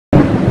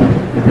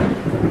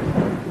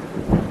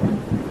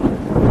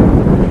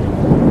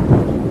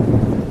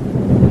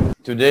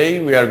Today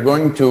we are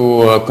going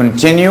to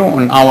continue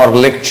on our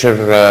lecture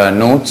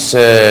notes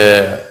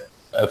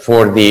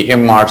for the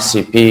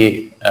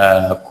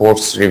Mrcp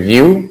course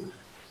review,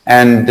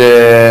 and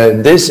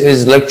this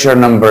is lecture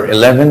number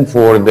 11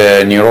 for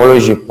the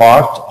neurology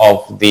part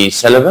of the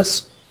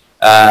syllabus.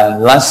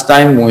 Last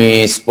time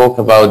we spoke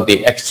about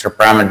the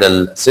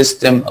extrapyramidal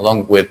system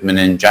along with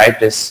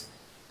meningitis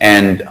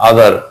and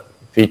other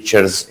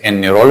features in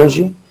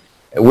neurology.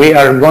 We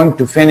are going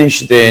to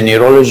finish the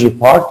neurology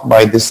part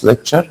by this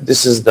lecture.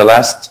 This is the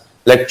last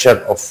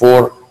lecture of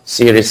 4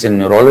 series in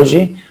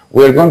neurology.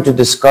 We're going to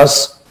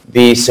discuss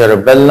the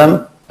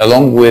cerebellum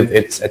along with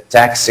its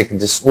ataxic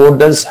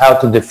disorders, how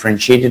to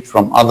differentiate it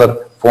from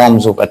other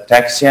forms of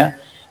ataxia.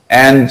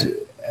 And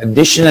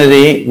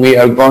additionally, we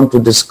are going to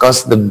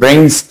discuss the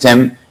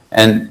brainstem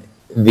and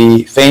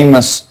the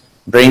famous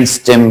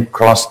brainstem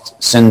crossed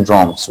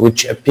syndromes,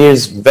 which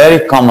appears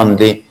very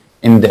commonly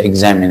in the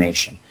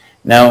examination.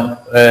 Now,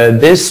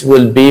 this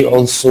will be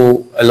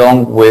also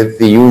along with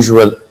the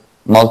usual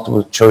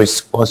multiple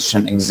choice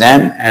question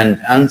exam and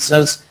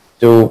answers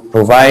to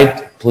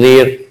provide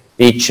clear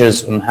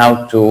features on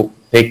how to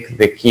pick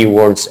the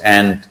keywords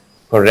and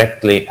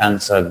correctly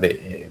answer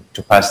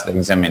to pass the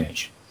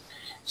examination.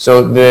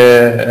 So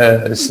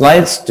the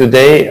slides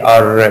today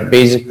are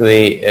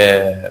basically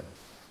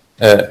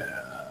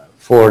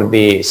for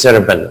the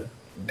cerebellum.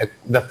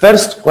 The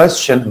first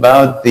question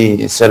about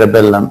the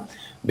cerebellum,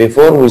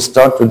 before we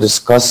start to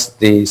discuss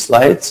the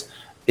slides,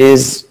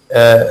 is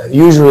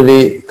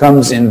usually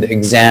comes in the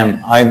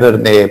exam, either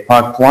the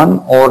part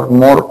 1 or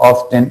more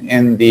often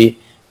in the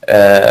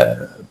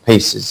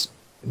PACES.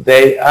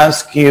 They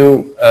ask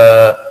you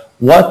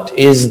what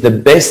is the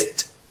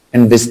best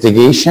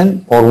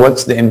investigation or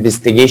what's the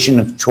investigation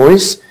of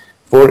choice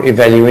for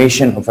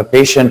evaluation of a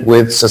patient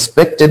with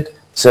suspected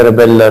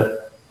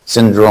cerebellar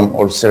syndrome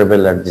or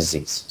cerebellar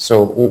disease.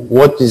 So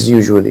what is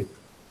usually?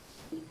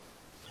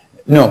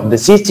 No, the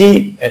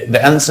CT,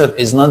 the answer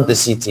is not the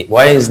CT.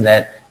 Why is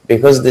that?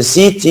 Because the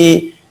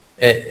CT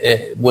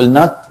will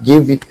not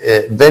give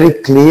a very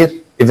clear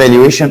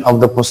evaluation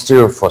of the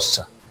posterior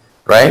fossa,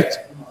 right?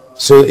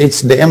 So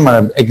it's the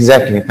MRI,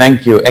 exactly,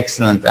 thank you,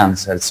 excellent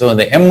answer. So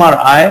the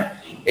MRI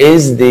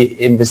is the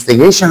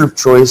investigation of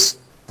choice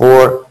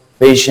for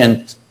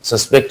patient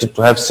suspected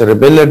to have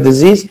cerebellar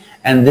disease,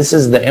 and this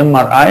is the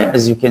MRI.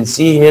 As you can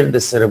see here,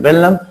 the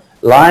cerebellum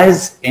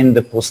lies in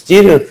the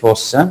posterior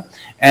fossa,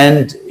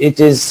 and it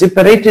is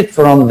separated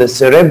from the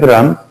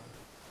cerebrum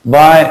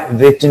by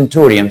the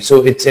tentorium.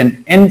 So it's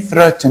an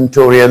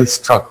infratentorial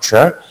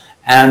structure,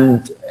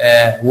 and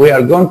we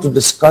are going to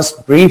discuss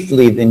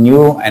briefly the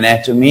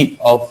neuroanatomy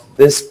of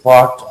this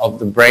part of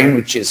the brain,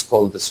 which is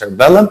called the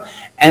cerebellum.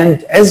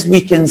 And as we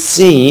can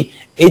see,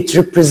 it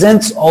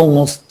represents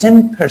almost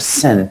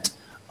 10%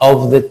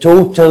 of the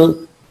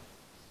total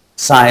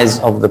size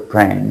of the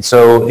brain.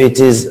 So it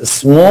is a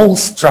small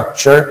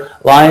structure,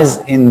 lies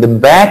in the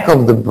back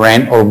of the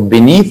brain or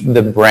beneath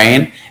the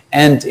brain,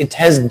 and it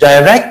has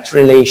direct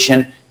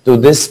relation to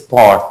this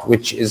part,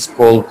 which is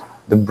called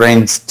the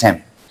brain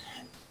stem.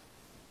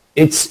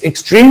 It's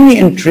extremely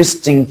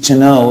interesting to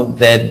know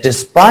that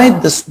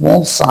despite the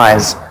small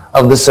size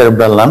of the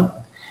cerebellum,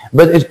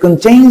 but it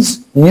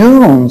contains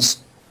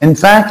neurons. In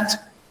fact,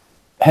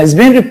 has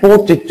been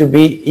reported to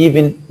be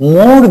even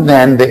more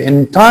than the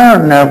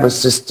entire nervous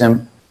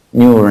system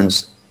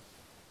neurons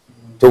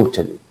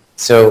totally.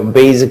 So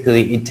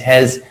basically it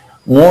has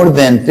more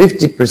than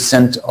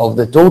 50% of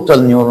the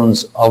total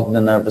neurons of the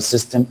nervous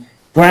system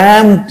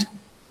crammed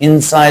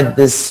inside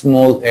this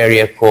small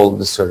area called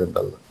the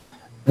cerebellum,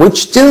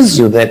 which tells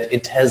you that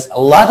it has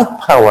a lot of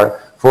power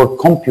for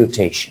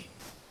computation.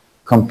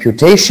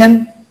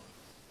 Computation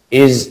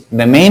is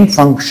the main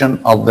function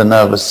of the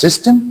nervous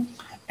system,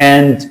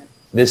 and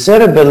the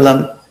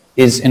cerebellum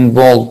is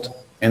involved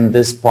in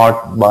this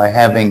part by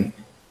having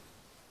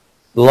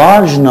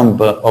large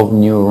number of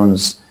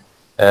neurons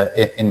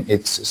in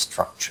its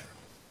structure.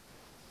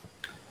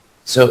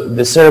 So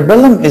the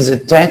cerebellum is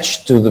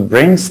attached to the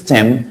brain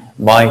stem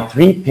by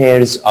 3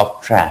 pairs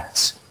of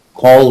tracts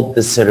called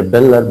the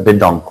cerebellar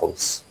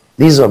peduncles.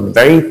 These are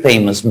very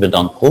famous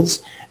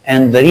peduncles,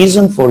 and the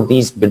reason for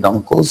these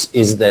peduncles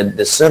is that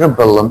the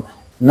cerebellum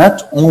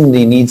not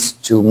only needs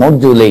to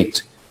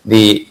modulate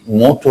the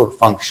motor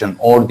function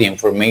or the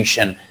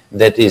information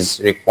that is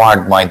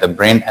required by the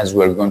brain, as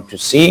we're going to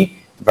see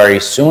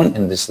very soon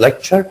in this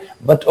lecture,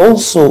 but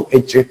also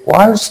it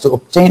requires to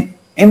obtain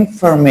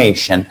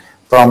information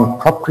from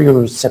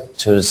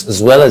proprioceptors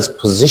as well as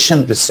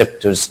position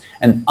receptors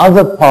and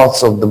other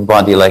parts of the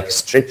body like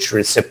stretch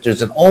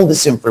receptors, and all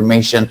this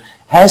information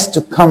has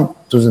to come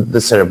to the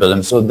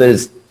cerebellum. So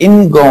there's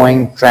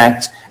ingoing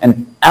tracts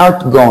and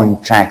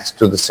outgoing tracts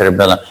to the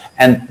cerebellum,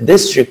 and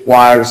this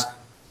requires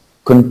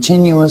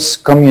continuous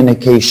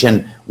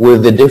communication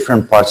with the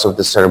different parts of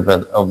the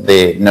cerebellum of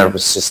the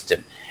nervous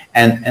system,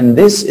 and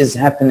this is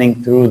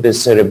happening through the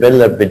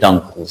cerebellar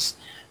peduncles.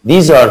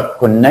 These are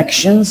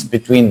connections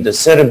between the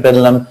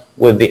cerebellum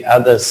with the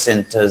other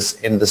centers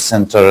in the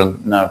central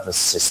nervous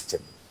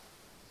system.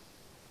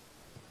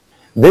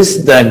 This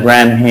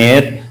diagram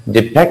here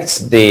depicts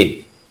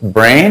the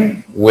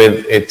brain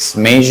with its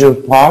major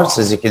parts.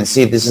 As you can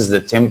see, this is the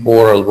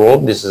temporal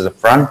lobe, this is the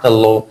frontal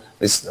lobe,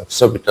 this is the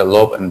occipital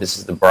lobe, and this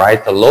is the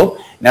parietal lobe.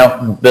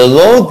 Now,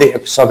 below the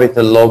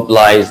occipital lobe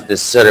lies the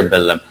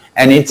cerebellum,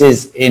 and it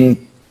is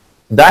in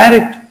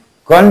direct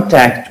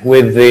contact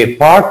with the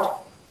part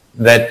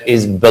that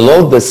is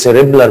below the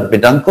cerebellar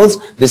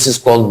peduncles. This is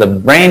called the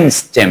brain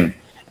stem.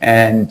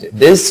 And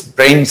this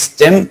brain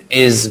stem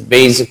is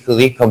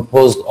basically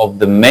composed of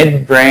the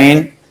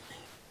midbrain,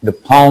 the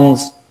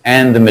pons,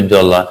 and the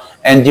medulla.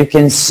 And you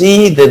can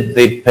see that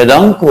the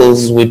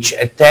peduncles which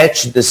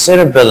attach the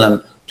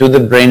cerebellum to the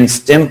brain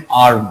stem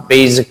are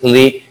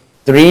basically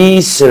three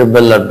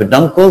cerebellar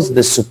peduncles: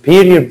 the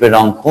superior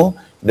peduncle,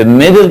 the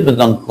middle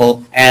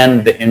peduncle,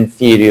 and the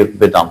inferior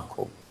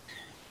peduncle.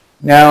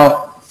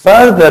 Now,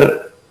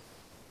 further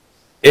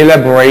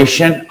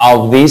elaboration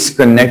of these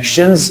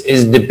connections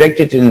is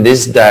depicted in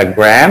this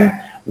diagram,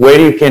 where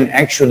you can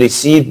actually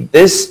see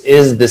this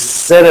is the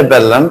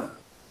cerebellum.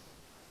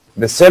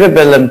 The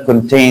cerebellum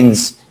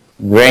contains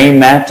gray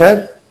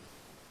matter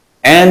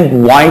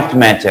and white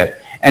matter,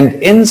 and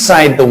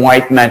inside the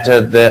white matter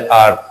there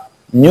are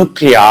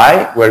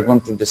nuclei. We're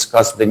going to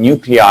discuss the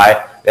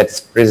nuclei that's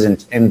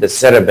present in the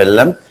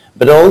cerebellum,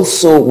 but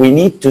also we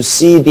need to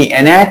see the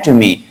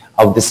anatomy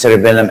of the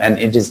cerebellum and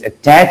its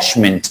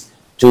attachment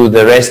to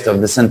the rest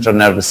of the central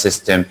nervous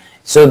system.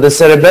 So the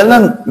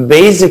cerebellum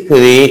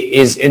basically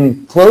is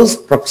in close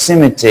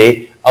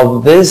proximity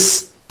of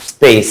this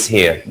space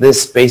here.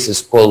 This space is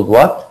called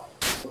what?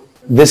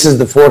 This is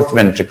the fourth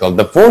ventricle.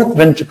 The fourth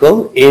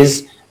ventricle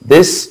is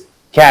this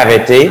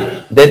cavity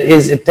that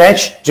is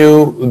attached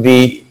to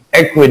the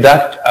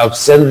aqueduct of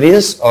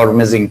Sylvius or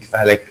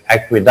mesencephalic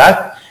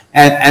aqueduct,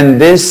 and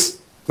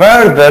this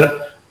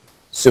further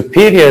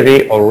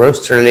superiorly or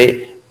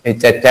rostrally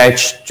it's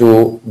attached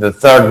to the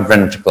third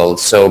ventricle.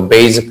 So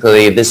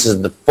basically this is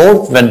the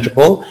fourth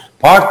ventricle,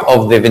 part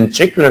of the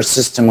ventricular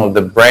system of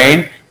the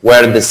brain,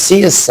 where the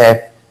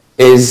CSF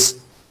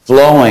is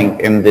flowing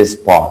in this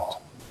part.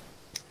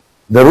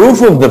 The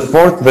roof of the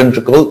fourth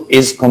ventricle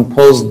is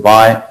composed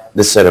by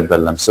the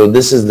cerebellum. So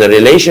this is the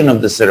relation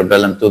of the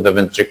cerebellum to the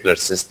ventricular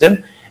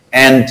system,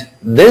 and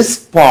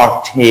this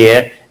part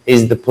here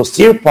is the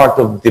posterior part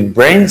of the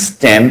brain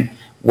stem,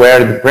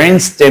 where the brain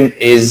stem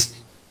is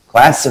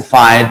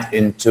classified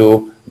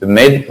into the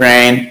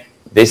midbrain.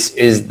 This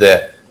is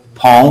the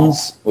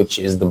pons, which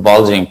is the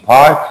bulging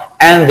part,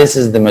 and this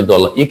is the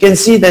medulla. You can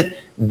see that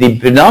the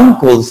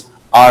peduncles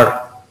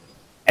are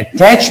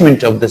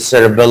attachment of the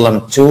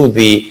cerebellum to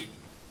the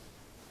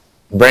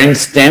brain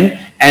stem,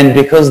 and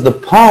because the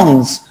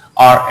pons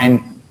are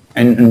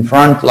in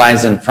front,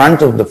 lies in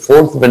front of the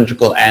fourth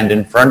ventricle and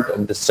in front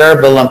of the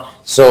cerebellum,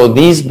 so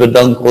these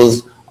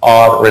peduncles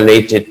are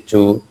related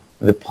to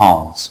the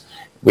pons.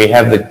 We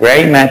have the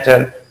gray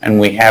matter and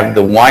we have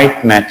the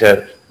white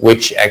matter,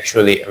 which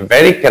actually a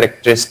very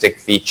characteristic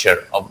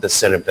feature of the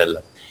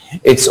cerebellum.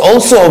 It's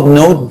also of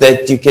note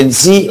that you can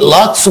see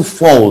lots of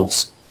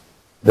folds.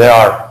 There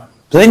are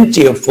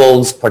plenty of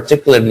folds,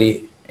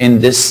 particularly in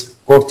this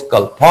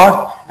cortical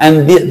part,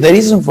 and the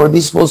reason for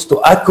these folds to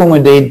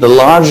accommodate the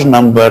large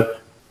number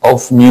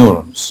of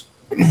neurons.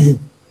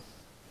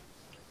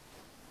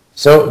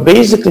 So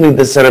basically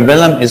the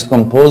cerebellum is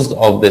composed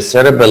of the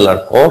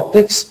cerebellar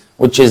cortex,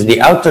 which is the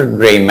outer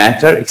gray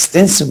matter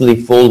extensively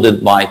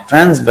folded by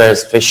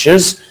transverse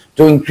fissures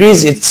to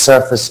increase its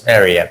surface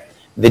area.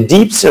 The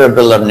deep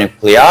cerebellar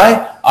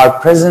nuclei are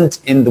present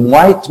in the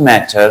white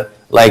matter,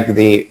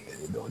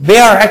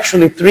 there are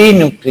actually three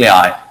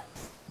nuclei.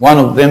 One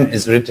of them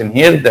is written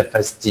here, the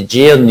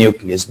fastigial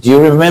nucleus. Do you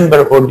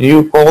remember, or do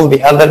you call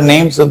the other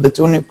names of the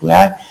two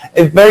nuclei?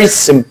 It's very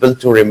simple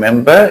to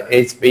remember.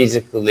 It's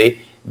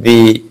basically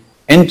the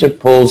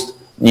interposed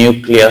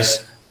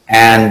nucleus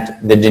and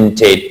the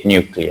dentate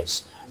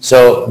nucleus.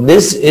 So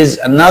this is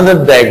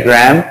another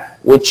diagram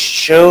which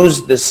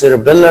shows the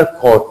cerebellar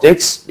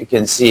cortex. You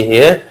can see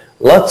here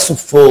lots of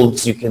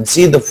folds. You can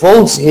see the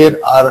folds here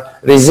are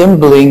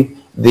resembling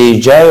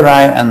the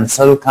gyri and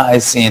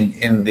sulci seen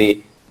in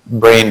the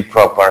brain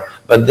proper,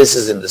 but this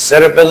is in the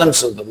cerebellum,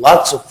 so the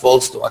lots of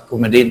folds to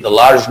accommodate the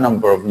large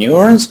number of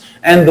neurons.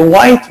 And the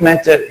white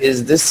matter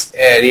is this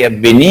area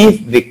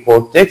beneath the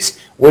cortex,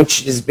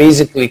 which is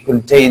basically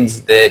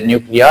contains the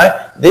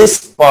nuclei.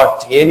 This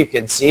part here, you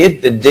can see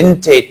it, the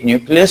dentate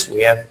nucleus.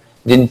 We have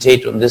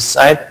dentate on this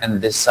side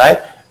and this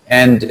side,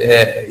 and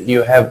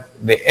you have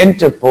the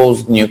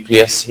interposed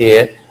nucleus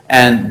here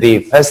and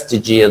the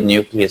fastigial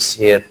nucleus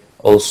here,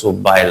 also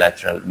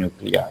bilateral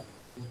nuclei.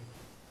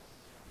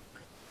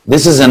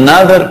 This is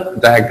another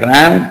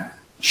diagram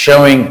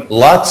showing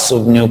lots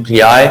of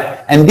nuclei,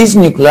 and these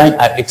nuclei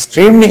are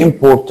extremely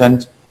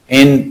important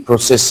in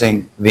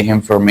processing the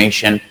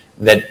information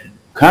that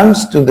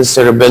comes to the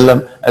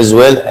cerebellum as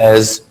well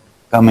as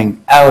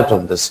coming out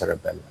of the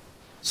cerebellum.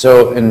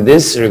 So in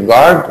this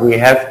regard, we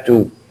have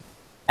to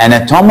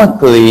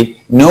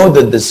anatomically know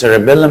that the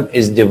cerebellum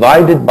is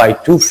divided by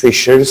two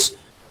fissures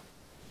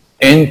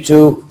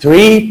into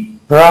three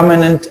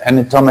prominent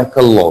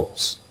anatomical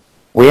lobes.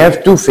 we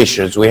have two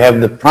fissures. We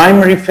have the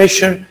primary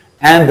fissure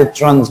and the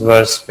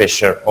transverse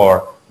fissure,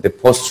 or the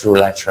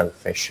posterolateral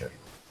fissure.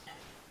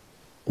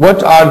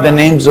 What are the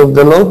names of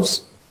the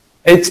lobes?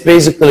 It's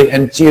basically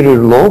anterior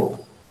lobe,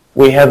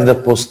 we have the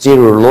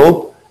posterior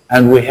lobe,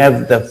 and we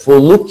have the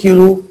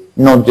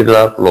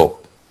folliculonodular lobe.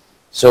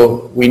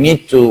 So we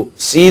need to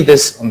see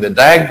this on the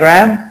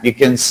diagram. You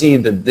can see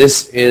that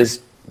this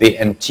is the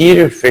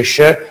anterior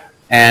fissure,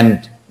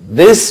 and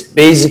this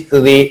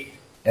basically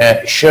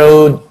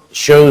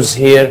shows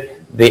here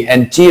the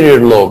anterior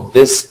lobe.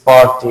 This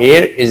part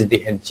here is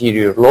the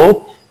anterior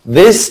lobe.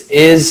 This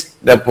is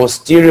the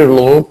posterior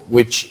lobe,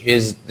 which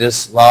is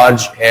this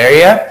large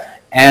area,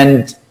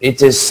 and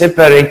it is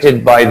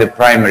separated by the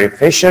primary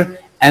fissure.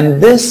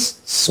 And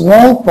this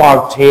small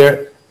part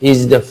here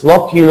is the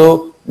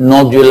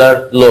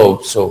folliculonodular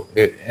lobe. So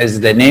as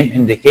the name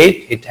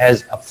indicates, it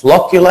has a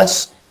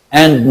flocculus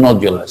and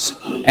nodulus.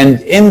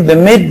 And in the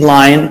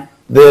midline,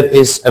 there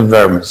is a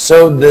vermis.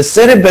 So the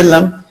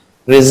cerebellum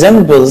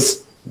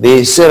resembles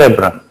the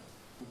cerebrum.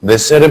 The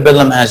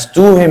cerebellum has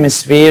two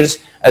hemispheres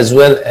as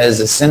well as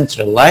a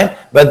central line,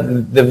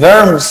 but the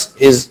vermis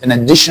is an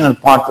additional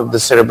part of the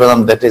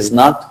cerebellum that is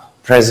not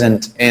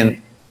present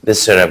in the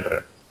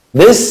cerebrum.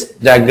 This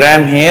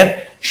diagram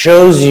here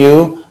shows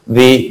you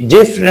the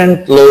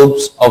different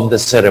lobes of the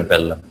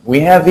cerebellum. We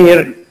have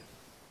here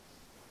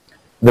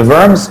the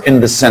vermis in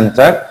the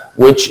center,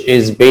 which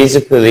is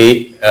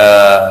basically,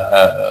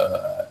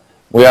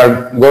 we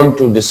are going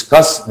to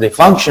discuss the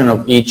function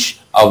of each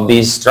of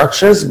these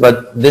structures,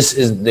 but this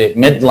is the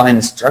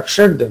midline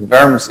structure. The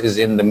vermis is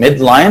in the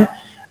midline,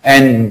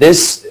 and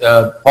this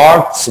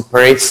part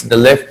separates the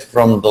left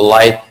from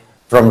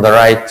the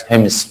right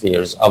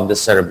hemispheres of the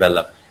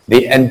cerebellum.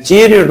 The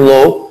anterior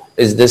lobe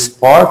is this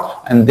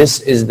part, and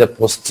this is the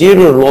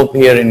posterior lobe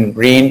here in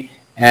green,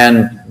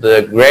 and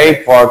the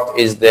gray part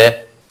is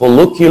the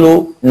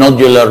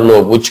folliculonodular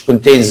lobe, which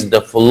contains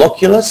the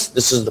folliculus.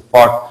 This is the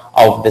part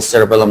of the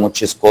cerebellum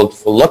which is called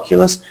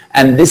folliculus,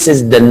 and this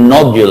is the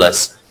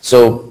nodulus.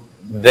 So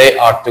they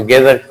are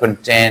together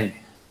contained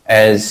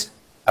as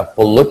a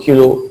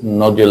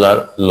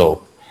folliculonodular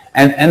lobe.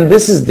 And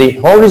this is the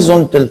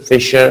horizontal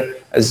fissure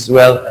as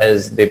well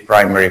as the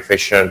primary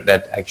fissure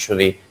that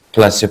actually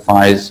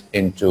classifies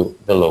into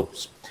the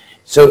lobes.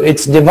 So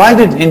it's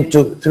divided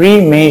into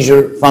three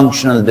major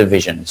functional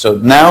divisions. So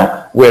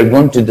now we're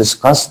going to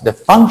discuss the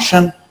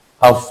function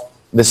of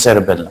the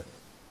cerebellum.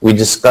 We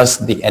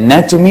discussed the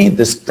anatomy,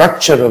 the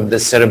structure of the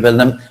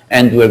cerebellum,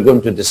 and we're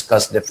going to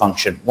discuss the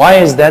function. Why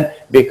is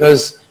that?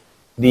 Because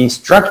the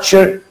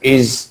structure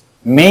is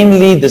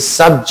mainly the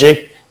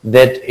subject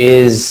that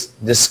is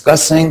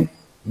discussing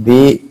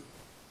the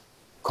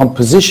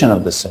composition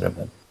of the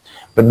cerebellum.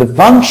 But the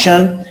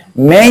function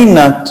may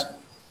not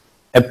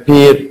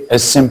appear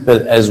as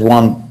simple as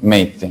one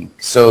may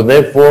think. So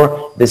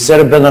therefore, the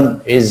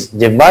cerebellum is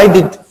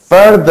divided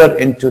further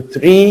into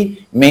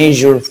three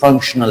major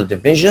functional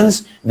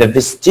divisions. The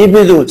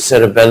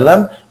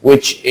vestibulocerebellum,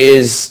 which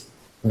is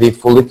the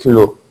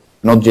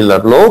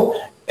folliculonodular lobe,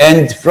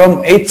 and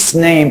from its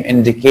name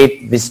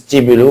indicate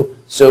vestibulo,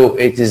 so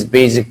it is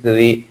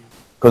basically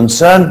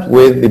concerned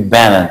with the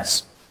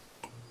balance.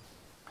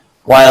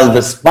 While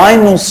the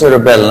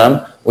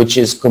spinocerebellum, which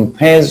is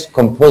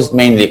composed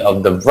mainly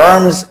of the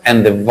vermis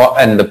and the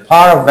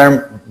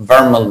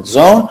paravermal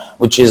zone,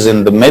 which is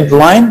in the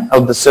midline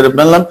of the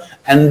cerebellum,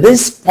 and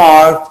this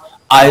part,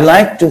 I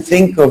like to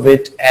think of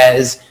it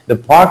as the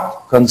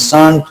part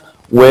concerned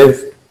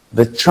with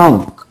the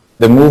trunk,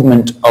 the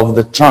movement of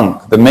the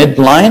trunk, the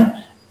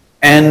midline,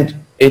 and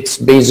it's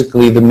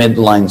basically the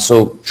midline,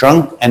 so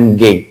trunk and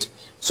gait.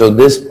 So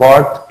this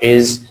part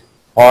is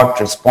part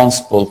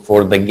responsible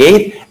for the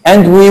gait,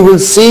 and we will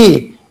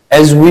see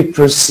as we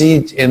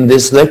proceed in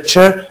this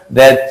lecture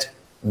that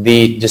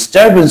the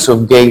disturbance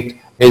of gait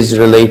is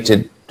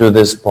related to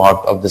this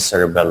part of the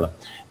cerebellum.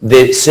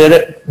 The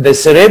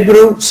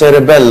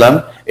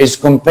cerebrocerebellum is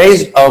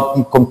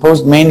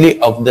composed mainly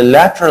of the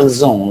lateral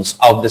zones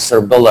of the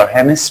cerebellar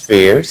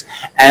hemispheres,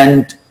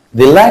 and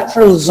the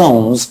lateral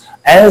zones,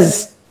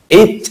 as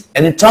it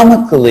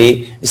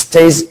anatomically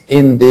stays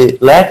in the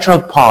lateral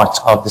part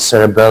of the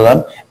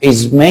cerebellum,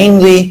 is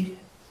mainly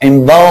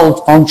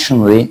involved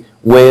functionally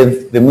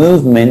with the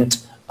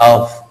movement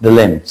of the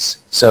limbs.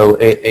 So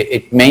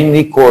it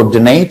mainly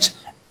coordinates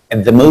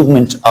the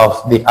movement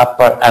of the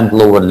upper and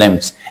lower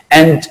limbs.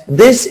 And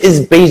this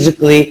is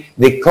basically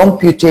the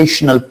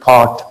computational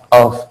part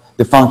of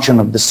the function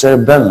of the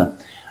cerebellum.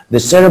 The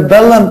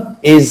cerebellum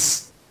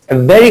is a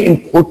very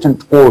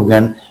important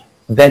organ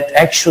that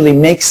actually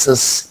makes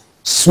us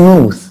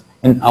smooth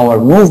in our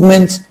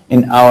movements,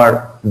 in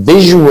our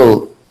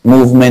visual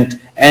movement,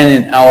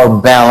 and in our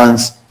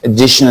balance,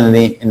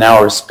 additionally in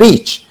our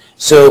speech.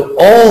 So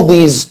all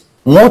these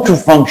motor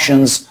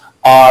functions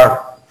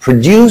are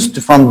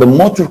produced from the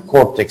motor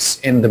cortex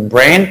in the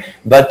brain,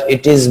 but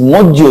it is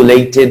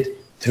modulated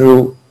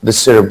through the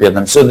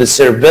cerebellum. So the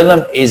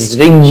cerebellum is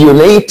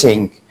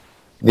regulating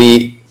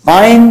the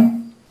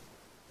fine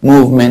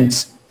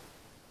movements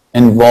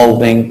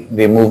involving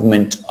the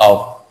movement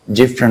of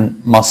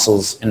different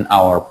muscles in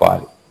our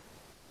body.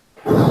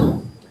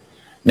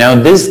 Now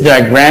this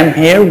diagram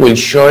here will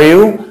show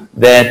you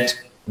that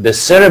the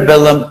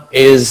cerebellum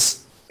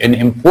is an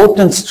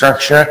important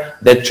structure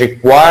that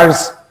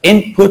requires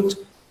input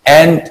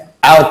and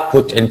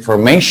output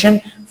information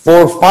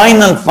for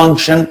final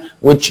function,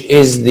 which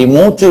is the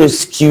motor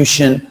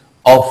execution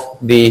of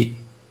the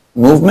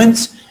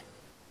movements,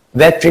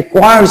 that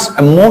requires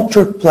a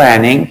motor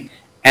planning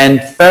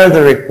and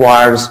further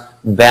requires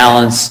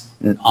balance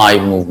in eye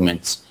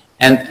movements.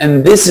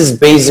 And this is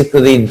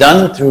basically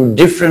done through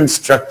different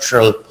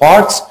structural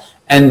parts,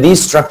 and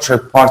these structural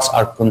parts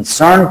are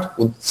concerned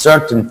with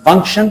certain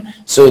function.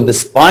 So the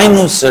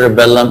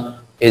spinocerebellum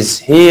is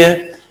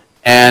here,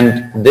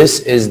 and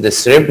this is the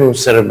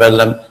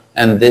cerebrocerebellum,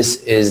 and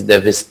this is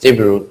the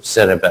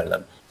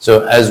vestibulocerebellum.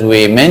 So as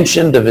we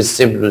mentioned, the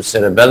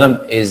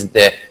vestibulocerebellum is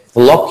the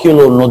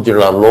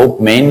folliculonodular lobe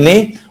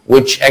mainly,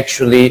 which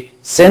actually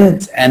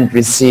sends and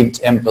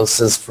received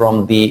impulses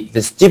from the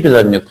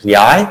vestibular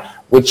nuclei,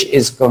 which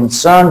is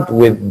concerned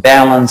with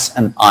balance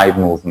and eye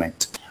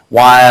movement.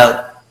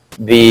 While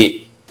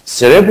the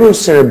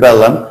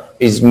cerebrocerebellum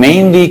is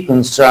mainly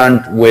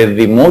concerned with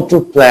the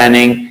motor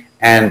planning,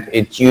 and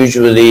it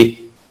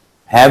usually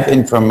have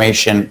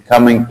information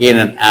coming in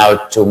and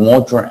out to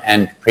motor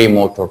and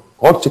premotor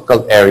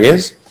cortical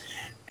areas.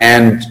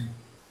 And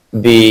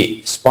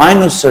the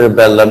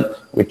spinocerebellum,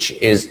 which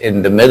is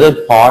in the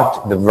middle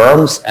part, the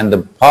verms and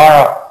the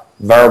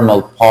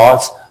paravermal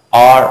parts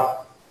are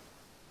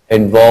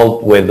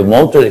involved with the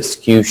motor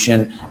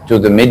execution to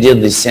the medial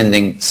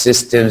descending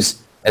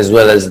systems as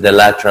well as the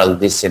lateral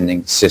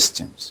descending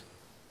systems.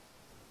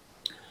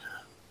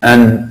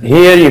 And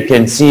here you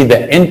can see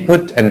the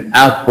input and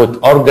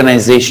output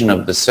organization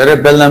of the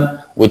cerebellum,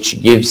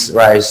 which gives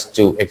rise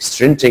to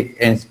extrinsic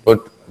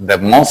input, the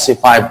mossy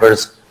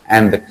fibers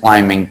and the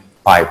climbing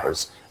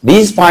fibers.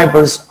 These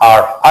fibers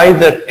are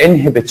either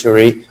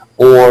inhibitory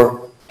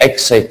or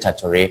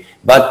excitatory,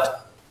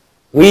 but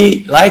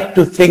we like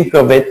to think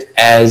of it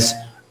as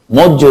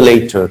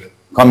modulator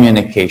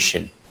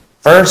communication.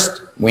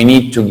 First, we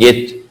need to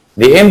get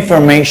the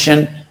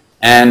information,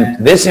 and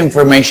this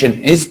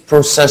information is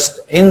processed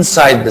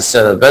inside the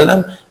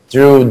cerebellum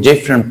through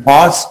different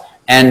parts,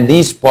 and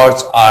these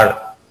parts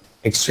are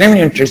extremely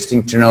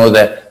interesting to know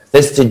that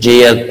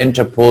vestigial,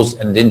 interposed,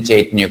 and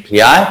dentate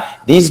nuclei.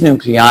 These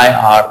nuclei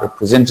are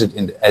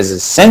represented as a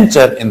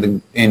center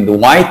in the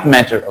white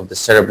matter of the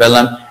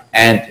cerebellum,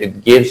 and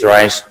it gives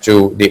rise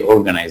to the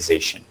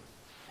organization.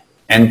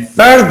 And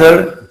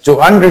further, to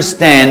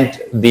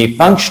understand the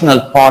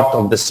functional part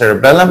of the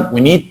cerebellum,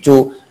 we need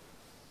to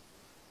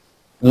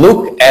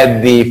look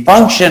at the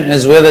function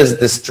as well as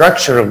the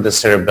structure of the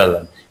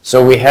cerebellum.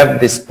 So we have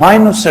the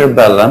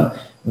spinocerebellum.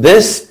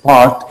 This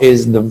part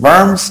is the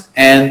verms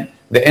and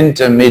the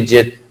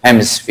intermediate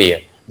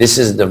hemisphere. This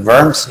is the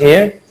verms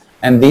here,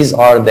 and these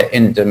are the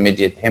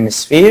intermediate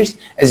hemispheres.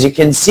 As you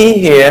can see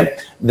here,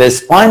 the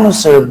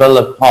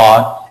spinocerebellar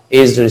part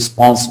is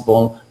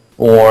responsible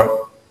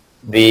for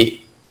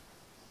the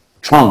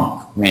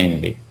trunk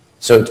mainly.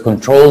 So it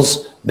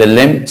controls the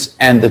limbs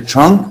and the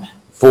trunk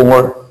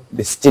for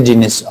the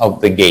steadiness of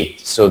the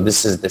gait. So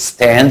this is the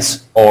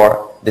stance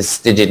or the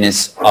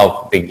steadiness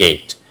of the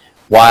gait.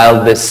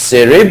 While the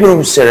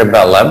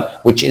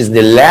cerebrocerebellum, which is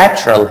the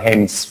lateral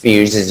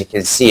hemispheres, as you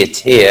can see it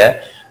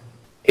here,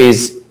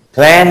 is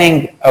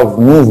planning of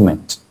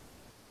movement.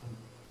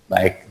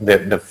 Like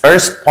the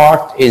first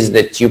part is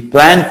that you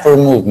plan for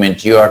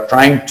movement. You are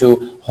trying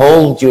to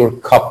hold your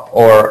cup,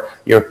 or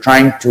you're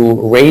trying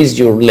to raise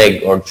your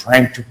leg, or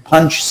trying to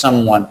punch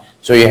someone.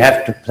 So you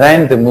have to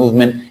plan the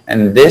movement,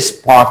 and this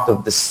part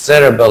of the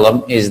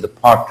cerebellum is the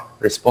part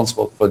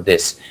responsible for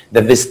this.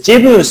 The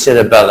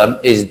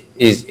vestibulocerebellum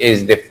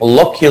is the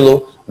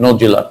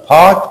folliculonodular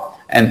part,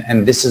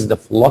 and this is the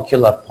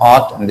follicular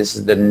part, and this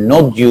is the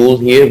nodule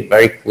here,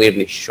 very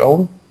clearly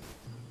shown,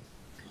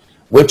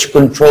 which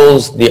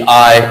controls the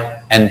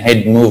eye and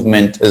head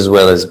movement as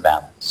well as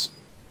balance.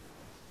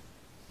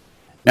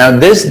 Now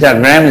this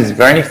diagram is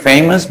very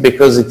famous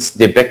because it's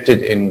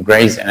depicted in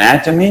Gray's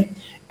Anatomy,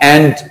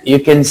 and you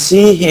can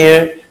see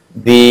here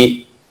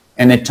the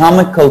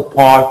anatomical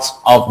parts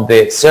of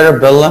the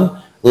cerebellum,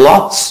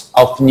 lots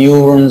of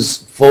neurons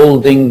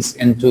foldings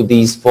into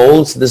these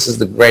folds. This is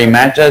the gray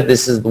matter,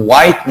 this is the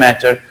white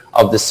matter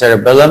of the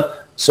cerebellum.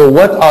 So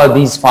what are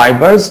these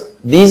fibers?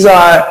 These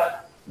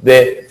are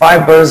the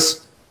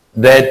fibers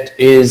that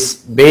is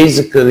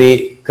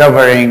basically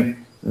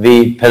covering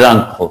the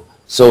peduncle.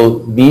 So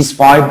these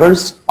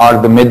fibers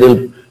are the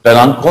middle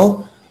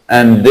peduncle,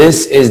 and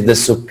this is the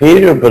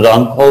superior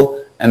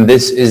peduncle, and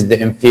this is the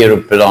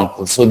inferior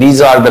peduncle. So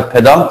these are the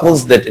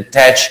peduncles that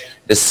attach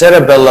the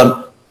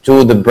cerebellum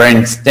to the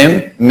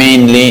brainstem,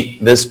 mainly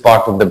this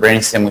part of the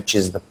brainstem, which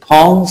is the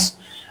pons.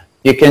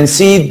 You can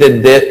see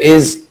that there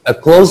is a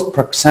close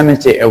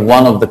proximity of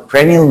one of the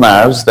cranial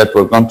nerves that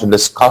we're going to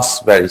discuss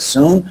very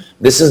soon.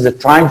 This is the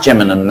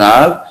trigeminal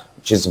nerve,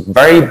 which is a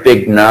very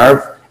big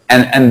nerve,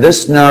 and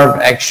this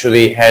nerve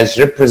actually has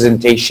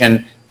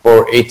representation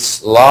for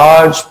its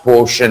large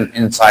portion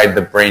inside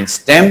the brain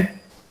stem,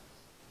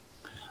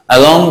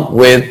 along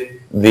with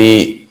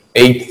the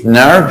 8th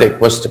nerve, the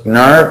aquistic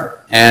nerve,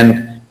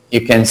 and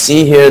you can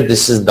see here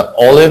this is the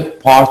olive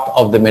part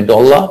of the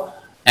medulla,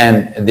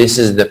 and this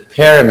is the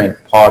pyramid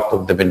part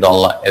of the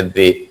medulla at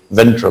the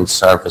ventral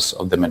surface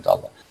of the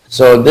medulla.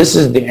 So this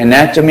is the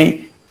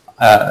anatomy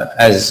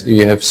as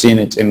you have seen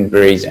it in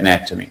Gray's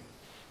anatomy.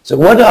 So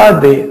what are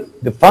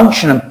the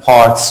functional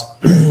parts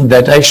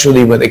that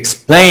actually will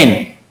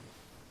explain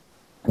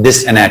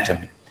this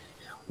anatomy?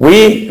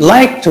 We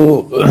like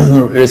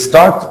to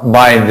start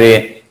by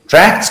the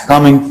tracts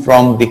coming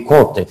from the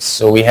cortex.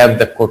 So we have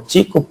the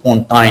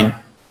corticopontine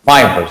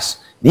fibers.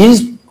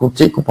 These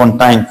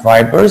corticopontine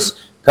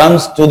fibers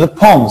comes to the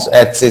pons,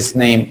 as its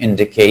name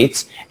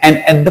indicates, and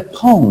at the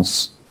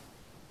pons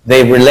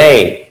they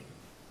relay,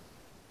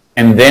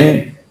 and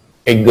then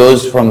it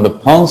goes from the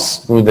pons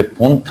through the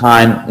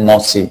pontine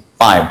mossy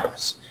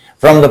fibers.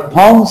 From the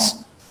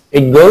pons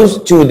it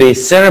goes to the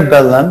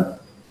cerebellum.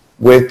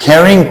 We're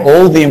carrying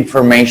all the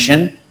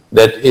information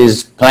that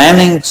is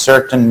planning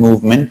certain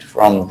movement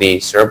from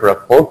the cerebral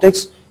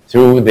cortex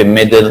through the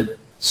middle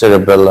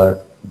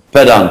cerebellar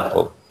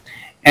peduncle.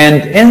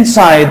 And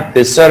inside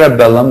the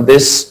cerebellum,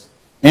 this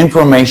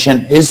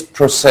information is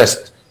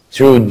processed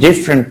through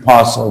different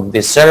parts of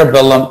the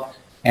cerebellum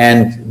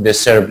and the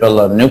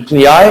cerebellar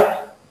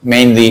nuclei,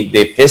 mainly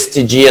the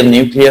vestigial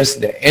nucleus,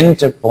 the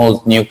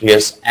interpoled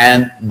nucleus,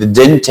 and the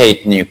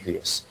dentate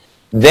nucleus.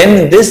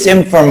 Then this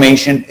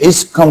information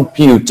is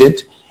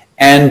computed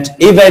and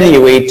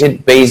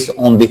evaluated based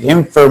on the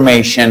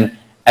information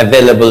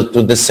available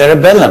to the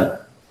cerebellum.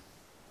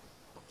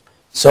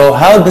 So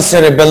how the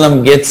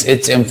cerebellum gets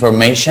its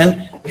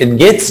information? It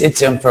gets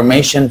its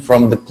information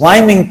from the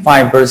climbing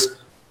fibers,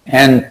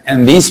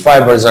 and these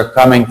fibers are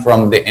coming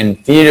from the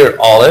inferior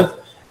olive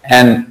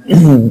and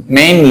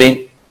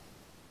mainly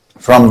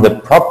from the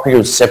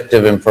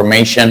proprioceptive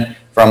information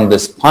from the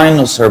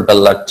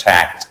spinocerebellar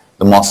tract,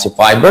 the mossy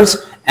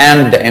fibers,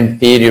 and the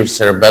inferior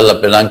cerebellar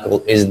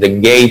peduncle is the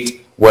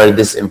gate where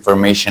this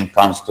information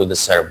comes to the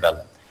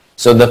cerebellum.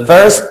 So the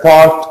first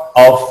part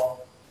of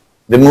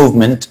the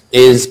movement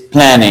is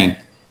planning,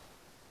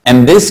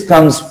 and this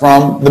comes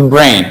from the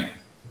brain.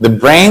 The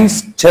brain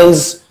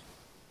tells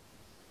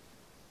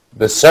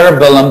the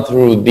cerebellum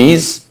through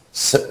these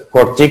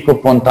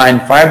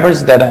corticopontine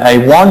fibers that I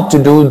want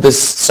to do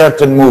this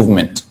certain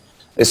movement.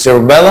 The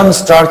cerebellum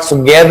starts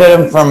to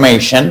gather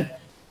information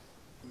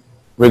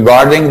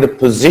regarding the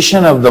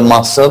position of the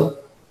muscle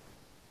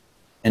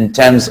in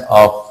terms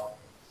of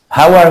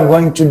how I'm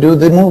going to do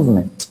the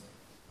movement.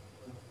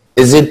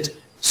 Is it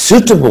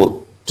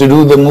suitable to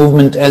do the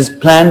movement as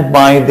planned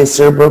by the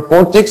cerebral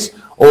cortex,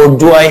 or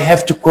do I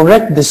have to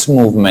correct this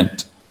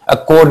movement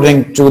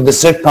according to the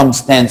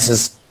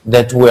circumstances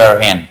that we are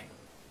in?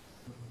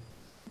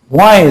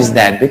 Why is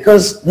that?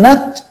 Because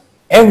not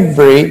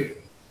every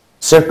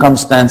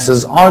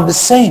circumstances are the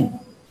same.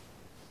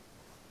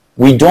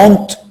 We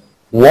don't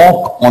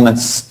walk on a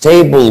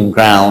stable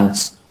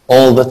grounds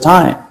all the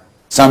time.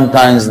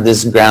 Sometimes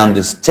this ground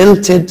is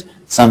tilted,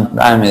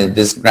 sometimes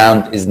this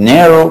ground is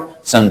narrow,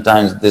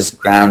 sometimes this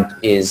ground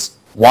is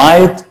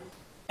wide,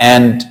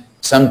 and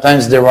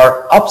sometimes there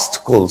are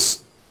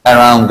obstacles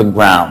around the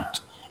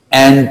ground.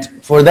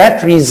 And for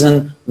that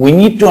reason, we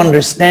need to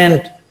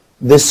understand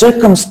the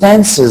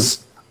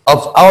circumstances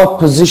of our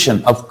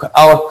position, of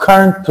our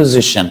current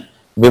position,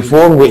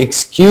 before we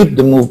execute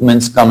the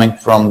movements coming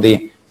from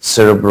the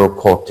cerebral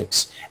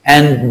cortex.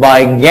 And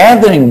by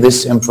gathering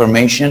this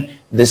information,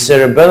 the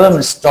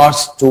cerebellum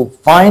starts to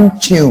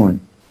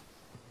fine-tune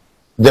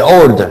the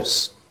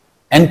orders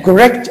and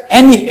correct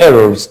any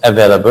errors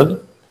available,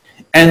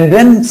 and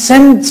then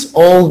sends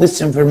all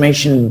this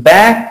information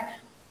back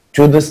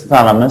to the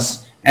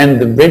thalamus and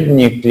the red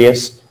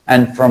nucleus,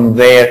 and from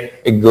there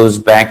it goes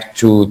back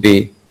to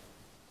the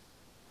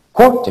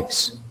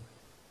cortex.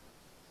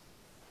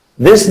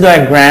 This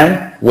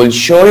diagram will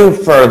show you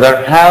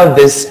further how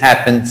this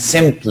happens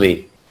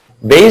simply.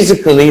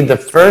 Basically, the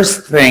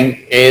first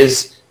thing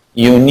is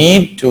you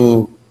need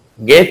to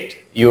get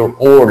your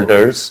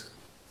orders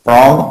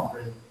from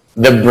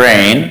the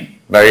brain,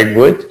 very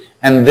good,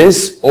 and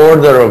this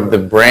order of the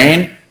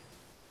brain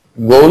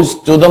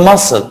goes to the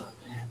muscle.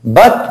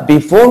 But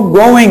before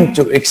going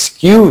to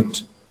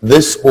execute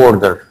this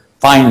order,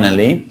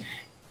 finally,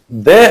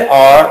 there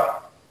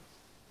are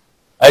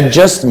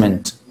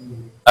adjustments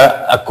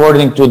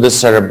according to the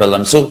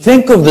cerebellum. So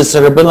think of the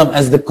cerebellum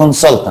as the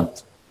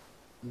consultant.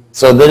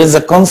 So there is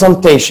a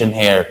consultation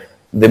here.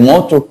 The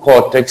motor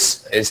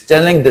cortex is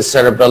telling the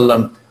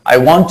cerebellum, I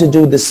want to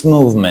do this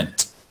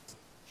movement.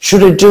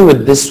 Should I do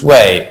it this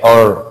way?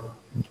 Or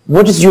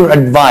what is your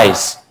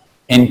advice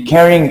in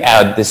carrying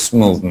out this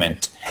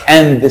movement?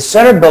 And the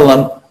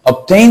cerebellum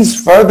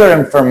obtains further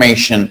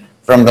information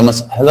from the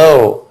muscle.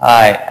 Hello,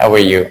 hi, how are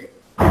you?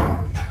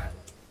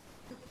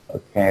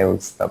 Okay, we'll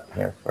stop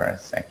here for a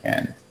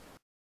second.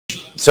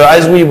 So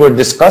as we were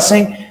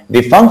discussing,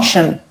 the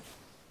function,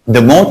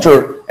 the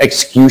motor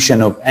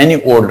execution of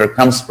any order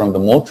comes from the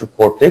motor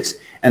cortex,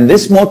 and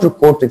this motor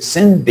cortex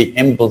sends the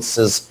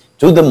impulses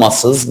to the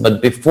muscles,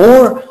 but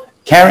before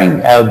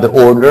carrying out the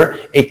order,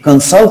 it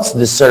consults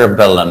the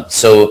cerebellum.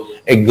 So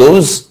it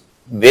goes,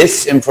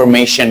 this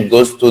information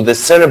goes to the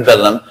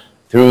cerebellum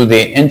through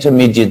the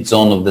intermediate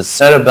zone of the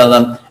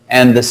cerebellum,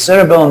 and the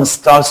cerebellum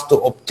starts to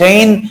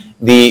obtain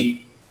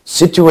the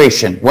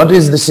situation. What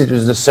is the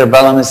situation? The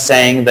cerebellum is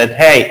saying that,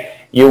 hey,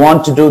 you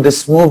want to do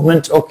this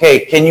movement?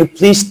 Okay, can you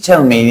please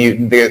tell me?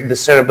 The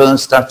cerebellum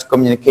starts to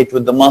communicate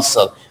with the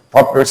muscle.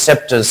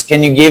 Proprioceptors,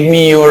 can you give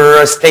me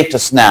your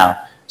status now?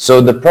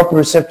 So the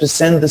proprioceptors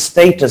send the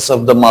status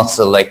of the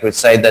muscle, like we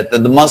say that the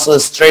muscle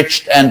is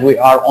stretched and we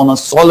are on a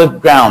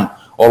solid ground,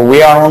 or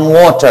we are on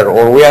water,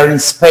 or we are in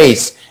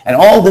space. And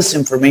all this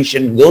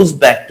information goes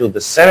back to the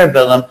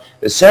cerebellum.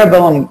 The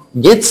cerebellum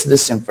gets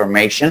this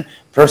information,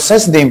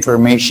 processes the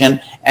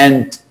information,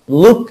 and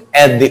look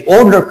at the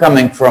order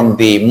coming from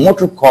the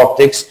motor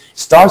cortex,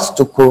 starts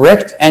to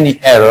correct any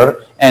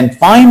error and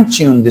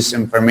fine-tune this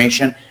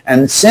information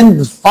and send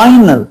the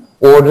final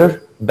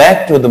order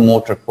back to the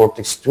motor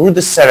cortex through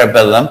the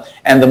cerebellum,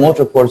 and the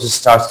motor cortex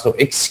starts to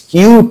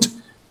execute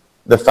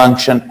the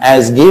function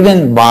as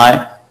given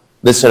by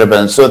the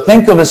cerebellum. So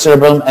think of the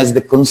cerebellum as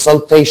the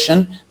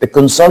consultation, the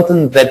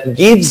consultant that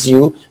gives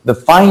you the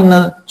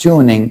final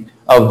tuning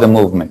of the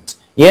movement.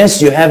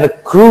 Yes, you have a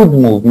crude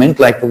movement,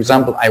 like for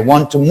example, I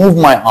want to move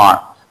my arm,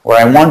 or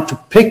I want to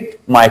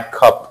pick my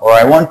cup, or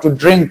I want to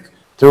drink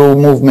through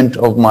movement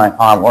of my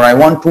arm, or I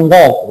want to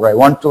walk, or I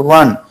want to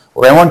run,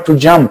 or I want to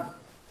jump.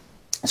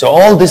 So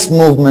all these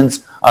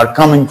movements are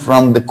coming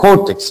from the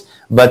cortex,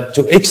 but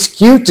to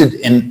execute it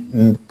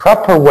in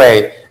proper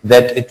way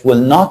that it will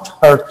not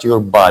hurt your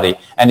body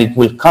and it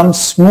will come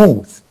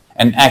smooth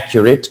and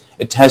accurate,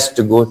 it has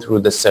to go through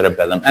the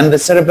cerebellum. And the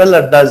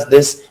cerebellum does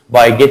this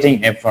by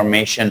getting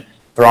information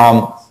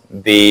from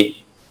the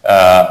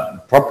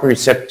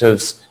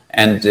proprioceptors,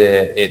 and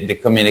the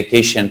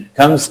communication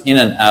comes in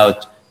and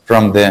out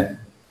from the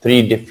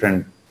 3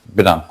 different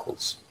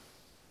peduncles.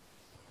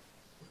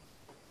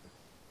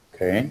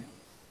 Okay.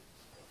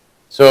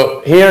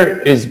 So here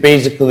is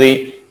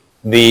basically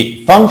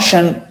the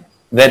function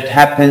that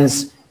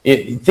happens.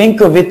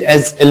 Think of it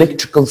as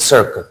electrical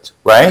circuit,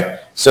 right?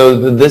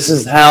 So this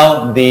is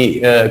how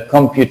the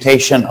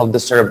computation of the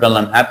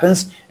cerebellum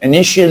happens.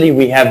 Initially,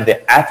 we have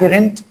the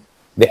afferent.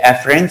 The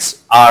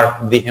afferents are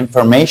the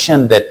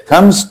information that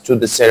comes to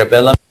the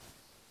cerebellum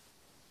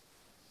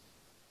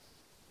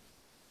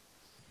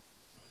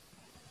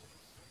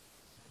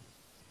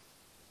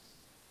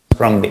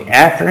from the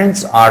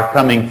afferents are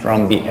coming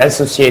from the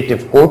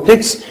associative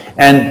cortex,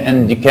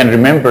 and you can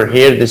remember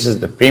here, this is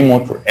the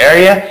premotor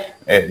area.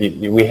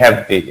 We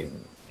have the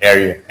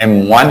area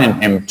M1 and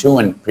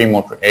M2 and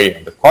premotor area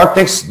of the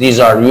cortex. These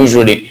are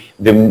usually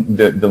the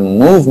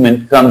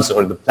movement comes,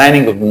 or the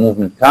planning of the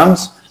movement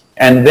comes,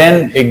 and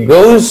then it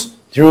goes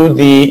through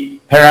the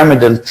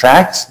pyramidal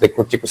tracts, the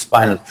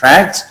corticospinal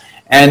tracts,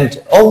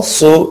 and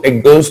also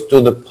it goes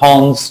to the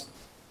pons,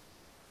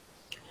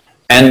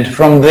 and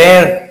from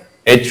there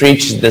it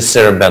reaches the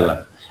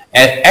cerebellum.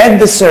 At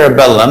the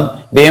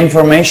cerebellum, the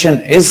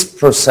information is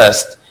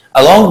processed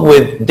along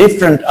with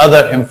different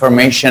other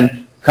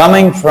information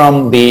coming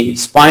from the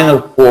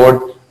spinal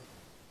cord,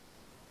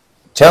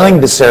 telling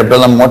the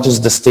cerebellum what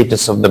is the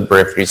status of the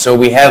periphery. So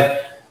we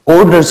have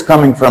orders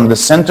coming from the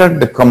center,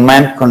 the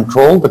command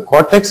control, the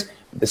cortex.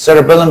 The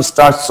cerebellum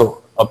starts to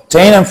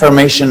obtain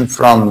information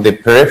from the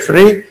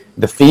periphery,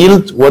 the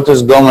field, what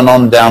is going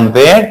on down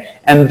there,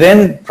 and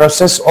then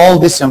process all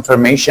this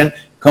information,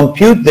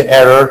 compute the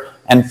error,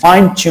 and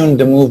fine-tune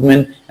the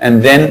movement,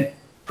 and then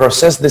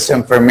process this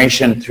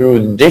information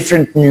through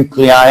different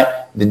nuclei,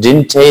 the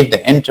dentate,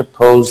 the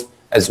interposed,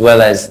 as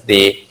well as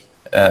the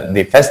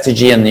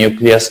vestigial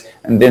nucleus,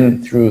 and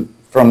then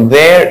from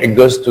there it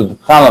goes to the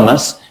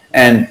thalamus,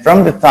 and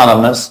from the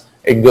thalamus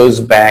it goes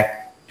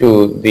back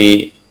to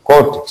the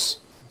cortex.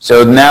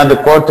 So now the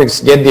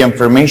cortex get the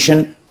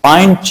information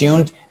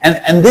fine-tuned,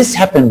 and this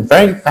happened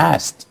very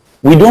fast.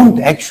 We don't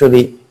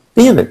actually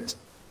feel it.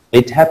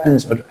 It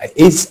happens,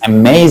 it's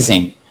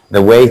amazing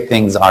the way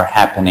things are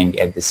happening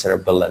at the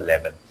cerebellar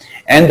level.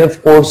 And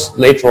of course,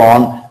 later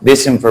on,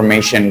 this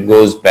information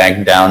goes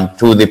back down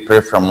to the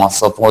peripheral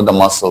muscle for the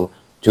muscle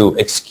to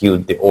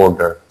execute the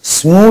order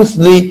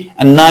smoothly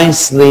and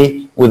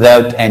nicely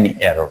without any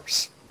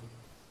errors.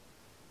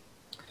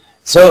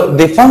 So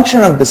the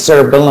function of the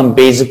cerebellum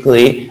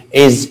basically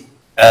is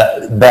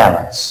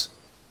balance.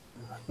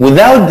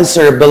 Without the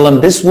cerebellum,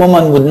 this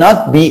woman would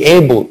not be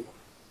able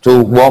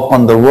to walk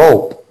on the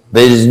rope.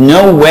 There is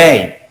no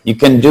way you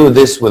can do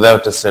this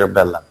without a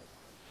cerebellum.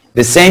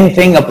 The same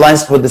thing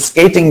applies for the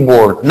skating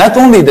board. Not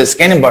only the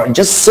skating board,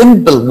 just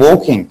simple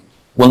walking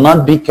will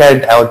not be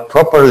carried out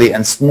properly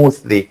and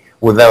smoothly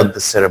without the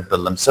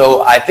cerebellum.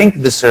 So I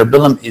think the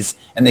cerebellum is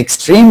an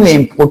extremely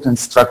important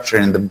structure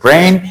in the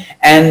brain,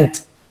 and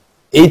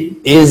it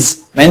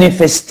is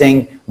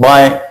manifesting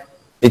by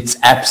its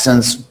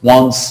absence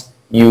once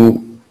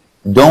you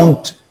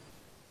don't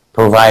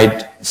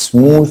provide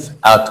smooth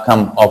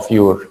outcome of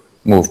your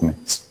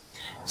movements.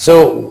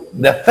 So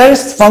the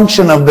first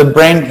function of the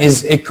brain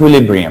is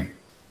equilibrium.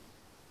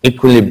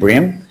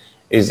 Equilibrium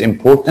is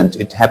important.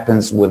 It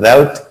happens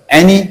without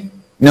any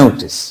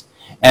notice.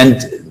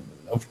 And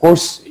of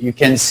course, you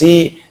can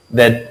see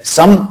that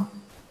some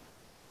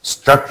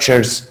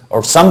structures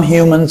or some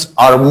humans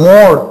are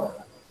more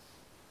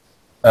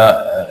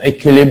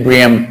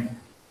equilibrium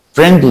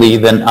friendly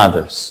than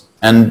others.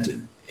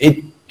 And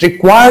it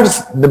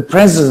requires the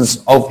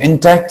presence of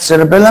intact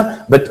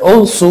cerebellum, but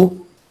also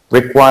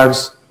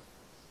requires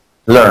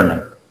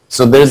learning.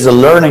 So there's a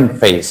learning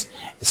phase.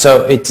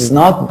 So it is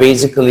not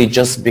basically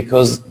just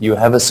because you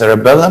have a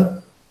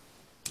cerebellum,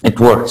 it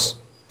works.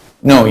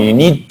 No, you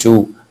need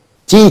to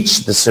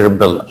teach the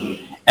cerebellum.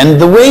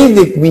 And the way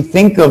that we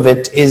think of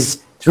it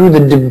is through the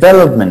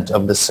development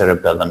of the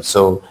cerebellum.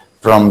 So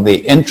from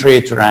the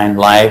intrauterine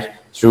life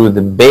through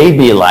the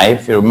baby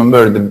life. You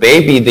remember the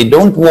baby, they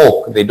don't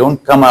walk. They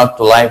don't come out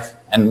to life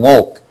and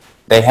walk.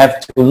 They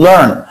have to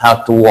learn how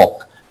to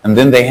walk. And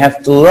then they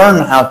have to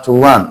learn how to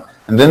run.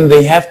 And then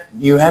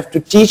you have to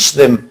teach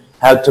them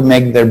how to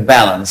make their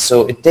balance.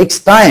 So it takes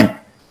time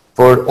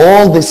for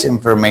all this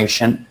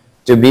information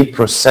to be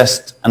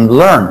processed and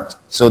learned.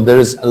 So there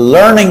is a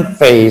learning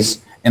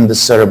phase in the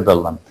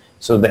cerebellum.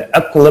 So the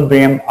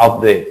equilibrium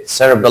of the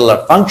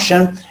cerebellar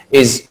function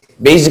is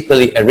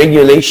basically a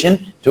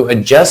regulation to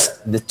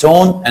adjust the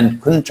tone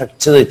and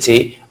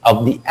contractility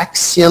of the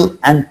axial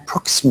and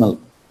proximal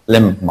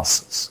limb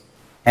muscles.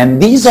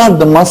 And these are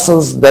the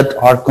muscles that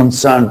are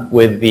concerned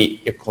with the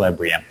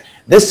equilibrium.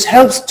 This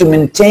helps to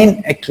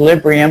maintain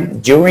equilibrium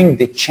during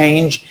the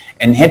change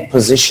in head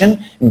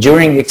position,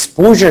 during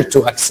exposure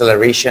to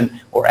acceleration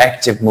or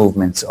active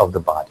movements of the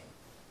body.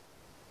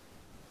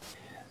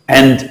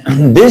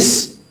 And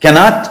this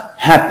cannot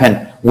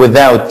happen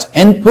without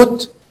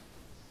input,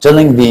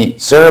 telling the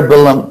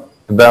cerebellum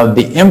about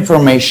the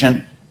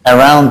information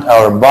around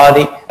our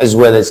body as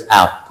well as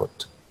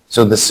output.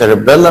 So the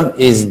cerebellum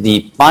is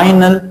the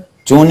final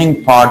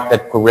tuning part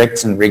that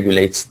corrects and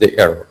regulates the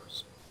errors.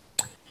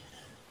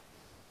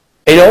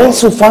 It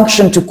also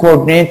functions to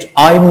coordinate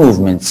eye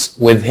movements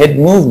with head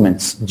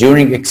movements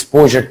during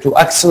exposure to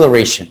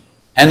acceleration.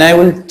 And I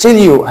will tell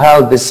you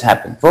how this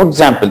happens. For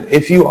example,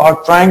 if you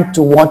are trying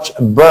to watch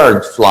a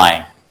bird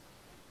flying,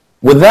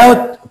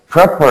 without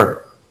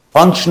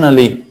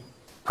functionally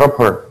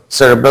proper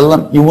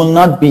cerebellum, you will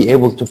not be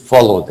able to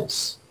follow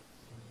this.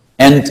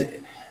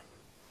 And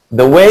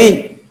the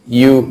way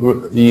you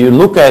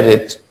look at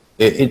it,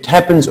 it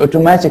happens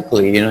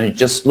automatically. You know, you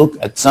just look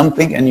at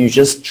something and you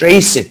just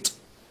trace it.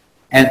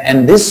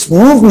 And this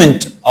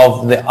movement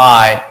of the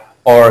eye,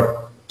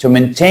 or to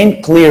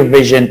maintain clear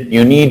vision,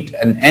 you need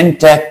an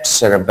intact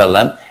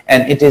cerebellum,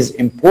 and it is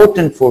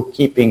important for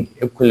keeping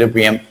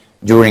equilibrium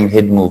during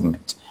head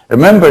movement.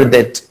 Remember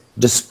that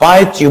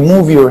despite you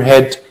move your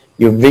head,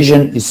 your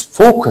vision is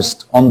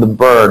focused on the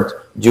bird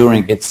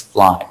during its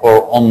flight,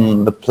 or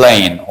on the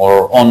plane,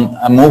 or on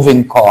a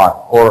moving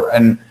car, or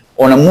on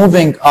a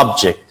moving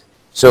object.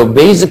 So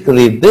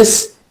basically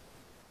this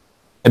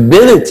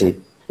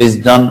ability is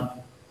done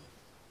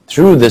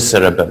through the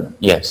cerebellum.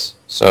 Yes.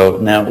 So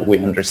now we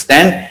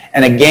understand.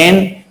 And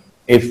again,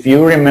 if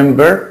you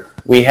remember,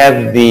 we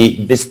have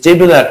the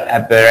vestibular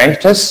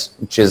apparatus,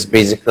 which is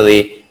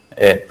basically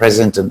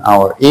present in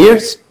our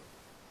ears.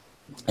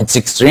 It's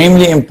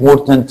extremely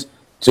important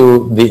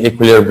to the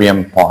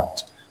equilibrium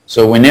part.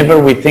 So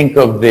whenever we think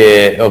of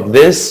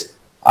this,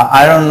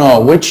 I don't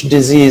know which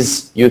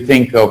disease you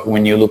think of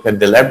when you look at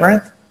the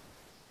labyrinth.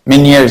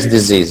 Meniere's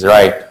disease,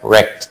 right?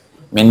 Correct.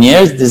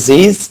 Meniere's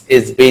disease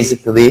is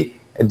basically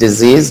a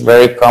disease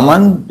very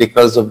common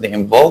because of the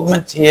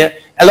involvement here,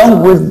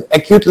 along with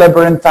acute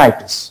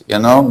labyrinthitis. You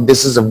know,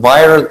 this is a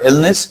viral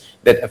illness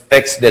that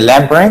affects the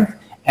labyrinth,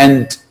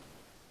 and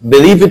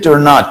believe it or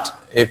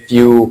not, if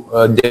you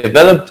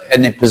developed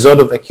an episode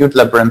of acute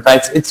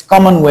labyrinthitis, it's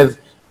common with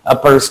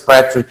upper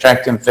respiratory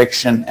tract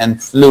infection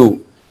and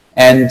flu.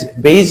 And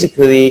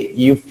basically,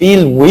 you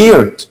feel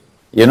weird.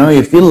 You know,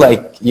 you feel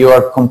like you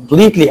are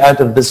completely out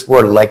of this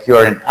world, like you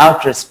are in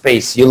outer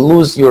space. You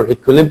lose your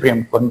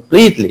equilibrium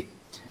completely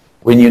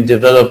when you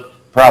develop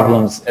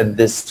problems at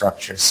this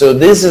structure. So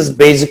this is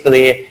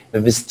basically the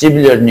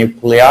vestibular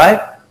nuclei.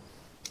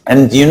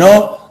 And you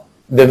know,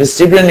 the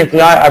vestibular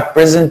nuclei are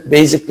present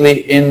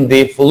basically in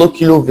the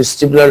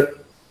folliculovestibular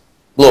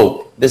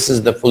lobe. This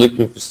is the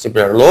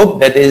folliculovestibular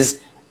lobe that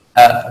is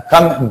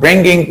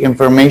bringing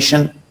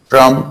information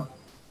from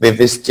the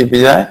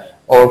vestibuli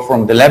or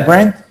from the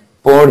labyrinth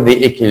for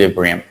the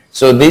equilibrium.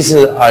 So these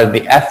are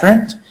the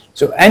afferent.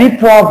 So any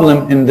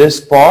problem in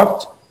this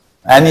part,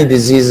 any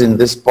disease in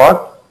this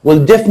part,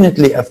 will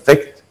definitely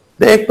affect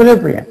the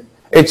equilibrium.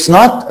 It's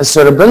not a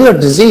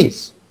cerebellar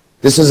disease.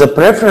 This is a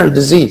peripheral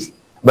disease,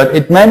 but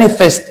it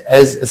manifests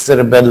as a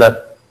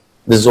cerebellar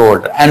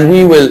disorder. And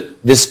we will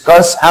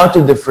discuss how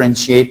to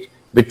differentiate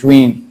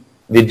between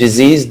the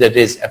disease that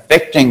is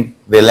affecting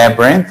the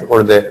labyrinth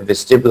or the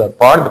vestibular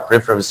part, the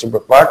peripheral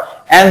vestibular part,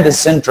 and the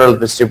central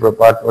vestibular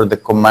part, or the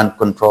command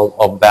control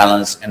of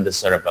balance in the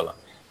cerebellum.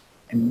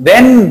 And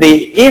then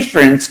the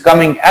efferents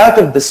coming out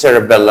of the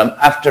cerebellum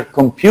after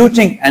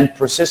computing and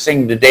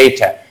processing the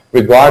data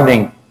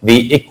regarding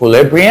the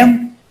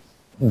equilibrium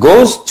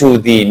goes to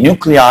the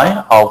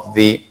nuclei of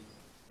the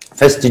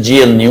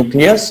vestigial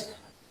nucleus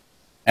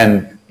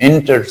and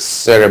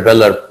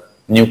intercerebellar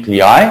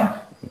nuclei.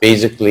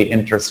 Basically,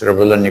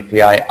 intercerebellar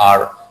nuclei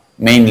are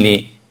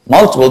mainly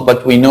multiple,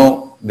 but we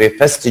know the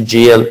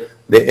vestigial,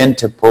 the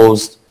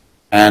interposed,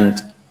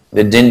 and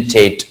the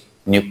dentate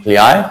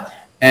nuclei.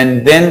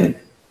 And then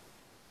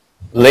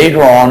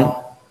later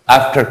on,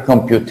 after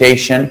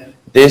computation,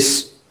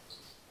 this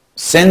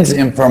sends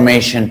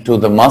information to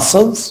the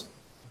muscles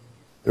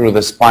through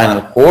the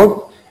spinal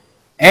cord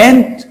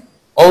and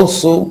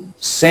also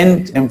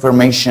send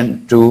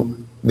information to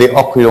the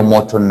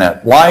oculomotor nerve.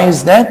 Why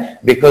is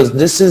that? Because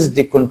this is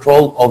the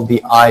control of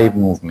the eye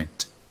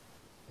movement.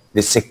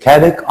 The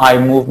saccadic eye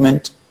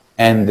movement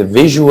and the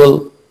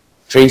visual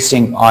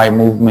tracing eye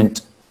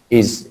movement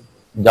is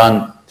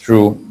done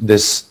through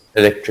this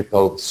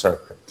electrical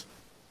circuit.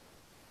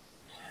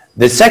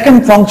 The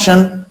second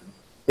function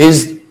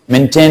is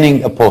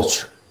maintaining a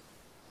posture.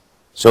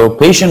 So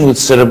patient with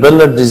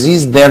cerebellar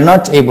disease, they're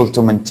not able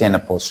to maintain a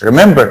posture.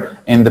 Remember,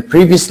 in the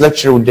previous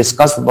lecture, we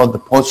discussed about the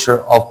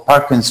posture of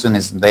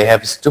Parkinsonism. They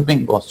have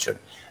stooping posture.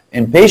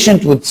 In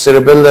patient with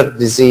cerebellar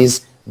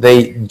disease,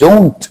 they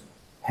don't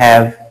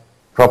have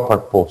proper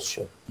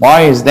posture.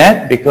 Why is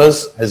that?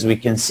 Because, as we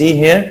can see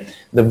here,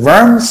 the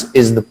vermis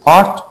is the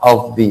part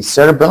of the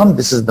cerebellum.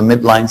 This is the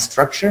midline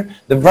structure.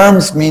 The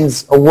vermis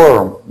means a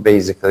worm,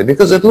 basically,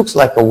 because it looks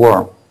like a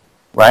worm,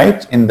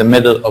 right, in the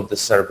middle of the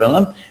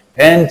cerebellum.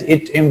 And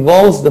it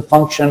involves the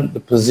function, the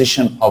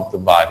position of the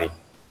body.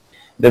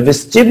 The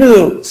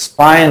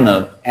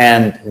vestibulospinal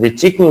and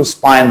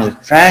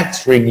reticulospinal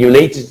tracts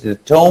regulated the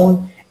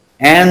tone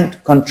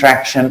and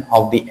contraction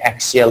of the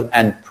axial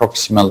and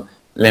proximal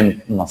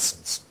limb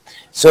muscles.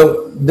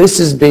 So this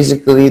is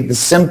basically the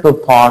simple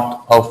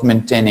part of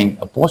maintaining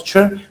a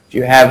posture. If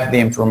you have the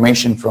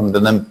information from the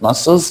limb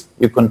muscles,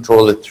 you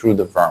control it through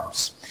the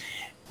vermis.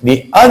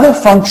 The other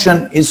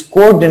function is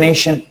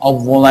coordination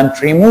of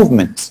voluntary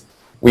movements.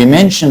 We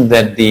mentioned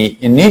that the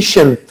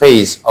initial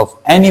phase of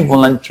any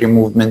voluntary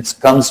movements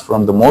comes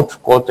from the motor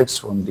cortex,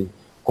 from the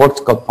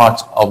cortical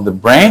part of the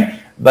brain,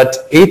 but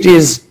it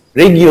is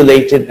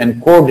regulated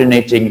and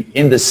coordinating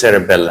in the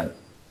cerebellum.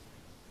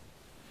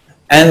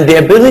 And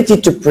the ability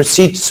to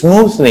proceed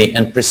smoothly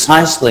and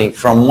precisely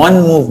from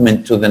one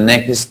movement to the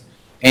next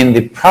in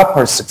the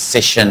proper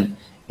succession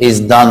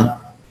is done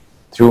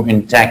through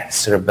intact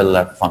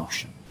cerebellar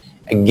function.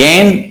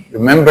 Again,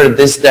 remember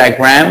this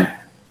diagram.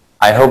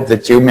 I hope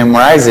that you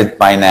memorize it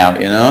by now,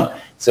 you know.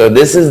 So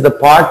this is the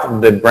part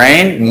of the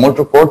brain,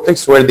 motor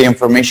cortex, where the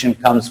information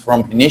comes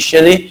from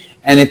initially,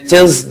 and it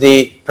tells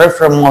the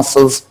peripheral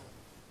muscles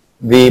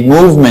the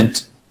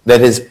movement that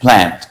is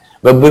planned.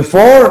 But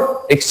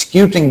before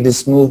executing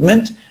this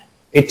movement,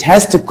 it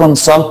has to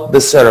consult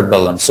the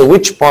cerebellum. So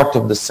which part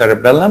of the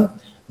cerebellum?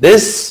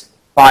 This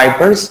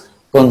fibers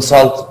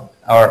consult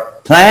or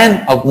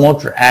plan of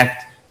motor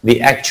act the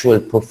actual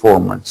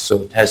performance.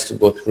 So it has to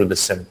go through the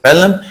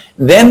cerebellum.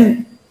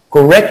 Then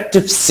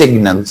corrective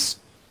signals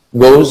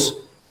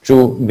goes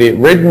to the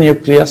red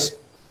nucleus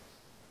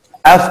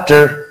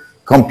after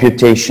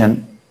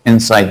computation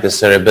inside the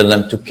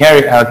cerebellum to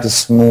carry out a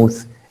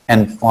smooth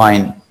and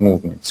fine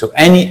movement. So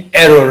any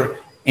error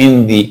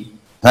in the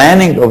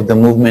planning of the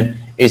movement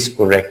is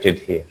corrected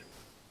here.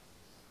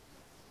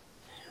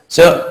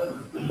 So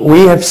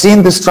we have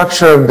seen the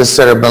structure of the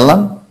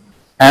cerebellum,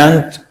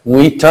 and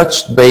we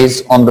touched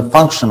base on the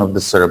function of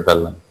the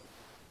cerebellum.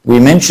 We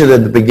mentioned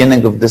at the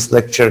beginning of this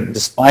lecture,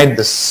 despite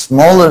the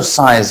smaller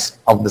size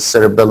of the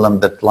cerebellum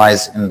that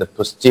lies in the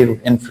posterior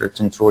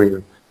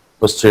infratentorial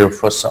posterior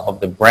fossa of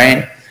the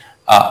brain,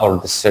 or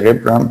the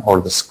cerebrum or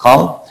the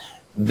skull,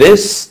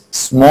 this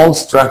small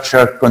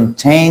structure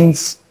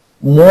contains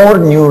more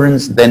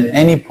neurons than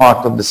any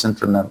part of the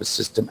central nervous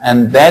system,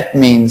 and that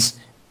means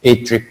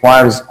it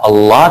requires a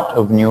lot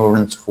of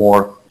neurons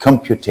for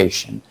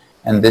computation.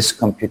 And this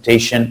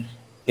computation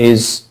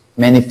is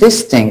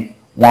manifesting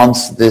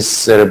once this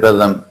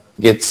cerebellum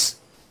gets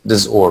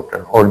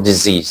disordered or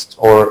diseased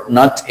or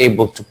not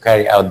able to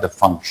carry out the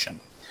function.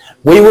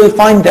 We will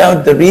find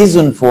out the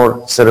reason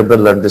for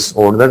cerebellar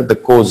disorder, the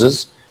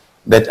causes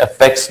that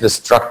affects the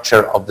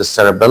structure of the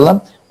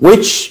cerebellum,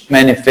 which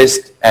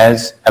manifest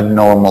as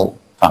abnormal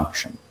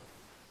function.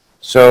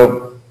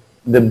 So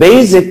the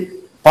basic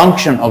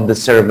function of the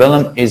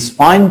cerebellum is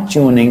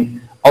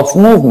fine-tuning of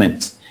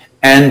movements.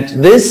 And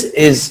this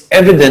is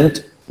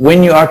evident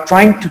when you are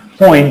trying to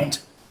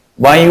point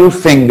by your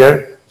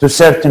finger to a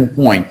certain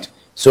point.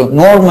 So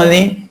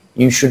normally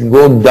you should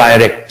go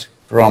direct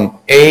from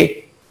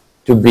A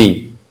to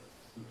B.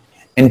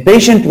 In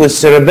patient with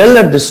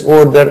cerebellar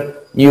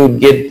disorder, you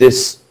get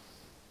this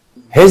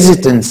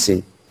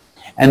hesitancy.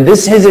 And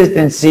this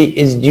hesitancy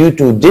is due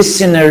to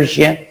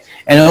dyssynergia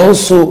and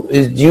also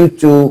is due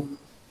to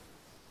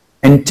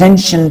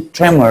intention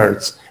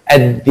tremors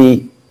at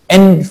the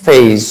end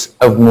phase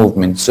of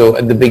movement. So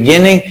at the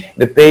beginning,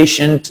 the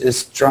patient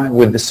is trying,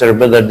 with the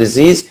cerebellar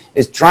disease,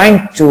 is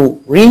trying to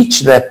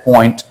reach that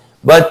point,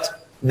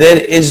 but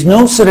there is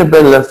no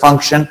cerebellar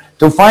function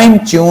to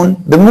fine-tune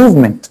the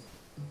movement.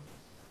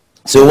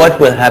 So what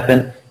will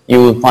happen?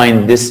 You will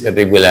find this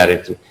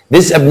irregularity.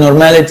 This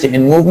abnormality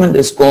in movement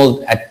is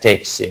called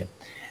ataxia.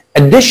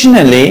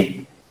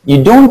 Additionally,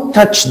 you don't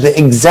touch the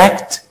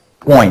exact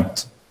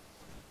point.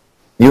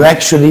 You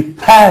actually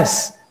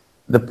pass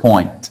the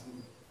point.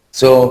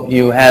 So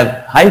you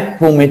have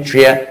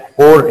hypometria,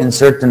 or in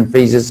certain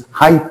phases,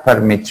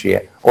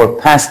 hypermetria,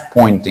 or past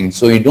pointing.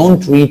 So you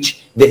don't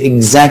reach the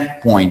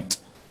exact point,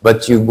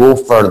 but you go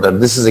further.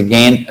 This is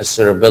again a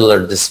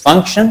cerebellar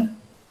dysfunction.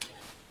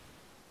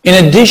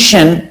 In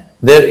addition,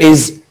 there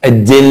is a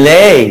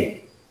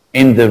delay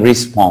in the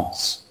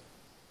response.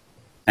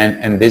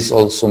 And this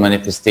also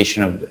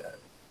manifestation of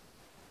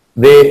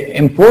the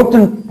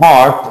important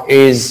part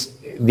is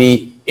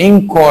the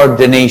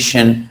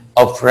incoordination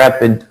of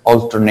rapid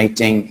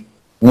alternating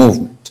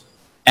movement.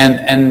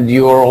 And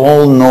you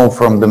all know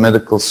from the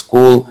medical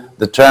school,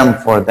 the term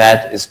for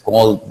that is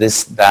called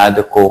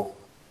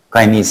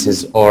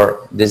dysdiadochokinesis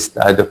or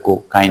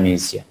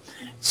dysdiadochokinesia.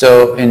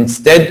 So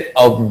instead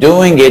of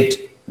doing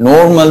it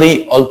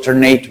normally,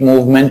 alternate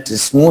movement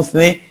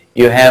smoothly,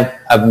 you have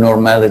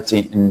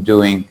abnormality in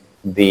doing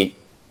the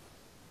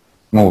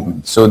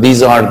movement. So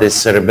these are the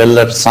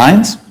cerebellar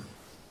signs.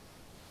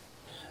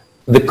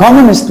 The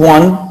commonest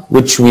one,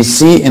 which we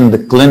see in the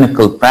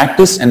clinical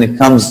practice, and it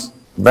comes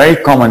very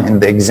common in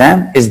the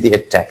exam, is the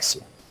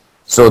ataxia.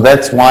 So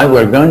that's why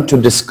we're going to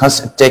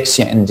discuss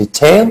ataxia in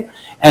detail,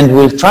 and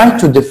we'll try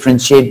to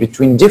differentiate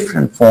between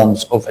different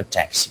forms of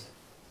ataxia.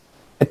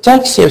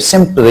 Ataxia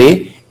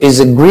simply is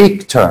a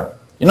Greek term.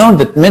 You know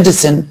that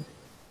medicine,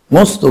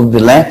 most of the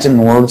Latin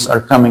words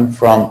are coming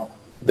from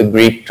the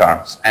Greek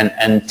terms,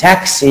 and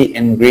taxi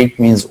in Greek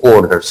means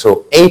order.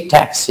 So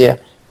ataxia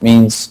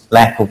means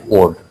lack of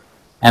order.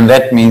 And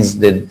that means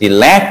that the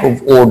lack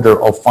of order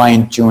of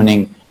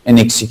fine-tuning and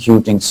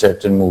executing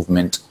certain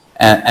movement.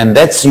 And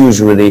that's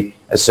usually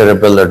a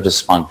cerebellar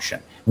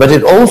dysfunction. But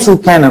it also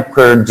can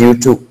occur due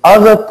to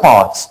other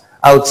parts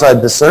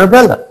outside the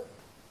cerebellum.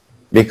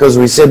 Because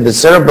we said the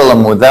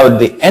cerebellum, without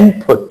the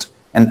input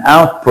and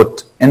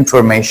output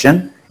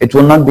information, it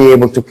will not be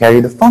able to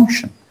carry the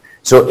function.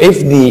 So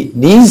if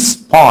these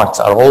parts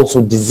are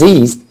also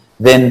diseased,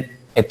 then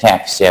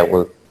ataxia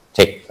will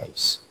take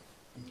place.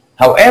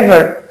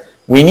 However,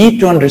 we need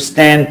to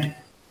understand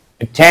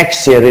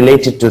ataxia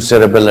related to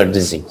cerebellar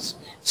disease.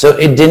 So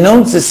it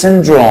denotes a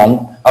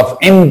syndrome of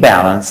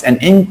imbalance and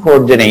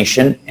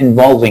incoordination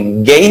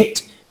involving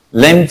gait,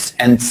 limbs,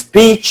 and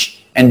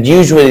speech, and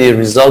usually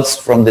results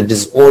from the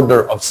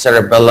disorder of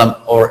cerebellum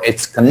or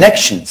its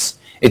connections.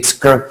 It's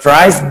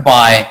characterized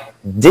by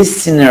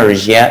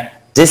dyssynergia,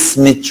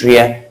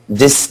 dysmetria,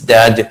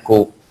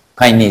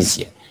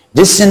 dysdiadochokinesia.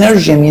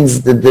 Dyssynergia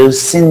means that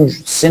there's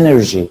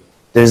synergy,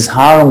 there's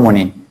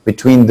harmony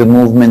between the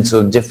movements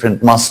of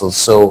different muscles.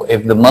 So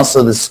if the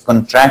muscle is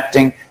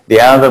contracting,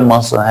 the other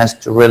muscle has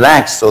to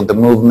relax so the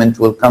movement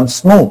will come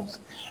smooth.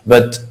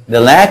 But the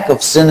lack of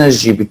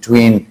synergy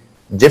between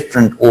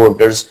different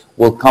orders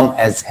will come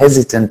as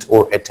hesitant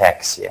or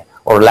ataxia,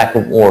 or lack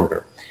of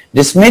order.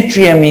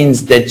 Dysmetria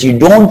means that you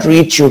don't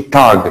reach your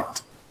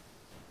target.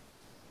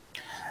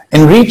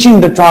 In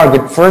reaching the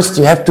target, first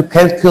you have to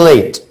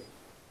calculate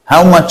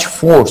how much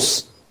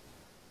force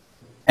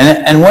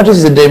and what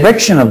is the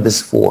direction of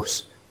this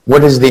force.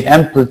 What is the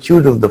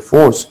amplitude of the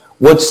force?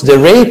 What's the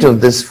rate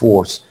of this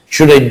force?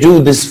 Should I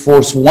do this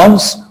force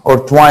once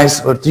or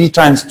twice or 3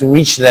 times to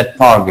reach that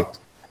target?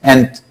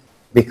 And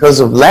because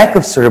of lack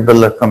of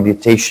cerebellar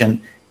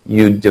computation,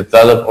 you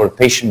develop, or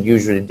patient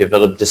usually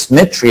develop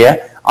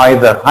dysmetria,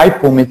 either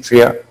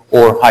hypometria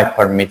or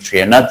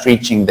hypermetria, not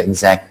reaching the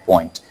exact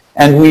point.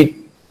 And we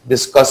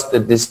discussed the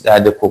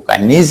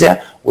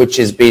dysdiadochokinesia, which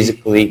is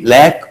basically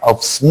lack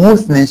of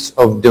smoothness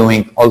of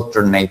doing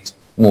alternate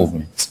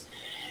movements.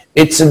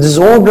 It's a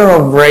disorder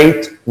of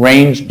rate,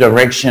 range,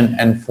 direction,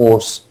 and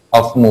force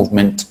of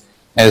movement,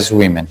 as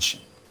we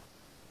mentioned.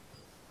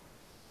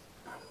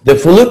 The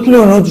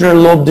folliculonodular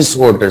lobe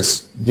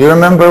disorders. Do you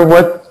remember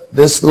what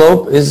this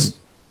lobe is?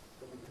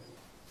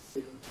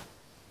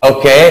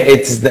 Okay,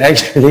 it's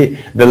actually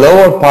the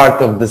lower part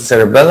of the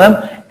cerebellum,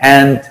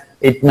 and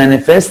it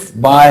manifests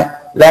by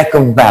lack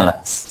of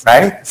balance,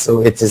 right?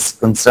 So it is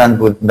concerned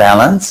with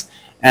balance,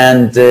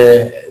 and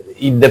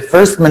the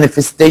first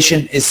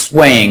manifestation is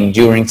swaying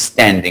during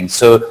standing.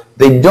 So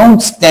they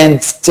don't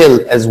stand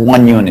still as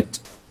one unit.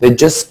 They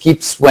just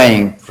keep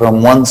swaying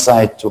from one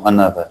side to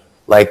another,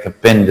 like a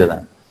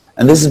pendulum.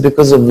 And this is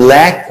because of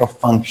lack of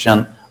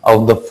function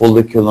of the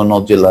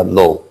folliculonodular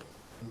lobe.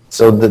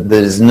 So that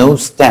there is no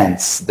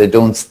stance. They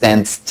don't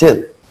stand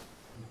still.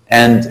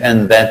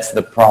 And that's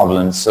the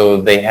problem. So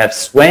they have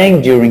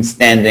swaying during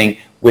standing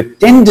with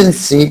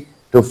tendency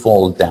to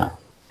fall down.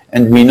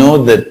 And we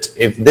know that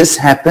if this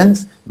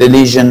happens, the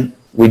lesion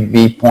would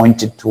be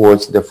pointed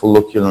towards the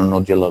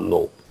folliculonodular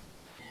lobe.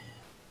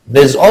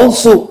 There's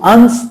also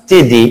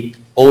unsteady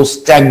or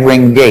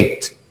staggering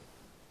gait,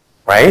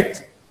 right?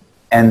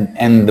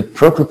 And the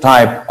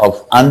prototype of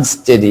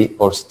unsteady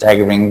or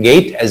staggering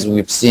gait, as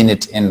we've seen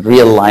it in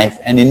real life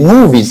and in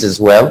movies as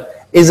well,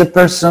 is a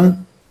person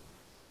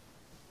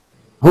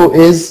who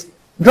is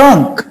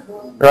drunk,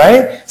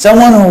 right?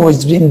 Someone who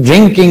has been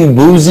drinking,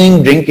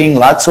 boozing, drinking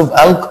lots of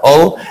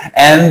alcohol,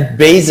 and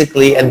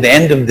basically at the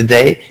end of the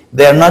day,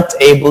 they're not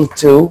able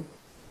to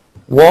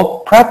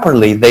walk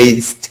properly. They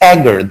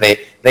stagger,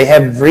 they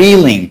have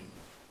reeling,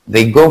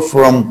 they go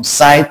from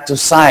side to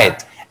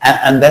side,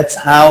 and that's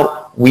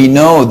how we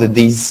know that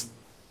these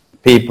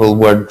people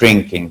were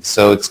drinking.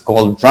 So it's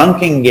called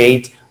drunken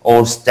gait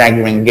or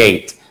staggering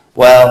gait.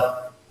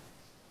 Well,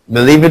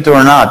 believe it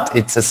or not,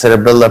 it's a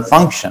cerebellar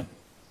function,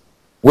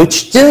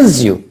 which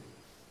tells you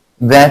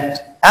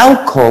that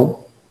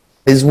alcohol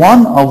is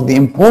one of the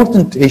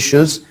important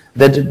issues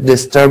that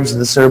disturbs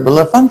the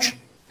cerebellar function.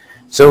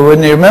 So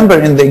when you remember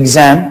in the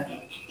exam,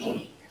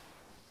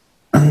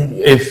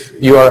 if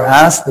you are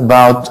asked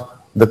about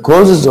the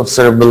causes of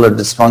cerebellar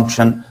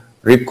dysfunction,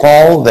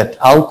 recall that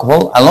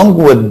alcohol, along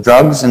with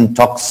drugs and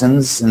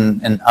toxins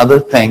and other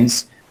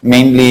things,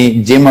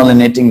 mainly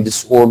demyelinating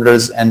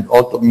disorders and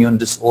autoimmune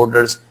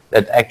disorders,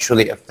 that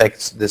actually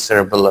affects the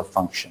cerebellar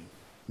function.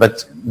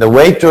 But the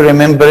way to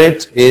remember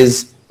it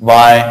is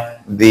by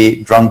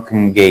the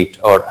drunken gait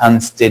or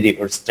unsteady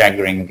or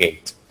staggering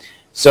gait.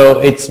 So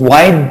it's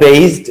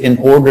wide-based in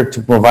order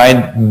to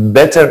provide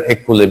better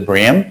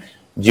equilibrium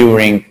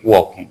during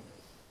walking.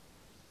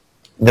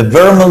 The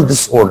vermal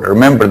disorder,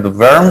 remember the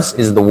verms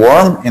is the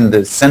worm in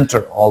the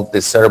center of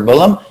the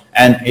cerebellum,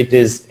 and it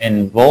is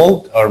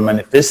involved or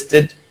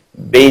manifested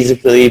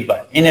basically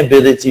by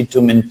inability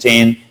to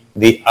maintain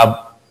the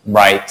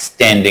upright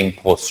standing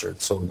posture.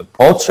 So the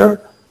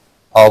posture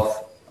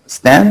of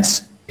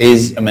stance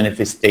is a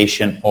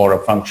manifestation or a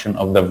function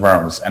of the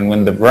verms, and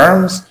when the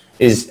verms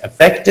is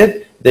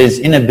affected, there is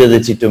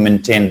inability to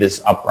maintain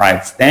this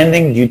upright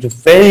standing due to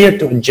failure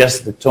to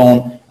adjust the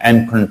tone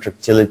and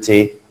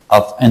contractility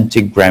of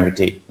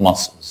anti-gravity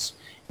muscles.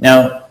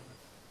 Now,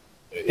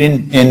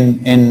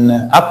 in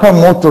upper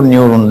motor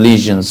neuron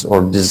lesions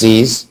or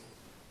disease,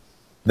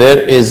 there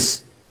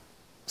is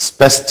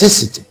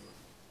spasticity,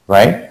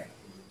 right?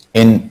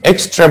 In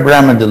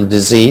extrapyramidal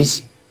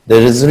disease,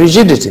 there is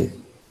rigidity.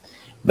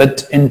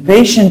 But in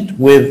patient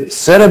with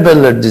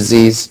cerebellar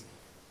disease,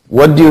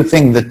 what do you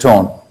think the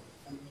tone?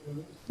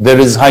 There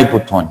is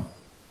hypotonia.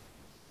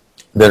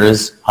 There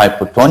is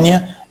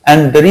hypotonia,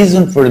 and the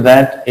reason for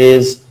that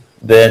is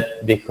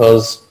that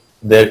because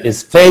there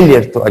is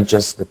failure to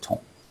adjust the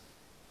tone.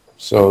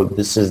 So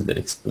this is the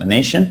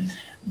explanation.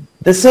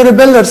 The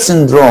cerebellar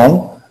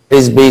syndrome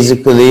is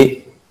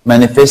basically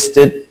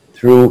manifested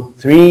through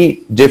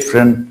three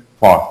different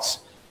parts.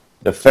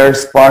 The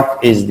first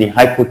part is the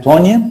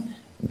hypotonia,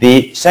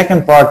 the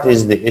second part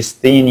is the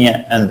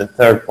asthenia, and the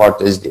third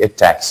part is the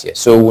ataxia.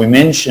 So we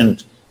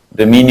mentioned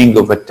the meaning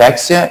of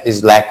ataxia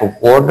is lack of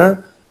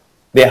order,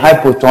 the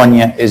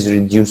hypotonia is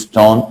reduced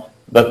tone,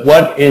 but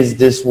what is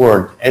this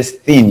word,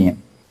 asthenia?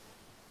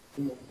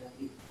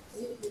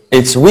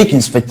 It's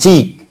weakness,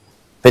 fatigue.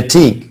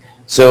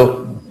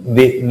 So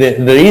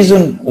the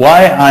reason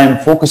why I'm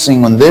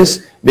focusing on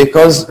this,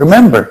 because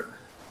remember,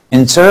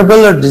 in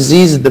cerebellar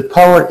disease, the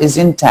power is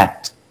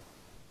intact.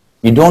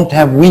 You don't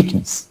have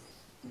weakness.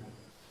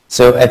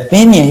 So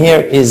asthenia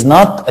here is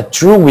not a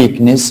true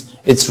weakness,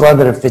 it's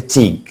rather a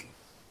fatigue.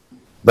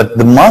 But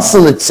the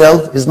muscle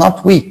itself is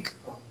not weak.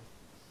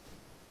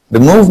 The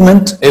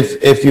movement,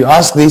 if you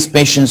ask these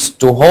patients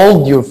to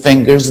hold your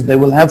fingers, they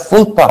will have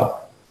full power.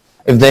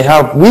 If they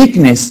have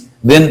weakness,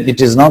 then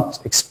it is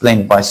not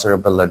explained by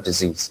cerebellar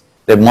disease.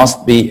 There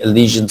must be a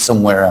lesion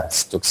somewhere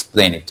else to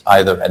explain it,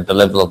 either at the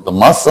level of the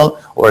muscle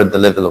or at the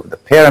level of the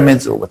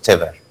pyramids or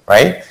whatever,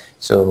 right?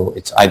 So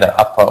it's either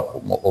upper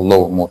or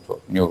lower motor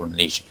neuron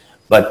lesion.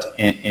 But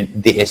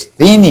the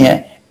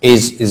asthenia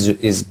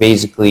is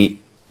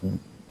basically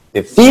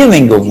the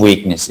feeling of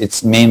weakness.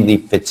 It's mainly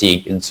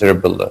fatigue in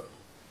cerebellar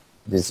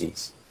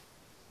disease.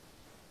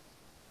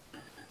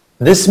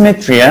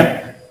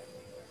 Dysmetria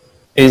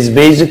is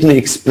basically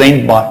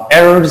explained by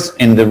errors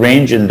in the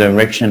range and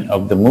direction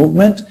of the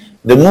movement.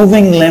 The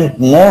moving limb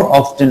more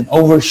often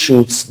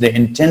overshoots the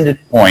intended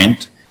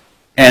point,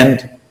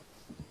 and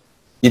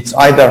it's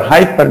either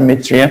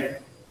hypermetria,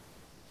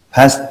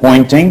 past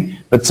pointing,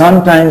 but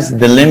sometimes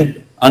the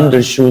limb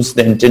undershoots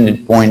the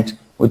intended point,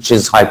 which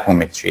is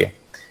hypometria.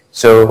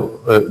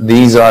 So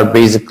these are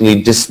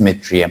basically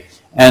dysmetria.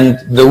 And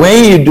the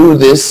way you do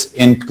this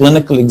in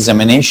clinical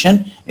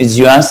examination is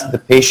you ask the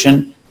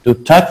patient to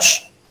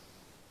touch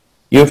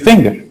your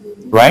finger,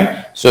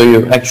 right? So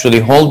you actually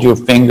hold your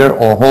finger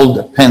or hold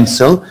a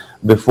pencil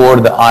before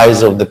the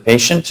eyes of the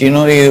patient. You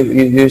know,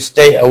 you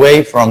stay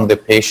away from the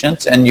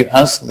patient and you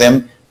ask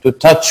them to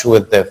touch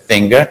with their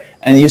finger,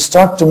 and you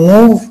start to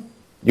move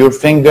your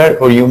finger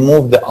or you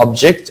move the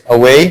object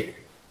away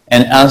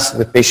and ask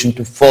the patient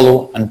to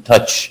follow and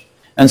touch.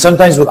 And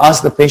sometimes we'll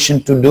ask the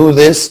patient to do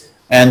this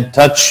and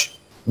touch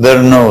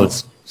their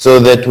nose, so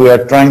that we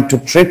are trying to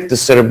trick the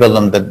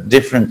cerebellum that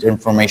different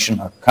information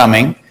are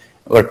coming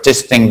we're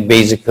testing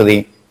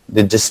basically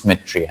the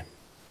dysmetria.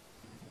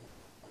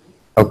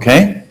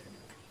 Okay?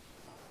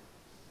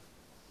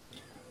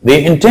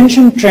 The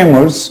intention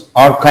tremors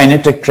are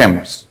kinetic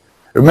tremors.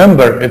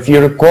 Remember, if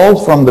you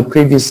recall from the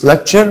previous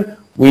lecture,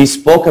 we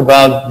spoke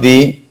about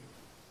the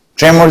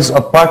tremors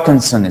of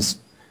Parkinsonism.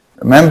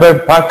 Remember,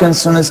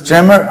 Parkinson's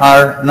tremor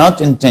are not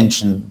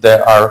intention, they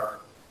are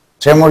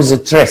tremors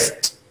at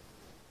rest.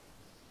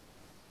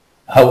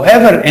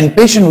 However, in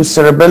patients with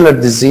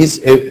cerebellar disease,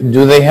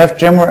 do they have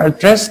tremor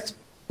at rest?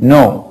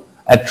 No.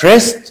 At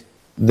rest,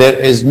 there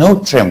is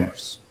no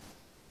tremors.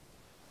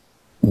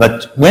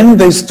 But when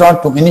they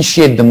start to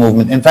initiate the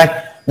movement, in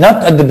fact,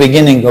 not at the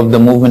beginning of the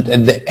movement,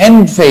 at the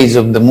end phase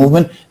of the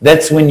movement,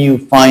 that's when you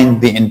find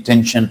the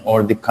intention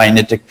or the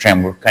kinetic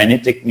tremor.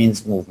 Kinetic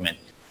means movement.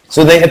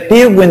 So they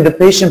appear when the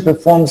patient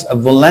performs a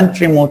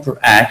voluntary motor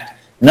act,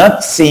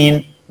 not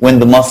seen when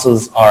the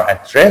muscles are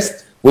at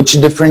rest, which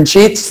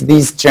differentiates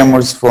these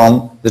tremors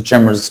from the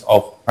tremors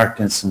of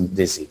Parkinson's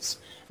disease.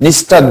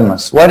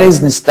 Nystagmus. What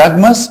is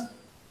nystagmus?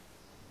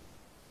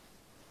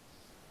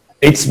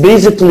 It's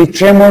basically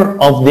tremor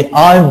of the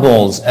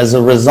eyeballs as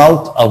a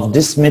result of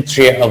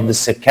dysmetria of the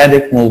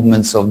saccadic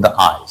movements of the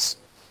eyes.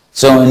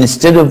 So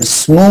instead of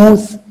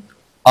smooth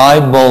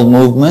eyeball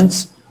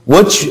movements,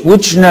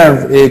 which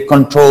nerve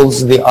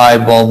controls the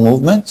eyeball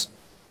movements?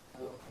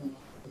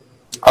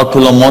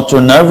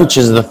 Oculomotor nerve, which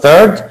is the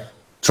third,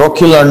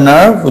 trochlear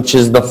nerve, which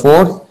is the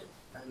fourth,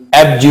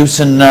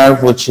 abducens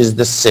nerve, which is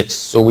the sixth.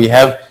 So we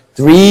have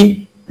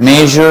three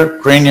major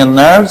cranial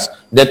nerves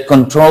that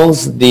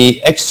controls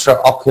the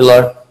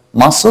extraocular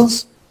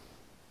muscles,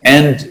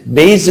 and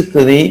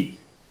basically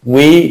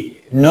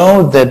we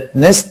know that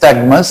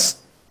nystagmus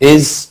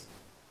is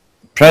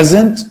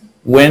present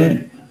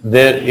when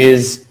there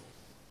is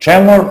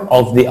tremor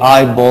of the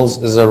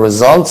eyeballs as a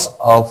result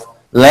of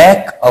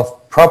lack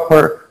of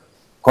proper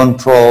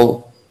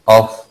control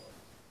of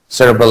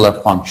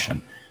cerebellar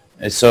function.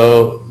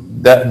 So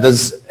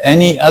does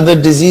any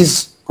other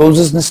disease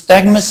causes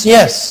nystagmus?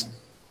 Yes.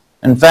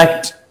 In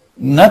fact,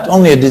 not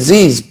only a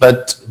disease,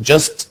 but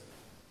just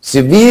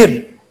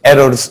severe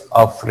errors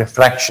of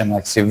refraction,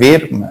 like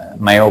severe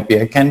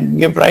myopia, can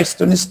give rise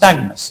to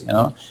nystagmus, you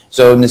know.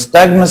 So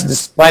nystagmus,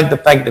 despite the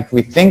fact that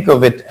we think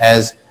of it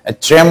as a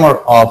tremor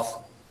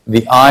of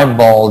the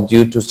eyeball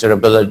due to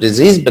cerebellar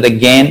disease, but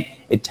again,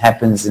 it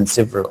happens in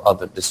several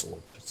other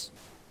disorders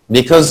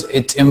because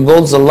it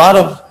involves a lot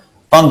of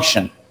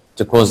function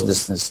to cause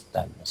this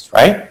nystagmus,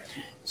 right?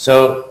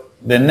 So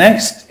the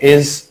next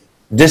is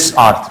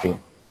dysarthria.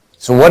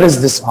 So what is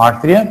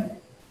dysarthria?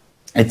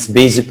 It's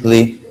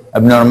basically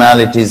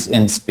abnormalities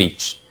in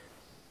speech.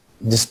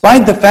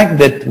 Despite the fact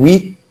that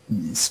we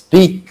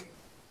speak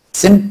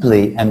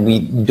simply and we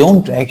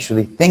don't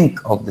actually think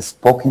of the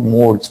spoken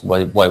words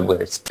while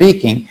we're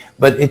speaking,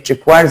 but it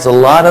requires a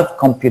lot of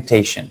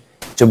computation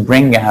to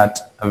bring out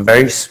a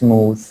very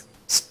smooth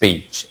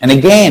speech. And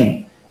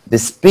again, the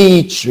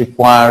speech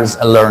requires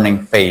a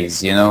learning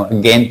phase. You know,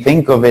 again,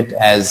 think of it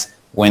as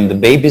when the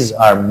babies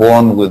are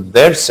born with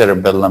their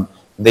cerebellum,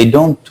 they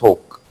don't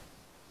talk.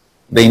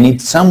 They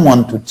need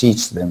someone to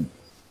teach them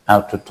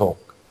how to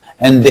talk.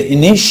 And the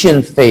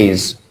initial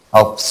phase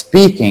of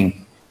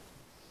speaking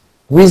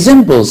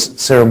resembles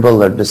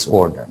cerebellar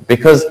disorder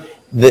because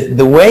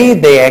the way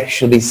they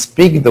actually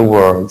speak the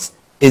words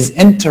is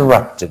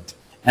interrupted.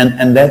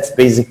 And that's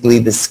basically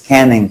the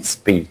scanning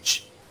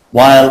speech.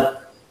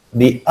 While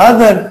the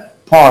other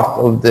part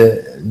of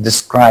the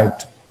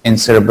described in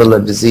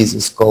cerebellar disease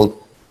is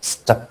called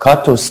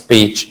staccato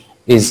speech,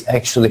 is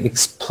actually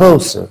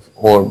explosive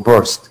or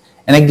burst.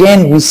 And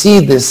again, we see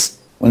this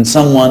when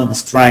someone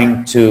is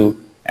trying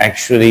to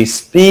actually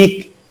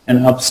speak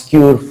an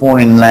obscure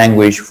foreign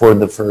language for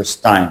the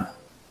first time.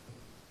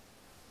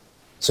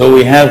 So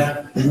we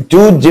have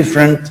two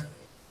different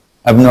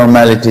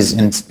abnormalities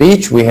in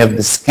speech. We have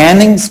the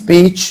scanning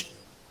speech.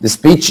 The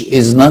speech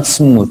is not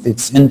smooth,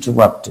 it's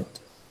interrupted.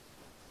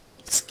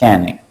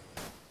 Scanning.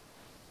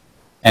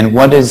 And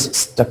what is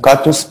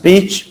staccato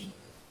speech?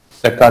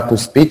 Staccato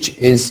speech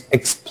is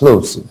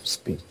explosive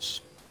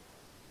speech.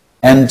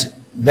 And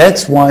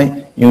that's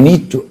why you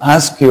need to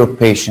ask your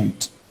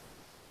patient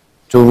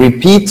to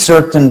repeat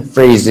certain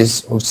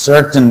phrases or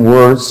certain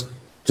words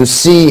to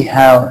see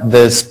how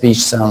the speech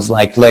sounds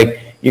like. Like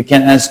you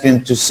can ask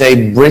him to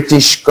say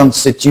British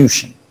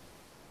Constitution.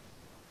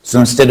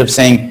 So instead of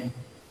saying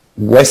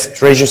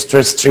West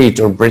Register Street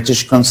or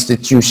British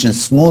Constitution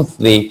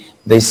smoothly,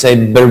 they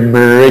say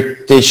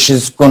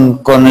British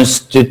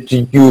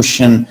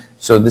Constitution.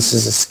 So this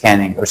is a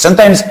scanning. Or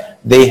sometimes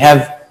they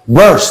have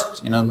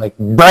burst, you know, like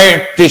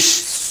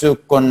British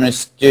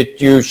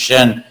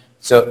Constitution.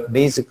 So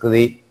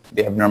basically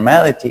the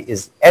abnormality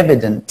is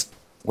evident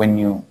when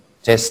you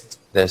test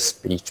the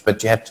speech,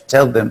 but you have to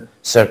tell them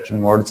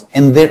certain words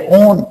in their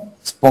own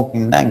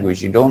spoken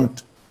language. You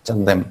don't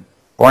tell them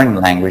foreign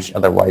language,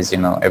 otherwise, you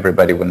know,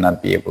 everybody will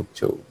not be able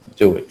to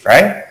do it,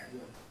 right?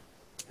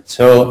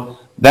 So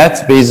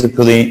that's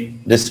basically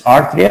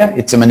dysarthria.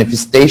 It's a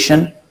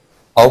manifestation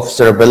of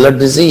cerebellar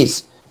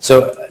disease.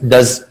 So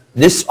does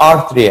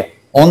dysarthria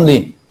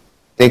only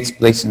takes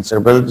place in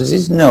cerebellar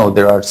disease? No,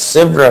 there are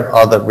several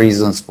other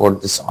reasons for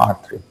this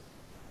artery.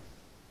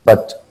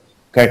 But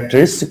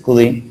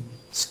characteristically,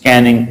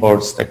 scanning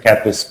or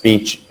staccato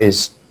speech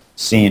is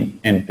seen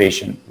in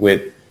patient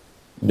with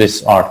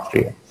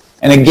dysarthria.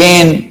 And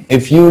again,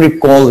 if you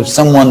recall, if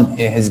someone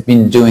has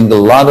been doing a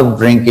lot of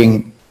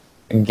drinking,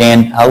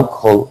 again,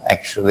 alcohol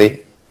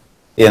actually,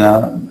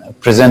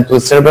 present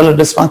with cerebellar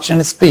dysfunction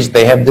in speech,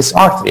 they have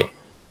dysarthria.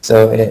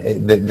 So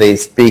they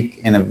speak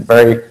in a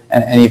very,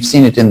 and you've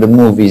seen it in the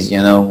movies,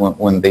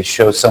 when they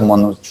show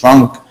someone who's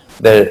drunk,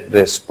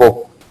 their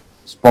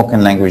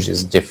spoken language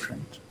is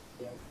different.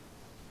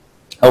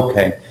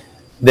 Okay.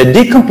 The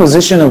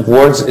decomposition of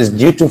words is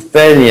due to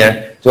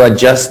failure to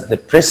adjust the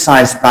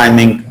precise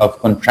timing of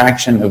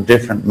contraction of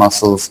different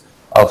muscles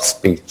of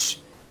speech.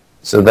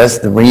 So that's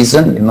the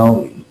reason,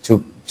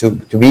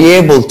 to be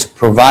able to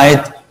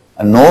provide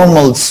a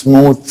normal,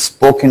 smooth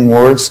spoken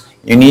words,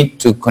 you need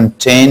to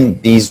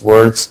contain these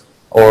words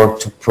or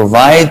to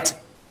provide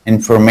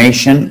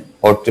information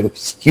or to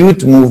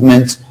execute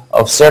movements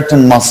of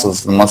certain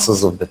muscles, the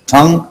muscles of the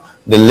tongue,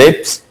 the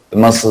lips, the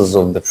muscles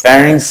of the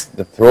pharynx,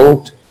 the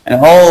throat, and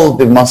all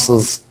the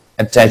muscles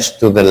attached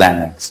to the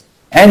larynx.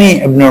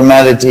 Any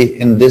abnormality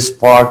in this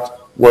part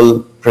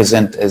will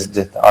present as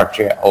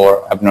dysarthria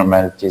or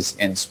abnormalities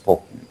in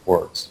spoken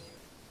words.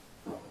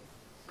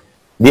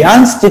 The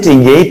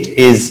unsteady gait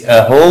is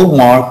a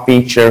hallmark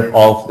feature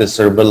of the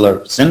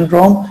cerebellar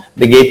syndrome.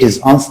 The gait is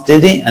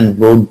unsteady and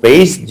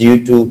broad-based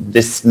due to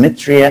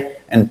dysmetria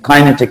and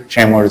kinetic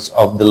tremors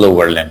of the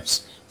lower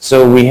limbs.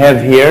 So we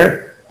have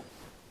here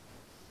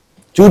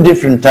two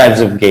different types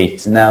of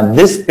gaits. Now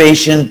this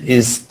patient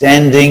is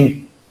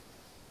standing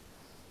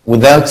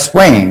without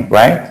swaying,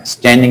 right?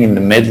 Standing in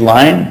the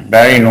midline,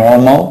 very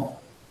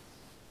normal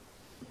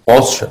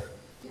posture.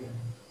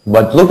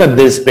 But look at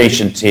this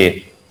patient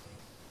here.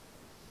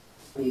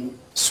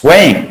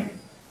 Swaying.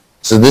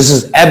 So this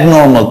is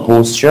abnormal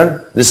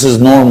posture. This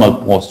is normal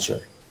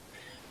posture.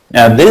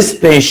 Now this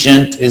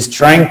patient is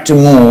trying to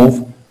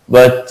move,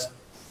 but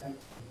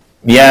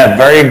yeah,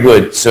 very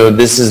good. So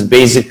this is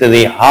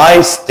basically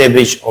high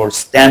steppish or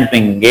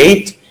stamping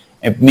gait.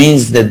 It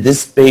means that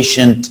this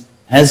patient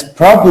has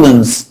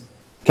problems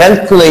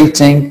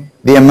calculating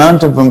the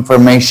amount of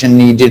information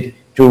needed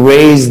to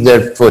raise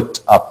their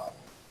foot up.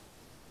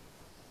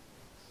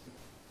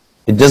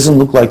 It doesn't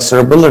look like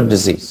cerebellar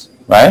disease,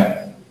 right?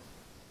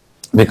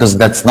 Because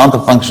that's not a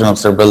function of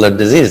cerebellar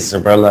disease.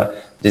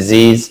 Cerebellar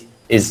disease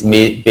is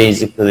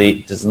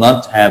basically does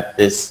not have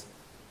this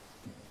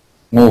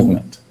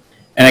movement.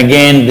 And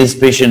again, this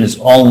patient is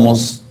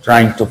almost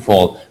trying to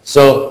fall.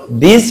 So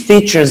these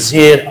features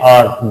here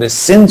are the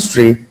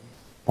sensory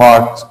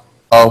part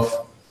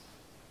of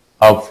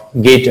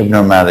gait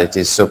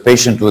abnormalities. So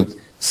patient with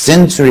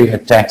sensory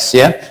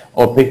ataxia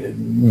or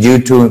due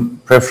to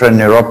peripheral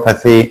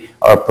neuropathy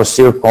or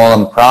posterior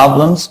column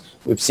problems.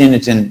 We've seen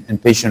it in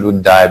patients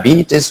with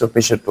diabetes or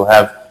patients who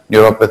have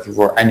neuropathy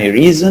for any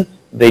reason.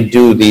 They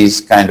do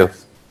these kind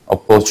of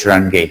posture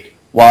and gait.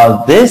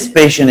 While this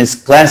patient is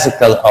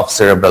classical of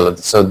cerebellar,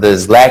 so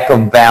there's lack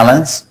of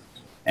balance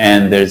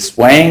and there's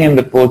swaying in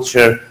the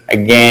posture,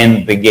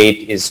 again, the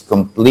gait is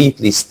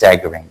completely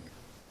staggering.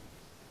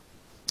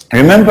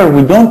 Remember,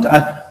 we don't,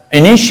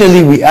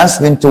 initially we ask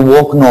them to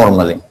walk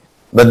normally,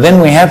 but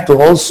then we have to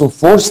also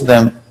force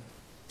them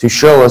to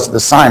show us the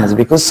signs,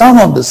 because some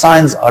of the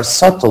signs are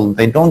subtle,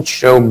 they don't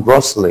show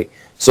grossly.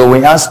 So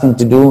we ask them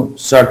to do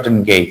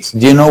certain gaits.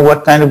 Do you know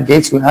what kind of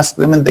gaits we ask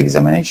them in the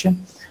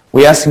examination?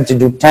 We ask them to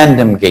do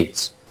tandem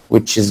gaits,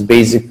 which is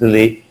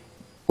basically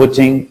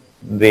putting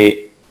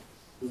the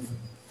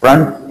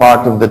front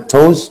part of the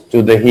toes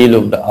to the heel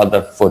of the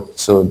other foot.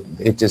 So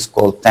it is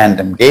called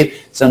tandem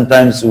gait.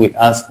 Sometimes we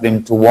ask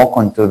them to walk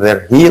onto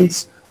their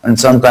heels, and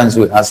sometimes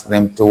we ask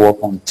them to walk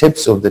on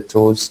tips of the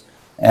toes.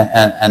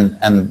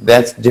 And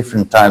that's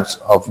different types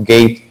of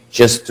gait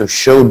just to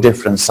show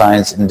different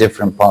signs in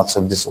different parts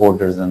of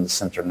disorders in the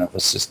central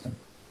nervous system.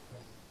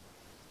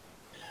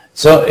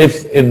 So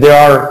if there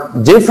are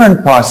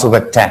different parts of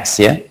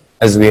ataxia,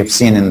 as we have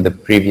seen in the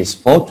previous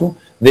photo,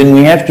 then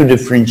we have to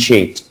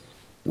differentiate.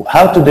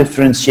 How to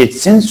differentiate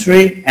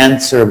sensory and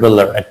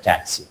cerebellar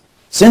ataxia.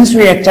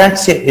 Sensory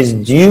ataxia is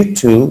due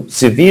to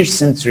severe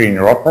sensory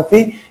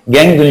neuropathy,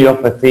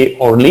 gangliopathy,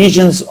 or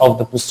lesions of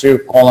the posterior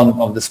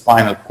column of the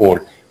spinal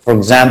cord. For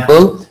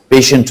example,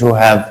 patients who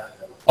have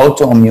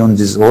autoimmune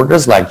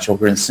disorders like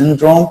Sjogren's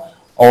syndrome,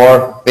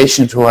 or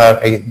patients who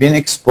have been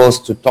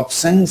exposed to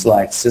toxins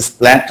like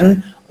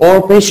cisplatin,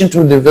 or patients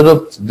who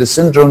developed the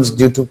syndromes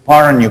due to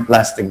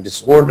paraneoplastic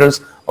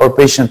disorders, or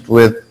patients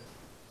with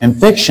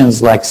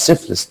infections like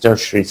syphilis,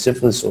 tertiary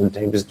syphilis, or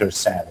tabes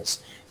dorsalis.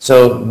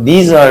 So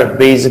these are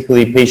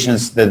basically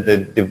patients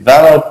that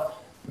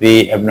develop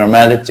the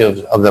abnormality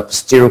of the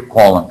posterior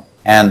column.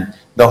 And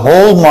the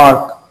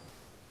hallmark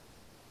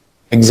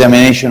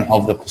examination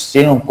of the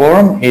posterior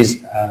column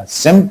is a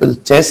simple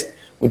test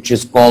which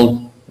is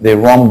called the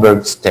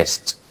Romberg's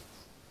test.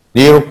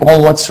 Do you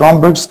recall what's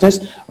Romberg's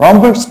test?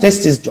 Romberg's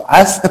test is to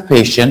ask the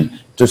patient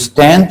to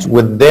stand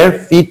with their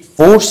feet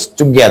forced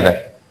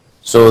together.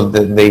 So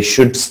they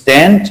should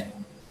stand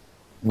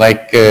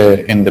like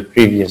in the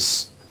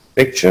previous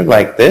picture,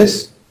 like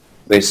this.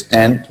 They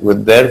stand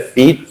with their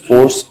feet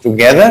forced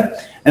together,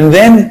 and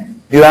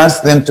then you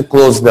ask them to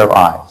close their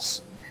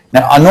eyes.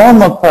 Now, a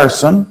normal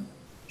person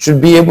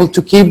should be able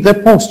to keep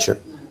their posture,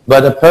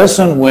 but a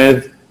person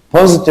with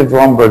positive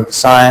Romberg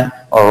sign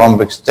or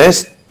Romberg's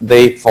test,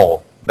 they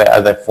fall. They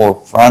either fall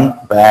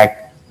front,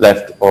 back,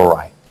 left, or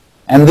right.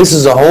 And this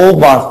is a whole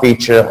bar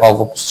feature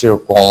of a posterior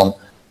column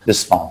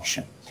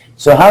dysfunction.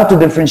 So how to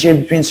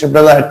differentiate between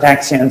cerebellar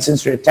ataxia and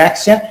sensory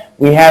ataxia?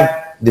 We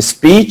have the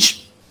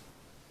speech.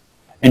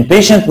 In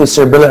patient with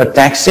cerebellar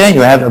ataxia,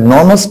 you have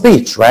abnormal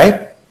speech,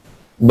 right?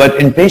 But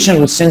in patient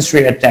with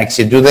sensory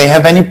ataxia, do they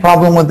have any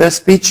problem with their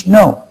speech?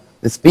 No.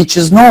 The speech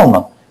is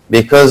normal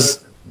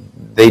because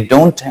they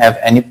don't have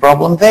any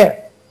problem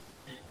there.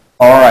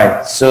 All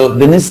right, so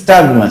the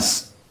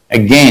nystagmus,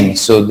 again,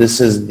 so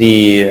this is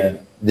the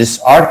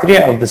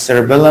dysarthria of the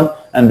cerebellum,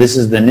 and this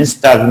is the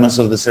nystagmus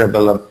of the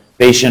cerebellum.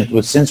 Patient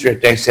with sensory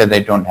ataxia,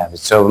 they don't have it.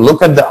 So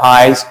look at the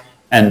eyes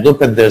and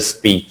look at their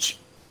speech.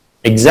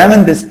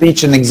 Examine the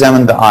speech and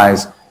examine the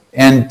eyes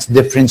and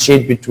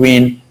differentiate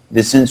between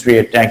the sensory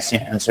ataxia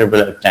and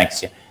cerebellar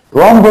ataxia.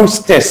 Romberg's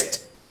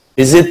test,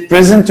 is it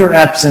present or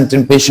absent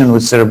in patient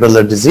with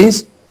cerebellar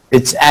disease?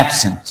 It's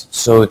absent.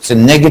 So it's a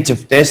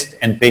negative test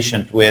in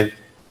patient with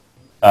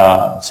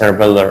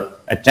cerebellar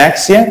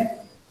ataxia.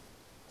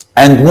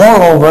 And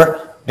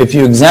moreover, if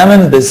you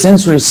examine the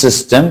sensory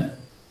system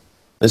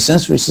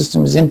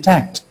is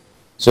intact.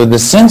 So the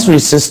sensory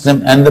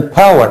system and the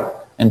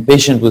power in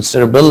patient with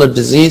cerebellar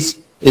disease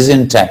is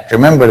intact.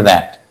 Remember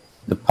that.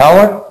 The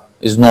power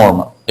is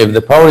normal. If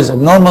the power is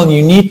abnormal,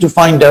 you need to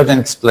find out an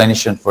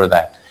explanation for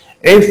that.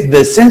 If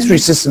the sensory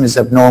system is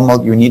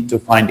abnormal, you need to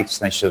find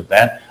explanation of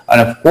that. And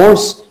of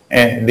course,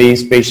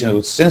 these patients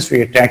with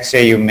sensory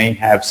ataxia, you may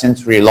have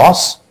sensory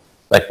loss,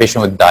 like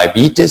patient with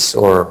diabetes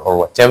or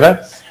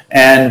whatever,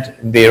 and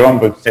the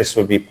Romberg test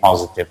will be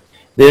positive.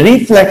 The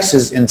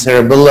reflexes in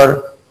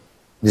cerebellar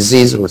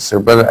disease or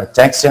cerebellar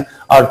ataxia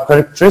are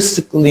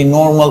characteristically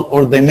normal,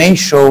 or they may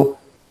show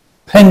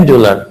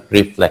pendular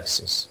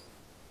reflexes.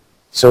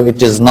 So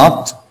it is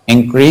not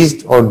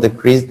increased or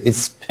decreased,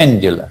 it's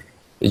pendular.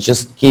 It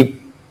just keeps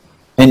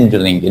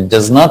pendulating. It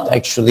does not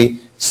actually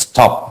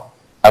stop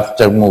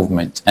after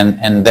movement.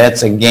 And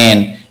that's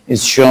again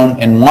is shown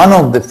in one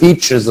of the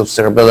features of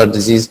cerebellar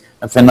disease,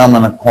 a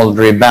phenomenon called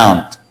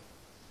rebound.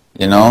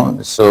 You know,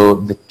 so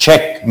the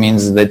check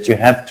means that you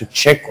have to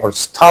check or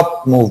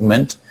stop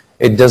movement.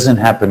 It doesn't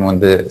happen when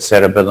the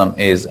cerebellum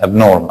is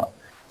abnormal.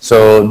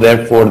 So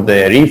therefore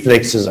the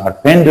reflexes are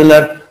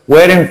pendular,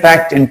 where in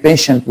fact in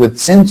patient with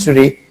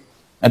sensory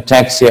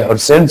ataxia or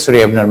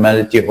sensory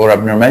abnormality or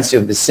abnormality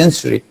of the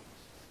sensory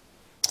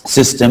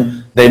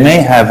system, they may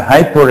have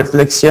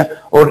hyporeflexia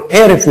or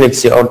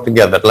areflexia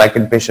altogether, like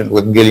in patient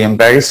with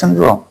Guillain-Barré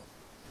syndrome.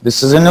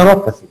 This is a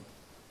neuropathy.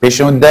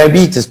 Patient with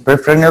diabetes,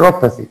 peripheral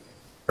neuropathy,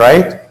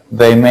 right?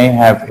 They may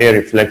have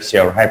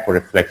areflexia or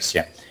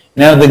hyporeflexia.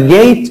 Now the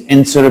gait in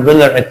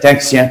cerebellar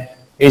ataxia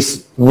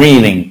is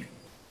reeling.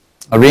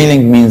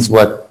 Reeling means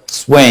what?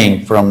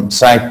 Swaying from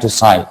side to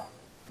side.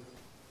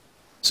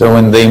 So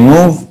when they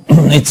move,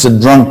 it's a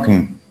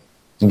drunken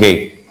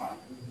gait.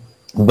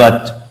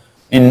 But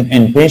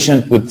in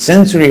patient with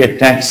sensory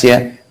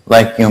ataxia,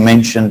 like you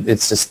mentioned,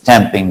 it's a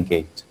stamping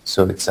gait.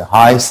 So it's a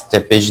high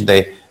steppage.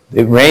 They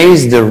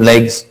raise their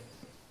legs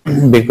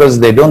because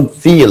they don't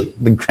feel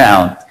the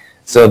ground.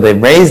 So they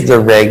raise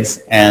their legs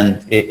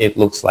and it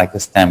looks like a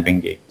stamping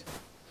gait.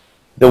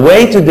 The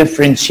way to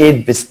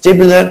differentiate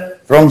vestibular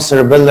from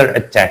cerebellar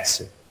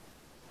ataxia.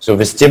 So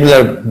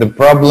vestibular, the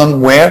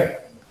problem where?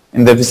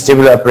 In the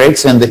vestibular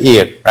apparatus and the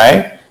ear,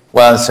 right?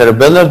 While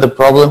cerebellar, the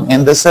problem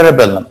in the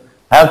cerebellum.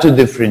 How to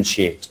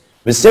differentiate?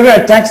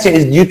 Vestibular ataxia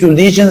is due to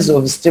lesions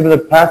of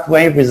vestibular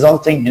pathway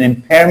resulting in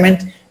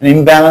impairment and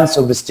imbalance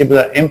of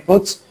vestibular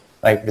inputs,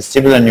 like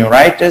vestibular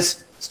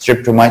neuritis,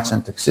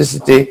 streptomycin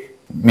toxicity,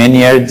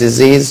 Meniere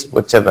disease,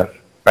 whatever,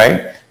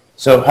 right?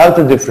 So how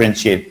to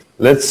differentiate?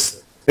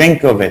 Let's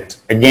think of it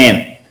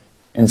again.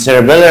 In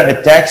cerebellar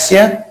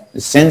ataxia, the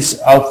sense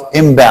of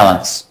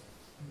imbalance.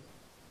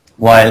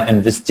 While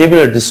in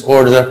vestibular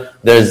disorder,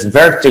 there is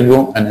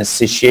vertigo and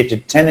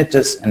associated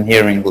tinnitus and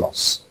hearing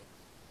loss.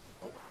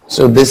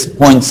 So this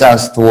points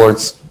us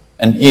towards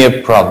an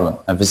ear problem,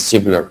 a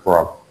vestibular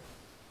problem.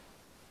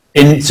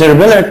 In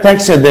cerebellar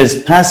ataxia,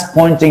 there's past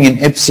pointing in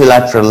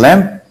ipsilateral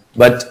limb,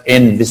 but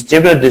in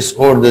vestibular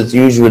disorders,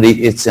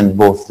 usually it's in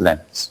both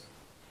limbs.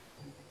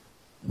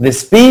 The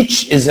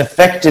speech is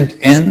affected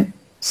in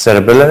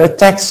cerebellar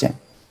ataxia,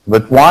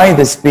 but why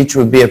the speech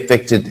would be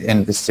affected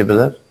in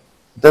vestibular?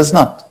 It does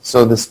not.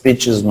 So the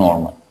speech is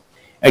normal.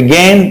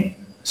 Again,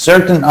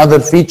 certain other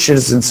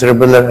features in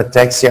cerebellar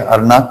ataxia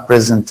are not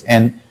present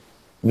in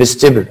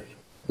vestibular.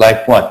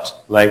 Like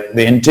what? Like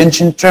the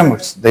intention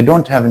tremors. They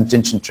don't have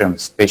intention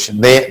tremors,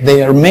 patient.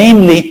 They are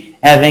mainly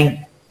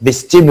having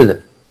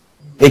vestibular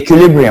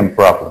equilibrium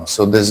problems.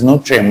 So there's no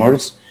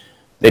tremors.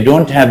 They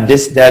don't have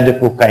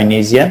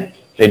dysadipokinesia.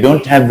 They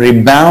don't have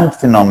rebound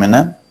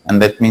phenomena,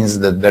 and that means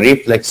that the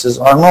reflexes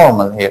are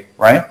normal here,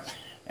 right?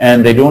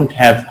 And they don't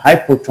have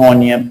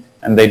hypotonia,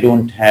 and they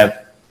don't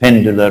have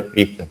pendular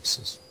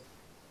reflexes.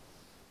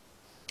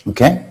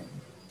 Okay?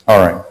 All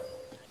right.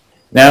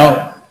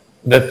 Now,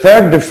 the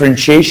third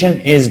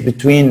differentiation is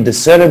between the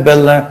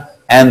cerebellar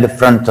and the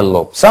frontal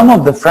lobe. Some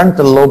of the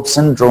frontal lobe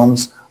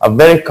syndromes are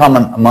very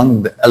common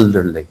among the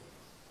elderly,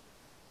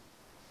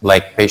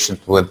 like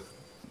patients with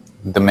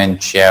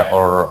dementia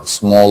or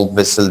small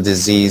vessel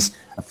disease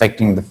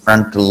affecting the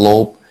frontal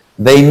lobe.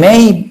 They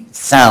may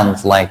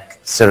sound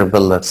like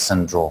cerebellar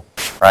syndrome,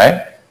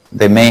 right?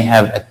 They may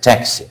have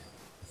ataxia,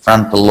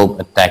 frontal lobe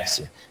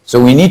ataxia. So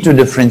we need to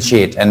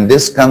differentiate, and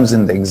this comes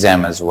in the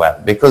exam as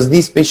well, because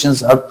these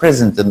patients are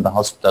present in the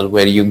hospital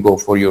where you go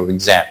for your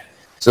exam.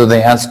 So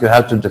they ask you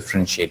how to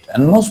differentiate.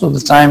 And most of the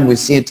time we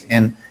see it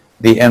in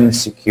the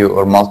MCQ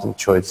or multiple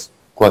choice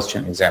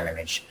question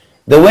examination.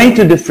 The way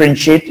to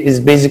differentiate is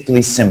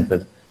basically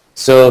simple.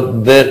 So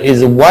there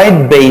is a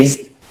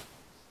wide-based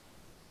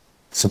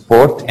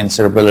support in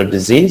cerebellar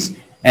disease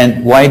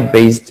and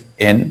wide-based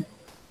in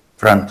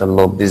frontal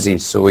lobe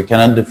disease. So we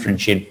cannot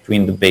differentiate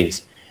between the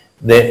base.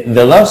 The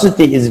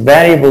velocity is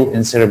variable in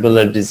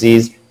cerebellar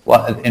disease,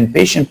 while in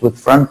patients with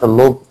frontal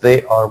lobe,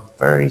 they are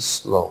very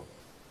slow.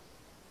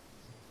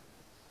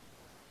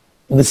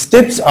 The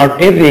steps are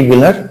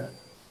irregular,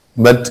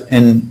 but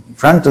in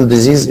frontal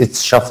disease,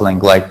 it's shuffling,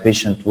 like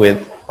patient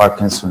with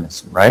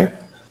Parkinsonism, right?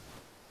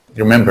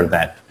 Remember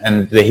that.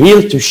 And the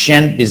heel to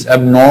shin is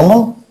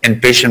abnormal in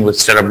patient with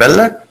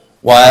cerebellar,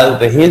 while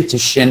the heel to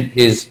shin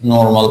is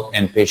normal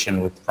in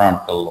patient with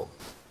frontal lobe.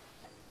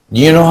 Do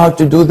you know how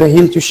to do the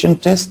heel to shin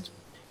test?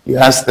 You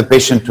ask the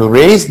patient to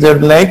raise their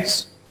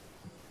legs,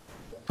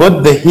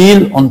 put the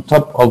heel on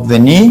top of the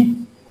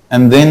knee,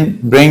 and then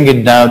bring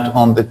it down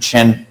on the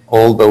chin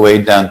all the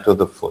way down to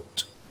the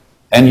foot.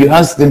 And you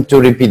ask them to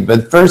repeat,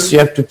 but first you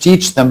have to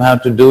teach them how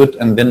to do it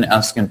and then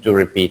ask them to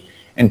repeat.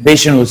 In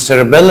patients with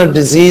cerebellar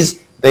disease,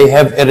 they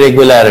have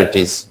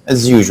irregularities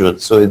as usual,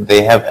 so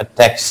they have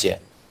ataxia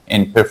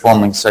in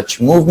performing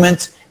such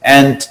movements,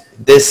 and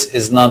this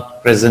is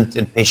not present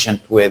in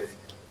patients with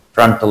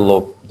frontal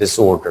lobe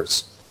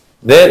disorders.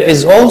 There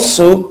is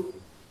also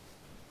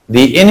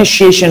the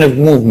initiation of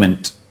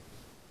movement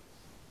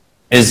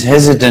is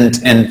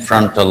hesitant in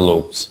frontal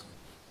lobes.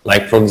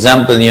 Like, for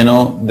example, you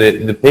know,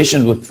 the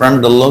patient with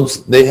frontal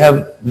lobes,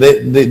 they're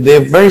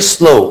very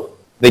slow.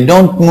 They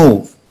don't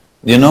move.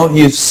 You know,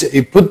 you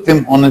put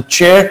them on a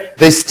chair,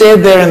 they stay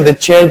there in the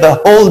chair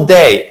the whole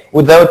day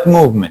without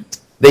movement.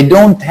 They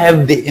don't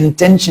have the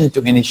intention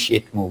to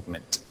initiate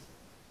movement,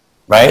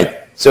 right?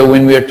 So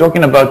when we are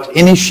talking about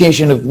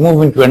initiation of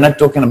movement, we're not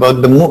talking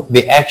about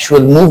the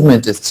actual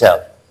movement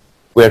itself.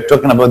 We're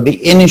talking about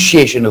the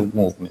initiation of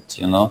movement,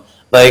 you know.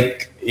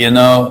 Like, you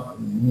know,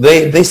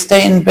 they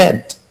stay in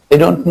bed. They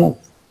don't move.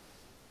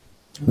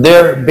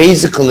 They're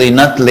basically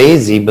not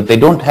lazy, but they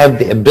don't have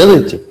the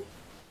ability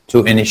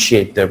to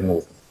initiate their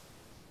movement.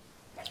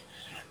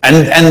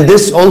 And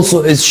this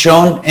also is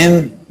shown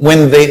in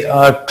when they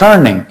are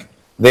turning.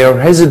 They are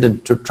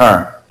hesitant to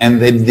turn,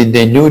 and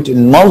they do it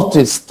in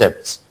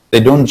multi-steps. They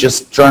don't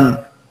just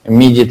turn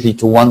immediately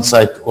to one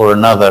side or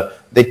another.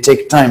 They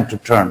take time to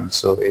turn.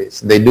 So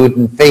they do it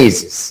in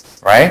phases,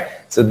 right?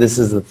 So this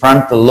is the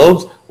frontal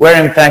lobes,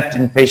 where in fact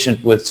in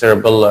patients with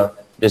cerebellar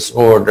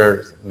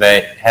disorders,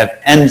 they have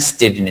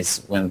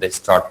unsteadiness when they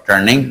start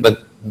turning,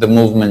 but the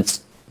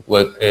movements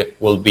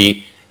will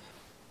be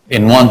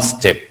in one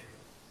step.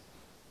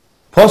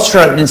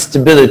 Postural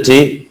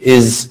instability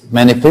is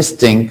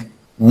manifesting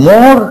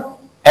more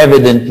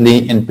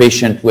evidently in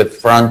patients with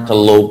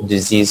frontal lobe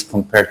disease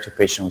compared to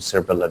patients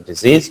with cerebellar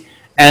disease.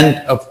 And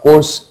of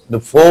course, the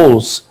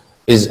falls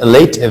is a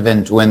late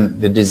event when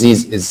the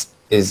disease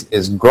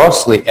is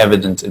grossly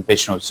evident in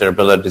patients with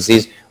cerebellar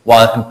disease,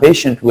 while in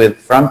patients with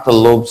frontal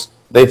lobes,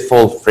 they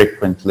fall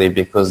frequently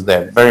because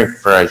they're very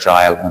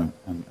fragile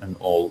and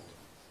old.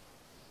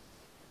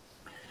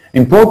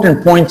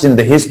 Important point in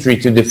the history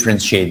to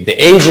differentiate: the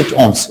age at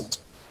onset.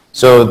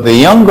 So the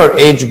younger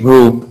age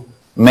group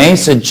may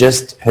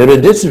suggest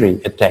hereditary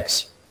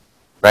ataxia,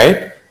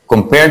 right?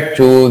 Compared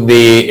to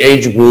the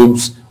age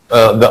groups,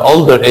 the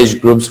older age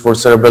groups for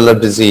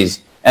cerebellar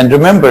disease. And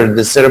remember,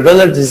 the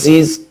cerebellar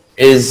disease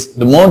is,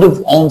 the mode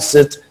of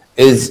onset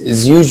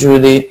is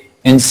usually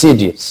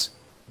insidious.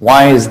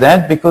 Why is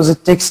that? Because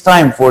it takes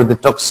time for the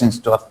toxins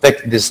to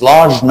affect this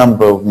large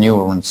number of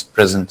neurons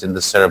present in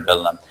the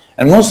cerebellum.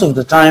 And most of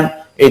the time,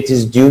 it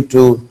is due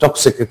to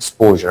toxic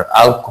exposure,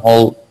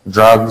 alcohol,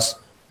 drugs,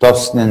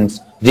 toxins,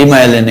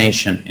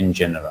 demyelination in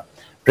general.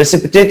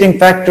 Precipitating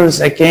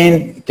factors,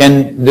 again,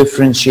 can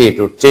differentiate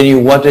or tell you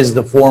what is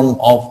the form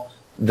of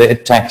the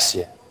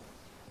ataxia.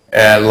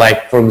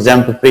 Like, for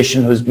example,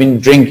 patient who's been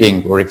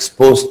drinking or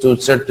exposed to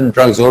certain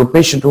drugs, or a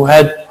patient who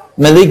had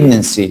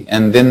malignancy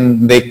and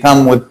then they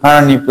come with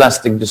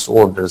paraneoplastic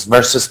disorders,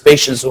 versus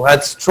patients who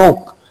had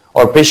stroke,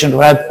 or patient who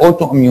had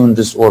autoimmune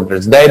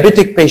disorders.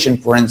 Diabetic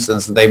patient, for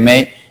instance, they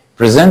may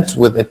present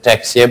with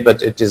ataxia,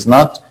 but it is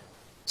not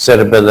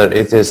cerebellar,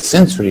 it is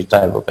sensory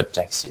type of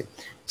ataxia.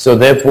 So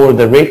therefore,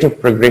 the rate of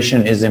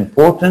progression is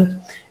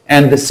important.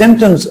 And the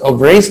symptoms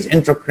of raised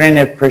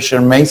intracranial pressure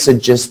may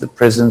suggest the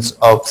presence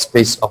of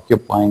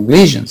space-occupying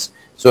lesions.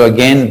 So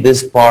again,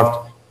 this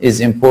part is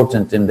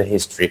important in the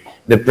history.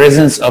 The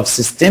presence of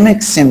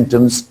systemic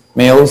symptoms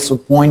may also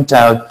point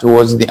out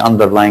towards the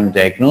underlying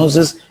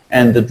diagnosis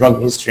and the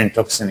drug history and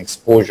toxin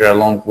exposure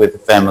along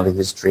with family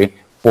history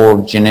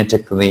for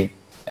genetically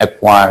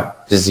acquired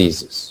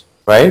diseases,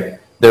 right?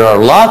 There are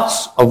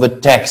lots of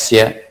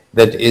ataxia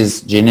that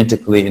is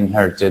genetically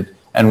inherited,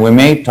 and we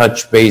may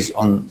touch base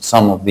on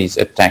some of these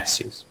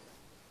ataxias.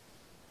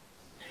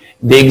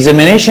 The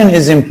examination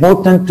is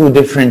important to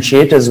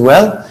differentiate as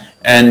well,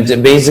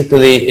 and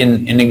basically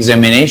in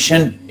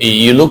examination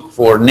you look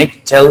for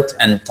neck tilt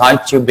and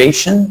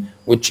titubation,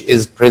 which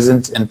is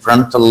present in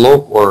frontal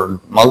lobe or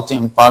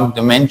multi-impact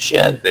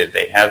dementia.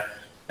 They have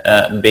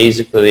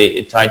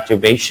basically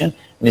titubation.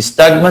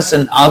 Nystagmus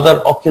and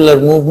other ocular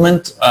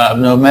movement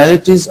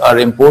abnormalities are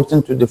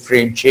important to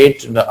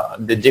differentiate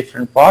the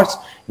different parts.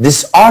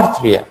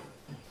 Dysarthria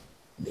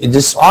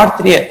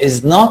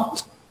is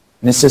not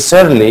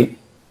necessarily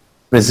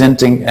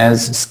presenting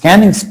as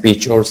scanning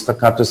speech or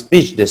staccato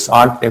speech.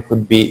 Dysarthria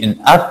could be in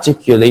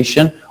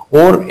articulation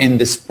or in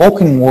the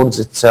spoken words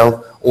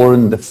itself or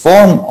in the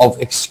form of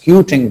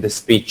executing the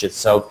speech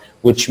itself,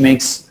 which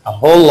makes a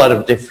whole lot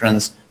of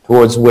difference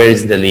towards where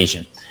is the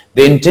lesion.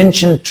 The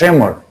intention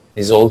tremor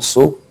is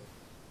also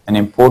an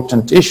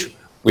important issue.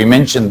 We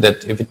mentioned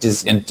that if it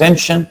is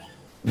intention,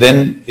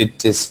 then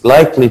it is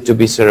likely to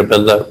be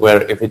cerebellar,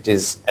 where if it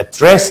is at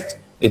rest,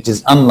 it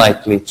is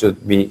unlikely to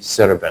be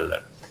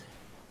cerebellar.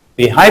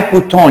 The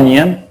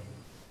hypotonia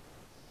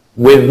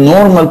with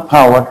normal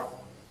power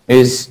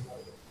is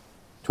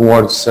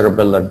towards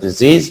cerebellar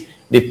disease.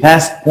 The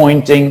past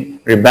pointing,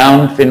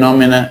 rebound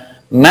phenomena,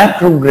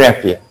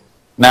 macrographia.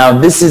 Now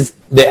this is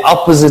the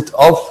opposite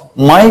of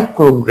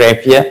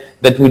micrographia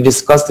that we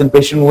discussed in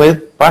patients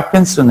with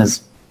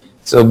Parkinsonism.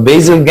 So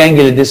basal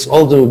ganglia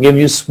disorder will give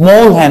you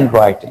small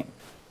handwriting,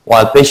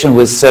 while patient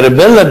with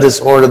cerebellar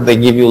disorder, they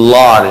give you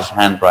large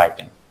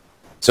handwriting.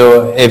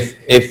 So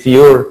if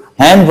your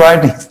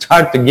handwriting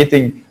starts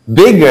getting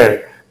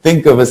bigger,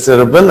 think of a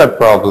cerebellar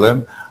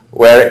problem,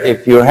 where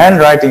if your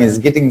handwriting is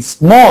getting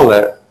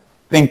smaller,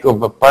 think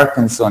of a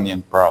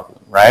Parkinsonian problem,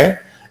 right?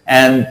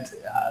 And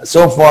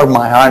so far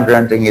my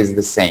handwriting is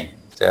the same.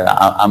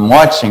 I'm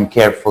watching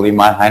carefully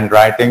my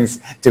handwritings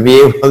to be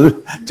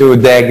able to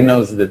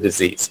diagnose the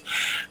disease.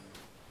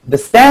 The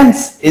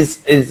stance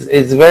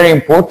is very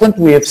important.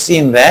 We have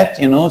seen that,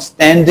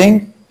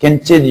 standing,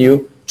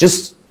 continue,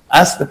 just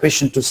ask the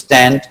patient to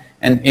stand,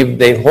 and if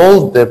they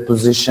hold their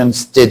position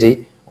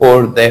steady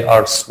or they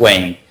are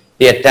swaying.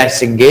 The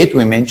ataxic gait,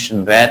 we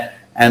mentioned that,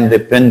 and the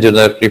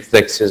pendular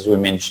reflexes, we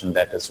mentioned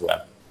that as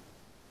well.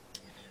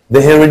 The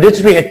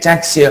hereditary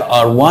ataxia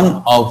are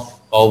one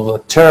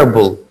of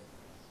terrible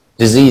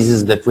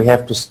diseases that we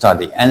have to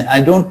study, and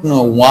I don't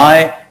know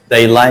why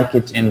they like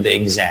it in the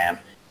exam.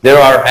 There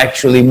are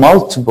actually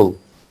multiple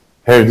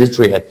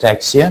hereditary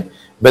ataxia,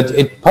 but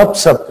it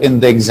pops up in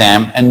the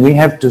exam and we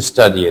have to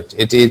study it.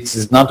 It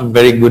is not a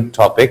very good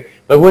topic,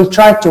 but we'll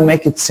try to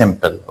make it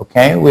simple,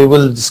 okay? We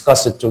will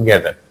discuss it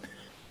together.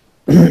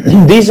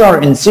 These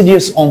are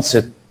insidious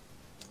onset,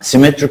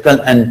 symmetrical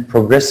and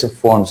progressive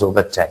forms of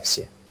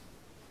ataxia,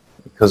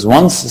 because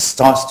once it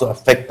starts to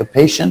affect the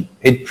patient,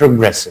 it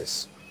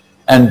progresses.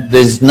 And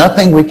there's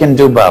nothing we can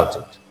do about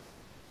it,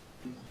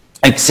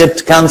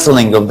 except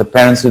counseling of the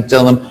parents who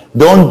tell them,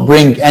 don't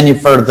bring any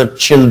further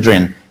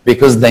children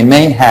because they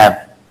may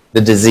have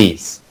the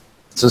disease.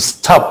 So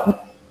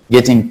stop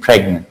getting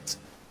pregnant,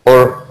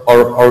 or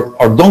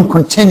don't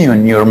continue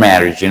in your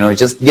marriage,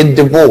 just get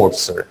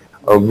divorced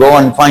or go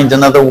and find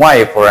another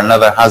wife or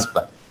another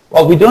husband.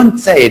 Well, we don't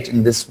say it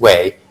in this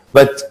way,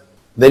 but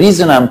the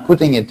reason I'm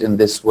putting it in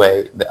this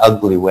way, the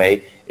ugly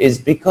way, is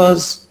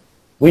because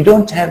we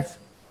don't have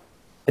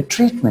a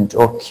treatment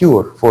or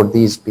cure for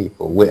these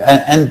people.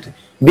 And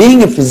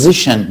being a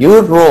physician,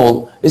 your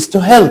role is to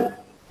help.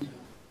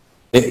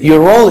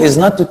 Your role is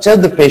not to tell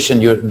the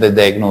patient the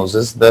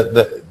diagnosis.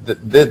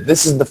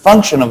 This is the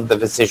function of the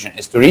physician,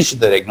 is to reach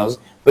the diagnosis,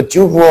 but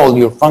your role,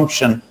 your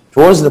function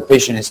towards the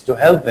patient is to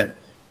help them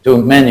to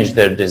manage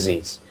their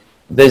disease.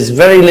 There's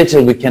very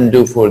little we can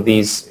do for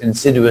these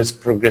insidious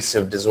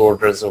progressive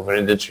disorders of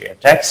hereditary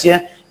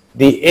ataxia.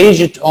 The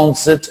age at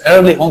onset,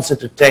 early onset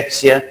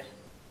ataxia,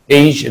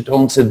 age at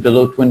onset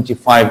below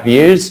 25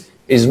 years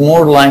is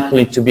more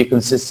likely to be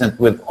consistent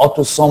with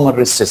autosomal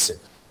recessive.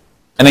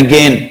 And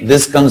again,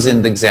 this comes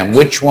in the exam.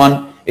 Which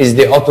one is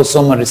the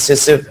autosomal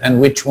recessive and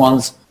which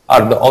ones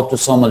are the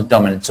autosomal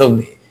dominant?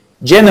 So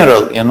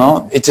general,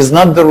 it is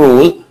not the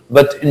rule,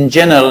 but in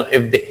general,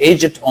 if the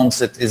age at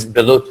onset is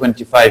below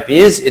 25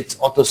 years, it's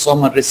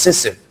autosomal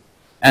recessive.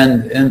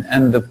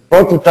 And the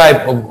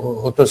prototype of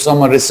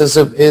autosomal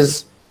recessive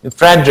is the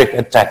Friedreich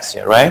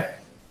ataxia, right?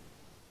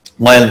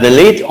 While the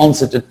late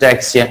onset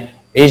ataxia,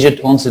 age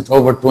at onset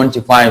over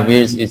 25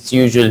 years, it's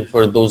usually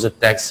for those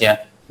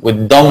ataxia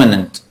with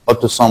dominant,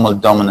 autosomal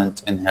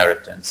dominant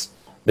inheritance.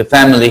 The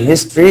family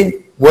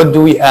history, what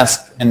do we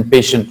ask in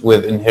patient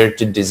with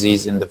inherited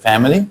disease in the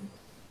family.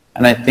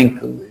 And I think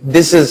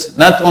this is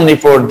not only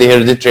for the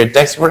hereditary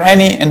attacks, for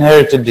any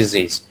inherited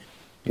disease.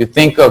 You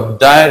think of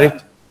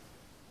direct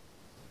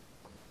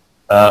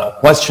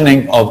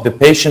questioning of the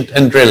patient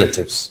and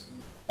relatives.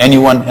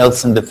 Anyone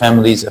else in the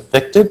family is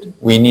affected,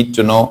 we need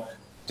to know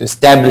to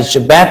establish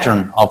a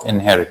pattern of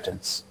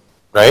inheritance,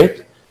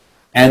 right?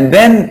 And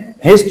then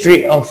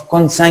history of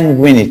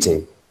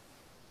consanguinity.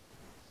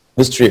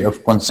 History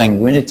of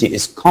consanguinity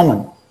is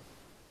common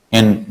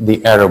in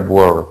the Arab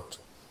world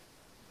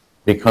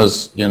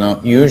because, you know,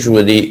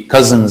 usually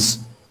cousins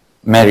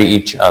marry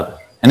each other.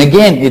 And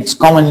again, it's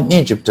common in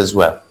Egypt as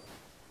well.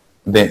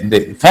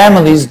 The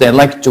families, they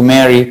like to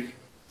marry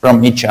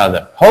from each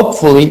other.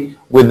 Hopefully,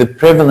 with the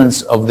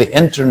prevalence of the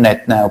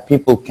internet now,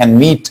 people can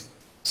meet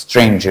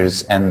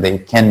strangers and they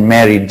can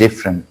marry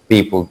different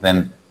people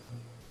than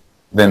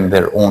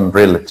their own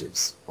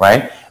relatives,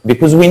 right?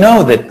 Because we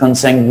know that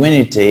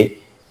consanguinity,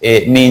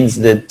 it means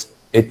that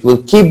it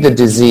will keep the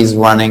disease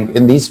running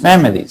in these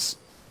families.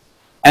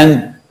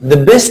 And the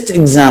best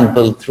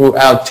example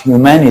throughout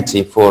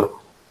humanity for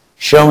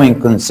showing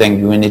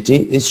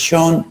consanguinity is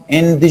shown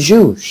in the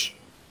Jews.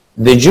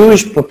 The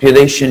Jewish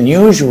population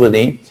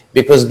usually,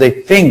 because they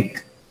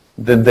think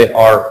that they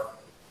are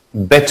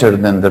better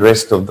than the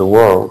rest of the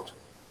world,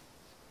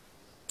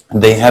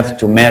 they have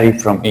to marry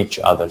from each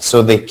other.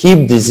 So they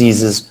keep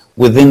diseases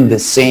within the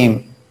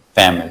same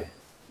family.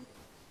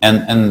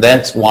 And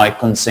that's why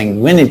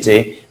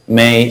consanguinity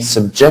may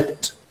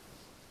subject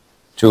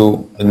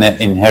to an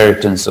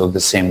inheritance of the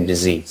same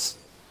disease.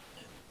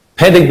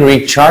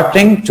 Pedigree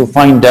charting to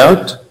find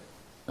out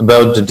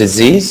about the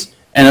disease,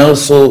 and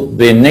also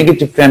the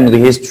negative family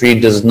history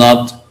does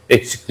not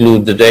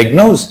exclude the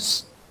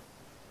diagnosis.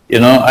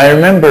 You know, I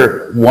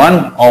remember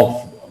one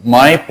of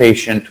my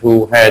patient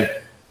who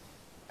had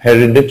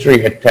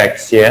hereditary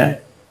ataxia,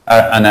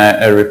 and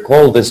I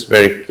recall this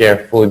very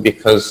carefully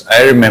because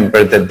I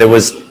remember that there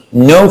was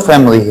no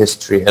family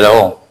history at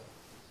all.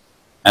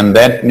 And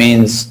that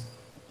means,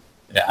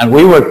 and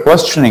we were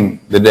questioning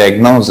the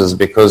diagnosis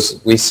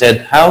because we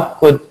said, how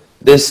could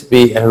this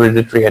be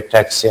hereditary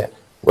ataxia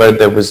where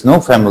there was no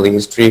family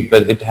history,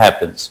 but it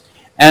happens?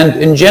 And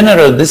in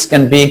general, this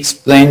can be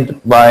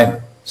explained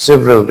by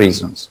several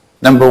reasons.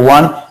 Number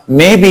one,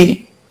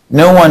 maybe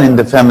no one in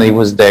the family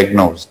was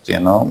diagnosed, you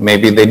know,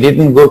 maybe they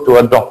didn't go to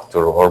a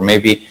doctor, or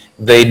maybe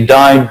they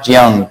died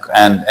young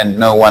and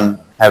no one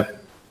have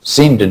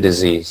seen the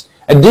disease.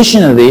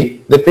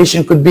 Additionally, the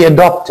patient could be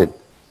adopted,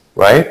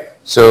 right?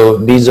 So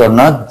these are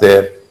not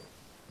their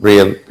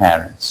real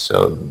parents.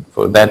 So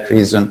for that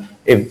reason,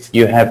 if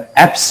you have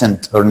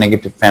absent or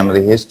negative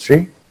family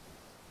history,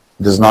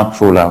 it does not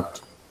rule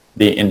out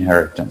the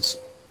inheritance.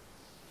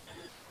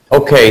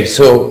 Okay,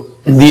 so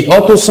the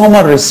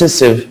autosomal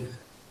recessive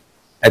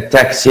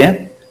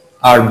ataxia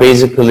are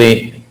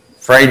basically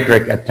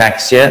Friedreich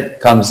ataxia,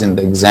 comes in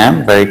the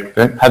exam, very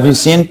good. Have you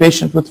seen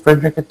patient with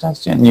Friedreich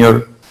ataxia in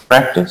your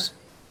practice?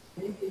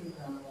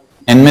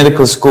 In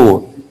medical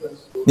school?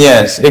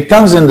 Yes, it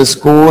comes in the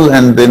school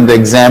and in the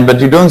exam, but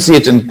you don't see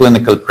it in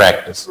clinical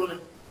practice.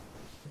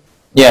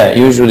 Yeah,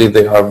 usually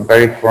they are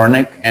very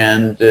chronic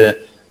and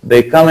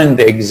they come in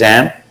the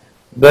exam,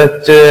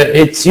 but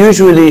it's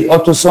usually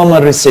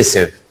autosomal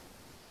recessive.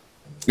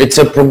 It's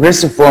a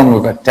progressive form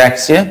of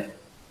ataxia.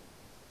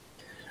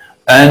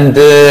 And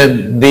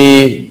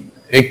the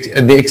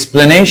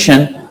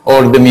explanation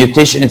or the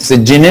mutation, it's a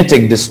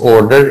genetic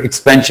disorder,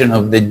 expansion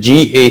of the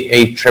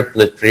GAA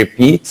triplet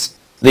repeats,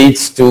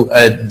 leads to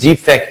a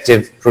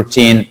defective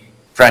protein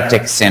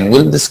frataxin.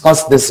 We'll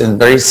discuss this in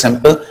very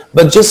simple,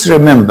 but just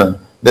remember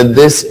that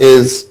this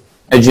is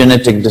a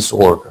genetic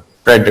disorder,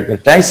 Friedreich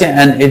ataxia,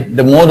 and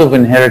the mode of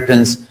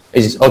inheritance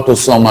is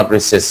autosomal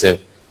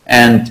recessive.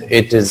 And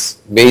it is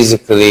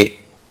basically,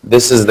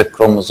 this is the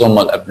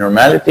chromosomal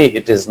abnormality.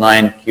 It is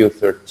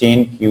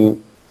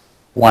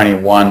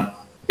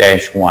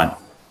 9q13q21-1.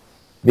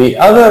 The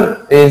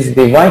other is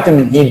the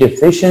vitamin E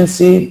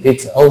deficiency.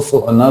 It's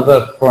also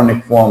another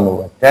chronic form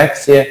of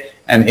ataxia,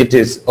 and it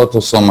is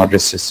autosomal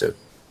recessive.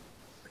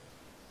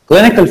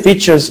 Clinical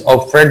features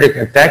of Friedreich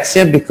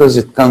ataxia, because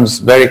it comes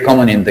very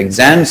common in the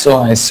exam, so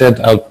I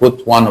said I'll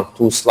put 1 or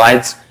 2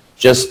 slides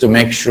just to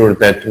make sure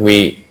that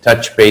we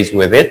touch base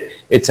with it.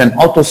 It's an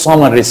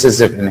autosomal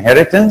recessive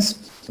inheritance.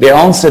 The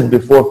onset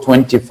before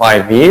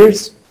 25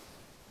 years.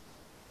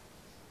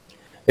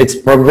 It's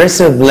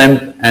progressive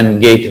limb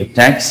and gait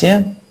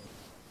ataxia.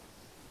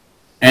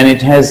 And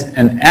it has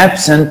an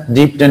absent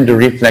deep tender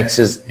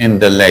reflexes in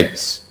the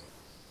legs.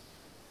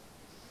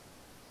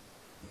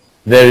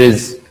 There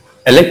is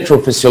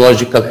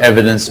electrophysiological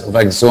evidence of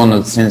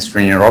axonal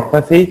sensory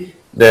neuropathy.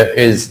 There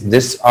is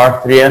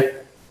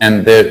dysarthria,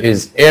 and there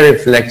is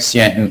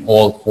areflexia in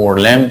all 4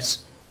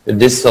 limbs. The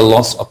distal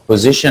loss of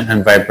position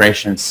and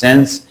vibration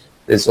sense.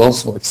 There's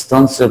also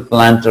extensor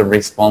plantar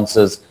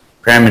responses,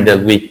 pyramidal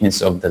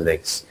weakness of the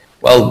legs.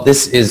 Well,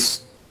 this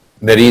is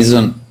the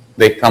reason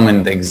they come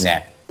in the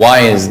exam.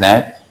 Why is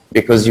that?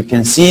 Because you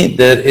can see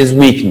there is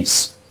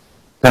weakness,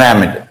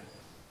 pyramidal.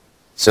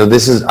 So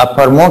this is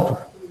upper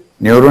motor,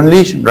 neuron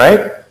lesion,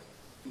 right?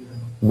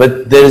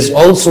 But there is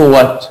also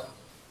what?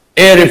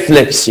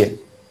 Areflexia.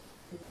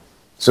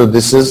 So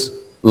this is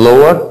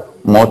lower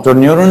motor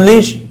neuron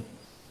lesion.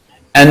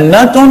 And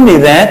not only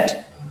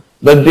that,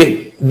 but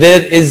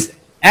there is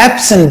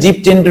absent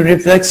deep tendon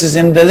reflexes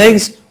in the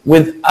legs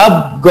with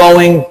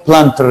upgoing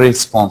plantar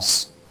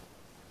response,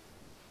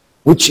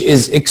 which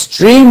is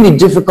extremely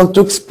difficult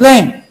to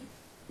explain.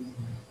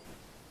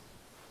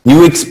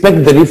 You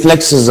expect the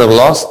reflexes are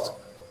lost.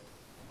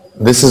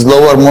 This is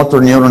lower motor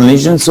neuron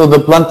lesion, so the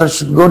plantar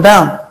should go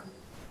down.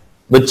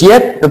 But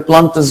yet the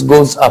plantar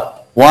goes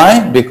up.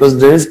 Why? Because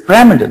there is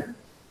pyramidal.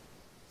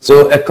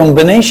 So a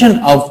combination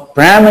of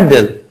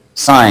pyramidal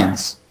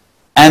signs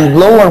and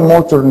lower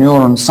motor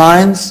neuron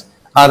signs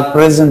are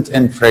present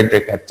in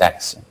Friedreich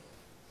ataxia.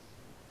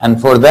 And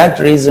for that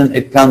reason,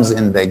 it comes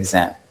in the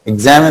exam.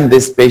 Examine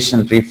this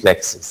patient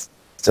reflexes.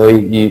 So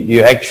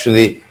you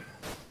actually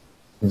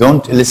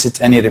don't elicit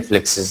any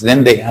reflexes.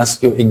 Then they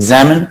ask you,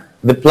 examine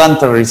the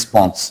plantar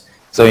response.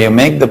 So you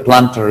make the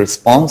plantar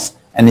response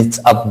and it's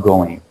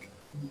upgoing.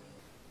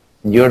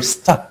 You're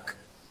stuck.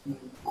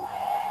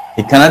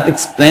 You cannot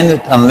explain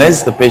it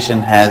unless the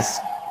patient has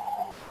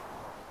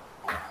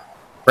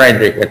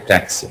Friedreich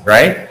ataxia,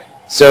 right?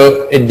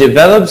 So it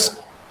develops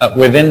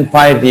within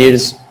 5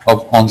 years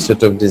of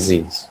onset of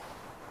disease.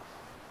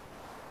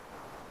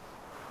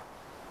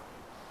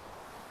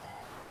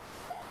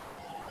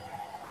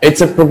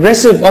 It's a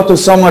progressive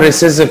autosomal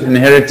recessive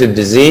inherited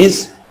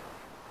disease.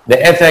 The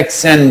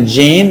FXN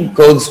gene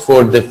codes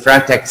for the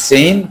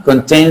frataxin,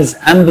 contains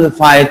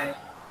amplified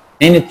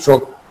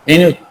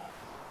inotronic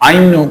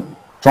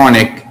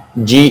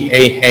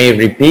GAA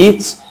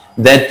repeats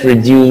that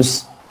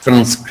reduce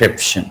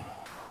transcription.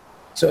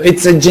 So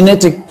it's a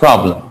genetic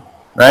problem,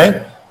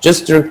 right?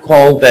 Just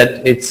recall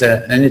that it's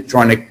an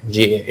inotronic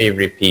GAA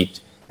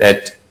repeat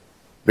that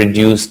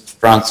reduced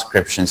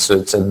transcription. So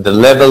it's at the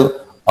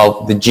level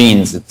of the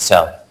genes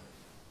itself.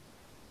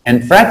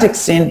 And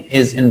frataxin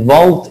is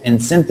involved in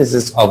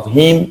synthesis of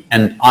heme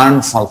and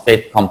iron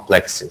sulfate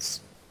complexes,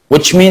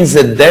 which means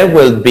that there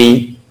will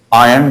be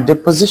iron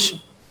deposition,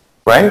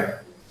 right?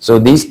 So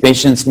these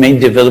patients may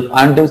develop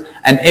iron deposition.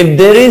 And if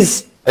there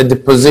is a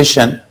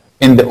deposition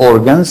in the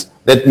organs,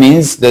 that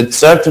means that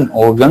certain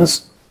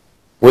organs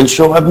will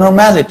show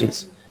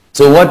abnormalities.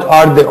 So what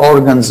are the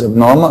organs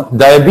abnormal?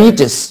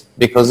 Diabetes,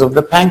 because of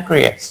the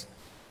pancreas.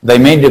 They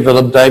may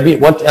develop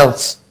diabetes. What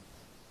else?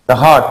 The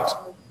heart.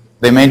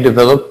 They may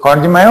develop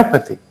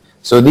cardiomyopathy.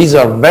 So these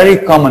are very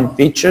common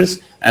features,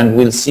 and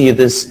we'll see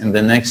this in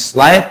the next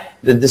slide.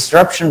 The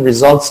disruption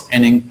results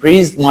in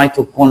increased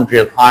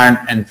mitochondrial iron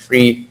and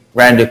free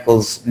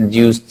radicals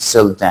induced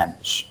cell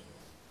damage.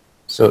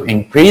 So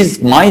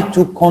increased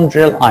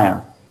mitochondrial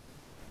iron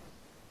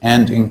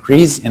and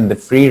increase in the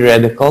free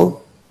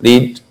radical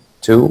lead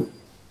to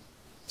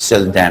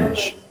cell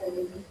damage.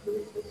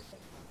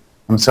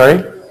 I'm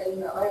sorry?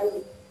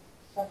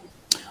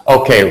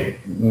 Okay,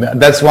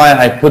 that's why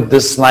I put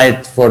this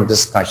slide for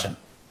discussion.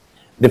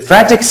 The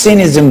frataxin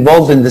is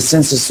involved in the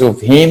synthesis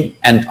of heme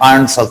and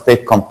iron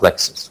sulfate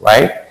complexes,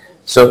 right?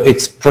 So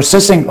it's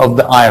processing of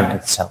the iron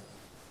itself.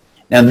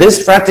 Now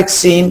this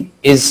frataxin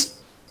is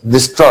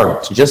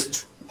disturbed.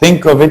 Just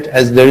think of it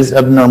as there is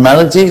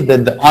abnormality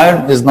that the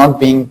iron is not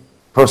being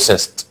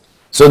processed.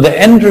 So the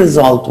end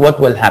result, what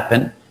will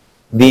happen?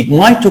 The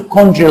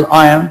mitochondrial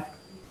iron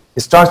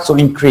starts to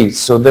increase.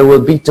 So there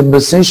will be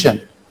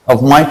deposition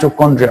of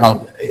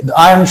mitochondrial. The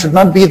iron should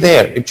not be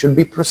there. It should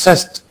be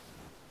processed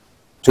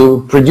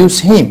to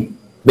produce heme,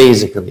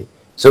 basically.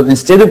 So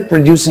instead of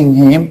producing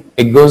heme,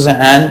 it goes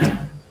and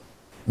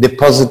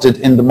deposited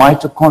in the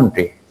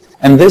mitochondria.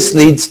 And this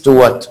leads to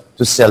what?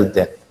 To cell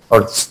death,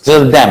 or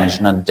cell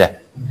damage, not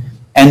death.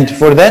 And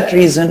for that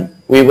reason,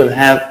 we will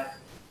have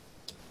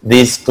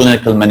these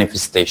clinical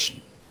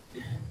manifestations.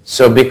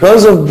 So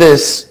because of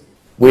this,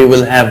 we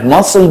will have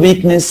muscle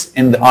weakness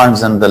in the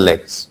arms and the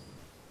legs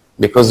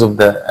because of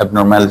the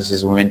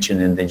abnormalities we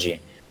mentioned in the gene.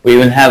 We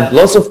will have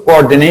loss of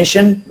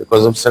coordination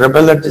because of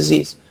cerebellar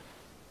disease,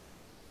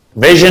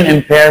 vision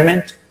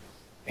impairment,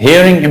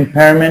 hearing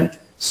impairment,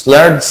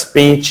 slurred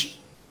speech.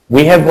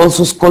 We have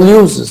also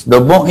scoliosis.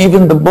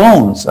 Even the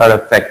bones are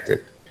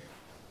affected.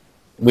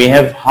 We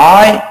have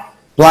high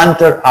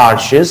plantar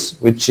arches,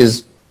 which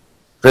is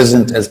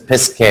present as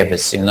pes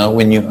cavis. You know,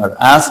 when you are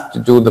asked to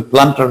do the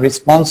plantar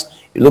response,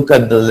 you look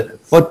at the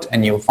foot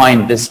and you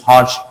find this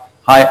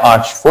high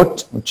arch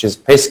foot, which is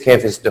pes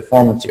cavis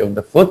deformity of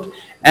the foot.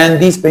 And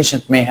these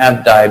patients may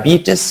have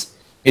diabetes.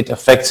 It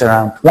affects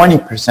around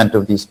 20%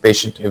 of these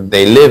patients if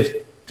they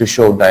live to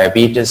show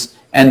diabetes.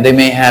 And they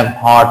may have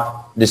heart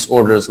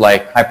disorders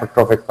like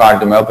hypertrophic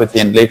cardiomyopathy,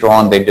 and later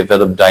on they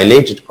develop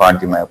dilated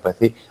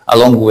cardiomyopathy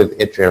along with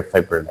atrial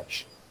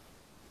fibrillation.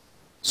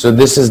 So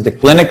this is the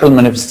clinical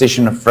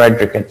manifestation of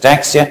Friedreich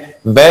ataxia.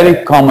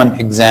 Very common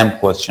exam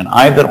question,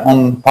 either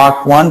on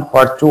part 1,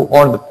 part 2,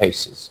 or the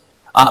PACEs.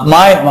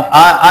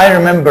 I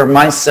remember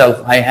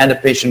myself, I had a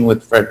patient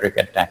with Friedreich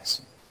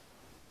ataxia.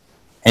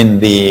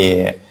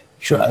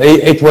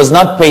 It was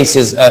not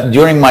PACEs.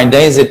 During my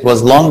days, it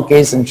was long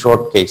case and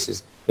short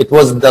cases. It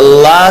was the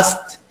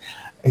last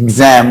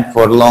exam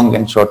for long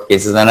and short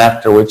cases, and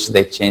after which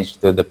they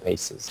changed to the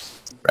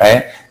PACEs,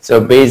 right? So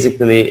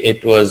basically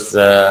it was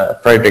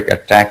Friedreich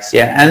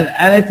ataxia,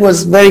 and it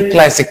was very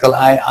classical.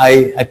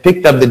 I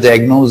picked up the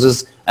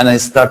diagnosis and I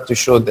start to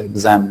show the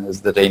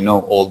examiners that I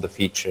know all the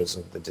features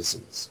of the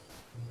disease.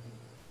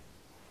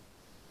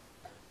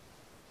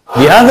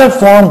 The other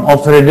form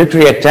of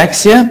hereditary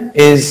ataxia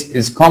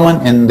is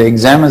common in the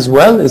exam as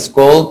well. It's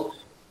called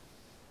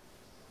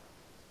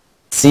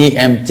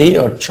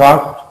CMT, or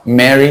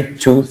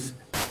Charcot-Marie-Tooth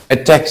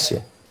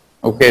ataxia.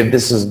 Okay,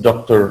 this is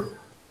Dr.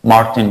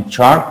 Martin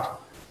Charcot.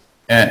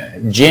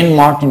 Jean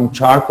Martin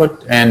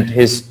Charcot and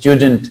his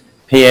student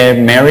Pierre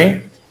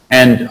Mary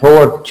and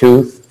Howard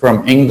Tooth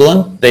from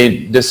England,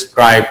 they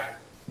described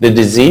the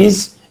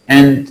disease.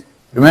 And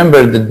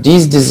remember that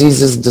these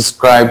diseases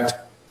described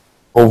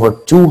over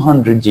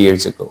 200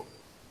 years ago.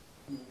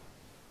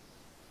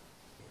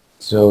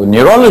 So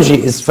neurology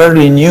is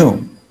fairly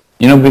new.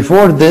 You know,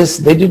 before this,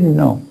 they didn't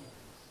know.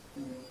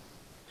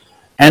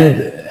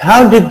 And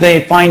how did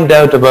they find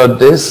out about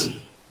this?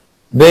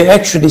 They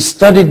actually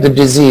studied the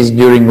disease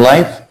during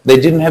life. They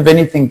didn't have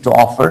anything to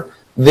offer.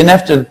 Then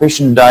after the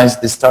patient dies,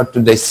 they start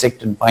to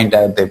dissect and find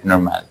out the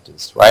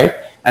abnormalities, right?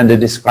 And they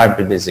describe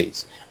the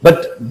disease.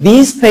 But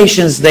these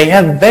patients, they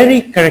have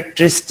very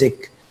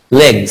characteristic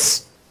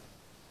legs.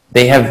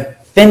 They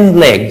have thin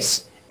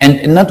legs,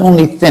 and not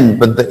only thin,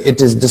 but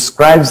it is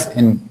described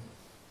in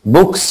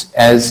books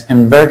as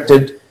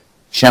inverted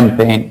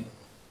champagne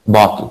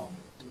bottle.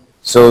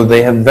 So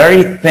they have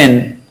very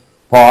thin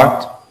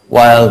part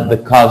while the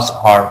calves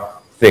are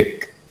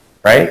thick,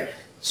 right?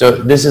 So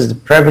this is the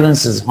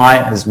prevalence as high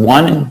as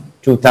 1 in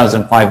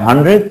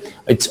 2,500.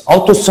 It's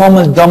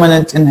autosomal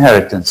dominant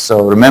inheritance.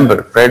 So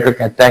remember, Friedreich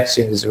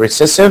ataxia is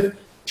recessive,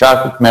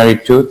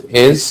 Charcot-Marie-Tooth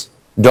is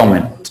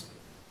dominant.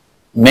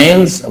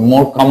 Males are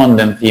more common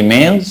than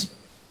females.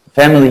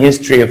 Family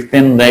history of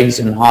thin legs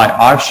and high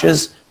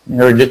arches,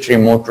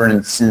 hereditary motor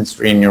and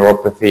sensory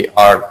neuropathy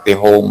are the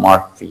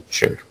hallmark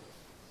feature.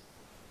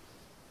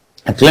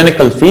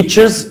 Clinical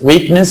features: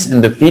 weakness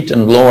in the feet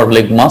and lower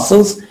leg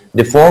muscles,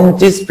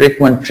 deformities,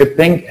 frequent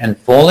tripping and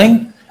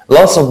falling,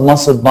 loss of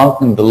muscle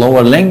bulk in the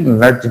lower leg,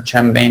 inverted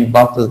champagne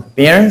bottle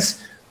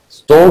appearance,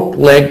 stork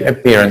leg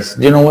appearance.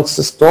 Do you know what's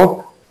the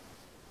stork?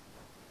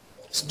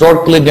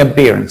 Stork leg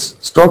appearance.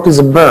 Stork is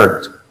a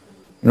bird.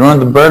 You know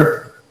the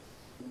bird?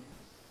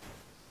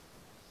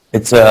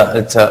 It's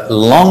a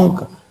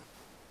long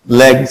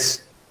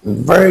legs,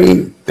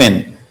 very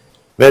thin,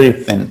 very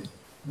thin.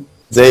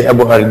 زي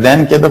أبو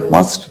أردان كده في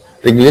مصر،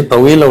 رجليه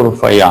طويلة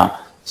ورفيعة.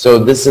 So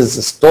this is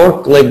a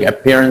stork leg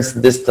appearance,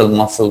 distal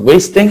muscle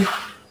wasting,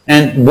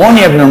 and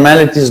bony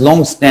abnormalities,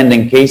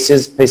 long-standing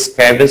cases, pes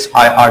cavus,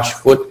 high arch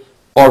foot,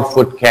 or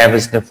foot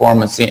cavus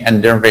deformity,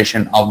 and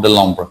denervation of the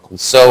lumbricals.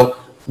 So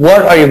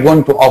what are you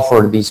going to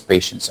offer these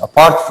patients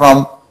apart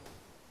from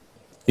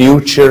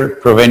future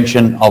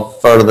prevention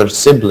of further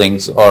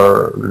siblings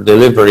or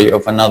delivery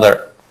of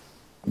another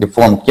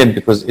deformed kid,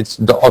 because it's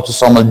the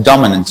autosomal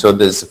dominant, so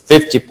there's a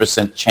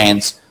 50%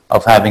 chance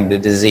of having the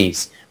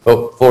disease.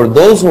 But for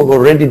those who are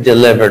already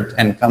delivered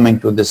and coming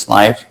to this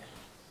life,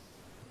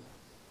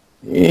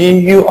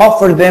 you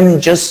offer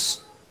them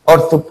just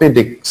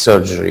orthopedic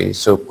surgery,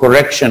 so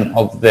correction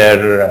of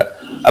their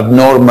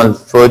abnormal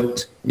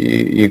foot,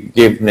 you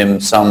give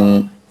them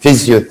some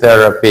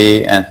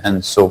physiotherapy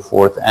and so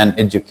forth, and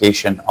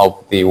education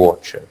of the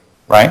watcher,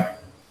 right?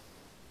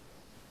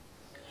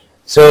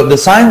 So the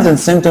signs and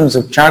symptoms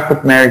of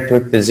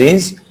Charcot-Marie-Tooth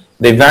disease,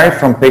 they vary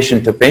from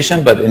patient to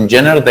patient, but in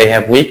general they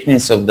have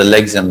weakness of the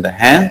legs and the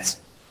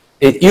hands.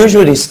 It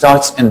usually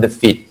starts in the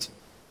feet.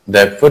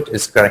 The foot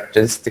is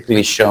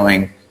characteristically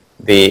showing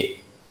the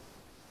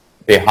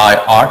high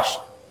arch,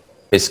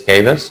 pes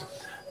cavus,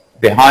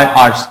 the high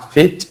arched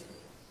feet,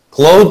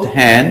 closed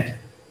hand,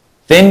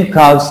 thin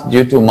calves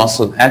due to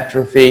muscle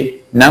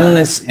atrophy,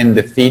 numbness in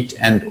the feet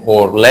and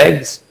or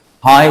legs,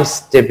 high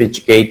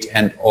steppage gait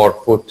and or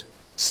foot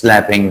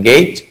slapping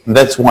gait.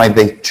 That's why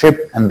they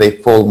trip and they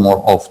fall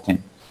more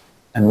often.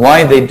 And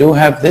why they do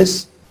have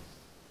this?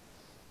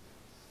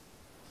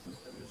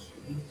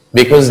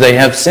 Because they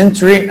have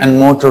sensory and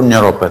motor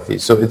neuropathy.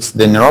 So it's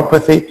the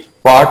neuropathy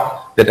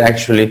part that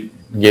actually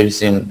gives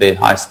him the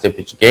high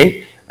steppage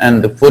gait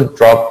and the foot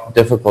drop,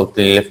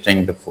 difficulty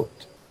lifting the foot.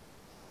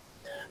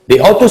 The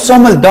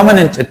autosomal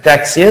dominant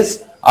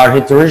ataxias are a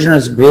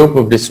heterogeneous group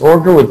of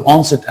disorder with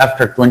onset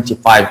after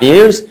 25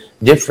 years.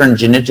 Different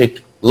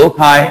genetic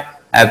loci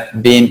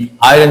have been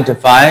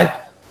identified,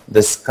 the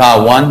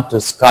SCA1 to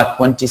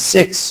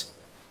SCA26.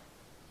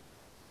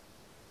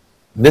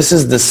 This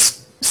is the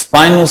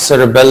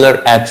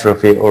spinocerebellar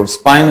atrophy or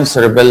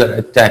spinocerebellar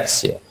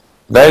ataxia.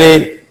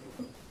 Very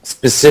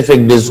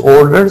specific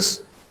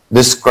disorders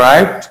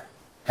described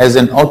as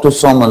an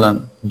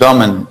autosomal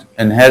dominant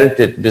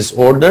inherited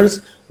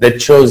disorders that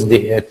shows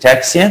the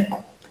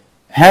ataxia,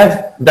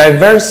 have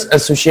diverse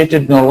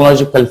associated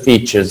neurological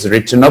features: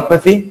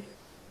 retinopathy,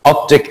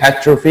 optic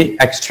atrophy,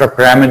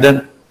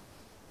 extrapyramidal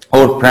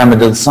or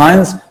pyramidal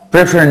signs,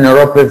 peripheral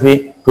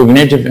neuropathy,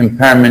 cognitive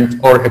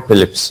impairment, or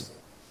epilepsy.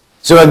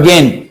 So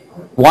again,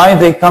 why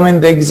they come in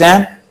the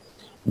exam?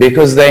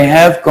 Because they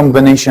have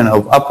combination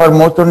of upper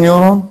motor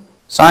neuron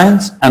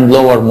signs and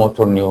lower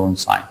motor neuron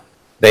sign.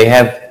 They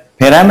have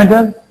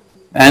pyramidal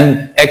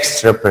and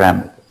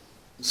extrapyramidal.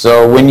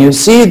 So when you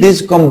see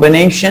this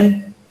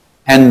combination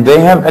and they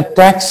have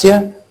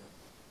ataxia,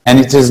 and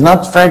it is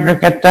not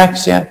Friedreich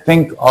ataxia,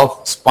 think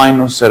of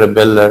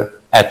spinocerebellar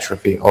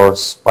atrophy or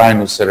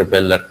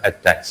spinocerebellar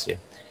ataxia.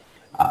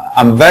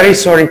 I'm very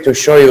sorry to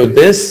show you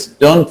this.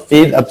 Don't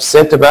feel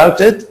upset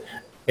about it.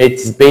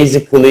 It's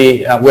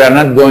basically, we are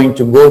not going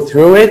to go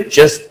through it.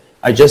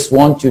 I just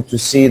want you to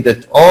see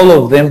that all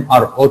of them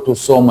are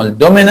autosomal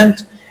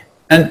dominant.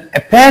 And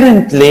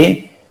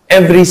apparently,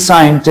 every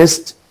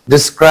scientist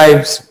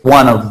describes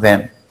one of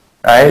them,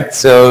 right?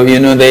 So, you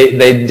know,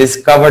 they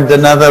discovered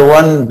another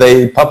one,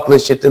 they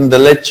publish it in the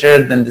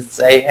literature, then they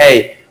say,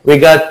 hey, we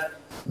got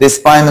this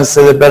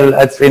spinocerebellar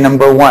atrophy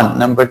number 1,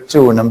 number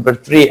 2, number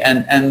 3,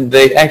 and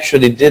they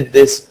actually did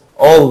this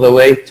all the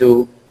way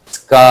to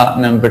SCA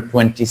number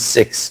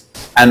 26.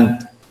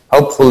 And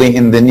hopefully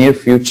in the near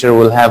future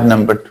we'll have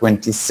number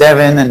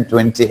 27 and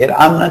 28.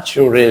 I'm not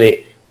sure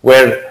really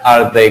where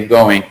are they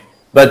going.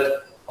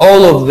 But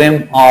all of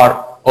them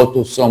are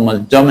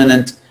autosomal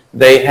dominant.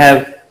 They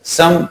have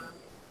some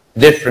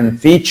different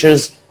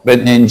features, but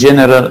in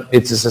general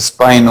it is a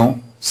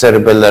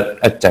spinocerebellar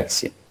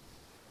ataxia.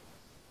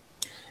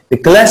 The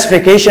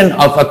classification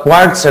of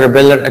acquired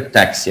cerebellar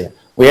ataxia.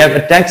 We have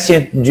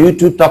ataxia due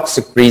to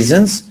toxic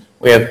reasons,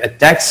 we have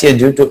ataxia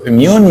due to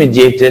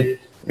immune-mediated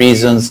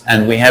reasons,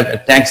 and we have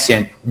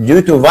ataxia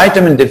due to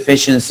vitamin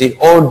deficiency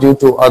or due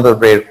to other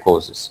rare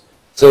causes.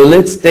 So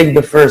let's take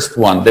the first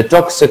one, the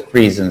toxic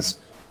reasons.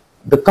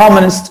 The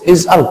commonest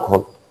is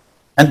alcohol,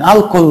 and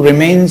alcohol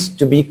remains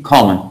to be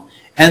common.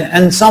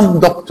 And some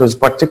doctors,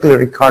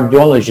 particularly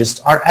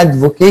cardiologists, are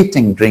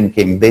advocating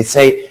drinking. They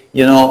say,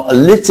 you know, a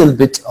little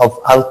bit of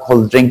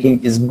alcohol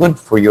drinking is good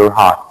for your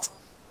heart.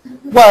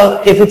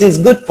 Well, if it is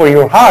good for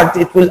your heart,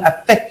 it will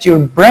affect your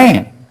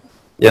brain.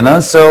 You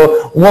know,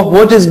 so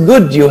what is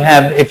good you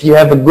have if you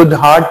have a good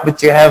heart,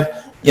 but you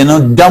have, you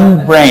know,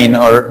 dumb brain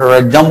or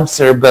a dumb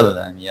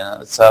cerebellum, you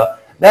know. So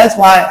that's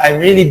why I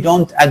really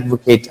don't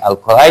advocate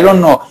alcohol. I don't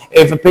know,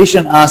 if a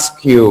patient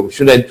asks you,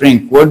 should I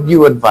drink, what do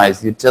you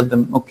advise? You tell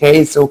them, okay,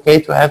 it's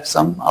okay to have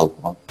some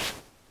alcohol.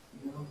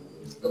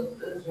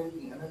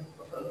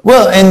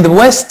 Well, in the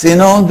West, you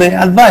know, they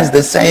advise,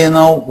 they say, you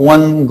know,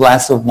 1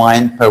 glass of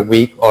wine per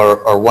week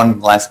or 1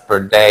 glass per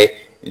day,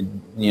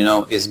 you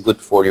know, is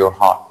good for your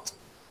heart.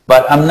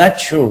 But I'm not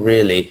sure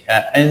really.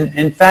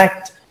 In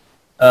fact,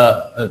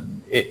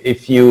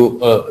 if you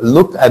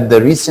look at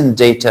the recent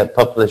data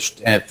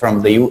published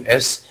from the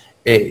US,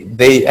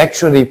 they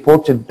actually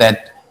reported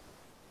that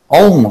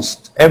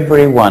almost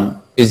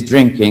everyone is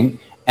drinking,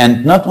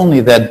 and not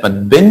only that,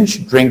 but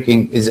binge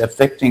drinking is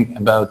affecting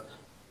about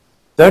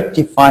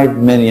 35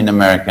 million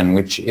Americans,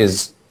 which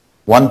is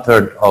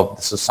 1/3 of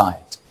the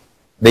society.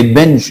 They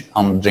binge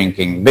on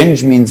drinking.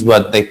 Binge means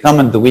what? They come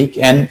at the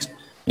weekend,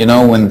 you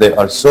know, when they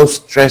are so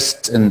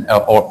stressed and,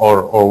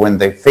 or when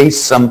they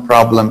face some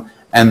problem,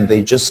 and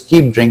they just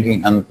keep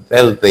drinking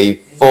until they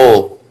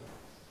fall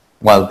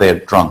while they're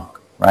drunk,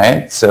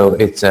 right? So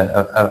it's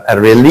a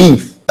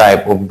relief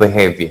type of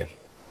behavior,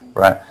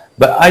 right?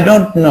 But I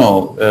don't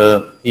know,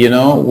 you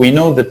know, we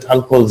know that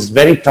alcohol is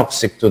very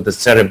toxic to the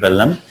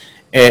cerebellum.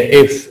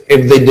 If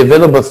they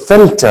develop a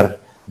filter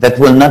that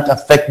will not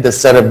affect the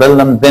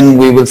cerebellum, then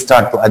we will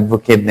start to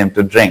advocate them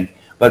to drink.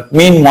 But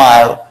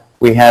meanwhile,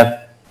 we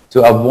have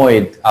to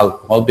avoid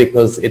alcohol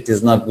because it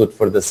is not good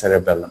for the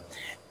cerebellum.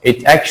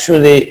 It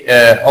actually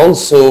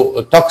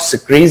also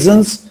toxic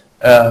reasons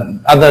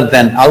other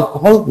than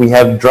alcohol. We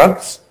have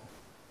drugs,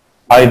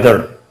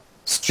 either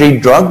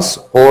street drugs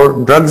or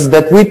drugs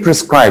that we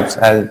prescribe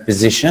as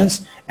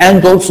physicians,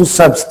 and also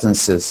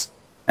substances.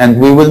 And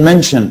we will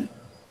mention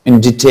in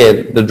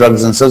detail the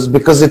drugs and substances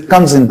because it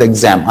comes in the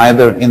exam,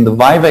 either in the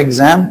Viva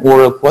exam,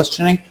 oral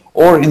questioning,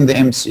 or in the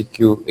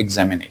MCQ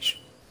examination.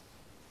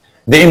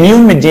 The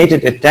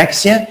immune-mediated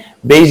ataxia,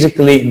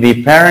 basically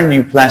the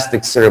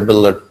paraneoplastic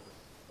cerebellar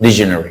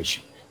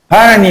degeneration.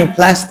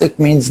 Paraneoplastic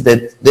means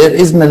that there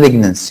is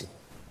malignancy,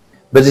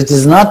 but it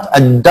is not a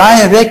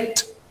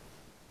direct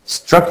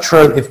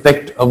structural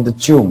effect of the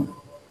tumor.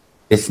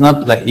 It's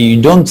not like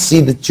you don't see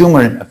the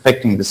tumor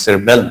affecting the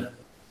cerebellum.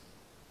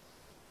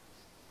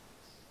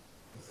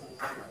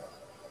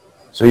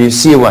 So you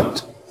see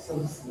what?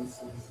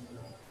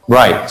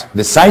 Right,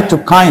 the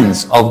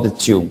cytokines of the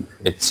tumor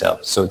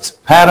itself. So it's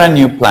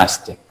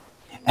paraneoplastic.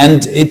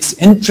 And it's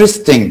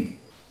interesting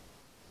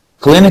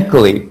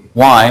clinically.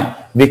 Why?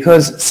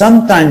 Because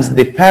sometimes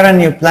the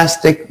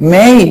paraneoplastic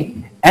may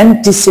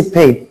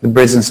anticipate the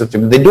presence of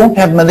tumor. They don't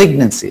have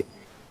malignancy,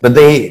 but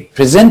they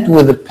present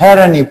with a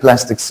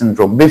paraneoplastic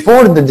syndrome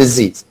before the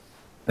disease.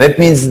 That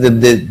means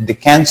that the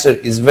cancer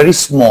is very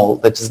small,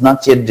 that is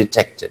not yet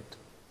detected.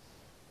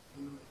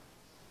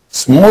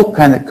 Small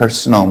kind of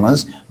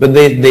carcinomas, but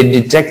they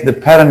detect the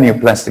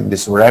paraneoplastic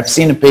disorder. I've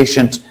seen a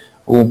patient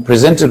who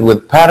presented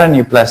with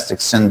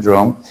paraneoplastic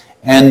syndrome,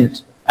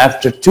 and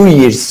after 2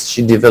 years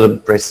she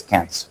developed breast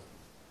cancer.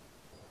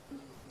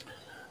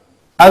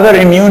 Other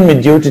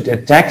immune-mediated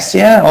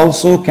ataxia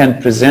also can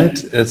present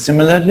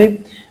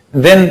similarly.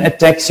 Then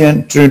ataxia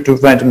due to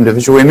vitamin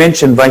deficiency. We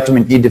mentioned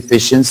vitamin E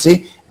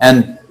deficiency,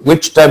 and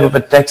which type of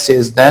ataxia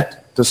is that?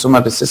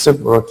 Autosomal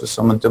recessive or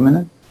autosomal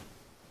dominant?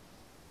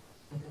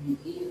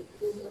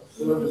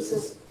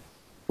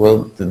 Well,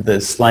 the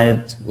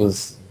slide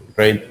was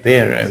right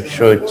there. I'll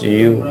show it to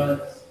you.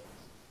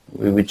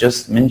 We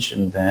just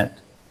mentioned that.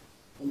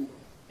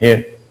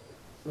 Here.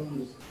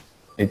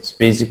 It's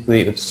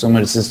basically autosomal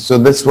recessive. So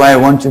that's why I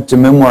want you to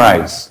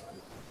memorize.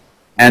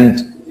 And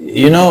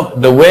you know,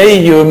 the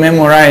way you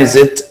memorize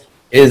it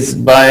is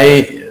by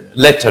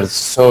letters.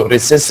 So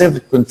recessive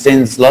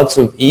contains lots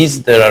of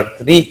E's. There are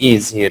 3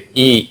 E's here,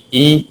 E,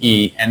 E,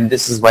 E, and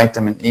this is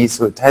vitamin E,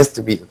 so it has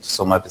to be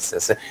autosomal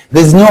recessive.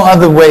 There's no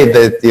other way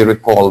that you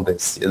recall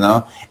this, you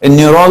know. In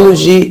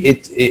neurology,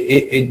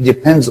 it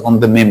depends on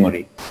the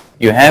memory.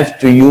 You have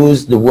to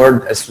use the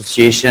word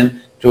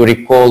association to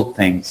recall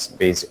things,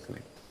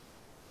 basically.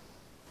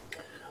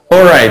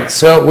 All right,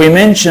 so we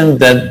mentioned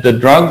that the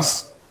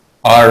drugs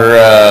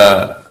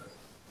are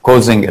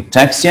causing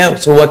ataxia.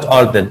 So what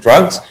are the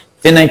drugs?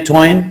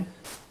 Phenytoin,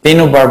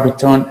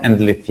 phenobarbital, and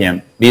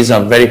lithium. These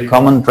are very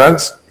common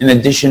drugs. In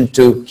addition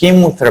to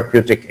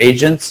chemotherapeutic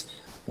agents,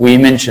 we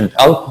mentioned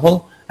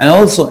alcohol, and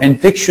also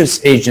infectious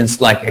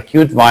agents like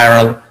acute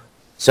viral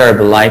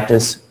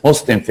cerebrolitis,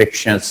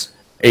 post-infectious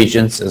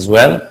agents as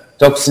well,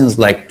 toxins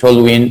like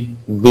toluene,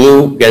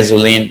 glue,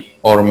 gasoline,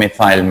 or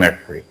methyl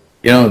mercury.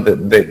 You know,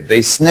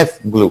 they sniff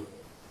glue.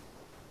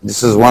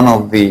 This is one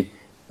of the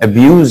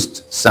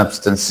abused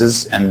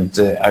substances, and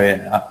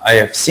I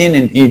have seen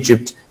in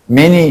Egypt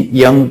many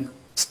young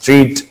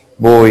street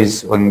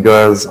boys and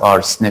girls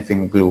are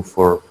sniffing glue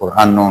for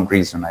unknown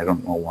reason. I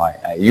don't know why.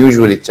 I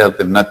usually tell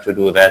them not to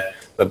do that,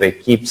 but they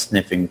keep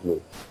sniffing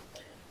glue.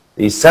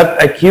 The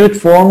subacute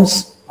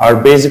forms are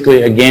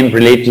basically again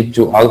related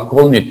to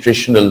alcohol,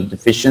 nutritional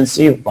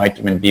deficiency,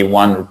 vitamin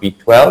B1 or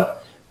B12,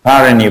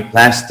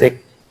 paraneoplastic,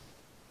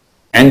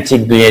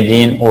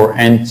 anti-gliadin or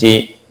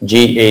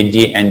anti-GAD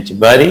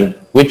antibody.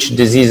 Which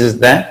disease is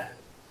that?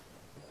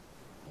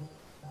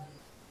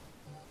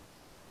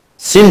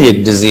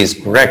 Celiac disease,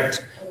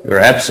 correct. You're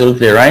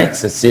absolutely right.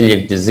 It's a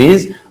celiac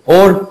disease.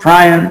 Or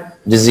prion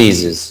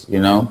diseases. You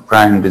know,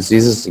 prion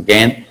diseases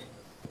again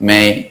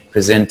may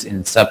present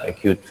in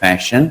subacute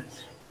fashion.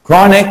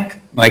 Chronic,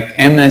 like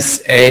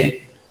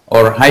MSA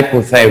or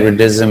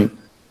hypothyroidism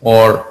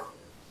or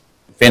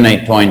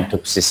phenytoin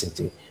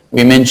toxicity.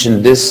 We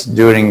mentioned this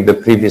during the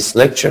previous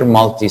lecture,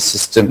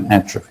 multi-system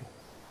atrophy.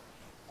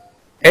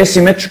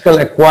 Asymmetrical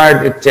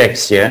acquired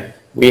ataxia,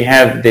 we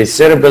have the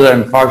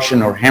cerebellar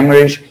infarction or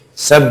hemorrhage,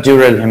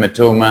 subdural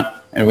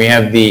hematoma, and we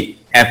have the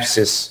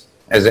abscess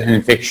as an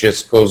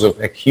infectious cause of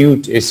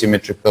acute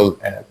asymmetrical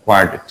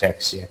acquired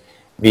ataxia.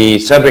 The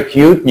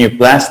subacute,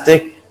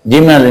 neoplastic,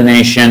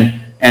 demyelination,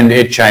 and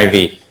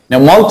HIV. Now,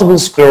 multiple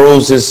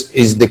sclerosis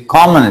is the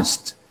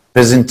commonest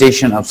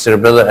presentation of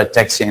cerebellar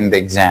ataxia in the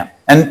exam,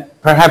 and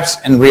perhaps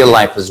in real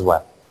life as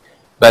well.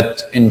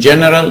 But in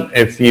general,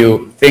 if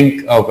you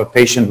think of a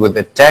patient with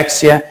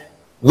ataxia,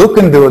 look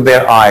into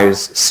their eyes,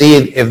 see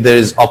if there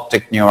is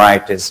optic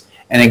neuritis,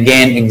 and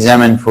again,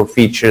 examine for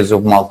features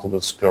of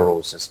multiple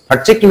sclerosis,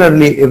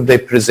 particularly if they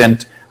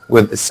present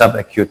with the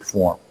subacute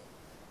form.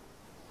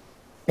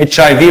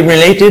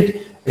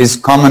 HIV-related is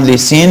commonly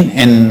seen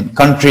in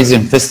countries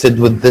infested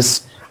with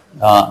this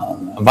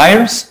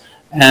virus,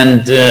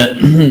 and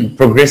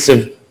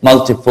progressive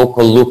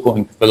multifocal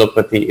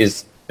leukoencephalopathy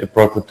is the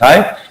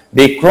prototype.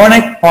 The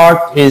chronic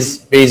part is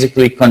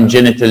basically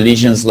congenital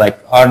lesions like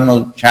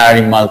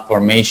Arnold-Chiari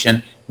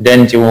malformation,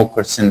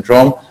 Dandy-Walker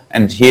syndrome,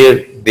 and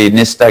here the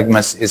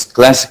nystagmus is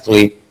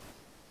classically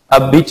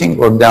upbeating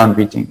or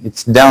downbeating.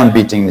 It's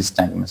downbeating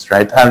nystagmus,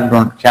 right?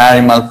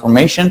 Arnold-Chiari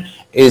malformation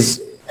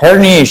is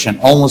herniation,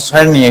 almost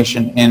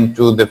herniation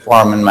into the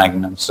foramen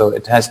magnum, so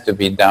it has to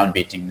be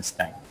downbeating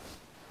nystagmus.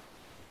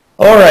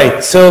 All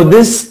right, so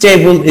this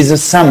table is a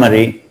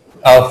summary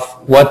of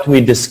what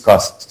we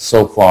discussed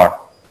so far.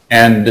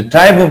 And the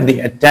type of the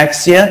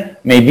ataxia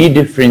may be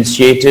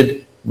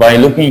differentiated by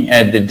looking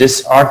at the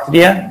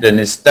dysarthria, the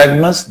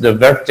nystagmus, the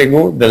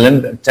vertigo, the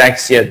limb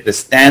ataxia, the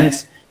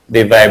stance,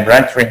 the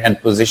vibratory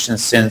and position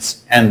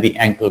sense, and the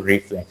ankle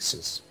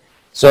reflexes.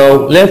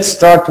 So let's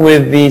start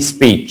with the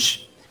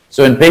speech.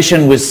 So in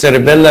patient with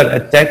cerebellar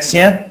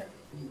ataxia,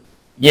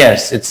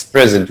 yes, it's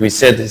present. We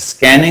said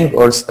scanning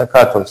or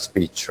staccato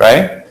speech,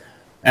 right?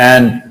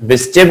 And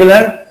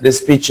vestibular, the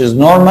speech is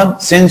normal.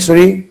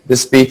 Sensory, the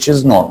speech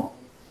is normal.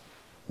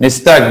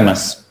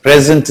 Nystagmus,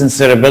 present in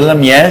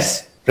cerebellum,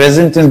 yes.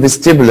 Present in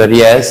vestibular,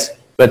 yes,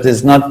 but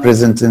is not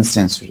present in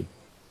sensory.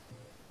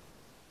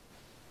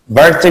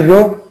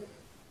 Vertigo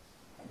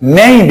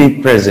may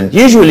be present.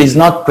 Usually it's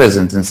not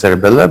present in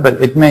cerebellar,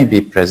 but it may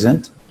be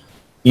present.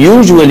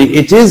 Usually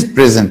it is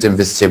present in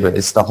vestibular.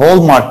 It's the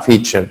hallmark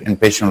feature in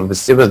patient with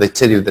vestibular. They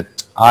tell you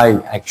that I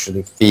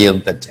actually feel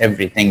that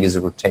everything is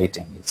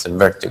rotating. It's a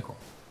vertigo.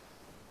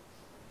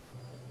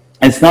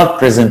 It's not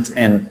present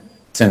in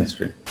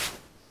sensory.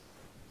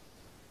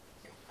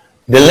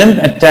 The limb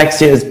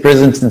ataxia is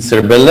present in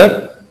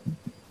cerebellar.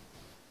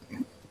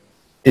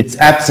 It's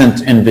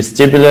absent in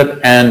vestibular,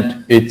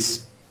 and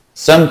it's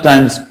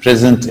sometimes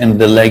present in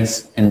the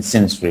legs in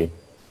sensory.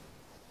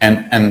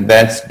 And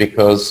that's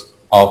because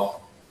of,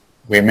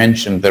 we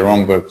mentioned the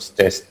Romberg's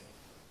test,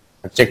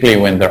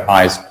 particularly when their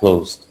eyes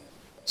closed.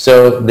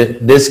 So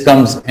this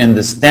comes in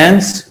the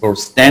stance or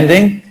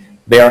standing.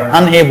 They are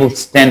unable to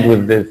stand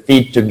with their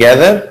feet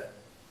together,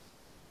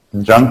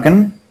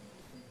 drunken,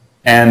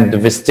 and the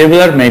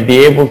vestibular may be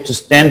able to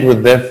stand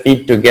with their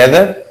feet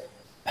together.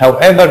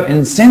 However,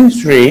 in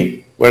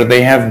sensory, where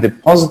they have the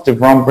positive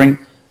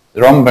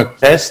Romberg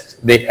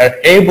test, they are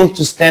able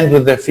to stand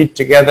with their feet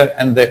together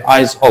and their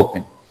eyes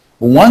open.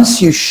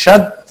 Once you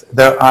shut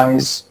their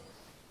eyes,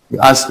 you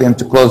ask them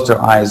to close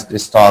their eyes, they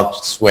start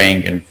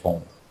swaying and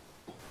falling.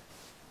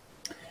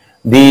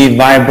 The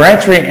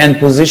vibratory and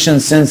position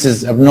sense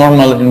is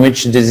abnormal in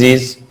which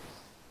disease?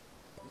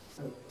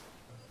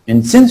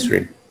 In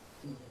sensory.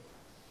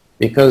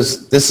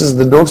 Because this is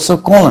the dorsal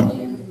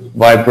column.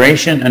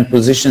 Vibration and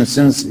position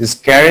sense is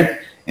carried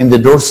in the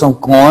dorsal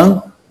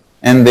column,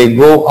 and they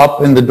go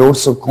up in the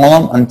dorsal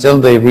column until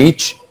they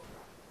reach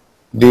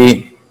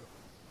the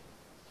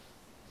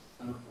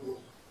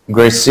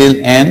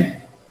gracile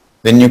and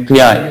the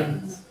nuclei,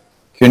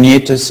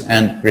 cuneatus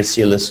and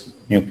gracilis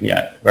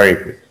nuclei. Very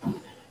good.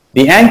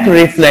 The ankle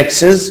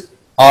reflexes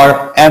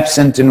are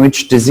absent in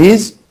which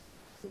disease?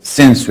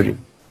 Sensory.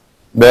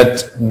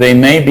 But they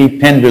may be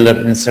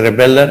pendular in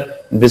cerebellar,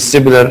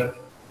 vestibular,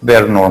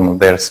 they're normal,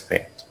 they're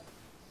spared.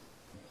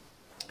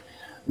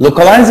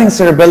 Localizing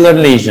cerebellar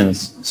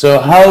lesions. So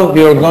how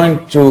you're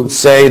going to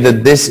say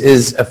that this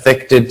is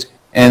affected,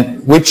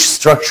 and which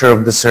structure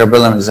of the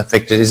cerebellum is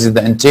affected? Is it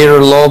the anterior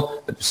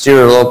lobe, the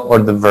posterior lobe, or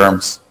the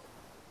verms?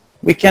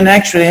 We can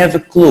actually have a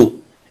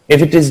clue.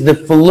 If it is the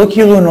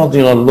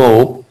folliculonodular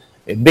lobe,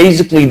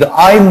 basically the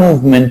eye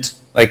movement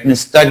like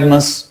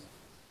nystagmus,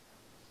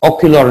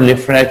 ocular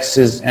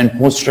reflexes, and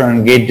posture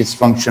and gait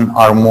dysfunction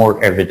are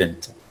more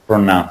evident,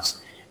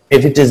 pronounced.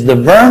 If it is the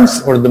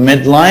verms or the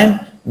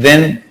midline,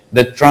 then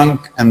the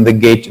trunk and the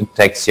gait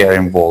ataxia are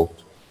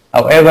involved.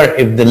 However,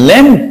 if the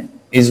limb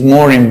is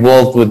more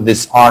involved with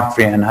this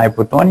artery and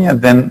hypotonia,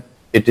 then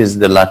it is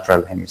the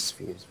lateral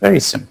hemisphere. It's very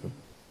simple.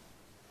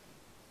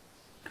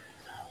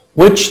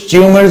 Which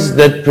tumors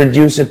that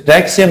produce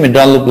ataxia?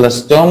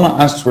 Medulloblastoma,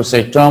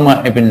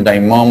 astrocytoma,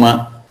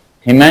 ependymoma,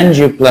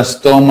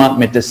 hemangioblastoma,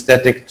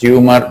 metastatic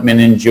tumor,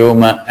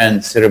 meningioma, and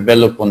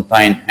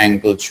cerebellopontine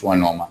angle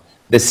schwannoma.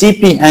 The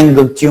CP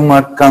angle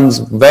tumor comes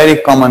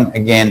very common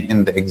again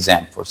in the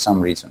exam for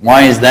some reason.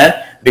 Why is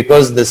that?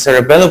 Because the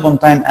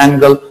cerebellopontine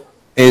angle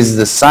is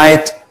the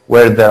site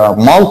where there are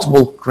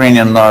multiple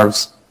cranial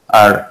nerves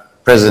are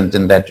present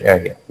in that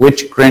area.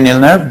 Which cranial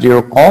nerve do you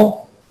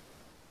recall?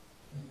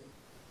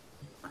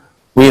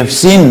 We have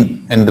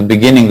seen in the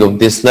beginning of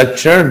this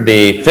lecture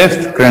the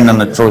fifth cranial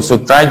nerve, so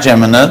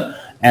trigeminal,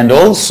 and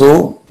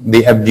also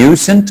the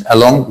abducent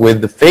along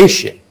with the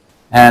fascia,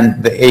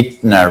 and the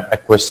eighth nerve,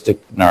 acoustic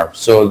nerve.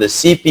 So the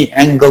CP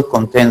angle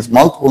contains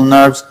multiple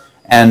nerves,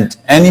 and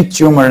any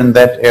tumor in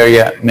that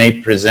area may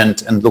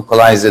present and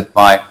localize it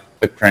by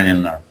the cranial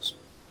nerves.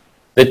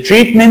 The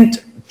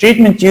treatment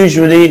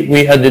usually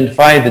we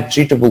identify the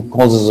treatable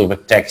causes of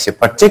ataxia,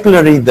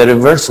 particularly the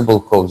reversible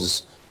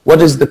causes. What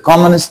is the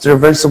commonest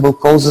reversible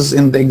causes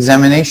in the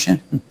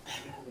examination?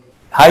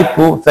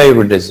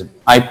 Hypothyroidism.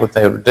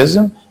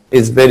 Hypothyroidism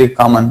is very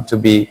common to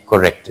be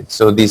corrected.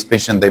 So these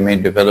patients, they may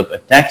develop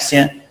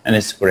ataxia, and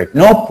it's correct.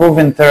 No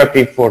proven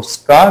therapy for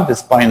SCAR, the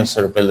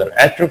spinocerebellar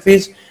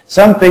atrophies.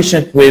 Some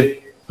patients with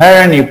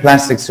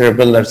paraneoplastic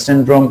cerebellar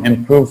syndrome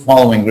improve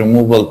following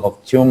removal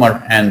of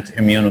tumor and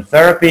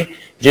immunotherapy.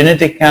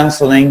 Genetic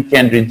counseling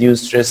can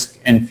reduce risk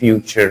in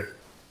future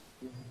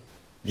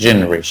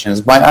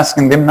generations by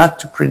asking them not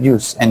to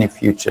produce any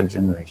future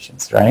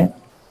generations, right?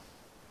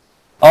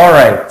 All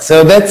right,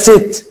 so that's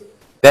it.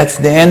 That's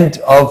the end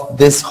of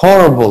this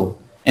horrible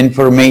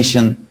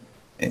information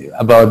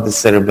about the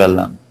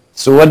cerebellum.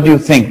 So what do you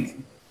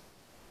think?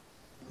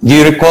 Do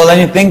you recall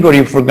anything, or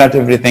you forgot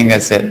everything I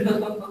said?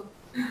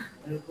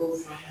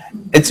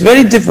 It's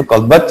very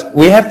difficult, but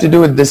we have to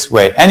do it this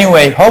way.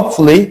 Anyway,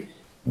 hopefully,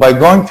 by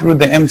going through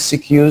the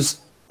MCQs,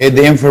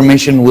 the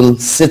information will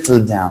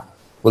settle down.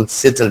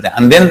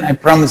 And then I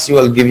promise you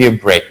I'll give you a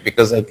break,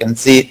 because I can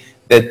see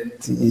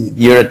that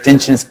your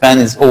attention span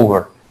is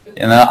over.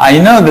 You know, I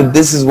know that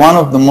this is one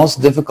of the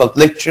most difficult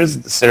lectures,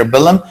 the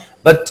cerebellum,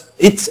 but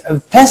it's a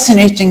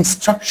fascinating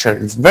structure.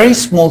 It's a very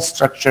small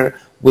structure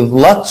with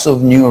lots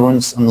of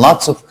neurons and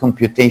lots of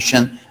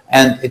computation,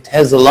 and it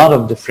has a lot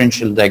of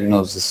differential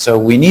diagnosis. So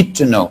we need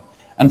to know.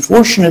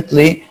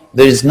 Unfortunately,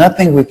 there is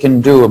nothing we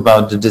can do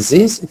about the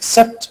disease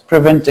except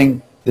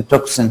preventing the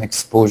toxin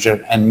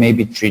exposure and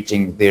maybe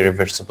treating the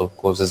reversible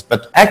causes.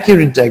 But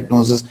accurate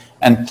diagnosis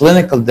and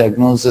clinical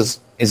diagnosis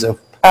is of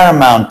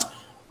paramount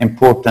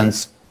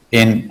importance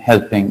in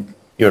helping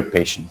your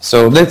patient.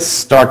 So let's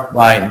start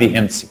by the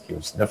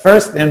MCQs. The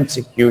first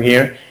MCQ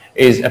here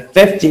is a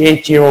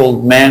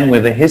 58-year-old man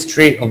with a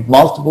history of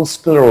multiple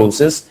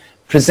sclerosis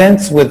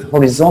presents with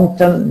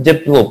horizontal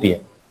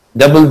diplopia,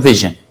 double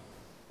vision.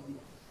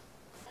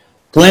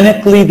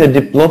 Clinically, the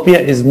diplopia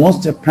is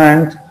most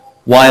apparent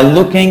while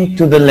looking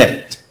to the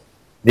left.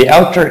 The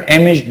outer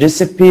image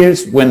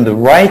disappears when the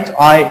right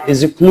eye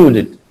is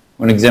occluded.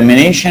 On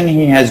examination,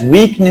 he has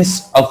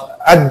weakness of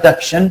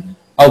adduction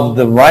of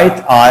the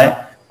right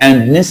eye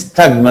and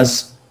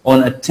nystagmus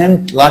on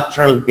attempt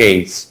lateral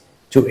gaze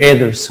to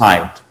either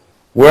side,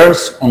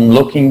 worse on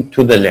looking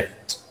to the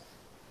left.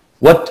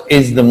 What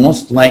is the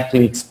most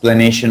likely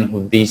explanation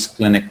of these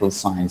clinical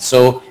signs?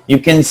 So you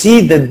can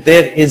see that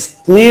there is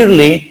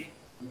clearly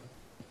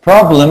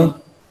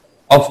problem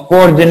of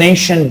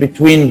coordination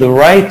between the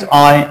right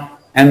eye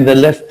and the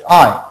left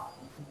eye.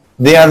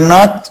 They are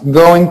not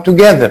going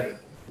together,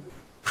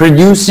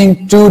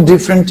 producing two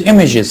different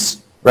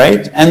images,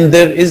 right? And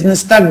there is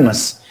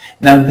nystagmus.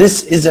 Now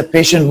this is a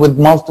patient with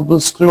multiple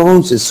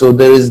sclerosis, so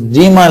there is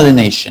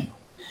demyelination.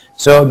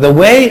 So the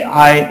way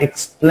I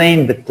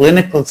explain the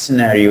clinical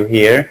scenario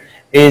here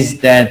is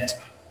that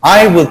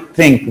I would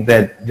think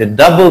that the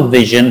double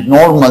vision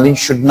normally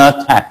should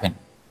not happen.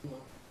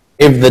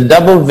 If the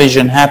double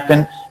vision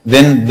happen,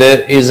 then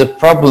there is a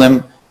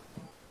problem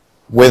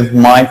with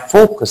my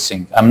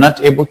focusing. I'm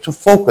not able to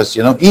focus.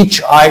 You know,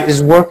 each eye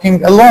is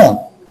working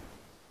alone.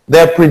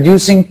 They're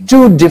producing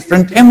two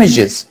different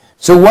images.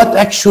 So what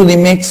actually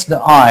makes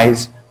the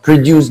eyes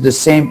produce the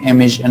same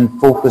image and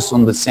focus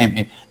on the same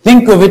image?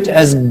 Think of it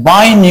as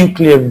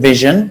binuclear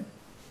vision,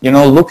 you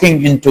know,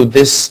 looking into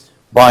this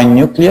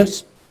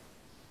binucleus,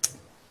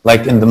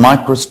 like in the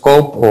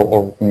microscope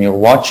or when you're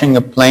watching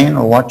a plane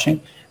or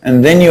watching,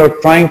 and then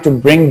you're trying to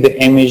bring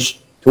the image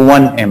to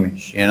one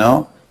image, you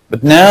know.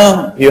 But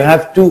now you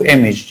have two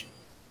images.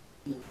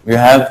 You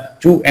have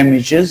two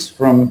images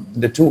from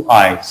the two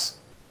eyes.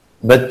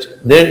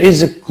 But there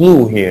is a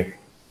clue here.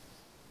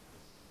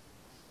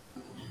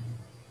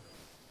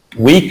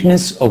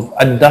 Weakness of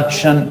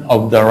adduction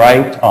of the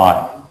right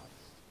eye.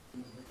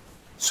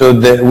 So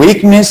the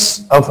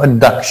weakness of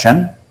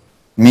adduction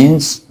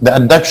means the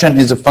adduction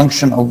is a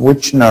function of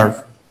which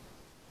nerve?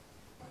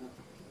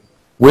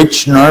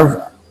 Which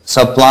nerve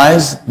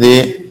supplies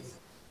the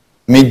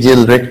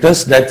medial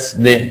rectus? That's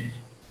the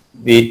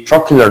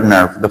trochlear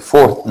nerve, the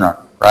fourth nerve,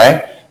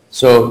 right?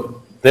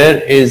 So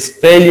there is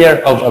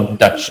failure of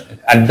abduction.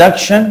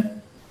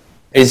 Adduction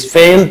is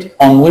failed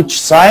on which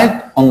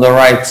side? On the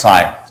right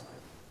side.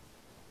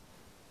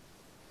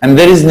 And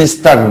there is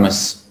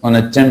nystagmus on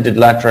attempted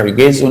lateral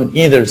gaze on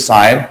either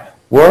side,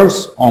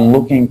 worse on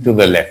looking to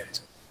the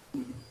left.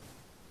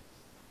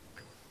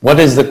 What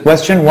is the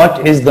question?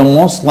 What is the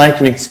most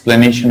likely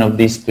explanation of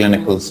these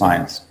clinical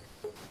signs?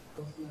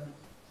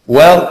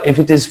 Well, if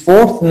it is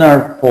fourth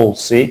nerve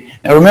palsy,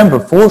 now remember,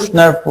 fourth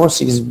nerve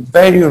palsy is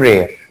very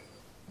rare,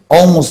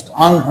 almost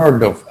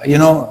unheard of. You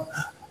know,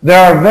 there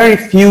are very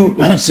few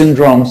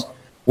syndromes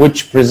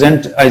which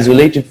present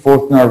isolated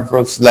fourth nerve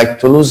palsy, like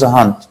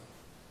Toulouse-Hunt.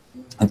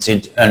 It's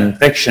an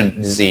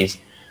infection disease.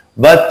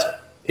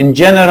 But in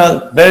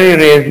general, very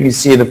rarely you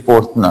see the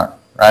fourth nerve,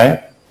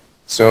 right?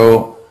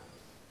 So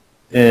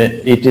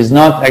it is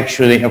not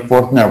actually a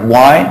fourth nerve.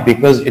 Why?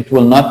 Because it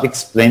will not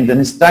explain the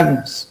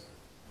nystagmus.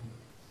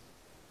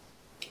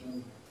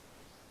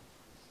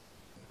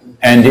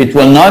 And it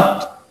will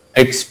not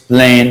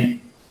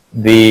explain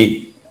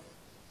the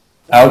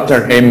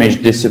outer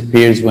image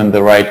disappears when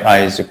the right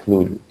eye is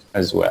occluded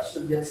as well.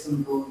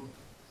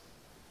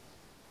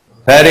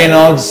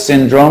 Perinaud's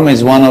syndrome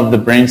is one of the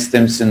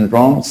brainstem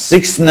syndromes.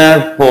 Sixth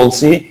nerve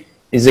palsy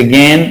is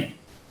again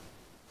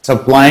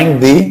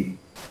supplying the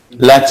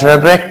lateral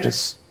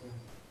rectus,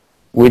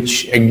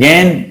 which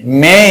again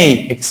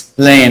may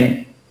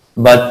explain,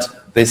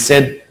 but they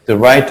said the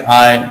right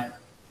eye,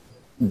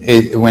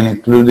 when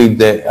including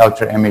the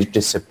outer image,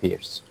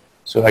 disappears.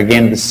 So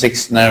again, the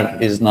sixth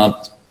nerve is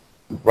not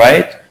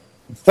right.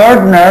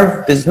 Third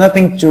nerve, there's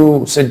nothing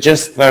to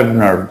suggest third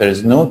nerve.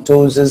 There's no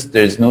ptosis,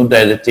 there's no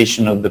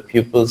dilatation of the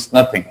pupils,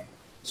 nothing.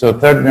 So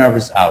third nerve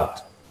is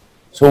out.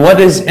 So what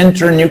is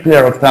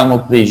internuclear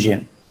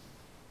ophthalmoplegia?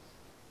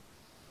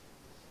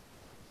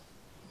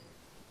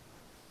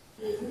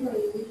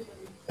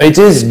 It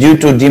is due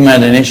to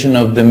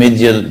demyelination of the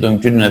medial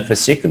longitudinal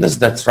fasciculus,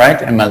 that's right,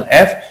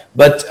 MLF.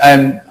 But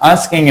I'm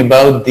asking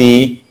about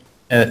the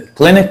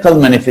clinical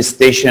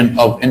manifestation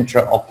of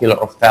intraocular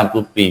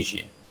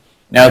ophthalmoplegia.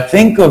 Now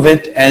think of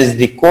it as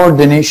the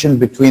coordination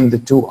between the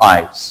two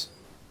eyes.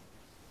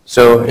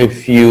 So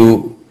if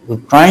you are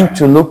trying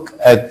to look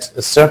at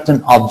a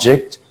certain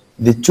object,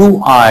 the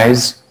two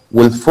eyes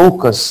will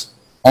focus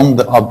on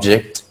the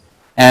object,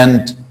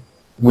 and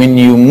when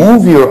you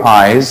move your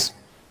eyes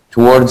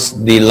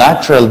towards the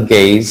lateral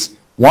gaze,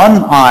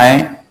 one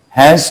eye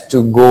has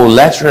to go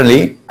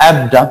laterally,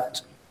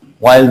 abduct,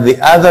 while the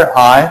other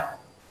eye,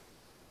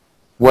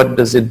 what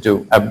does it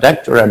do?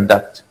 Abduct or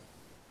adduct?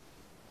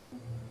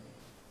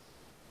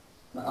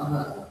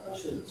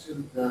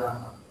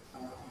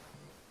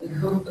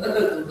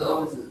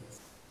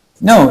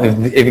 No,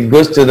 if it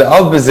goes to the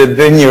opposite,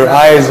 then your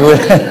eyes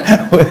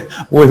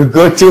will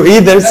go to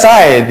either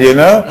side, you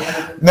know?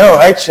 No,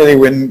 actually,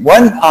 when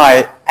one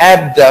eye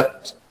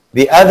abduct,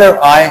 the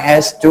other eye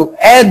has to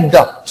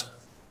adduct.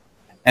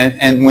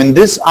 And when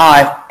this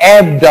eye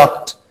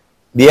abduct,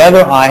 the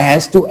other eye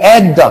has to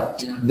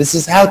adduct. This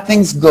is how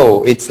things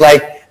go. It's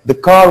like the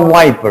car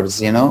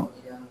wipers, you know?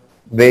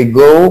 They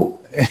go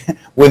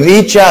with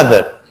each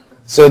other.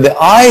 So the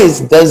eyes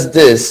does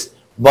this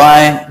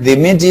by the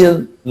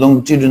medial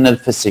longitudinal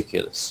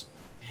fasciculus.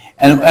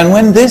 And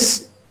when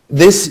this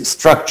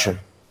structure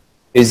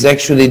is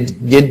actually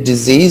get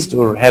diseased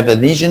or have a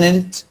lesion in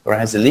it, or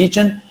has a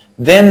lesion,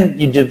 then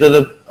you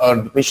develop, or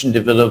the patient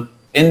develop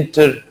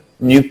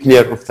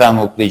internuclear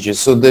ophthalmoplegia.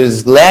 So there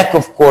is lack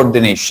of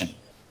coordination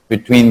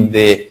between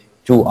the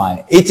two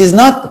eyes. It is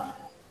not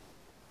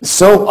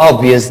so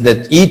obvious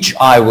that each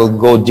eye will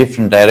go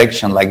different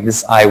direction, like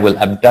this eye will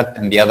abduct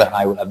and the other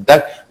eye will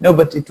abduct. No,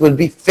 but it will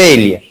be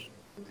failure.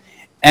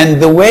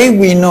 And the way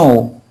we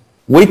know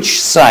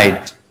which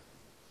side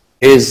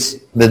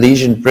is the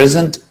lesion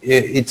present,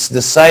 it's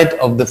the side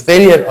of the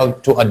failure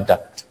to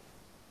adduct.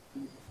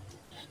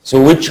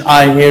 So which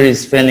eye here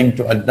is failing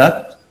to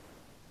adduct?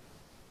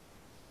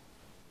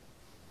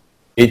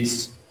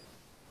 It's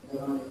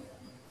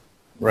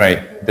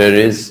right. There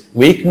is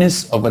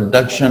weakness of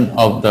adduction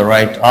of the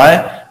right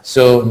eye.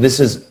 So this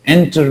is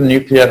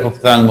internuclear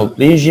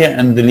ophthalmoplegia,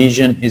 and the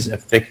lesion is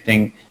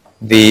affecting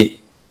the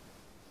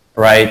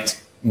right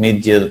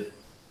medial,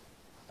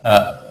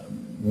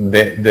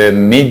 the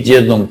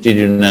medial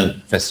longitudinal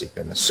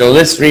fasciculus. So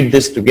let's read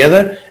this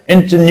together.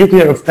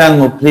 Internuclear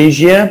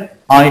ophthalmoplegia,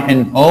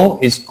 INO,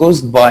 is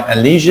caused by a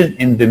lesion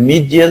in the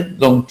medial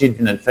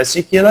longitudinal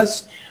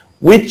fasciculus,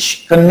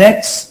 which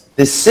connects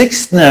the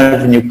sixth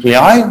nerve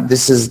nuclei.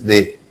 This is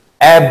the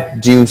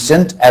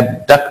abducent,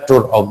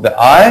 abductor of the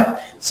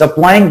eye,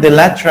 supplying the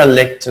lateral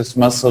rectus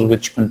muscle,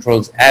 which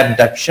controls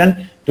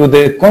abduction, to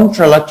the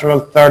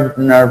contralateral third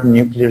nerve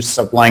nucleus,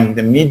 supplying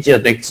the medial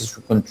rectus,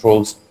 which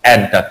controls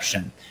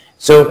adduction.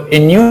 So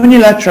in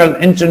unilateral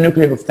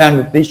internuclear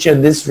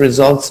ophthalmoplegia, this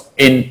results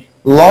in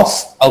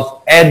loss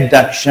of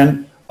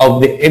adduction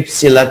of the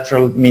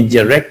ipsilateral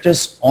medial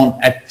rectus on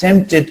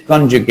attempted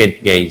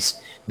conjugate gaze.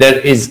 There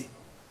is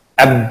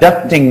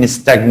abducting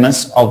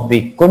nystagmus of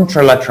the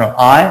contralateral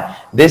eye.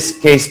 This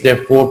case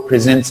therefore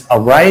presents a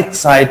right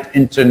side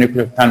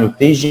internuclear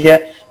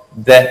ophthalmoplegia.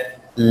 The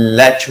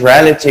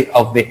laterality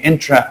of the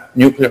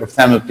intranuclear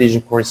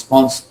ophthalmoplegia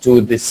corresponds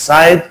to the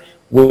side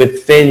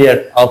with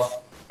failure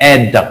of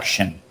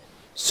adduction.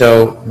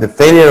 So the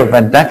failure of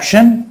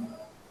adduction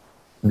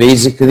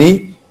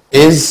basically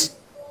is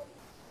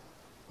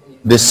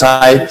the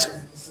site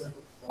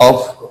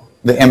of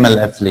the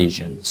MLF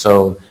lesion.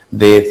 So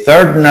the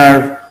third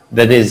nerve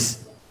that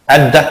is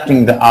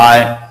adducting the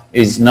eye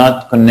is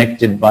not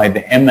connected by the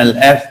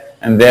MLF,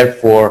 and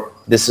therefore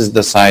this is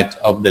the site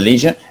of the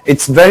lesion.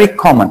 It's very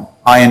common,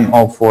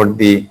 INO, for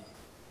the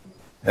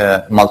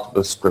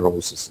multiple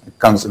sclerosis. It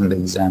comes in the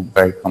exam,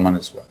 very common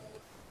as well.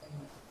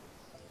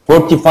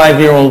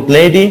 45-year-old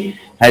lady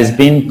has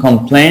been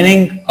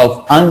complaining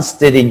of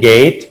unsteady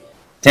gait,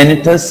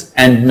 tinnitus,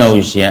 and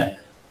nausea.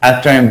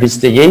 After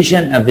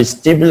investigation, a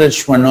vestibular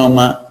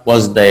schwannoma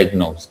was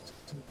diagnosed.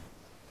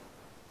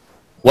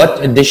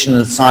 What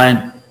additional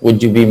sign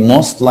would you be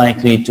most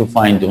likely to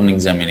find on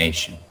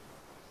examination?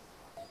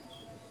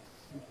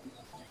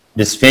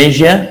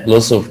 Dysphagia,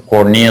 loss of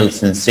corneal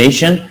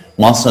sensation,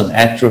 muscle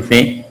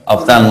atrophy,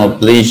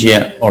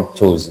 ophthalmoplegia, or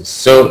ptosis.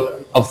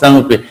 So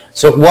ophthalmoplegia.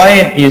 So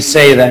why you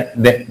say that?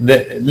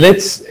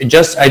 Let's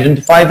just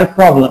identify the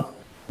problem.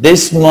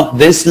 This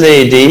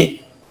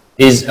lady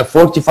is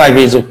 45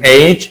 years of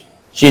age.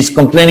 She's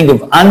complaining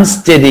of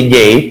unsteady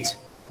gait,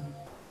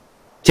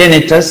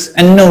 tinnitus,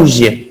 and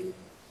nausea.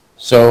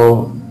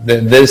 So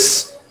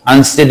this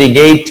unsteady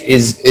gait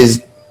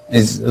is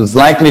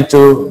likely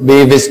to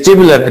be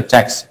vestibular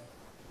ataxia,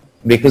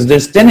 because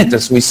there's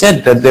tinnitus. We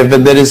said that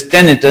if there is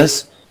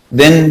tinnitus,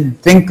 then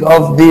think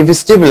of the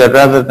vestibular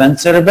rather than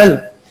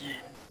cerebellum.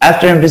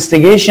 After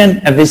investigation,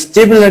 a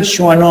vestibular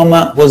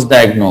schwannoma was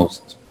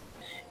diagnosed.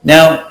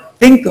 Now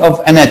think of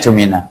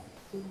anatomy now.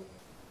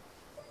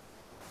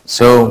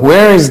 So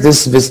where is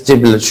this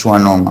vestibular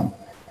schwannoma?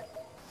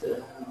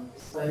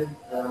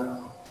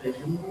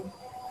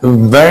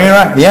 Very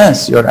right.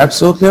 Yes, you're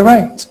absolutely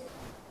right.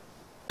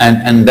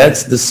 And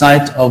that's the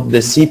site of the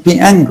CP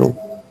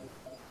angle,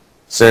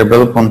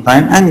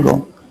 cerebellopontine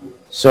angle.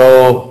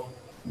 So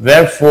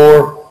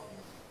therefore,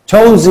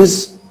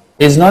 ptosis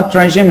is not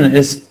trigeminal,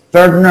 it's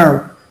third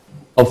nerve.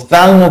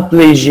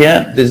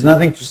 Ophthalmoplegia, there's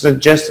nothing to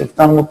suggest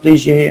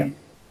ophthalmoplegia here.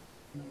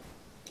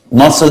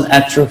 Muscle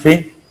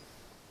atrophy,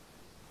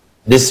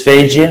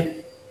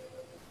 dysphagia,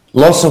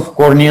 loss of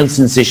corneal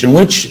sensation.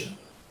 Which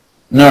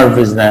nerve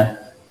is that?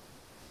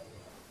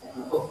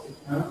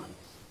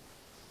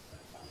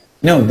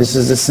 No, this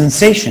is a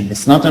sensation.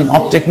 It's not an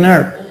optic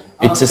nerve.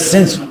 It's a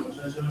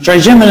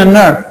trigeminal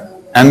nerve.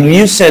 And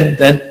you said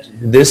that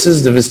this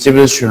is the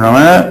vestibular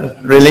schwannoma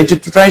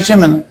related to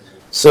trigeminal.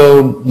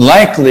 So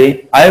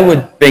likely I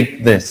would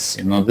pick this,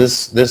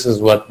 this is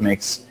what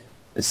makes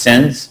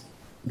sense,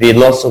 the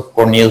loss of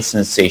corneal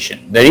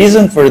sensation. The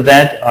reason for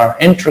that are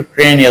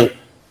intracranial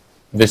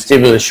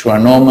vestibular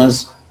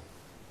schwannomas,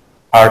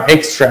 are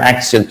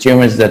extraaxial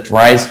tumors that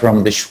rise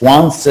from the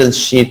Schwann cell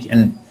sheet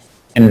and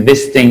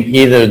investing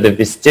either the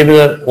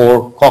vestibular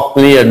or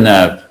cochlear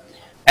nerve.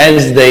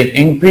 As they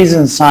increase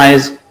in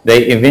size,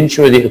 they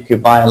eventually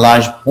occupy a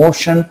large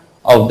portion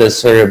of the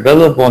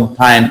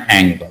cerebellopontine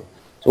angle.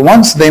 So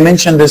once they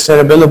mention the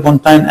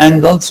cerebellopontine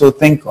angle, so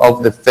think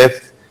of the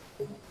fifth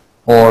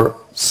or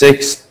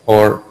sixth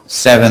or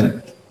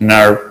seventh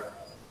nerve,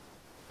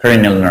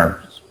 cranial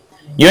nerves.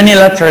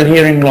 Unilateral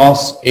hearing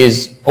loss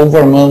is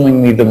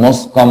overwhelmingly the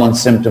most common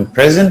symptom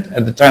present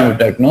at the time of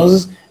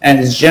diagnosis, and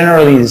is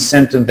generally the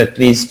symptom that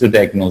leads to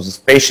diagnosis.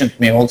 Patient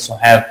may also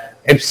have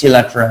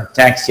ipsilateral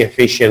ataxia,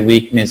 facial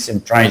weakness,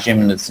 and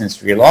trigeminal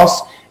sensory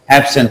loss.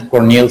 Absent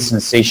corneal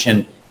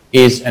sensation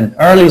is an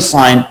early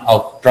sign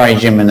of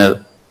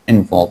trigeminal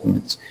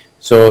involvement.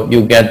 So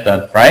you get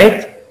that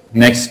right.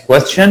 Next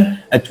question.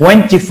 A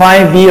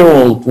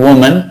 25-year-old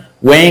woman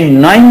weighing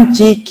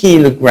 90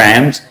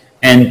 kilograms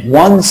and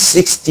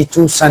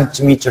 162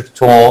 centimeter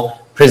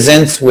tall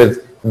presents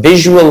with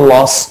visual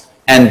loss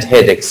and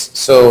headaches.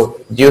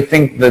 So do you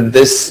think that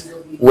this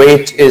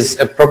weight is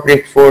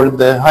appropriate for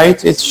the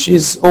height?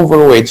 She's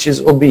overweight, she's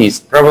obese.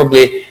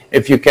 Probably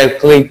if you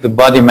calculate the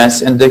body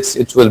mass index,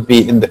 it will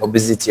be in the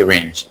obesity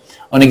range.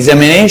 On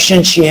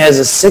examination, she has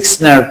a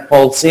 6-nerve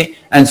palsy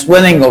and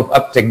swelling of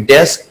optic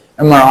disc.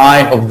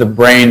 MRI of the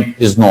brain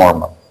is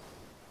normal.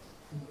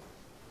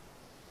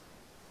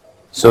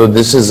 So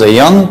this is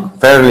a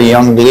fairly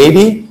young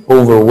lady,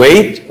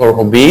 overweight or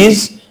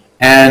obese,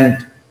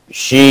 and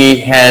she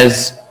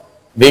has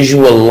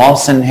visual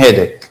loss and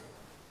headache.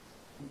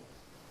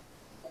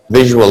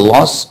 Visual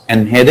loss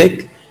and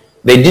headache.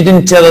 They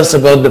didn't tell us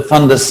about the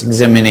fundus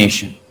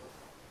examination.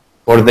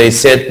 Or they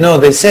said, no,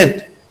 they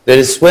said there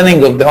is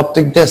swelling of the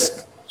optic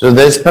disc. So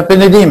there is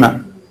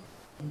papilledema.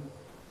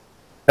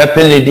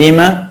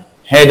 Papilledema,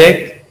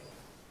 headache,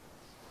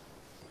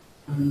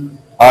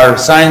 are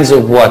signs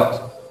of what?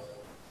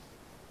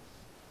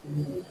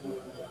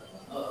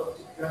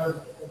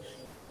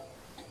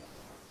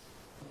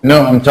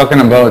 No, I'm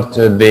talking about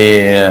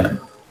the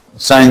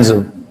signs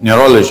of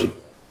neurology.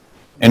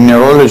 In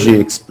neurology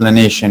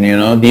explanation,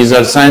 these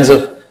are signs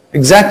of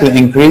exactly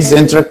increased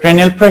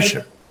intracranial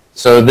pressure.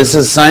 So this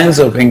is signs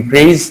of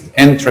increased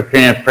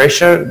intracranial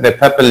pressure, the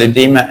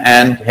papilledema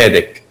and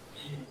headache.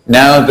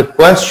 Now the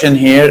question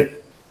here,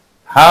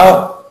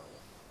 how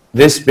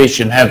this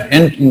patient have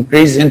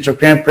increased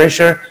intracranial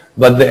pressure,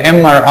 but the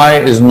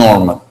MRI is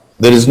normal.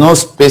 There is no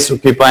space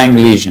occupying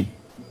lesion.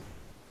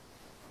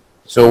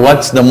 So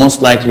what's the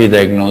most likely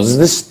diagnosis?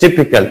 This is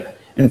typical.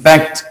 In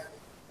fact,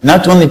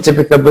 not only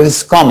typical, but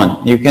it's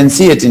common. You can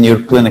see it in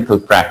your clinical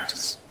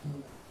practice.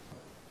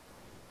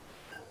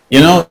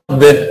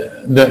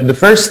 The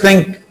first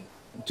thing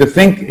to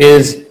think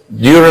is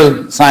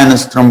dural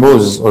sinus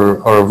thrombosis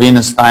or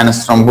venous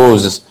sinus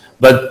thrombosis,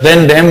 but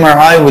then the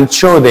MRI will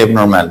show the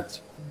abnormality.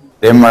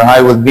 The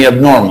MRI will be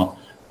abnormal.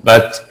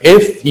 But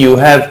if you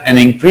have an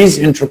increased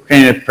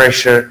intracranial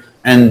pressure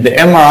and the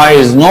MRI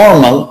is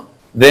normal,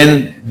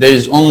 then there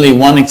is only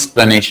one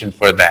explanation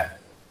for that.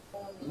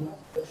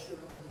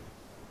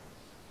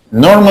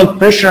 Normal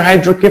pressure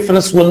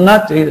hydrocephalus will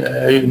not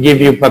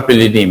give you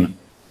papilledema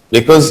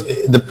because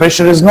the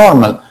pressure is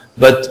normal.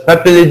 But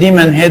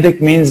papilledema and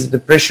headache means the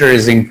pressure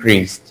is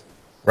increased,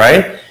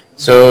 right?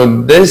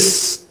 So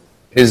this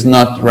is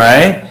not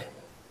right.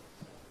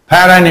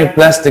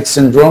 Paraneoplastic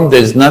syndrome,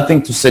 there is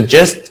nothing to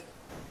suggest,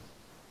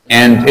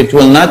 and it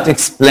will not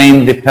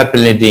explain the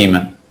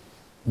papilledema.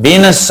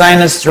 Venous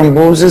sinus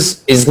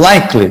thrombosis is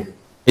likely.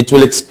 It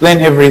will explain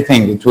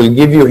everything. It will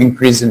give you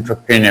increased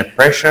intracranial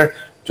pressure.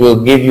 It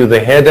will give you the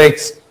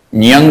headaches.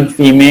 Young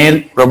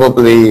female,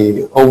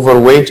 probably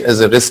overweight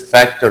as a risk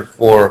factor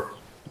for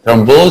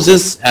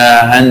thrombosis,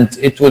 and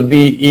it will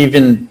be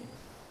even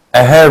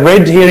a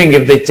red herring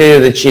if they tell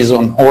you that she's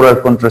on oral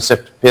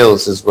contraceptive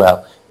pills as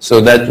well. So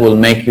that will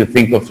make you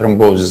think of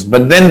thrombosis.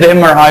 But then the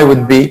MRI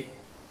would be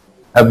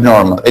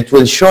abnormal. It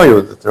will show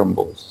you the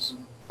thrombosis.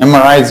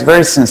 MRI is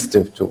very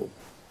sensitive tool.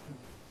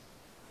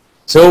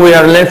 So we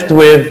are left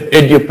with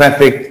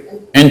idiopathic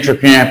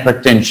intracranial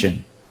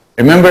hypertension.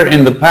 Remember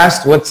in the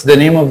past, what's the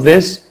name of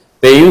this?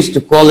 They used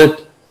to call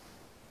it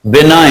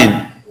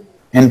benign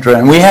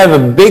intracranial. We have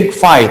a big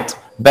fight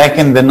back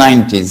in the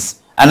 90s.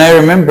 And I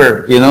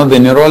remember, the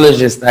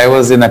neurologist, I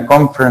was in a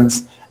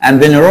conference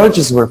and the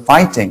neurologists were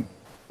fighting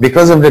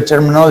because of the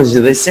terminology.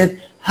 They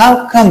said,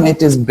 how come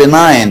it is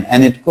benign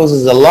and it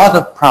causes a lot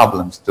of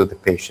problems to the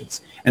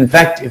patients? In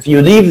fact, if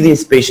you leave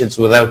these patients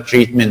without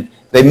treatment,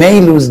 they may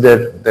lose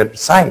their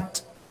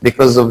sight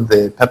because of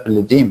the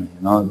papilledema,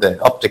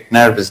 the optic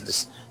nerve is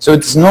this. So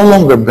it's no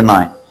longer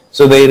benign.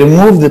 So they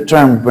remove the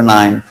term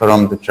benign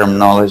from the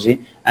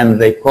terminology and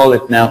they call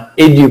it now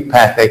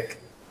idiopathic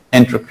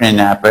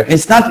intracranial hypertension.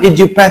 It's not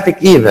idiopathic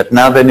either.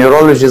 Now the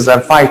neurologists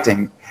are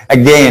fighting.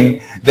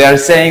 Again, they are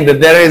saying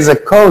that there is a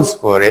cause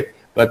for it,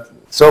 but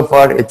so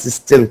far it's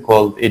still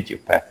called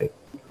idiopathic.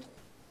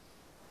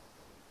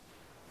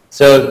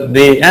 So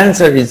the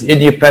answer is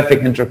idiopathic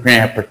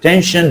intracranial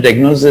hypertension.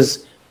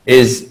 Diagnosis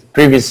is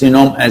previously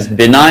known as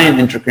benign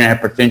intracranial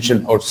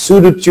hypertension or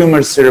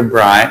pseudotumor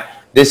cerebri.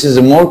 This is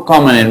more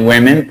common in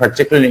women,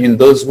 particularly in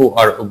those who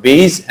are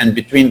obese and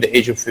between the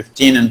age of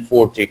 15 and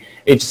 40.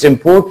 It's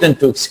important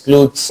to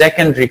exclude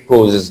secondary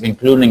causes,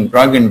 including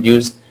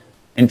drug-induced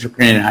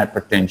intracranial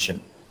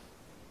hypertension.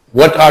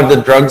 What are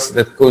the drugs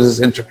that causes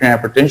intracranial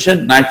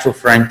hypertension?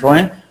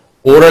 Nitrofurantoin,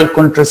 oral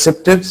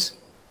contraceptives.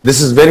 This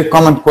is a very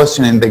common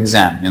question in the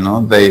exam, you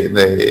know,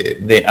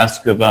 they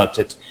ask you about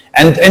it.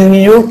 And in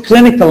your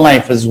clinical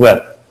life as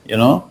well, you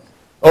know,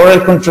 oral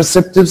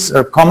contraceptives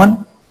are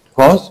common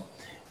cause.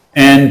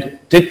 And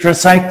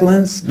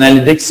tetracyclines,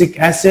 nalidixic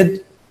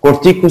acid,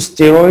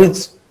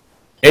 corticosteroids,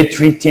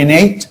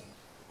 erythrotenate,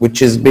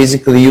 which is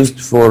basically used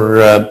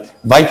for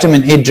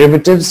vitamin A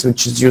derivatives,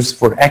 which is used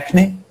for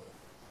acne.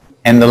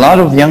 And a lot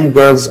of young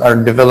girls are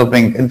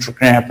developing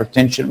intracranial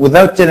hypertension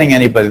without telling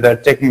anybody. They're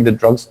taking the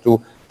drugs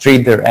to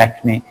treat their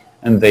acne,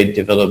 and they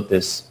develop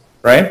this,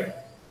 right?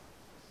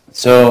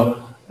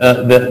 So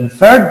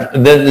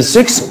the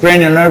sixth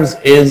cranial nerves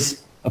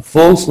is a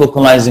false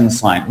localizing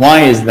sign.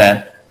 Why is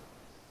that?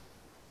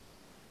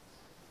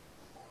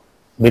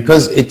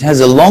 Because it has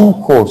a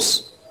long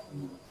course.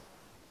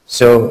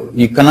 So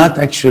you cannot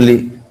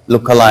actually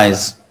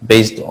localize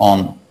based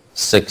on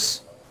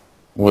 6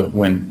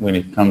 when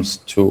it comes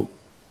to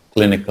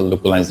clinical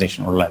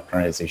localization or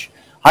lateralization.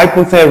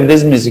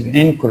 Hypothyroidism is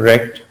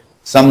incorrect.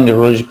 Some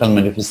neurological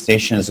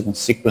manifestations as a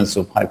consequence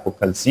of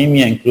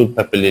hypocalcemia include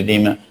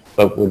papilledema,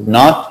 but would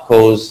not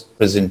cause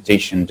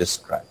presentation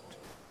described.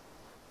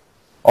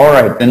 All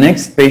right, the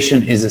next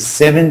patient is a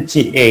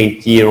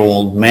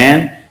 78-year-old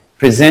man,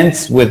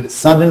 presents with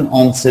sudden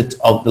onset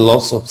of the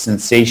loss of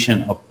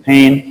sensation of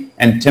pain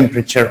and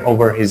temperature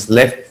over his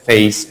left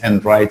face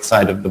and right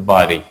side of the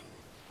body.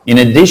 In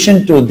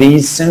addition to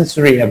these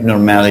sensory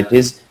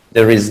abnormalities,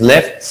 there is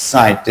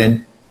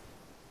left-sided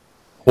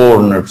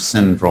Horner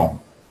syndrome.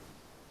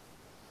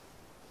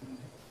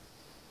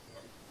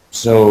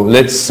 So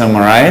let's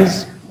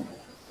summarize.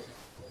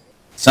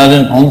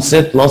 Sudden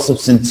onset, loss of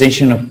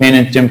sensation of pain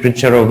and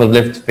temperature over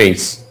left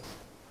face.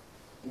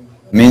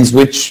 Means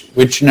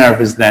which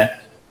nerve is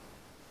that?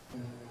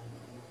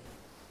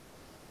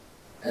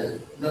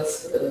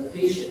 That's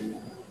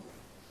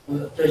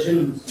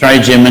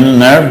trigeminal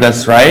nerve,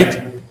 that's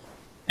right.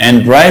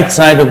 And right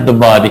side of the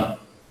body.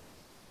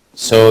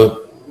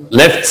 So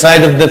left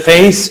side of the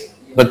face,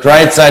 but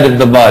right side of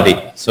the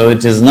body. So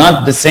it is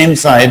not the same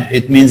side,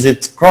 it means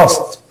it's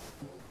crossed.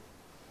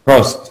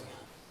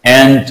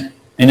 And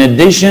in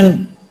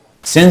addition,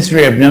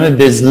 sensory abnormality,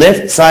 there's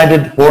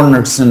left-sided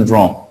Horner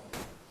syndrome.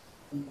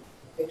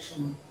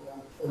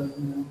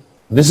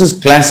 This is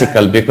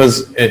classical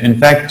because, in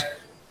fact,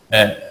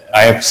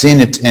 I have seen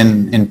it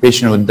in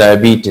patients with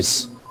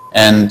diabetes.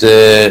 And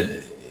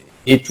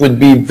it would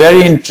be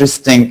very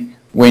interesting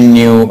when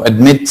you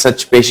admit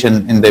such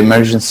patient in the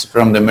emergency,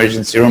 from the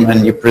emergency room,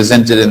 and you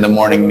present it in the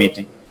morning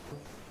meeting.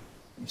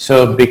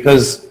 So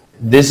because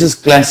this is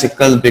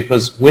classical,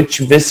 because which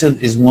vessel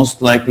is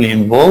most likely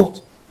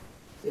involved?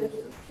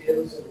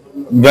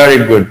 Very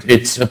good.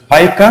 It's a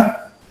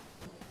pica.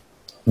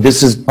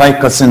 This is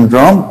pica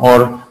syndrome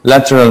or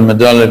lateral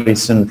medullary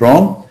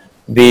syndrome.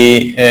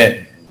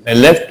 The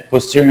left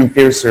posterior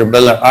inferior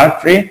cerebellar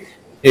artery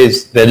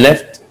is the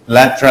left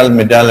lateral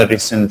medullary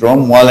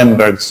syndrome,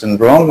 Wallenberg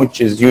syndrome,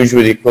 which is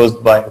usually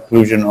caused by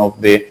occlusion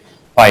of the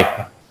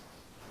pica.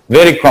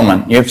 Very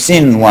common. You've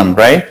seen one,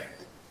 right?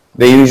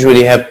 They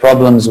usually have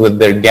problems with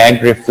their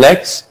gag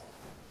reflex,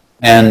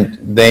 and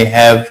they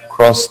have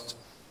crossed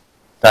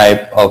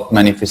type of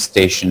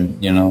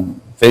manifestation, you know,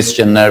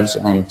 facial nerves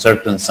on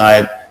certain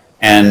side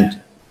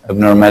and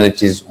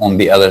abnormalities on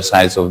the other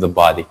sides of the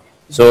body.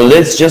 So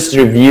let's just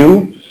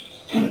review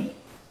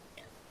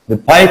the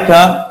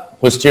pica,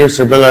 posterior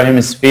cerebellar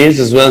hemispheres,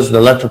 as well as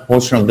the lateral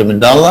portion of the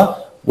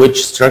medulla,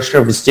 which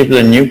structure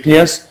vestibular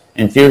nucleus,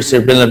 inferior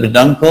cerebellar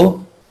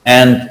peduncle,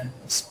 and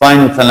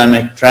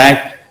spinothalamic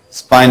tract,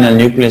 spinal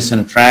nucleus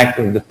and tract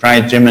of the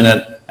trigeminal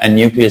and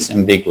nucleus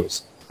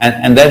ambiguous.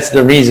 And that's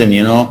the reason,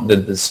 you know,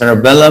 that the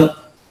cerebellum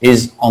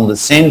is on the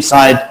same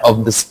side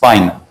of the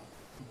spinal.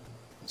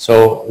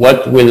 So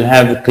what we'll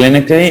have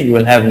clinically, you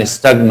will have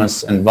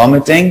nystagmus and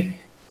vomiting,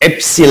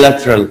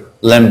 ipsilateral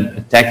limb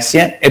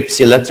ataxia,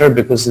 ipsilateral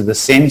because it's the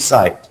same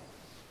side.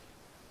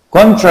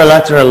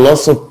 Contralateral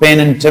loss of pain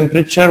and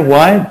temperature,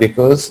 why?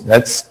 Because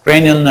that's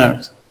cranial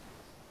nerves.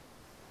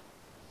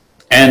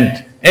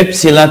 And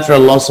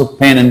ipsilateral loss of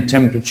pain and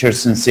temperature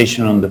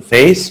sensation on the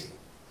face,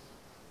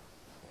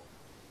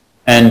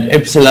 and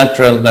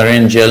ipsilateral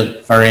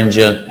laryngeal,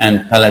 pharyngeal,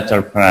 and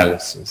palatal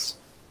paralysis.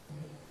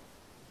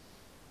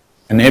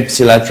 And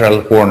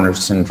ipsilateral Horner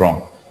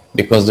syndrome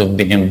because of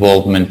the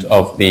involvement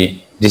of the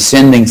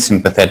descending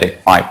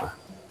sympathetic fiber.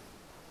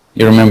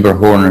 You remember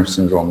Horner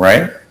syndrome,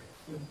 right?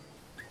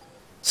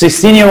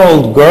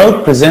 16-year-old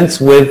girl presents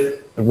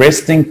with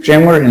resting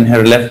tremor in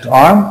her left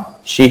arm,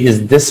 she is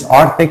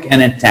dysarthric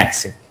and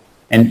ataxic.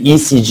 And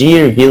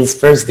ECG reveals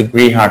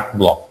first-degree heart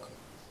block.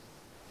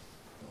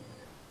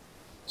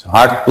 So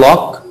heart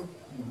block,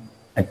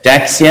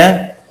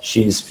 ataxia,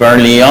 she is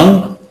fairly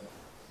young,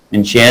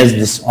 and she has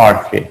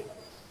dysarthria.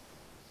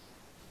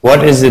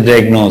 What is the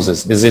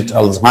diagnosis? Is it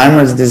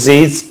Alzheimer's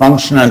disease,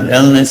 functional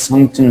illness,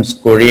 Huntington's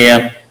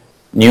chorea,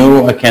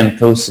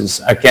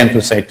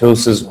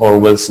 neuroacanthocytosis, or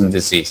Wilson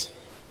disease?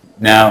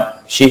 Now,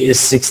 she is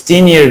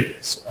 16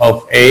 years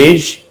of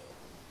age,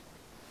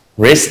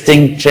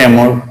 resting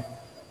tremor,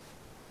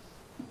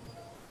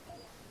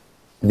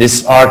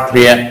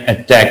 dysarthria,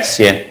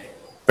 ataxia,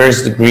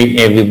 first-degree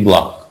AV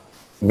block.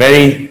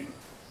 Very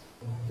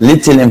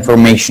little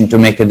information to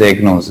make a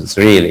diagnosis,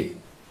 really.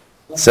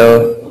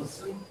 So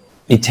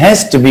it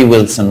has to be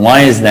Wilson.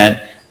 Why is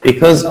that?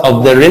 Because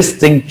of the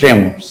resting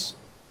tremors.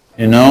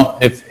 You know,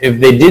 if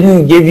they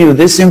didn't give you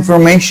this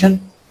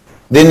information,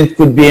 then it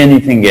could be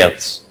anything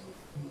else.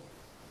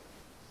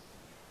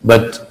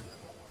 But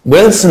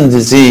Wilson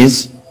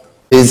disease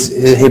is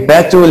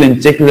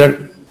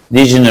hepatolenticular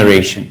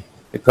degeneration.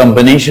 The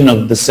combination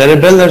of the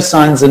cerebellar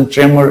signs and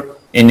tremor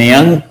in a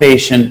young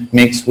patient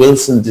makes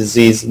Wilson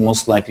disease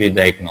most likely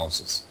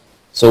diagnosis.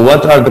 So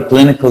what are the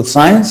clinical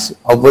signs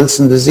of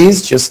Wilson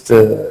disease? Just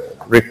to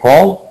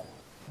recall.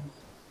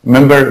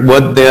 Remember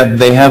what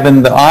they have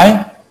in the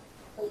eye?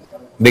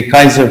 The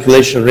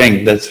Kaiser-Fleischer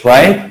ring, that's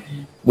right,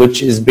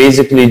 which is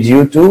basically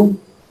due to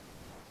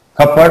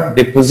copper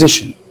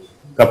deposition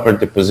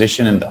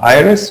in the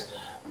iris.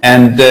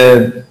 And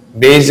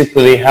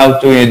basically how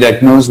to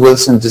diagnose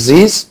Wilson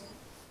disease?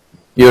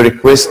 You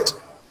request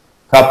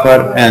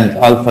copper and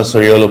alpha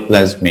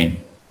cereuloplasmin.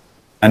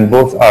 And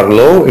both are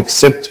low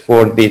except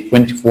for the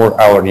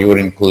 24-hour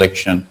urine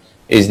collection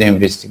is the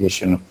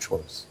investigation of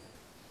choice.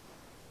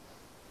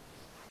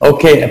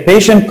 Okay, a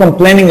patient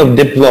complaining of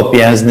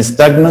diplopia has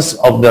nystagmus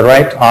of the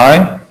right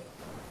eye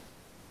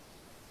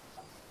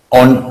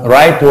on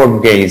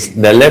rightward gaze.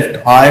 The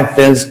left eye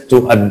fails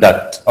to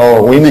adduct.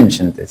 Oh, we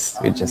mentioned this.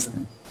 We just.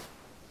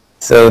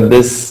 So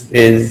this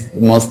is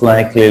most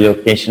likely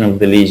location of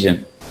the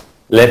lesion.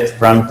 Left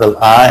frontal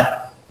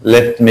eye,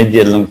 left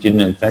medial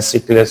longitudinal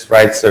fasciculus,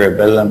 right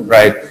cerebellum,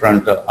 right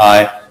frontal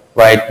eye,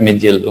 right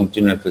medial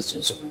longitudinal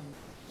fasciculus.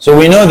 So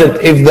we know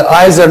that if the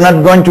eyes are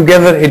not going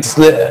together, it's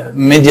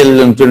medial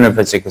longitudinal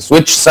fasciculus.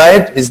 Which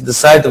side is the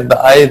side of the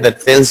eye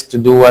that fails to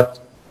do what?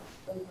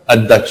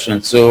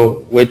 Adduction.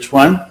 So which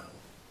one?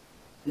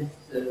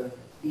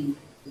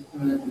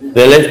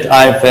 The left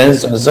eye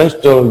fails,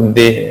 so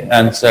the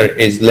answer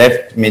is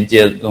left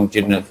medial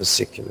longitudinal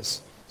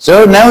fasciculus.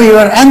 So now you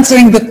are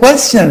answering the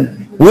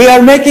question. We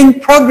are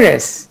making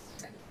progress.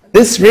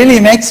 This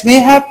really makes me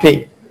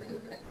happy.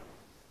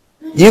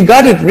 You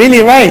got it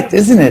really right,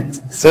 isn't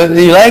it? So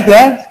do you like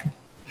that?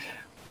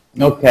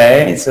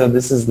 Okay, so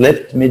this is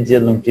left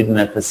medial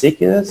longitudinal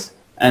fasciculus,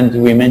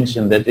 and we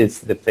mentioned that it's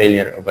the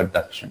failure of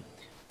adduction.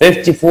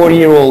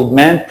 54-year-old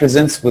man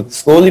presents with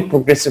slowly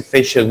progressive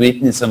facial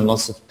weakness and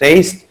loss of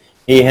taste.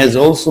 He has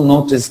also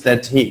noticed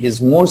that he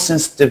is more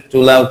sensitive to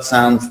loud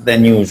sounds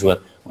than usual.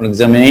 On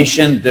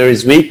examination, there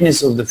is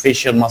weakness of the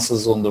facial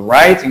muscles on the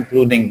right,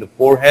 including the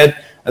forehead,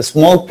 a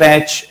small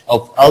patch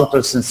of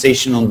altered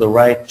sensation on the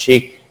right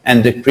cheek,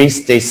 and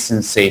decreased taste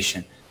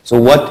sensation. So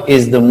what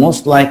is the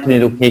most likely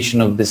location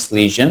of this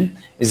lesion?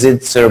 Is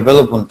it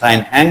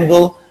cerebellopontine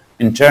angle,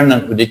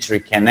 internal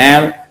auditory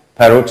canal,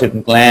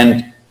 parotid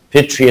gland,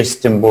 vitreous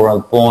temporal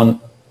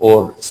bone,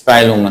 or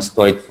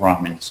stylomastoid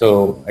foramen?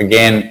 So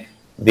again,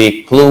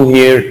 the clue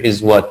here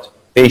is what?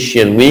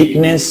 Facial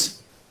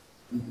weakness,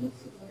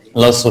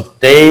 loss of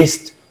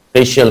taste,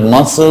 facial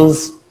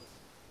muscles,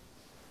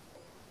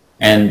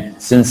 and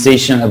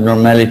sensation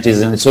abnormalities.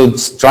 And so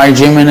it's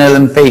trigeminal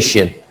and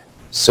facial.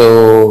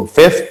 So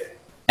 5th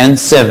and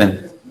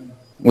 7th,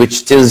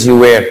 which tells you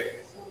where?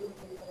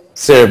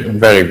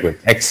 Very good,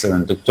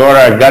 excellent.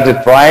 Doctora got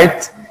it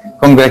right.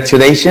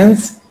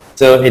 Congratulations.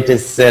 So it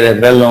is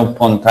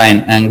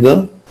cerebellopontine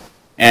angle,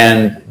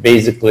 and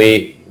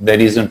basically the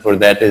reason for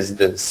that is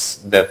this,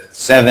 the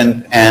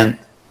 7th and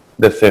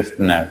the 5th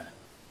nerve.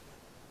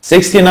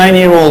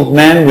 69-year-old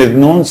man with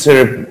known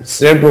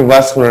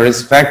cerebrovascular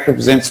risk factor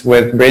presents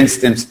with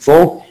brainstem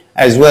stroke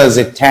as well as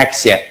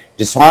ataxia,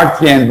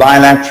 dysarthria, and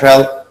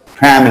bilateral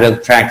pyramidal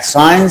tract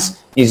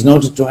signs. He is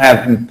noted to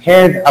have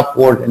impaired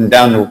upward and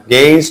downward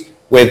gaze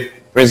with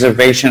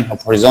preservation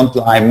of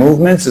horizontal eye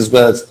movements as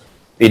well as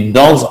the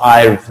doll's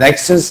eye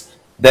reflexes.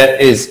 There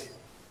is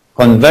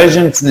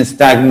convergent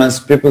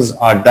nystagmus. Pupils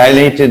are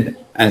dilated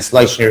and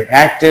slightly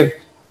reactive,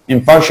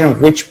 in function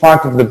of which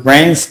part of the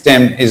brain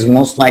stem is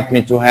most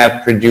likely to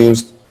have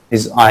produced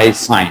his eye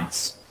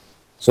signs.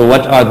 So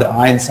what are the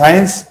eye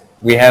signs?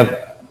 We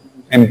have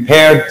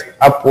impaired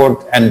upward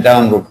and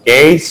downward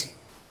gaze,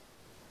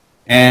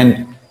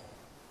 and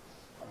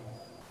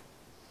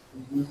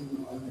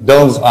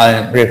those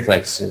eye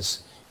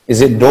reflexes.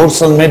 Is it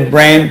dorsal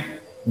midbrain,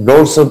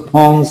 dorsal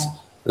pons,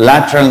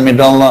 lateral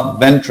medulla,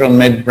 ventral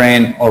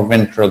midbrain, or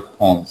ventral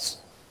pons?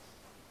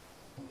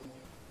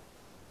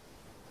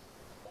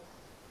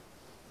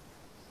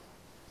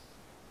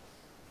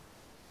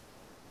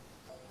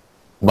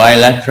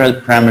 bilateral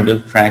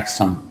pyramidal tract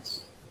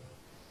signs.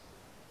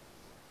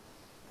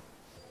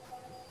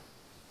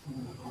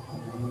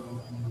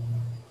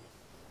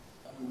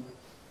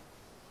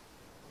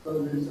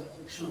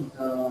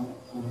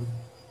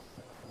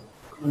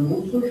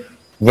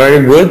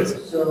 Very good.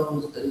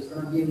 So it's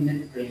going to be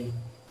midbrain.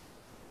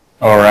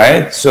 All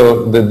right.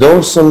 So the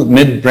dorsal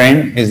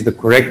midbrain is the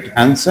correct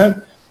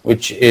answer,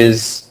 which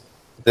is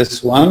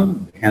this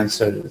one. The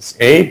answer is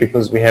A,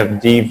 because we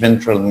have D,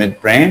 ventral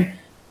midbrain.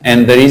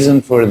 And the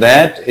reason for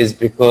that is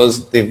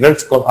because the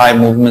vertical eye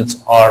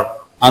movements are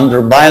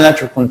under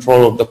bilateral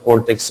control of the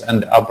cortex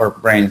and the upper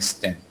brain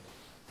stem.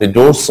 The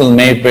dorsal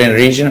midbrain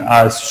region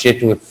are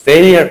associated with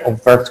failure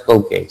of vertical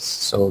gaze.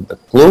 So the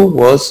clue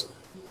was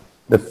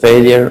the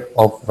failure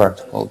of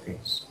vertical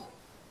gaze.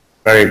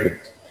 Very good.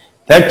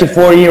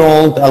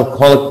 34-year-old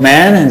alcoholic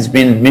man has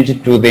been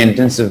admitted to the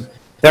intensive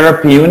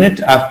therapy unit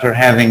after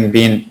having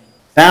been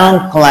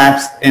found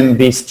collapsed in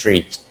the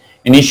street.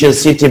 Initial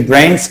CT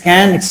brain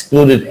scan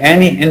excluded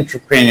any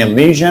intracranial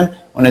lesion.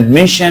 On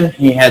admission,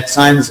 he had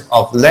signs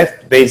of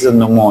left basal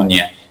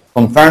pneumonia,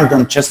 confirmed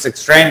on chest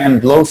X-ray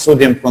and low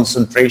sodium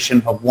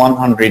concentration of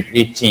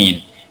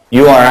 118.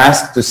 You are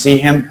asked to see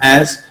him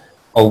as,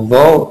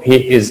 although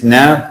he is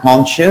now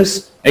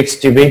conscious,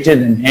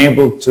 extubated and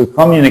able to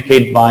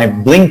communicate by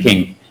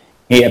blinking,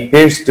 he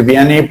appears to be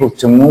unable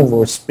to move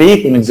or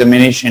speak. On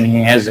examination,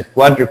 he has a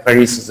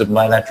quadriparesis of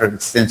bilateral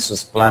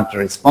extensus plantar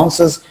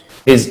responses.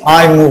 His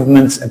eye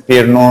movements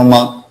appear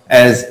normal,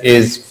 as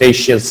is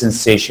facial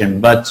sensation,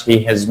 but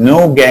he has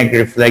no gag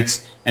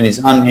reflex and is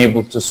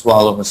unable to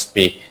swallow or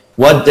speak.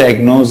 What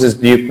diagnosis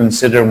do you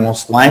consider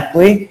most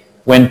likely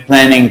when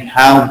planning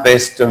how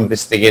best to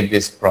investigate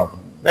this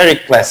problem? Very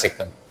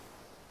classical.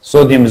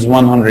 Sodium is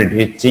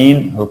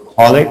 118,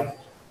 alcoholic.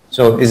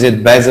 So is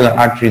it basilar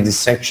artery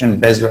dissection,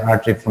 basilar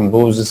artery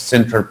thrombosis,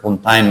 central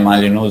pontine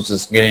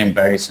malinosis,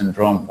 Guillain-Barré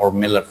syndrome, or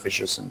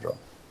Miller-Fisher syndrome?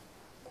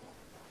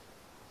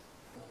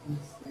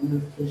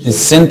 Is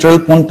central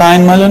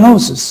pontine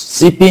malinosis,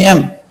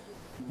 CPM,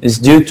 is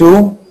due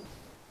to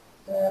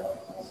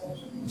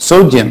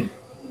sodium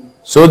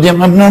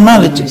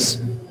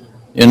abnormalities.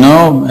 You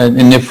know,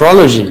 in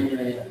nephrology,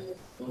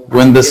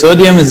 when the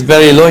sodium is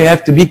very low, you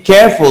have to be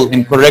careful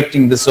in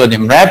correcting the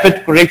sodium.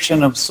 Rapid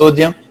correction of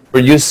sodium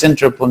produce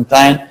central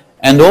pontine,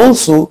 and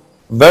also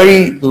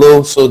very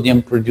low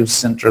sodium produce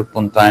central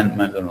pontine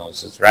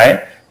malinosis,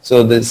 right?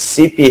 So the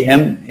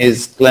CPM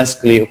is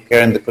classically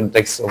occur in the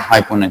context of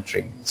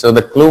hyponatremia. So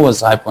the clue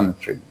was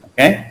hyponatremia,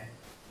 okay?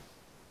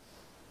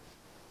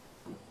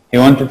 You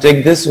want to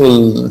take this?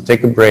 We'll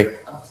take a break.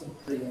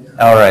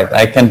 All right,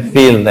 I can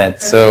feel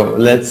that. So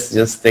let's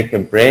just take a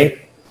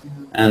break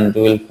and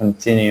we'll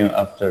continue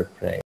after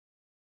break.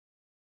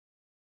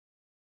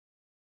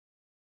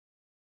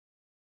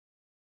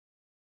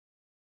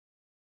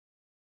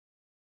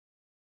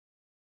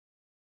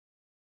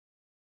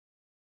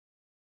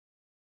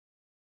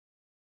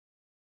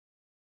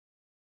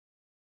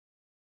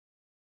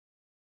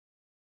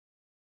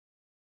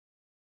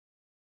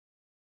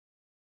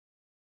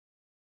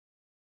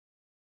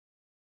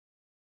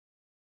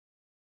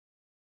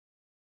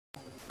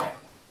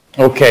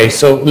 Okay,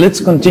 so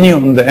let's continue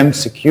on the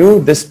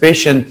MCQ. This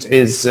patient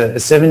is a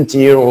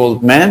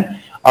 70-year-old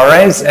man,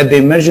 arrives at the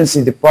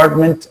emergency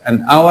department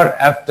an hour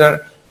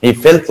after he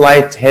felt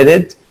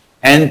lightheaded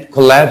and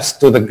collapsed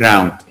to the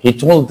ground. He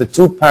told the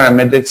two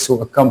paramedics who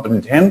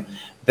accompanied him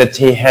that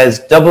he has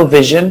double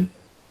vision.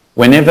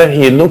 Whenever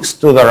he looks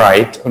to the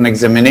right on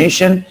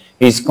examination,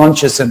 he is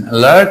conscious and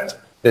alert.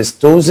 There's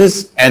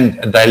ptosis and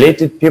a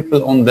dilated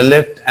pupil on the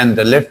left, and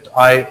the left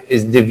eye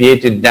is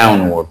deviated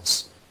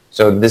downwards.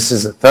 So this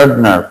is a third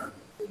nerve.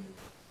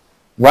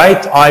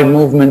 Right eye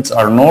movements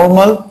are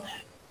normal,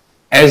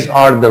 as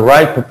are the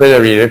right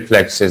pupillary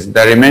reflexes.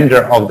 The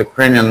remainder of the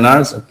cranial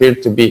nerves appear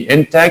to be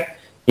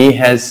intact. He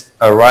has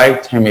a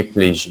right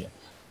hemiplegia.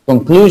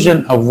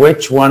 Occlusion of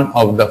which one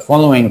of the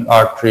following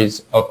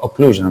arteries,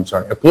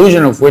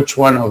 occlusion of which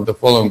one of the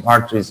following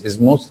arteries is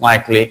most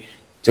likely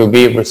to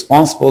be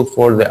responsible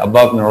for the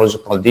above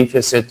neurological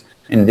deficit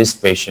in this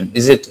patient?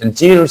 Is it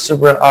anterior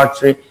cerebral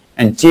artery,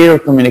 anterior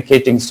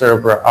communicating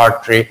cerebral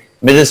artery,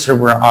 middle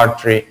cerebral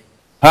artery,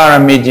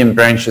 paramedian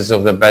branches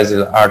of the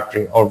basilar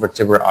artery, or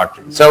vertebral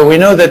artery? So we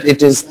know that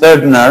it is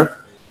third nerve,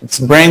 it's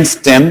brain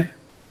stem,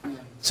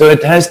 so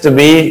it has to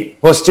be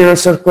posterior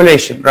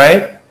circulation,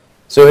 right?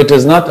 So it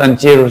is not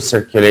anterior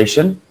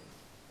circulation.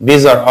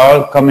 These are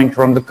all coming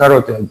from the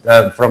carotid,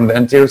 from the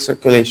anterior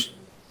circulation.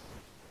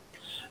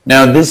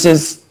 Now this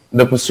is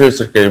the posterior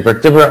circulation,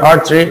 vertebral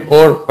artery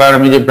or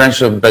paramedian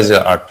branch of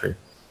basilar artery.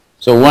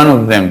 So one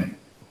of them.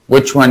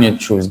 Which one you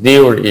choose, D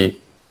or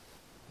E?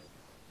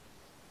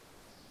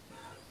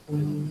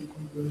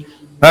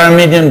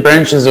 Paramedian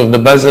branches of the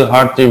basilar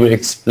artery will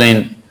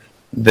explain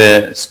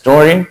the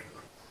story.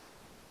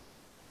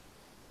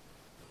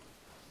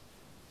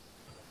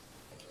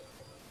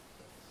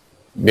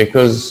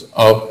 Because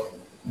of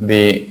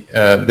the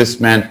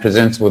this man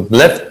presents with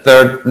left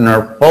third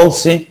nerve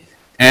palsy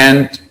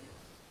and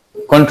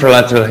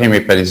contralateral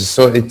hemiparesis.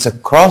 So it's a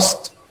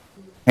crossed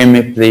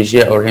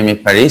hemiplegia or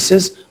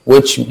hemiparesis,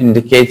 which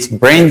indicates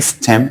brain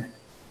stem,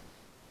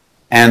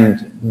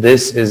 and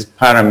this is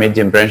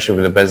paramedian branch of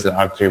the basilar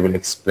artery. Will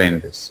explain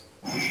this.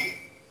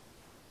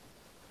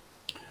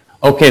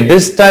 Okay,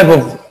 this type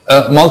of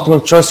multiple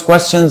choice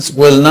questions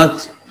will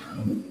not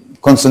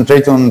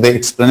concentrate on the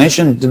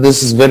explanation.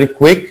 This is very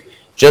quick.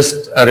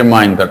 Just a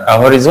reminder. A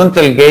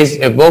horizontal gaze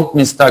evoked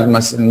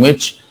nystagmus in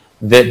which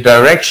the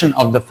direction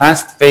of the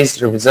fast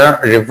phase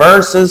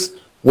reverses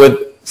with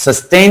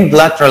sustained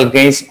lateral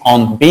gaze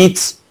on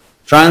beats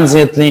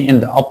transiently in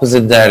the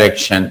opposite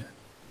direction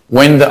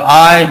when the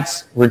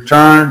eyes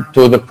return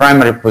to the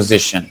primary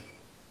position.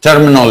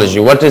 Terminology.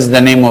 What is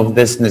the name of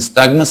this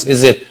nystagmus?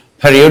 Is it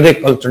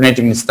periodic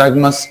alternating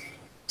nystagmus,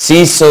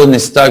 seesaw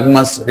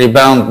nystagmus,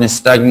 rebound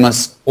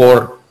nystagmus,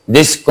 or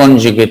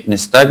disconjugate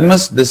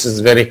nystagmus? This is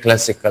very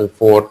classical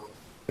for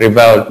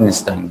rebound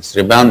nystagmus.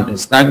 Rebound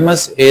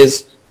nystagmus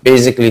is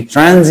basically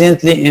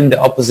transiently in the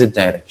opposite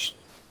direction.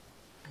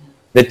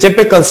 The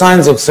typical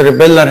signs of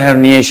cerebellar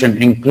herniation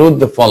include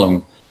the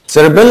following.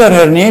 Cerebellar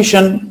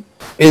herniation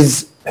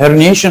is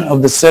herniation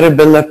of the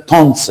cerebellar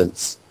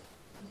tonsils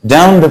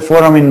down the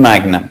foramen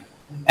magnum.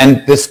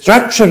 And the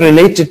structure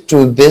related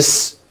to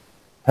this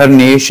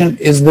herniation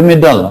is the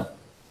medulla.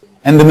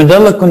 And the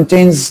medulla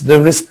contains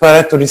the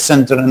respiratory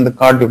center and the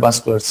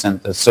cardiovascular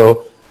center.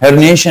 So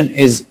herniation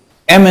is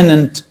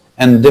imminent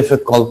and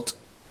difficult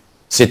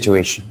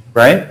situation,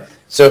 right?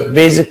 So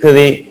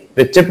basically,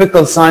 the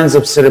typical signs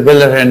of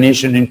cerebellar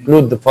herniation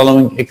include the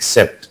following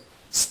except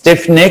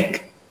stiff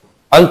neck,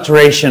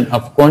 alteration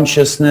of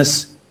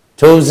consciousness,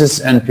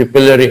 ptosis and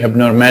pupillary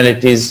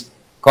abnormalities,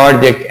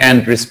 cardiac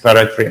and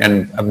respiratory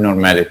and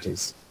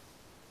abnormalities.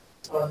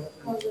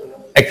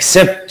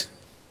 Except,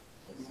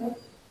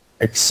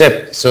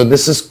 so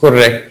this is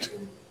correct.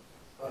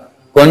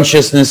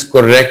 Consciousness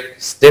correct,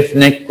 stiff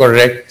neck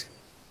correct.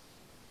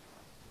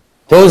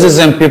 Ptosis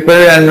and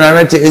pupillary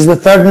abnormality is the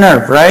third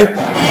nerve, right?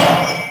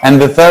 And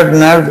the third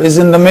nerve is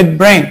in the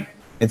midbrain.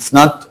 It's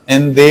not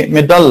in the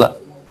medulla.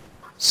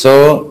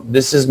 So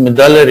this is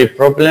medullary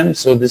problem.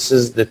 So this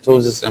is the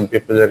ptosis and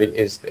pupillary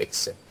is the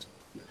except.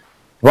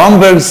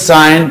 Romberg's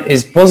sign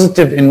is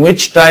positive in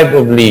which type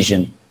of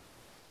lesion?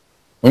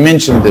 We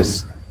mentioned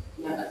this.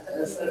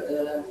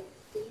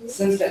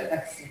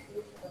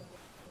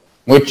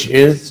 Which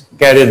is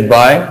carried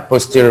by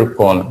posterior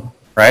column,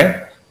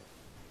 right?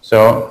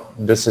 So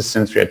this is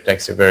sensory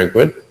ataxia, very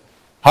good.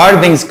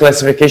 Harding's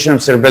classification of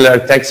cerebellar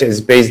ataxia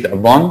is based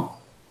upon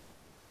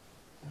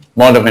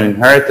mode of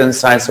inheritance,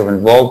 size of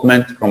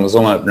involvement,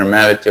 chromosomal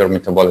abnormality, or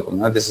metabolic.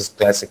 Now this is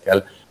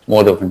classical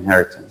mode of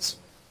inheritance.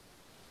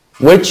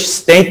 Which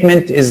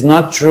statement is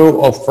not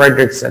true of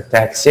Friedreich's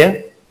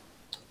ataxia?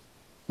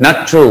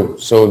 Not true,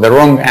 so the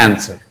wrong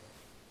answer.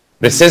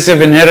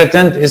 Recessive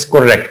inheritance is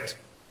correct.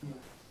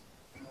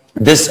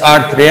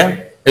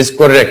 Dysarthria is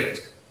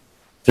correct.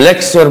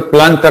 Flexor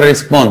plantar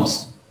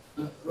response.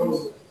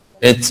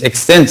 It's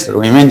extensor,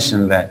 we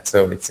mentioned that.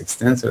 So it's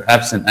extensor,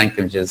 absent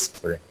ankle is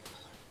correct.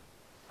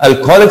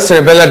 Alcoholic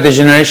cerebellar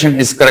degeneration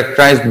is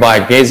characterized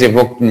by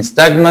gaze-evoked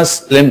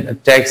nystagmus, limb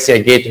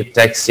ataxia, gait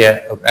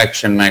ataxia of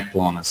action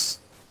myoclonus.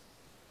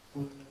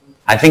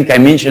 I think I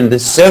mentioned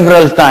this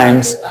several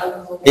times.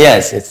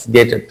 Yes, it's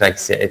gait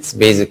ataxia. It's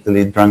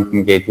basically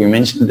drunken gait. We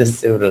mentioned this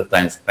several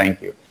times.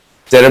 Thank you.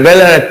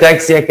 Cerebellar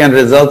ataxia can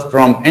result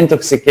from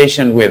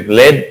intoxication with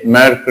lead,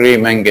 mercury,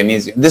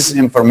 magnesium. This is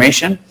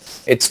information.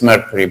 It's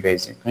mercury,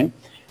 basically.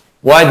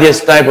 Why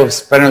this type of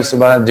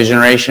spinocerebellar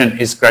degeneration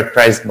is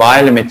characterized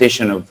by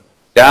limitation of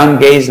down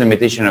gaze,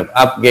 limitation of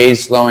up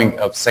gaze, slowing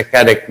of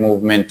saccadic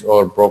movement,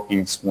 or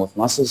broken smooth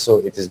muscles. So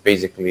it is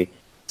basically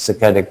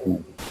saccadic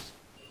movement.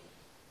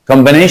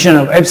 Combination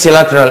of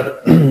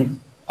ipsilateral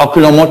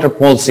oculomotor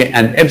palsy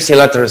and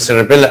ipsilateral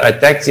cerebellar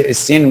ataxia is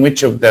seen in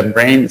which of the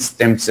brain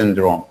stem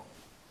syndrome?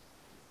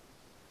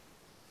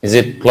 Is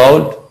it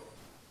Claude,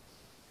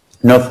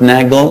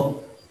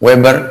 Nothnagel,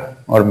 Weber,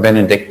 or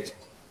Benedict?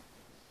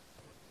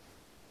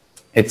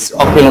 It's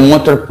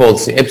oculomotor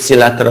palsy,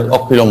 ipsilateral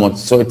oculomotor,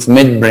 so it's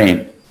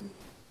midbrain.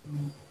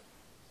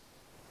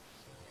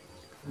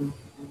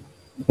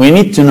 We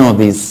need to know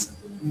these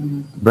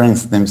brain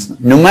stems.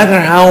 No matter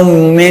how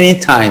many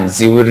times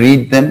you will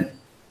read them,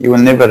 you will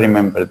never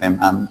remember them.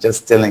 I'm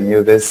just telling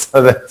you this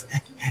so that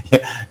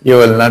you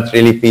will not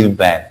really feel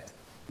bad.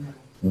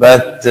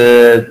 But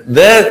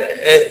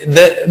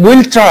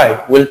we'll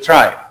try. We'll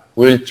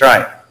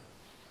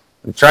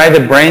try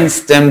the brain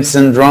stem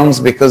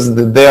syndromes because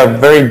they are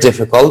very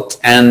difficult,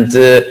 and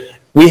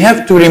we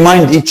have to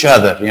remind each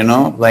other, you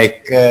know,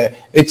 like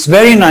it's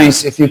very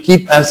nice if you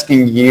keep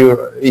asking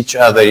each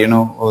other, you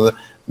know,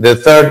 the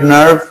third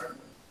nerve,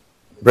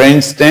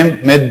 brain stem,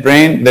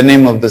 midbrain, the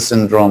name of the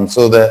syndrome,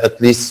 so that at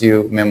least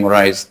you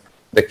memorize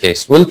the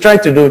case. We'll try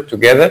to do it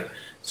together.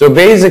 So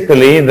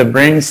basically the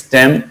brain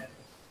stem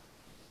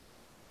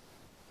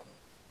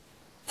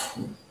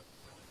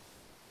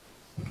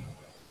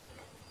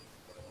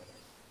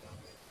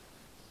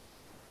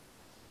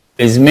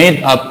is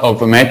made up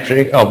of a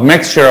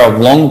mixture of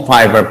long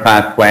fiber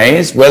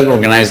pathways,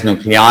 well-organized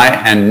nuclei,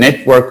 and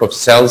network of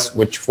cells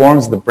which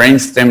forms the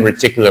brainstem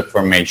reticular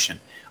formation.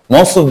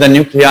 Most of the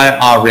nuclei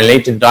are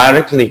related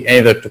directly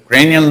either to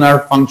cranial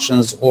nerve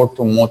functions or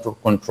to motor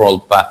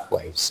control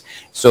pathways.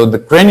 So the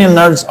cranial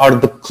nerves are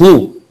the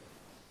clue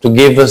to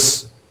give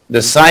us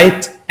the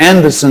site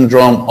and the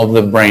syndrome of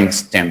the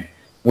brainstem.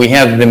 We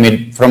have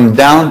from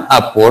down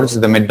upwards,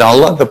 the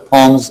medulla, the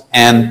pons,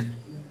 and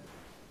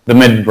the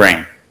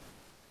midbrain.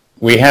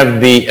 We have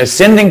the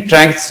ascending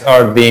tracts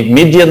are the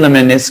medial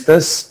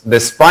lemniscus, the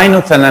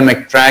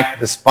spinothalamic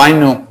tract, the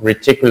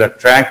spino-reticular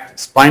tract,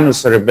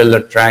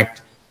 spinocerebellar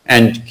tract,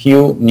 and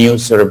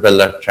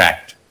Q-neocerebellar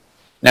tract.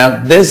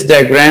 Now this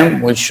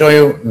diagram will show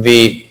you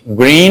the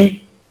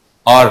green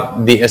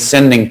are the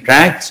ascending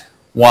tracts,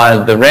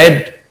 while the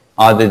red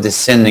are the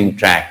descending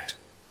tract.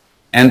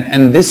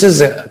 And this is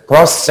a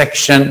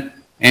cross-section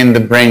in the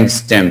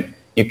brainstem.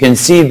 You can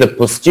see the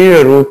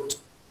posterior root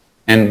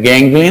and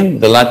ganglion,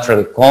 the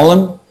lateral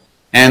column,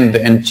 and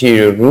the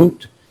anterior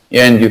root,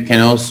 and you can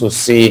also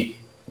see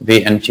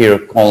the anterior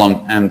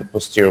column and the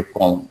posterior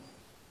column.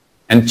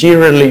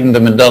 Anteriorly in the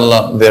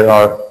medulla, there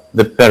are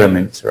the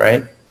pyramids,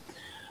 right?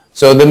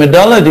 So the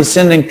medulla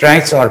descending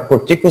tracts are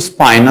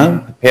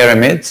corticospinal,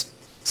 pyramids,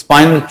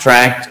 spinal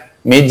tract,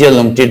 medial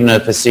longitudinal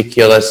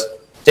fasciculus,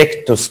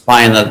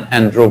 tectospinal,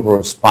 and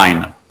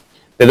rubrospinal.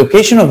 The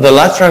location of the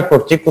lateral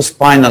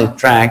corticospinal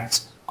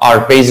tracts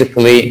are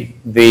basically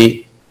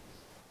the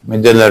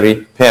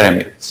medullary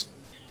pyramids.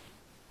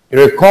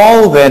 You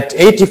recall that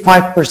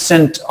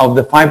 85% of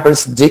the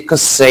fibers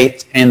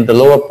decussate in the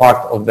lower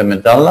part of the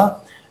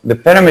medulla. The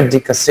pyramid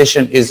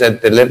decussation is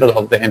at the level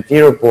of the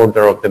anterior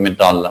border of the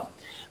medulla.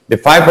 The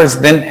fibers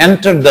then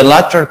enter the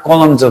lateral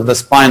columns of the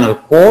spinal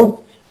cord.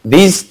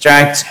 These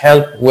tracts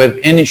help with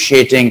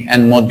initiating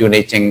and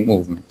modulating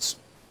movements.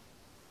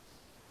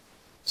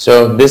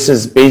 So this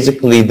is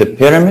basically the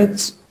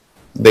pyramids.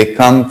 They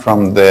come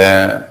from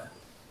the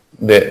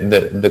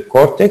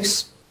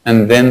cortex,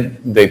 and then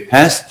they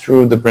pass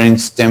through the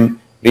brainstem,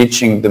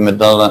 reaching the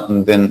medulla,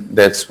 and then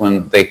that's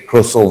when they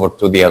cross over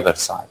to the other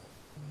side.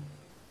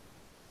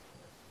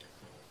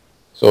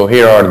 So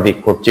here are the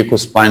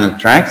corticospinal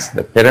tracts,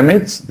 the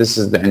pyramids. This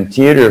is the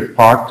anterior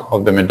part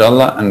of the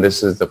medulla, and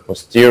this is the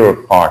posterior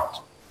part.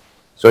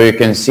 So you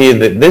can see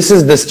that this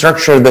is the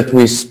structure that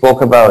we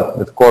spoke about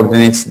that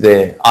coordinates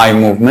the eye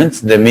movements,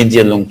 the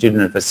medial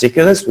longitudinal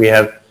fasciculus. We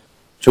have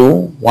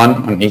two, one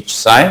on each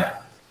side.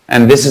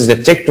 And this is the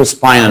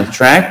tectospinal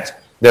tract.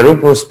 The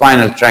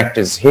rubrospinal tract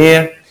is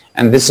here,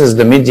 and this is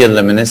the medial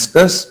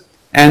lemniscus.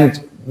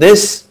 And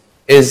this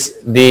is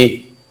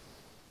the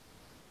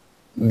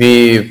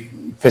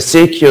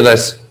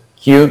fasciculus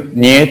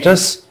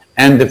cuneatus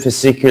and the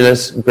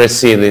fasciculus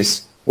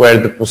gracilis, where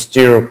the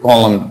posterior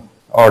column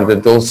or the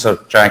dorsal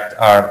tract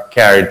are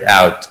carried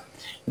out.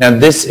 Now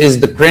this is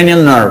the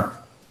cranial nerve.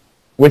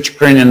 Which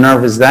cranial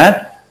nerve is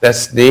that?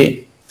 That's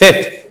the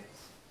fifth.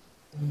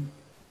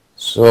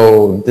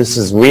 So this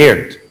is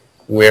weird.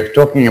 We're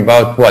talking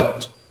about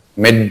what?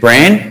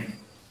 Midbrain?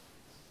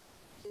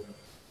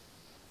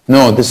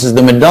 No, this is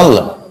the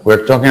medulla.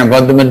 We're talking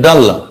about the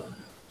medulla.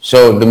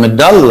 So the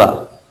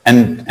medulla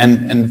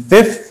and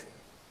fifth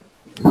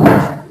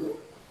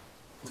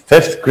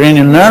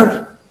cranial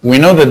nerve, we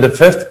know that the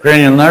fifth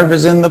cranial nerve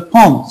is in the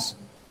pons.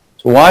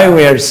 So why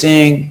we are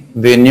seeing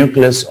the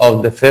nucleus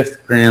of the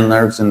fifth cranial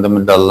nerves in the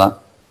medulla?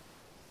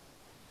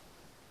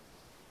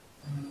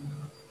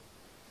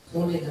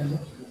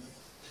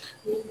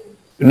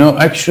 No,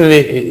 actually,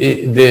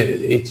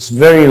 it's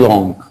very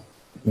long.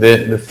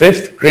 The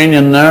fifth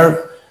cranial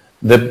nerve,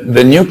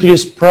 the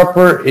nucleus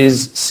proper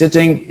is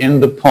sitting in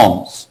the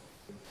pons,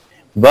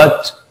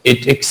 but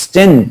it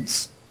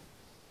extends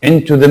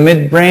into the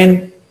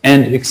midbrain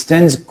and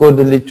extends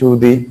caudally to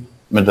the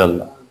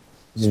medulla.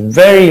 It's a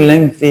very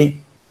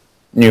lengthy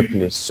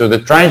nucleus. So the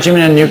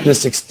trigeminal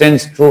nucleus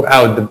extends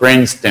throughout the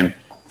brainstem,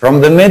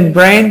 from the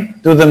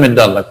midbrain to the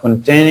medulla,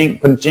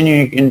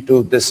 continuing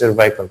into the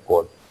cervical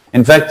cord.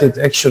 In fact, it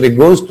actually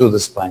goes to the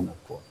spinal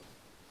cord.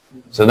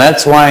 So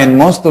that's why in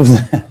most of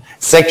the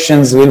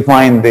sections we'll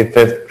find the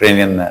fifth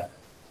cranial nerve.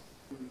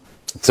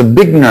 It's a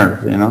big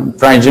nerve, you know.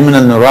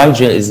 Trigeminal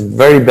neuralgia is a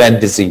very bad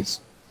disease.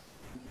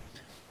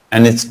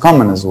 And it's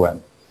common as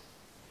well.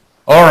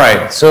 All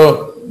right,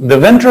 so the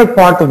ventral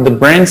part of the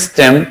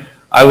brainstem,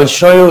 I will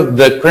show you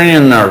the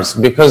cranial nerves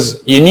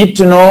because you need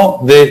to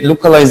know the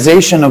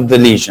localization of the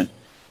lesion.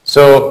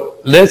 So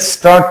let's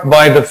start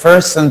by the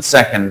first and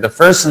second. The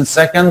first and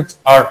second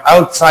are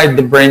outside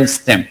the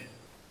brainstem,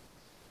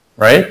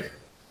 right?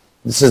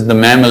 This is the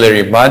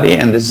mammillary body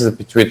and this is the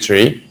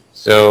pituitary.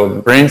 So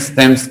the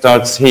brainstem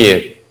starts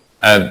here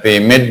at the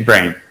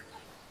midbrain.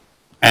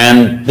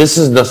 And this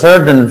is the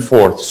third and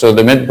fourth. So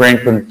the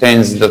midbrain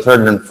contains the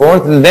third and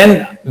fourth. And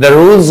then the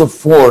rules of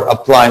four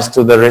applies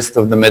to the rest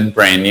of the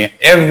midbrain.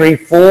 Every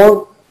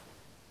four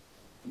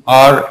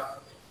are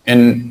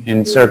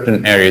in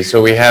certain areas.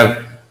 So we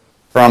have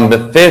from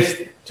the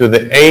fifth to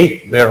the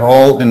eighth, they're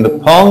all in the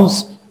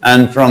pons.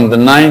 And from the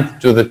ninth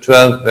to the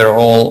 12th, they're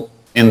all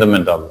in the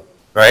medulla,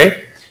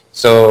 right?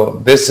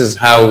 So this is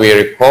how we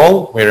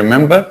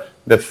remember.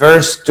 The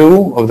first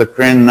two of the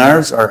cranial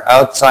nerves are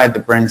outside the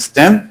brain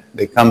stem.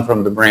 They come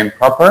from the brain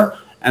proper.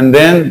 And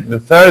then the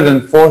third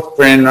and fourth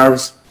cranial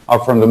nerves are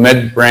from the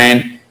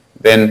midbrain.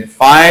 Then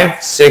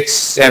 5, 6,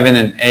 7,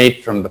 and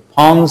 8 from the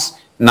pons.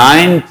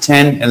 9,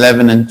 10,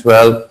 11, and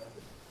 12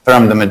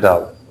 from the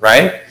medulla,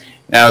 right?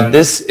 Now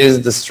this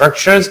is the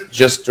structures,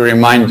 just to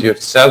remind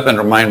yourself and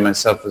remind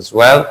myself as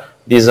well.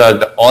 These are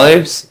the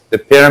olives. The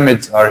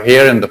pyramids are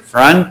here in the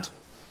front.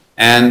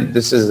 And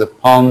this is the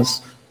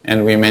pons,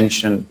 and we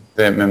mentioned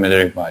the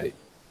mammillary body.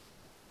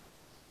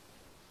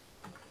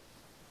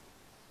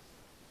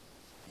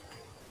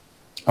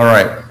 All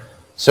right.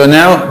 So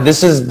now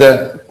this is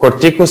the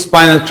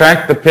corticospinal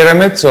tract, the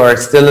pyramids are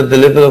still at the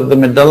level of the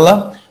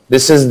medulla.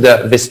 This is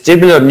the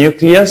vestibular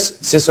nucleus,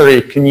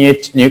 accessory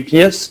cuneate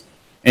nucleus.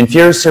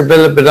 Inferior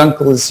cerebellar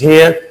peduncle is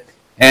here,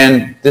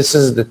 and this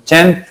is the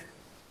 10th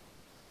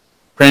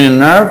cranial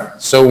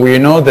nerve. So we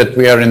know that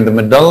we are in the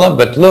medulla,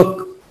 but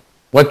look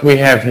what we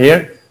have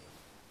here.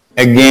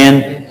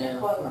 Again,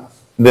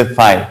 the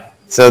 5.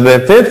 So the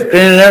 5th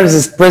cranial nerve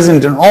is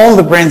present in all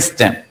the brain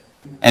stem.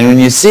 And when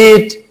you see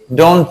it,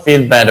 don't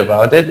feel bad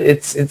about it.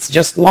 It's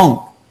just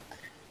long.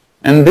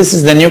 And this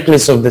is the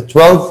nucleus of the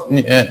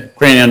 12th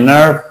cranial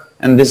nerve,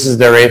 and this is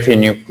the raphe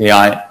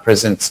nuclei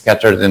present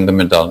scattered in the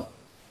medulla.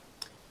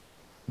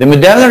 The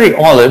medullary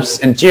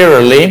olives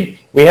anteriorly,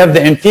 we have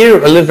the inferior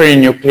olivary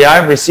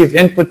nuclei receive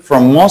input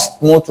from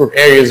most motor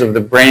areas of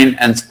the brain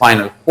and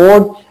spinal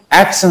cord.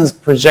 Axons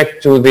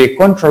project to the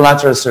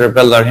contralateral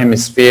cerebellar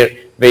hemisphere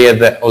via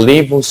the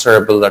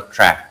olivocerebellar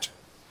tract.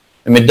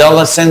 The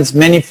medulla sends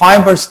many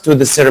fibers to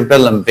the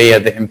cerebellum via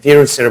the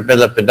inferior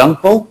cerebellar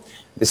peduncle,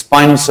 the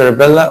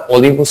spinocerebellar,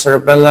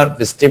 olivocerebellar,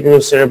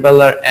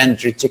 vestibulocerebellar, and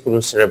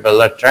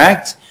reticulocerebellar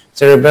tracts.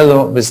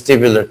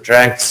 Cerebellovestibular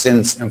tract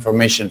sends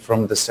information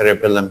from the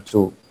cerebellum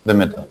to the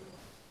medulla.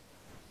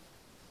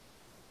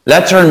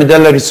 Lateral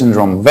medullary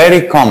syndrome,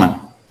 very common.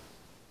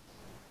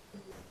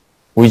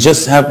 We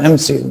just have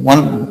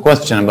one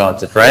question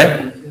about it,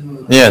 right?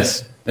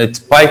 Yes, it's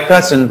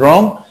Pica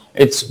syndrome,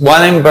 it's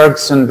Wallenberg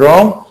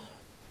syndrome,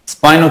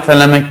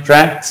 spinothalamic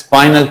tract,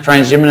 spinal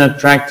trigeminal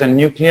tract and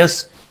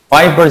nucleus,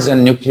 fibers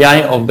and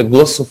nuclei of the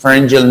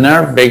glossopharyngeal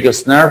nerve,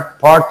 vagus nerve,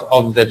 part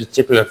of the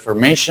reticular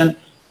formation,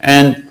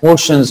 and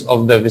portions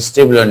of the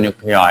vestibular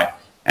nuclei,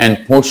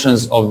 and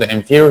portions of the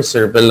inferior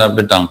cerebellar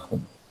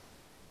peduncle.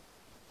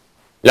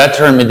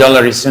 Lateral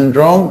medullary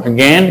syndrome,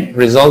 again,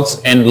 results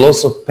in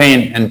loss of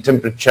pain and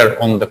temperature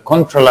on the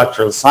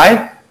contralateral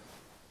side,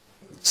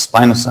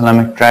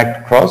 spinothalamic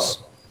tract cross,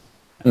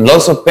 and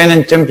loss of pain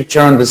and temperature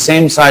on the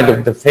same side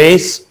of the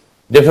face,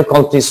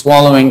 difficulty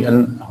swallowing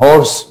and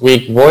hoarse,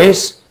 weak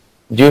voice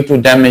due to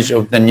damage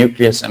of the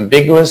nucleus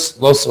ambiguous,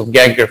 loss of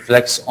gag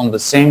reflex on the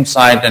same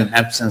side and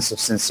absence of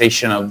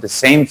sensation of the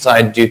same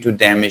side due to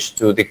damage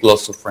to the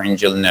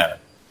glossopharyngeal nerve.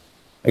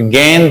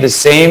 Again, the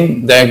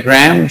same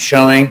diagram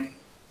showing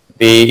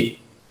the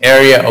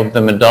area of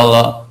the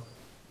medulla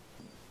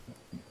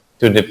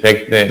to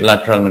depict the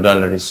lateral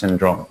medullary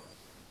syndrome.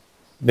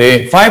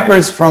 The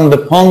fibers from the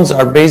pons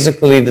are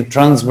basically the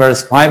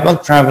transverse fiber,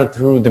 travel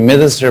through the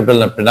middle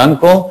cerebellar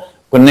peduncle,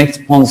 connects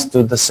pons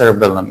to the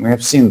cerebellum. We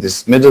have seen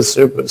this. Middle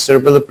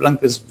cerebellar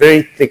peduncle is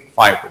very thick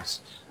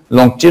fibers.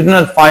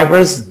 Longitudinal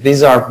fibers,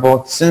 these are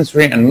both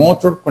sensory and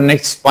motor,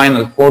 connect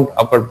spinal cord,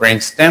 upper brain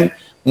stem.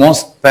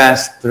 Most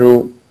pass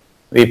through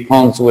the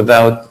pons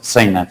without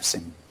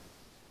synapsing.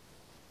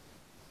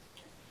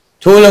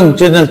 Two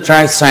longitudinal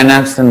tracts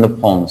synapsed in the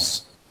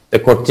pons. The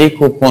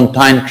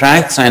corticopontine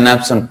tract,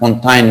 synapse and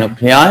pontine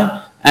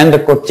nuclei, and the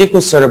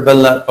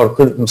corticobulbar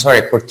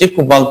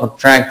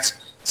tracts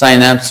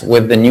synapse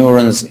with the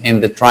neurons in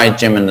the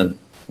trigeminal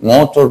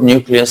motor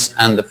nucleus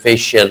and the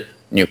facial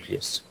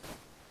nucleus.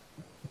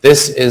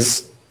 This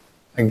is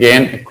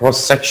again a cross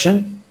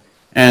section,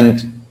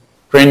 and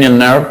cranial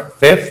nerve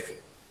 5th.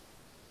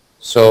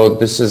 So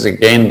this is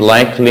again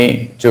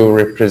likely to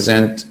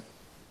represent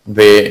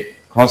the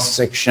cross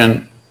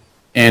section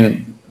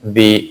in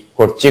the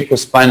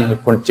corticospinal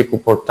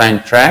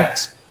corticoportine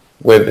tract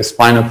with the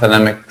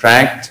spinothalamic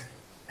tract,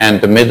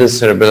 and the middle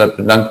cerebellar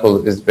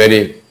peduncle is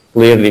very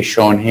clearly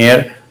shown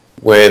here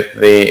with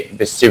the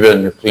vestibular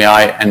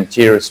nuclei,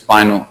 anterior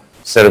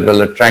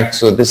spinocerebellar tract.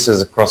 So this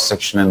is a cross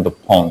section in the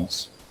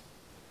pons.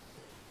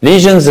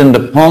 Lesions in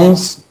the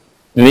pons,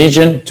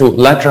 lesion to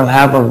lateral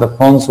half of the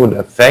pons would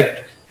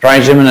affect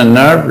trigeminal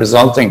nerve,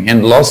 resulting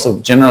in loss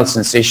of general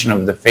sensation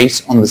of the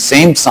face on the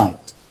same side.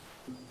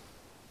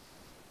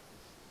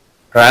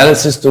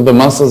 Paralysis to the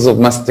muscles of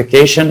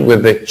mastication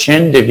with the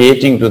chin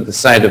deviating to the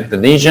side of the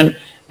lesion,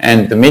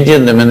 and the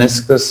medial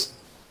meniscus,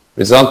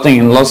 resulting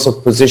in loss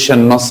of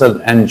position, muscle,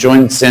 and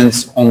joint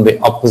sense on the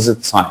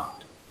opposite side.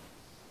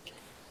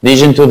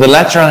 Lesion to the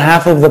lateral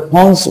half of the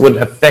pons would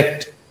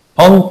affect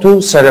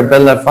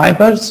pontocerebellar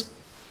fibers,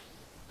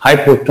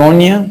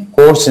 hypotonia,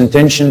 coarse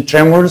intention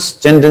tremors,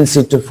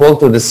 tendency to fall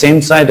to the same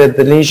side at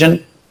the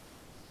lesion.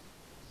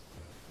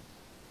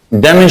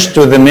 Damage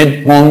to the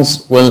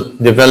mid-pons will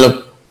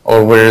develop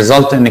or will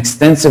result in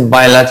extensive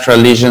bilateral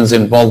lesions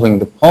involving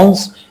the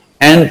pulse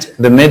and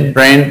the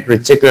midbrain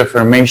reticular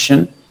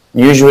formation,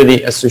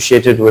 usually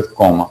associated with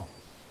coma,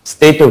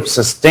 state of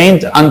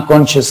sustained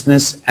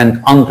unconsciousness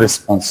and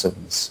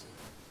unresponsiveness.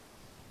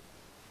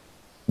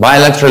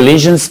 Bilateral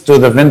lesions to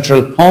the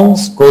ventral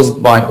pons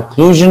caused by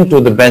occlusion to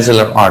the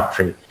basilar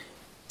artery.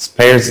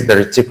 Spares the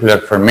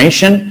reticular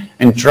formation,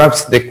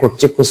 interrupts the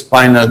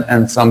corticospinal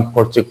and some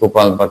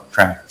corticobulbar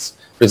tracts.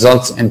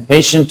 Results in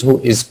patient who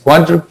is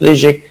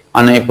quadriplegic,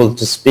 unable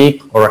to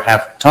speak or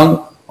have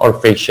tongue or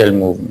facial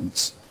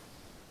movements.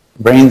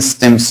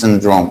 Brainstem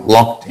syndrome,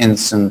 locked-in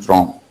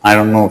syndrome. I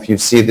don't know if you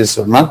see this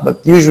or not,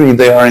 but usually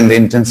they are in the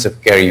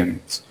intensive care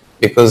units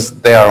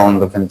because they are on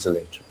the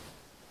ventilator.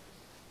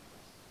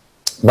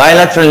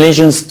 Bilateral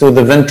lesions to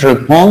the ventral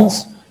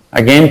pons.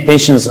 Again,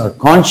 patients are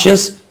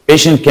conscious.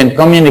 Patient can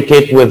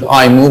communicate with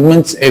eye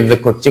movements if the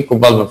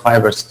corticobulbar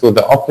fibers to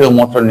the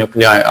oculomotor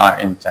nuclei are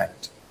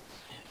intact.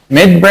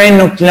 Midbrain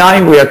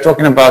nuclei, we are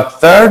talking about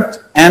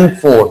third and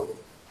fourth.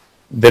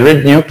 The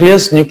red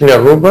nucleus, nuclear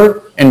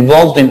rubber,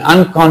 involved in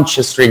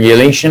unconscious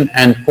regulation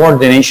and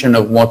coordination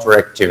of motor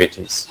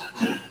activities.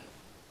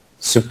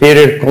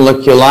 Superior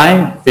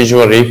colliculi,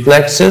 visual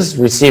reflexes,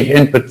 receive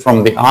input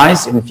from the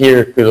eyes,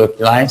 inferior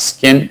colliculi,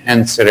 skin,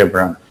 and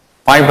cerebrum.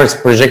 Fibers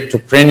project to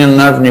cranial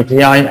nerve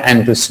nuclei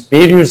and to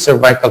superior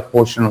cervical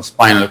portion of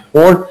spinal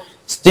cord,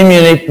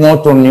 stimulate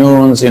motor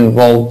neurons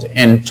involved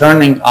in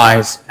turning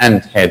eyes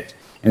and head,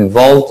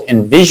 involved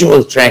in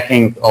visual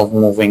tracking of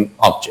moving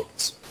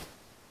objects.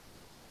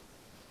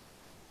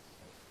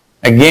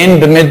 Again,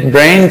 the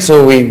midbrain,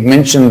 so we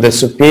mentioned the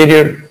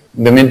superior,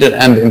 the middle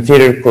and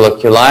inferior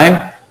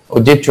colliculi,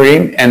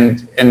 auditory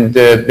and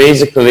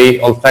basically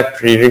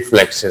olfactory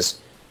reflexes.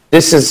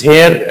 This is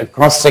here a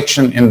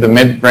cross-section in the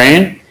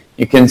midbrain.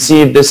 You can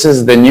see this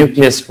is the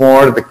nucleus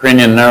for the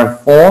cranial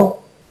nerve 4.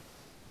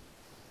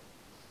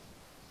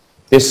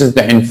 This is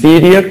the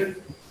inferior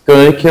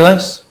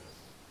colliculus.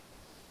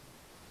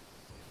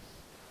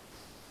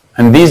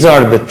 And these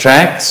are the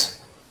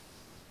tracts,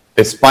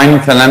 the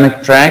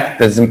spinothalamic tract,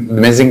 the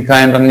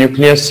mesenchymal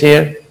nucleus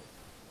here,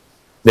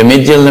 the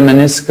medial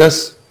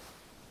lemniscus.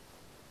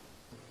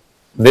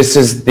 This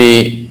is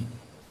the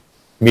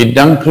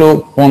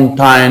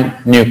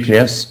pedunculopontine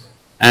nucleus,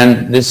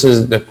 and this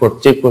is the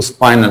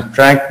corticospinal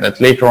tract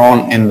that later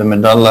on in the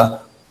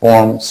medulla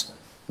forms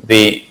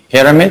the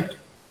pyramid,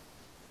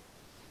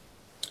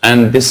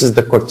 and this is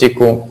the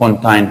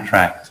corticopontine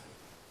tract.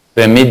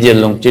 The medial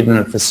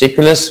longitudinal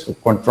fasciculus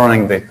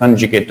controlling the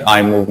conjugate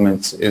eye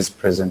movements is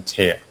present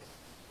here.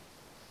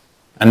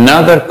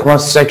 Another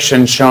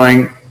cross-section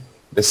showing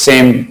the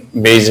same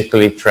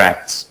basically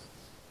tracts.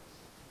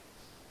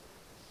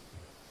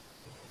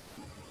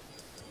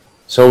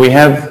 So we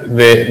have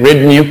the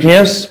red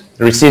nucleus,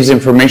 receives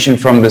information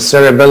from the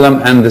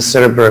cerebellum and the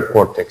cerebral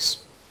cortex,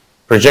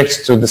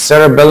 projects to the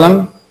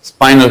cerebellum,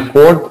 spinal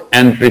cord,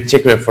 and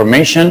reticular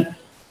formation,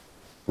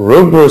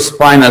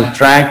 rubrospinal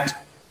tract,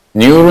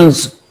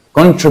 neurons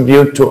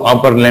contribute to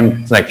upper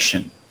limb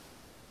flexion.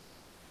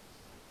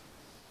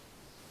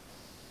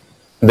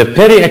 The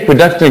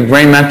periaqueductal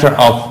gray matter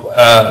of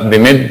the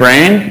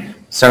midbrain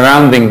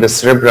surrounding the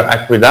cerebral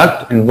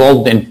aqueduct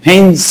involved in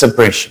pain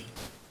suppression.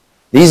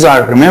 These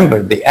are,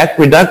 remember, the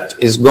aqueduct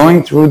is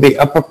going through the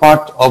upper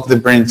part of the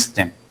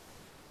brainstem.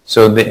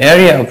 So the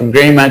area of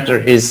gray matter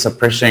is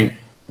suppressing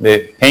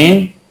the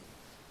pain,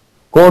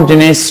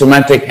 coordinates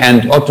somatic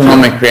and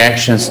autonomic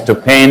reactions to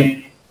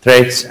pain,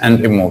 threats,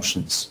 and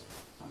emotions.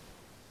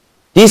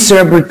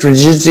 Decerebrate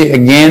rigidity,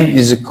 again,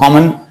 is a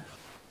commonly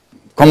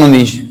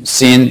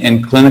seen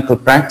in clinical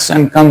practice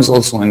and comes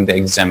also in the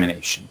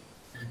examination.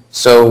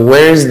 So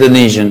where is the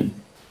lesion?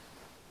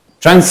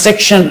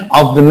 Transection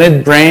of the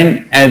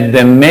midbrain at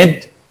the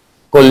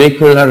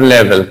mid-collicular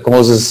level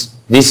causes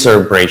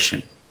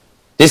decerebration,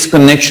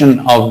 disconnection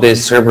of the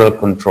cerebral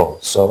control.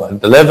 So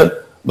at the level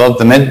above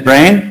the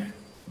midbrain,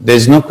 there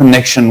is no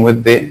connection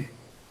with the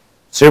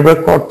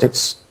cerebral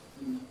cortex.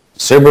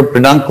 Cerebral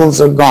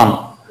peduncles are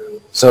gone.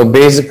 So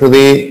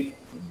basically,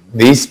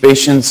 these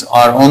patients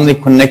are only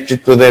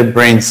connected to their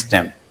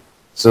brainstem.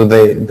 So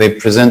they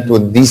present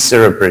with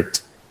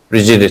decerebrate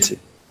rigidity.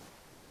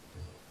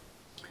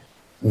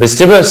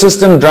 Vestibular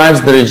system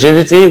drives the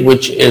rigidity,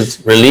 which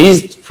is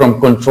released from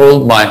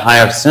control by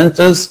higher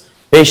centers.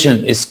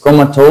 Patient is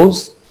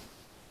comatose,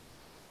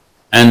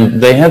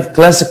 and they have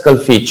classical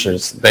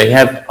features. They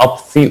have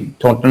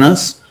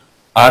ophthalmos,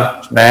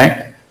 arched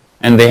back,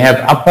 and they have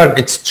upper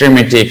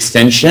extremity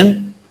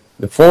extension,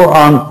 the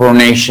forearm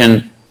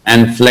pronation,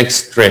 and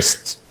flexed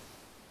wrist.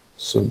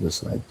 So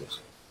just like this.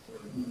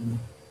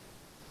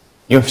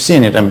 You've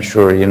seen it, I'm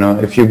sure, you know,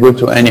 if you go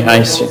to any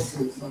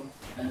ICU.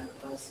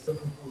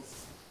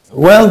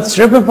 Well,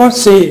 cerebral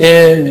palsy,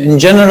 in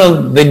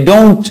general, they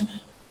don't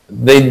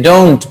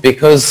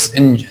because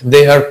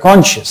they are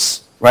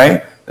conscious,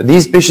 right?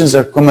 These patients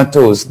are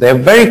comatose. They have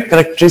very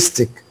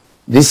characteristic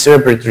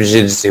decerebrate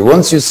rigidity.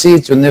 Once you see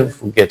it, you'll never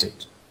forget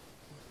it.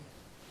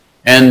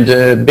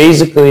 And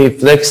basically,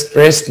 flexed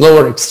wrist,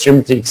 lower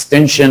extremity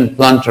extension,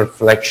 plantar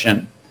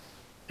flexion,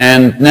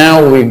 And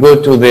now we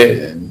go to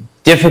the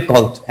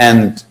difficult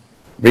and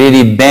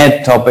really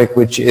bad topic,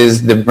 which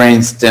is the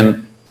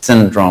brainstem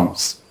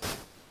syndromes.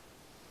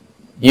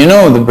 You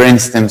know the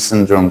brainstem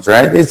syndromes,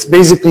 right? It's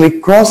basically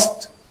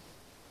crossed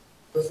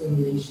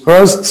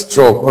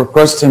stroke or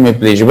crossed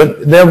hemiplegia,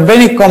 but they're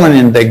very common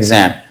in the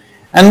exam.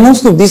 And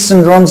most of these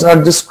syndromes are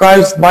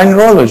described by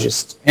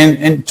neurologists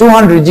in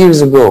 200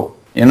 years ago,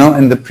 you know,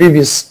 in the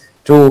previous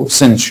 2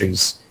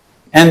 centuries.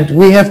 And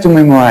we have to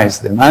memorize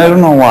them. I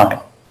don't know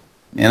why,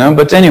 you know,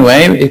 but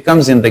anyway, it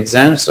comes in the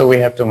exam, so we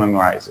have to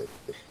memorize it.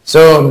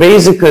 So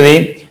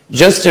basically,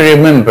 just to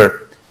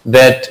remember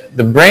that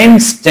the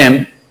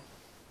brainstem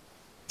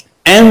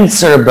and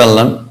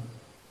cerebellum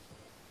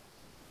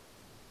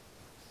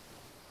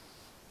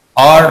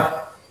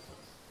are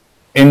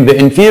in the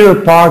inferior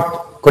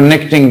part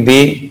connecting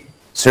the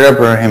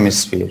cerebral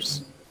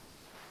hemispheres.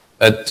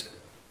 But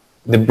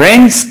the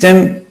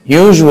brainstem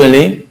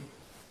usually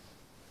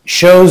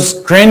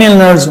shows cranial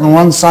nerves on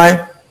one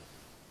side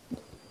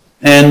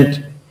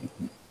and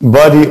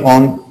body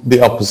on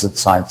the opposite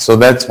side. So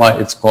that's why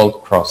it's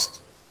called crossed.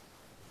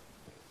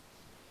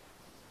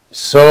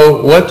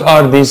 So what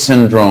are these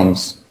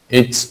syndromes?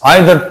 It's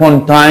either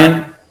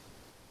pontine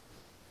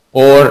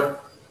or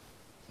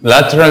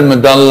lateral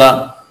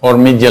medulla or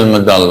medial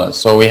medulla.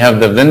 So we have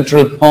the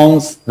ventral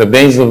pons, the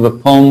base of the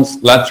pons,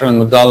 lateral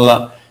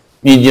medulla,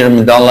 medial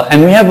medulla,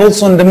 and we have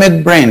also in the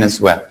midbrain as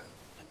well.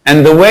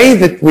 And the way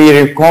that we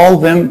recall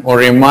them or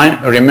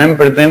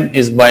remember them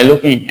is by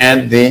looking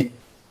at the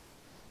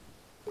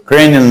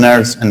cranial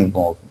nerves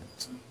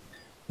involvement.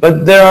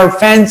 But there are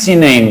fancy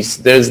names.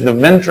 There's the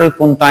ventral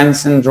pontine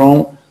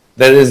syndrome.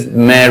 There is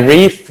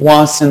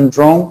Mrcp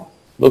syndrome.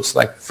 Looks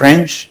like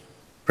French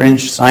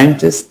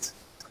scientists.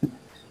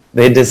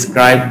 They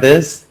describe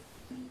this.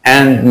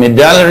 And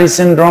medullary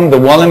syndrome, the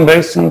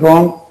Wallenberg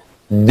syndrome.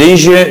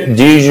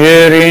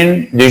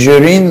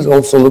 Déjeurin's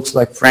also looks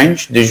like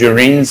French.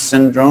 Déjeurin's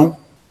syndrome.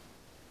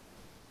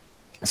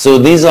 So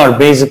these are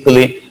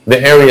basically the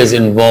areas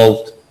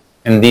involved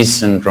in these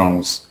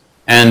syndromes.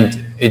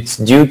 And it's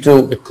due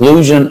to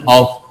occlusion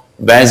of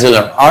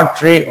basilar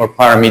artery or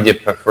paramedial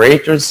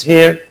perforators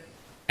here,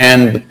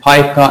 and the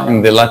pica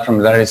in the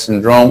lateromedullary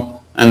syndrome,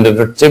 and the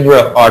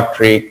vertebral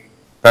artery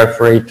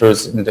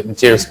perforators in the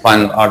anterior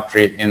spinal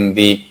artery in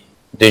the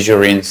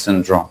Déjeurin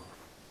syndrome.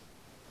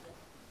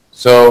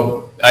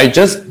 So I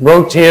just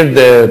wrote here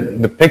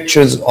the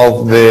pictures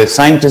of the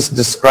scientists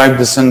describe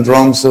the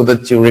syndrome so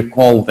that you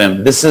recall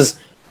them. This is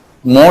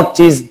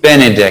Mortis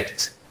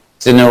Benedict,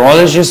 the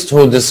neurologist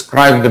who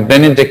described the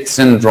Benedict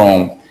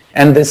syndrome.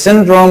 And the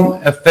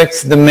syndrome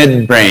affects the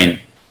midbrain.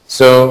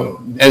 So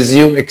as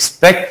you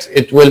expect,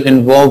 it will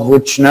involve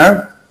which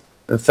nerve?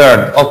 The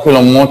third,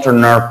 oculomotor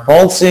nerve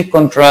palsy,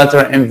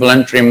 contralateral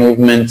involuntary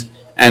movement,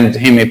 and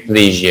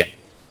hemiplegia.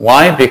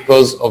 Why?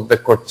 Because of the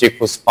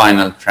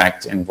corticospinal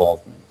tract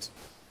involvement.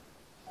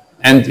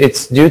 And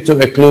it's due to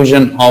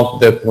occlusion of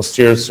the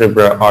posterior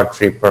cerebral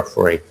artery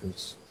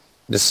perforators.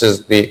 This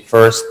is the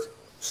first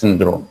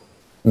syndrome.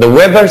 The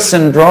Weber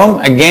syndrome,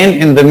 again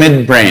in the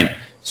midbrain.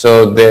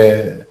 So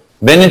the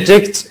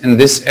Benedict in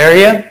this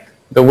area,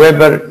 the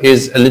Weber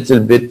is a little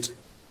bit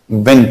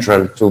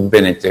ventral to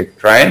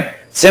Benedict, right?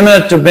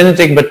 Similar to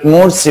Benedict, but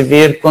more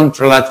severe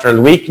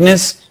contralateral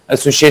weakness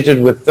associated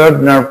with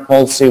third nerve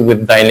palsy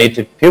with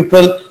dilated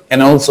pupil,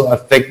 can also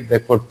affect the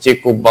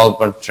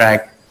corticobulbar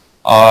tract.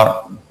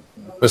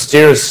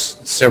 Posterior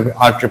cerebral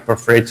artery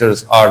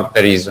perforators are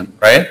the reason,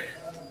 right?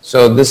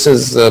 So this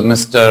is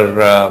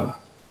Mr.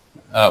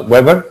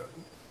 Weber,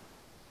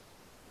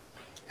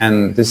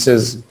 and this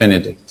is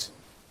Benedict.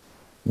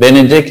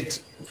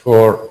 Benedict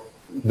for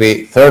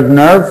the third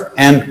nerve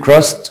and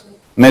crossed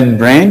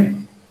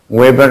midbrain.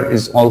 Weber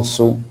is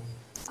also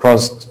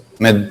crossed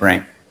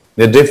midbrain.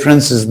 The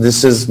difference is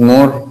this is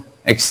more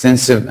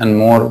extensive and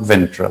more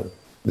ventral.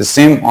 The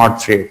same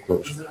artery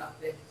occlusion.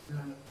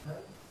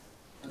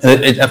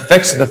 It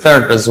affects the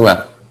third as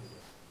well.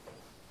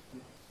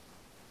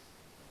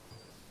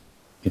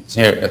 It's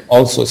here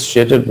also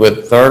associated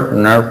with third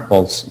nerve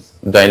palsy,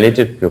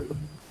 dilated pupil.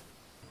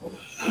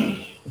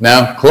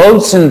 Now,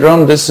 Claude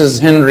syndrome, this is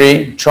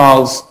Henry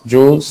Charles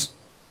Jules,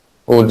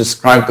 who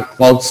described the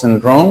Claude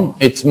syndrome.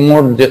 It's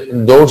more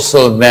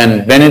dorsal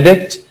than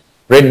Benedict,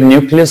 red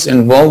nucleus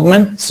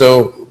involvement.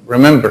 So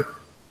remember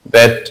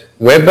that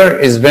Weber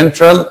is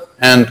ventral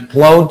and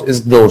Claude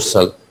is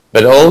dorsal,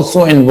 but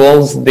also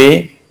involves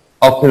the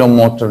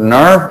oculomotor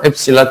nerve,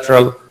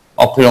 ipsilateral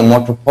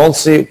oculomotor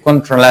palsy,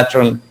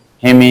 contralateral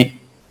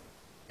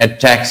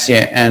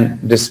hemiataxia, and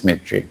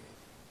dysmetry.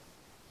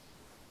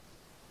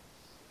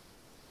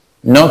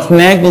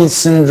 Nothnagel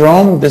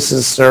syndrome, this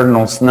is Sir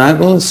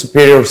Nothnagel,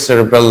 superior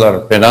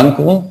cerebellar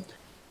peduncle,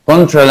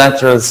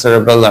 contralateral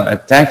cerebellar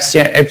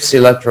ataxia,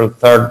 ipsilateral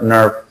third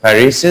nerve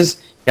paresis,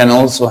 can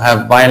also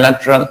have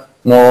bilateral,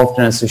 more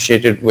often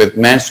associated with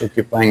mass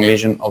occupying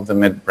lesion of the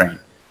midbrain.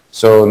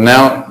 So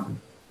now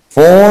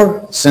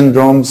 4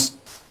 syndromes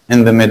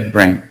in the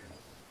midbrain.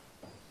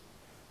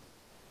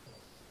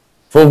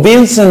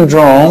 Foville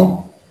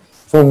syndrome,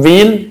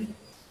 Foville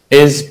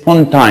is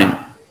pontine.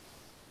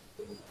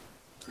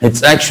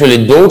 It's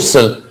actually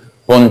dorsal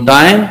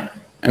pontine.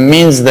 It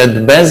means that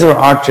the basilar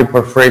artery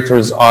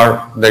perforators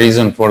are the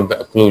reason for the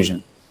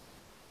occlusion.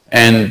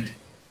 And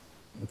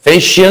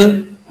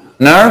facial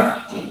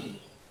nerve,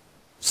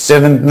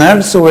 seventh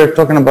nerve, so we're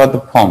talking about the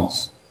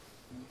pons,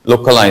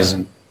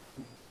 localizing.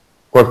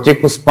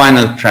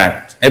 Corticospinal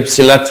tract,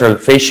 ipsilateral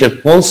facial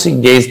palsy,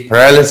 gaze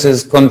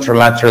paralysis,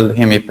 contralateral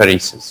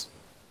hemiparesis.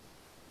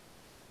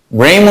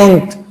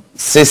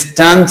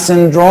 Raymond-Cestan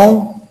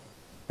syndrome,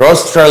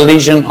 rostral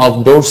lesion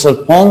of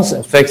dorsal pons,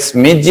 affects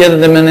medial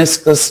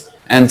meniscus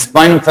and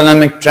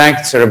spinothalamic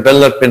tract,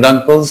 cerebellar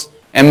peduncles,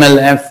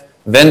 MLF,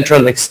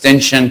 ventral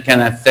extension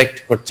can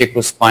affect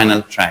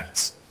corticospinal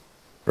tracts.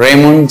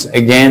 Raymond's,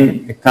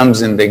 again, it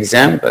comes in the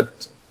exam,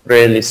 but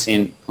rarely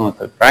seen in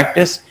clinical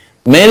practice.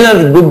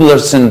 Miller-Gubler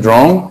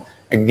syndrome,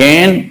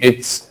 again,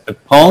 it's a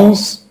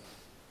pons.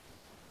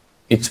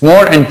 It's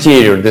more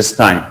anterior this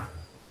time.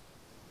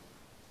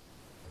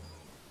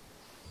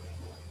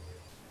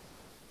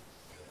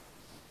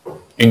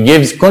 It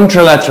gives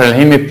contralateral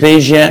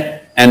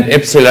hemiplegia and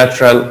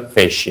ipsilateral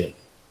facial.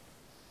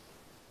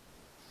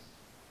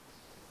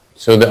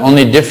 So the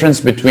only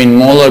difference between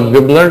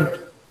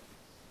Moeller-Gubler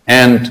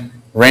and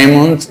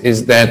Raymond's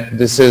is that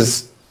this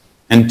is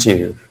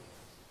anterior.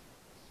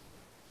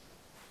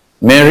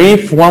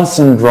 Mrcp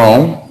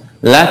syndrome,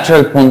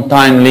 lateral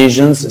pontine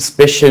lesions,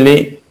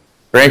 especially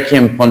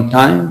brachium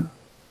pontine,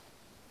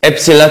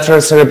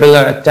 ipsilateral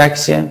cerebellar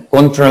ataxia,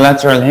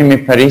 contralateral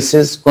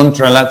hemiparesis,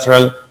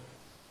 contralateral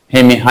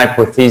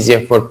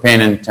hemihypothesia for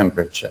pain and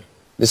temperature.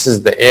 This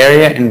is the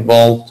area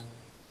involved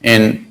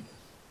in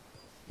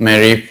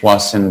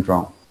Mrcp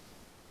syndrome.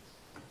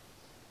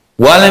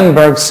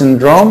 Wallenberg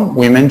syndrome,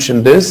 we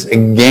mentioned this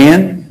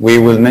again, we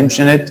will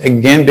mention it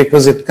again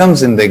because it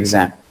comes in the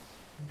exam.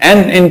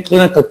 And in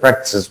clinical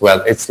practice as well.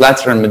 It's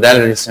lateral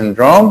medullary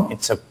syndrome,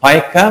 it's a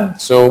pica,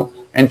 so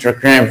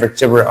intracranial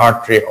vertebral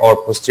artery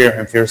or posterior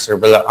inferior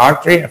cerebellar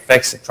artery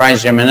affects the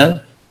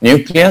trigeminal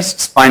nucleus,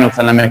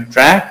 spinothalamic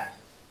tract,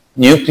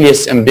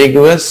 nucleus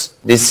ambiguous,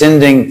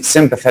 descending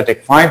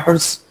sympathetic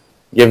fibers,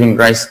 giving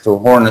rise to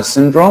Horner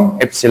syndrome,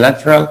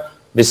 ipsilateral,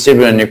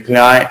 vestibular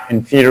nuclei,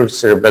 inferior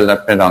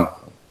cerebellar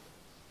peduncle.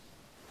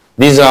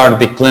 These are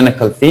the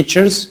clinical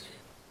features: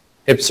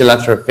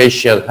 ipsilateral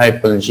facial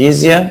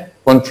hypalgesia,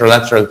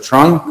 contralateral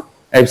trunk,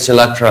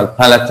 ipsilateral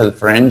palatal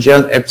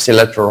pharyngeal,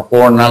 ipsilateral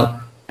hornal,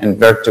 and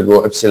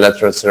vertigo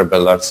ipsilateral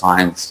cerebellar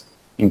signs,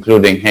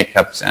 including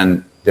hiccups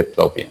and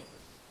diplopia.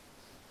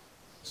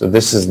 So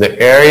this is the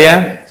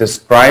area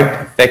described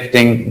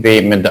affecting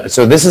the medulla.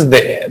 So this is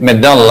the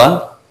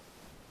medulla,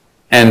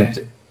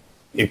 and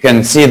you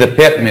can see the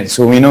pyramid.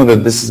 So we know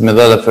that this is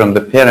medulla from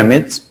the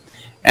pyramids.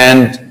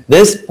 And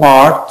this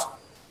part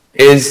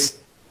is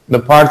the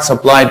part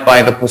supplied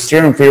by the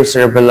posterior inferior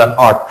cerebellar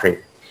artery.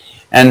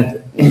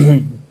 And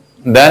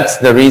that's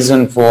the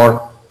reason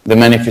for the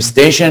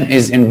manifestation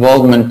is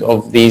involvement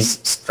of these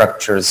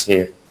structures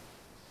here,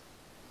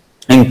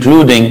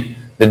 including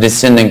the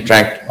descending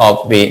tract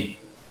of the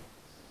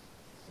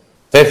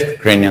fifth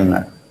cranial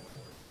nerve.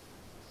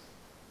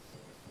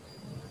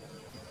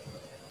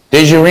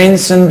 Dejerine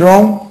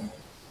syndrome,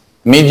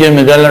 medial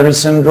medullary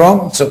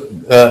syndrome. So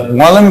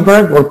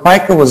Wallenberg or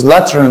pica was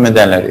lateral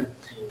medullary.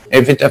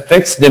 If it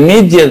affects the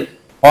medial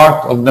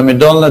part of the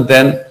medulla,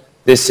 then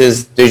this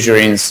is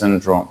Dejerine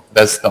syndrome.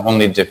 That's the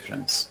only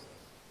difference.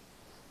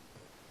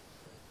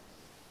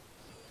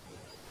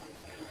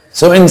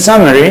 So in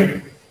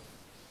summary,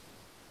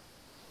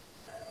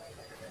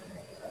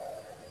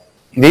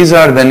 these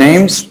are the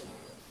names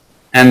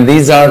and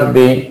these are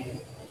the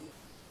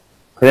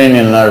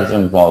cranial nerves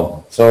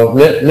involved. So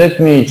let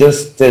me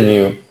just tell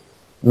you,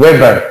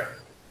 Weber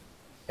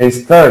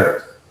is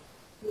third,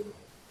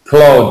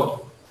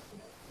 Claude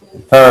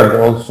third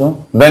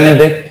also,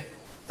 Benedict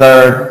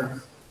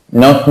third,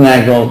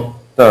 Notnagel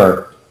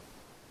third.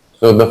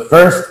 So the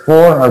first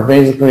four are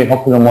basically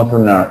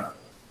oculomotor nerve.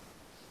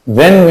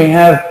 Then we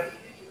have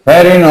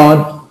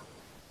Perinode,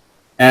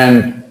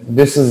 and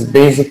this is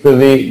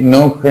basically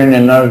no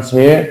cranial nerves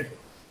here,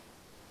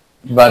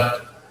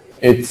 but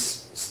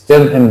it's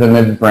still in the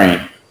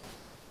midbrain.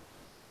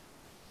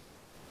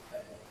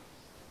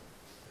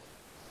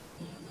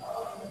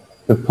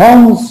 The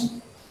pons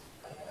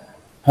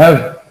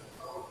have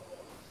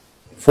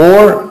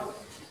 4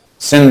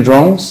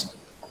 syndromes,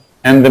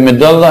 and the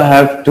medulla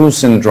have 2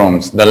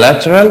 syndromes, the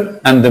lateral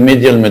and the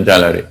medial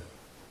medullary.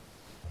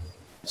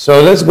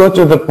 So let's go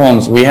to the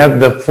pons. We have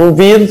the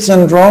foveal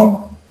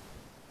syndrome,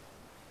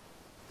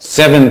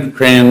 7th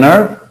cranial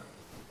nerve,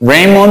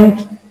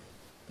 Raymond,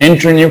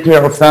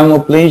 intranuclear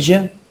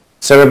ophthalmoplegia,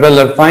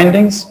 cerebellar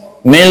findings,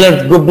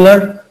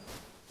 Miller-Gubler,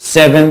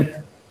 7th,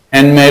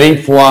 and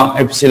Mrcp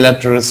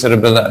ipsilateral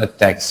cerebellar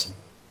ataxia.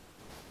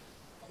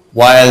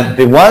 While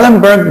the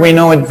Wallenberg, we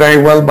know it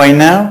very well by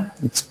now,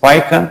 it's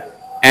pica,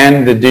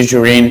 and the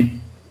Dejerine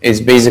is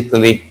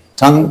basically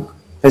tongue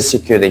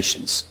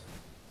fasciculations.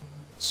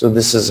 So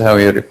this is how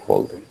you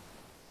recall them.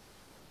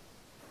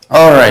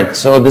 All right,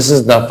 so this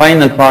is the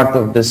final part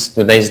of this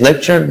today's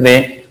lecture,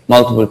 the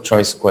multiple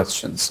choice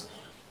questions.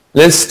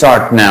 Let's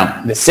start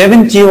now. The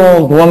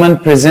 70-year-old woman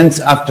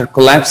presents after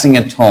collapsing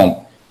at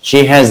home.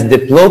 She has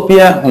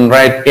diplopia on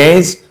right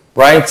gaze,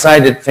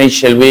 right-sided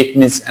facial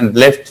weakness, and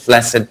left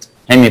flaccid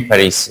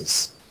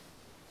hemiparesis.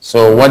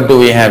 So what do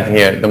we have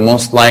here? The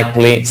most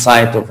likely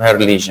site of her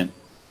lesion.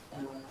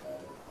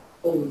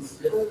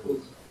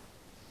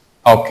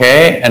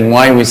 Okay, and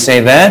why we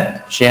say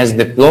that? She has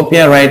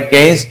diplopia, right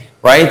gaze,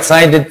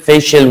 right-sided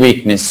facial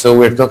weakness. So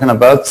we're talking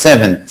about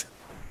 7th.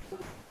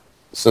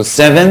 So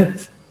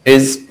 7th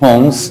is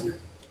pons,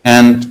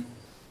 and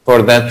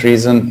for that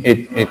reason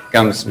it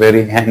comes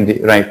very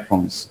handy, right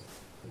pons.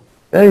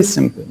 Very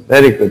simple,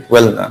 very good,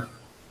 well done.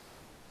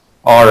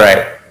 All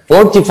right,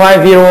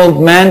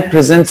 45-year-old man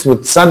presents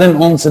with sudden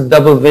onset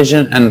double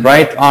vision and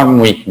right arm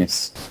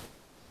weakness.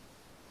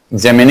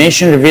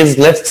 Examination reveals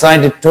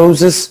left-sided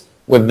ptosis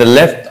with the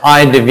left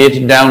eye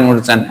deviated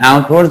downwards and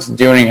outwards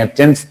during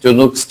attempts to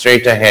look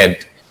straight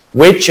ahead.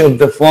 Which of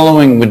the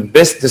following would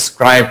best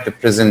describe the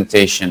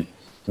presentation?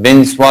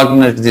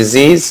 Binswanger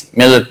disease,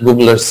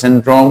 Miller-Gubler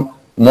syndrome,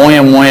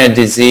 Moya-Moya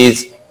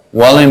disease,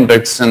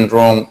 Wallenberg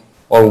syndrome,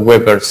 or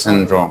Weber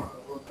syndrome.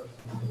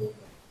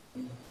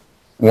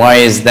 Why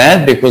is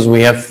that? Because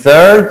we have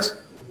third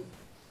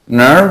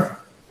nerve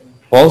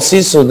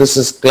palsy, so this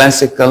is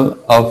classical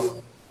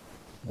of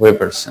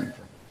Weber syndrome.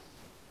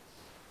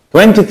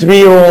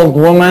 23-year-old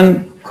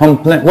woman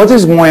complains. What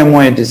is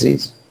Moya-Moya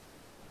disease?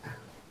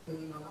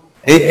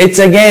 It's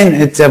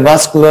a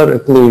vascular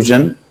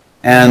occlusion,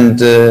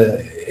 and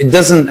it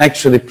doesn't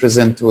actually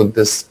present with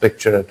this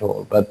picture at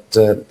all, but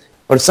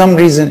for some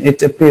reason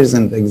it appears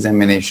in the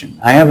examination.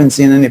 I haven't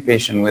seen any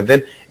patient with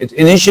it. It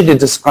initially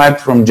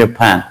described from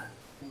Japan,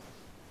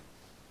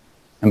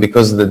 and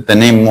because the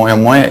name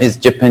Moya-Moya is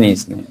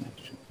Japanese name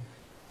actually.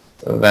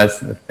 So that's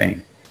the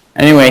thing.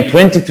 Anyway,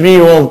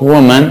 23-year-old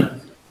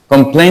woman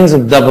complains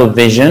of double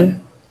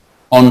vision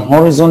on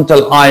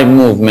horizontal eye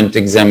movement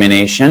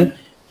examination.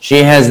 She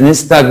has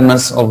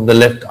nystagmus of the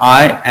left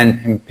eye and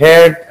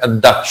impaired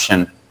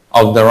adduction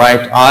of the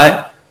right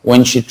eye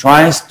when she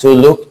tries to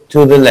look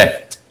to the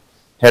left.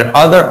 Her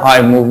other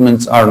eye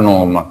movements are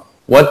normal.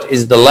 What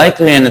is the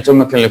likely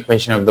anatomical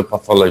equation of the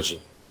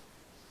pathology?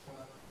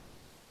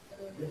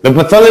 The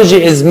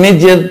pathology is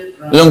medial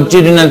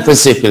longitudinal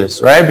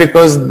fasciculus, right?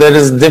 Because there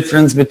is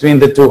difference between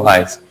the two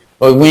eyes.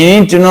 But we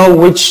need to know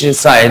which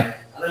side.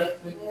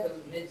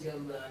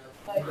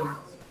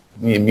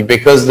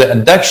 Because the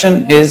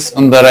adduction is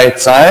on the right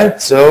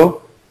side,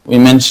 so we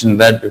mentioned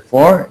that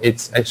before.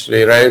 It's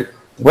actually right.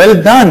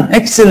 Well done,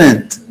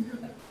 excellent.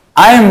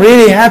 I am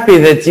really happy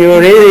that you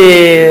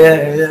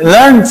really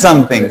learned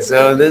something.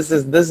 So this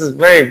is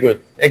very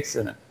good,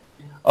 excellent.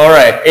 All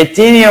right,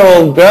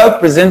 18-year-old girl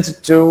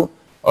presented to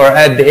or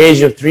at the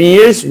age of 3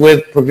 years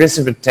with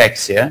progressive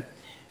ataxia.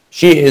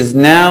 She is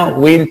now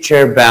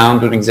wheelchair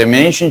bound. On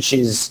examination,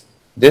 she is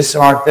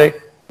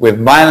dysarthric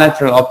with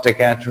bilateral optic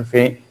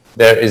atrophy.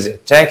 There is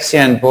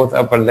ataxia in both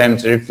upper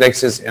limbs.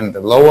 Reflexes in the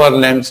lower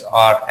limbs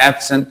are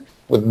absent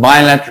with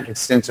bilateral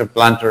extensor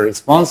plantar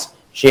response.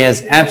 She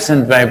has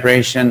absent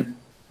vibration.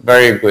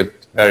 Very good,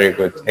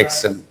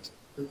 excellent.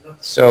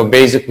 So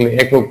basically,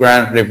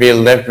 echogram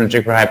revealed left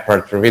ventricular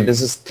hypertrophy.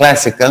 This is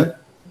classical.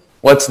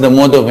 What's the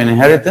mode of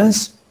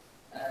inheritance?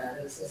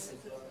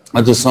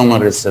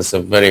 Autosomal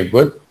recessive, very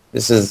good.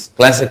 This is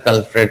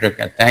classical Friedreich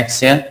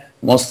ataxia,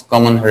 most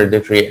common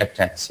hereditary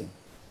ataxia.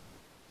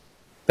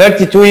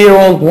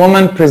 32-year-old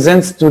woman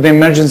presents to the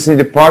emergency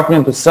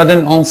department with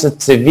sudden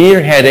onset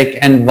severe headache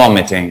and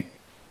vomiting.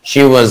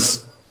 She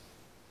was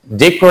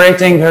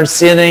decorating her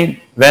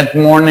ceiling that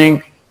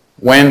morning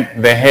when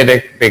the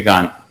headache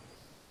began.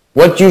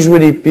 What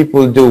usually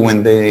people do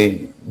when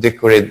they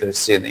decorate their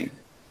ceiling?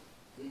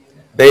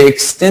 They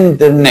extend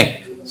their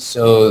neck.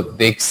 So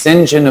the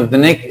extension of the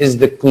neck is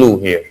the clue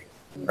here,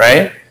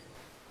 right?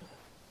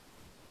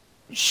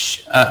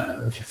 She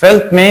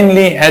felt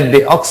mainly at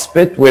the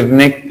occiput with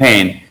neck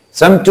pain.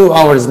 Some 2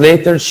 hours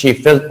later, she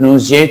felt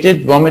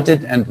nauseated,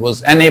 vomited, and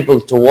was unable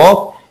to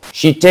walk.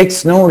 She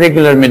takes no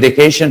regular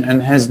medication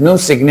and has no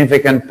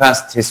significant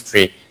past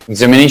history.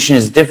 Examination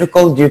is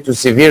difficult due to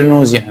severe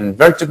nausea and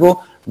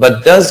vertigo,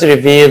 but does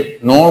reveal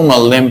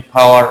normal limb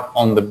power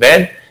on the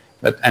bed,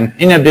 but an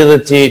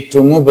inability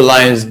to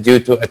mobilize due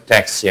to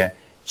ataxia.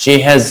 She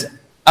has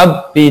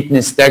upbeat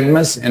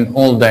nystagmus in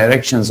all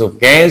directions of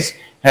gaze.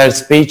 Her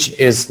speech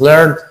is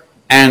slurred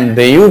and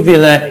the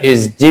uvula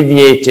is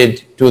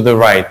deviated to the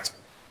right.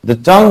 The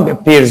tongue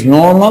appears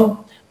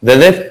normal. The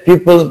left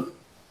pupil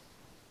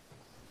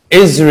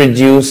is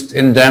reduced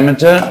in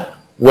diameter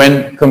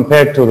when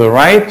compared to the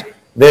right.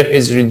 There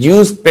is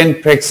reduced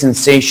pinprick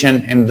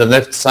sensation in the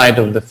left side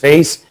of the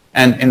face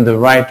and in the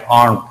right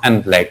arm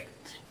and leg.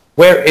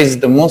 Where is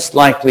the most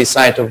likely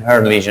site of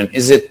her lesion?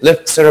 Is it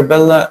left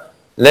cerebella,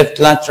 left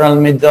lateral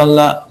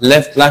medulla,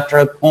 left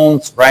lateral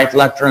pons, right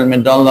lateral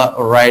medulla,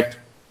 or right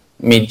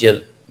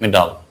medial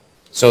medulla?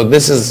 So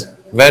this is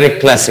very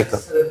classical.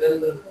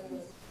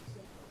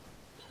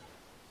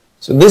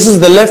 So this is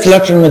the left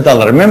lateral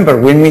medulla.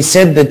 Remember, when we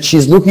said that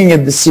she's looking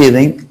at the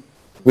ceiling,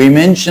 we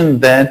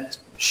mentioned that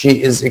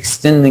she is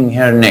extending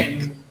her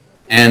neck.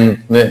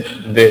 And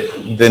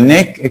the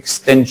neck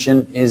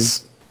extension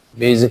is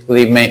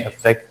basically may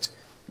affect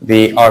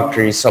the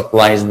artery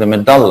supplies the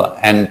medulla.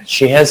 And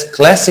she has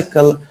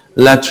classical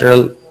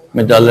lateral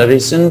medullary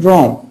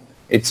syndrome.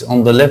 It's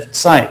on the left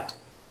side.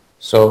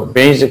 So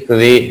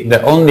basically,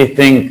 the only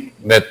thing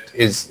that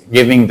is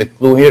giving the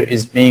clue here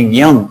is being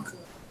young.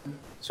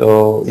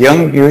 So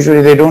young,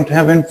 usually they don't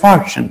have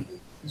infarction.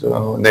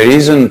 So the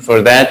reason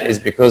for that is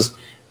because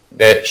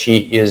that she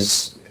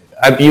is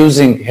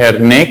abusing her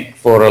neck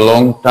for a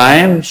long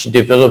time. She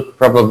developed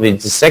probably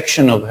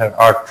dissection of her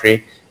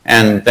artery,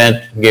 and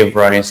that gave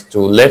rise to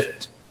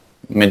left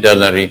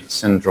medullary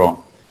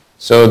syndrome.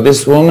 So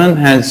this woman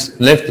has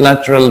left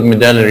lateral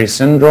medullary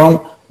syndrome,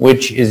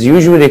 which is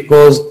usually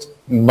caused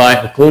by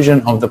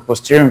occlusion of the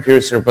posterior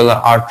inferior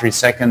cerebellar artery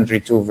secondary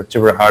to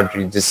vertebral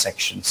artery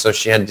dissection. So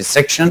she had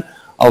dissection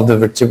of the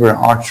vertebral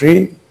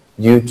artery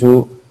due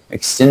to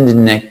extended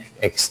neck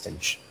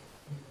extension.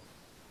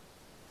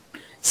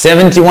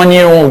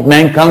 71-year-old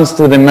man comes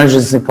to the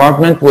emergency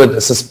department with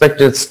a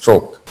suspected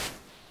stroke.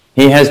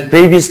 He has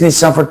previously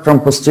suffered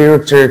from posterior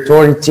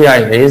territory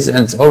TIAs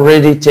and is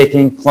already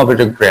taking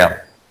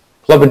clopidogrel.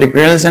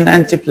 Clopidogrel is an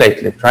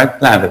antiplatelet, right?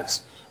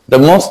 Plavix. The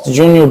most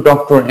junior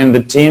doctor in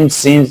the team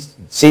sees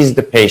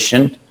the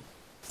patient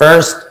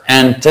first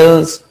and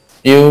tells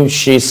you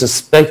she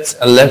suspects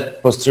a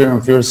left posterior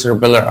inferior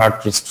cerebellar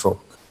artery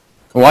stroke.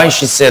 Why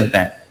she said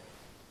that?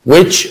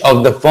 Which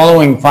of the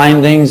following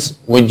findings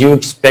would you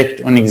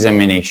expect on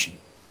examination?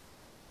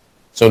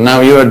 So now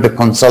you are the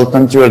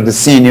consultant, you are the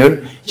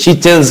senior. She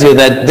tells you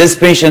that this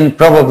patient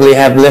probably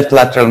have left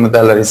lateral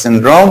medullary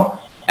syndrome,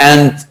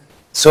 and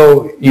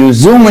so you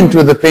zoom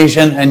into the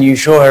patient and you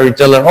show her, you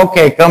tell her,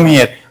 okay, come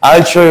here,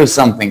 I'll show you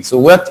something. So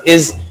what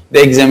is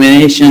the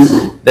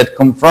examination that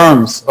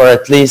confirms or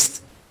at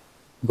least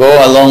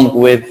go along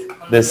with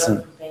this?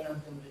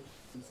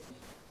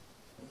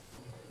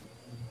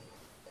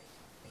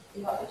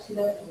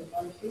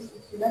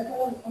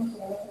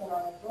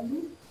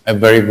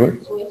 Very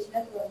good.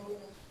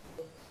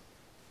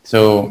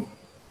 So,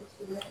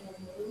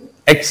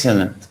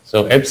 excellent.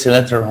 So,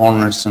 ipsilateral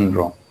Horner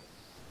syndrome.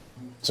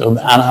 So,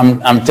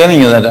 I'm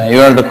telling you that you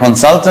are the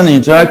consultant.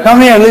 You tell her,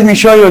 come here, let me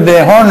show you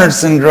the Horner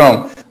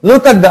syndrome.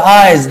 Look at the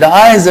eyes. The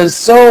eyes are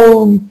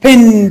so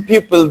pin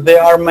pupil. They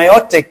are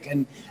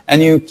myotic.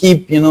 And you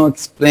keep,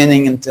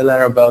 explaining and tell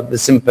her about the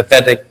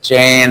sympathetic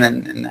chain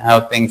and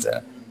how things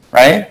are,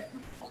 right?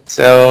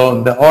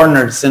 So, the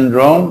Horner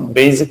syndrome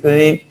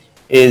basically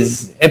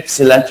is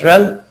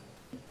ipsilateral.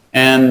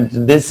 And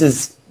this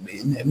is,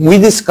 we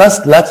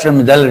discussed lateral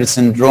medullary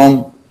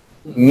syndrome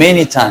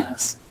many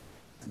times.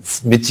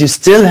 But you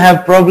still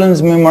have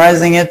problems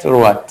memorizing it or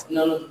what?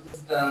 No,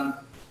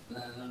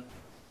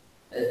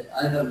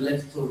 either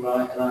left or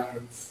right,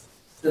 it's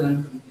still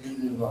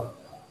confusing about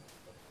that.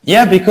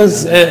 Yeah,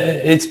 because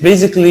it's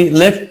basically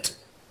left,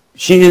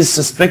 she is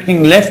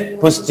suspecting left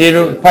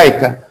posterior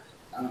pica.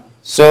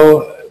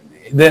 So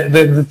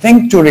the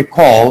thing to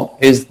recall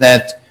is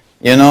that,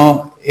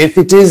 if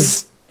it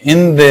is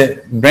in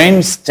the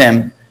brain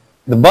stem,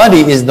 the body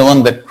is the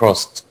one that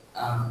crossed.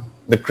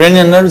 The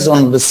cranial nerves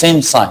on the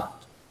same side.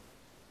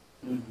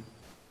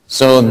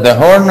 So the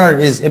Horner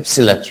is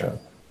ipsilateral.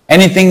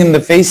 Anything in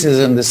the face is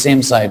on the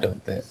same side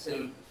of the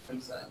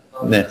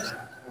this.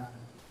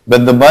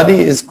 But the body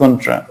is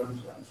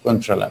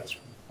contralateral.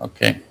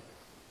 Okay.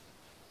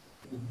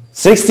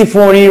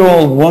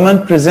 64-year-old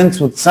woman presents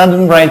with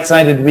sudden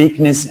right-sided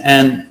weakness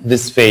and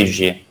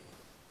dysphagia.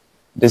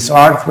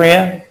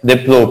 Dysarthria,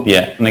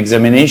 diplopia. On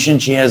examination,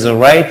 she has a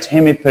right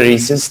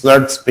hemiparesis,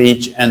 slurred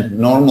speech, and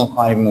normal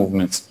eye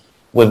movements,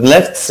 with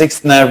left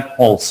sixth nerve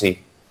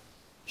palsy.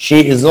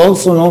 She is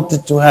also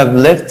noted to have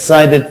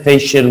left-sided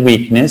facial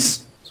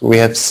weakness. So we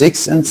have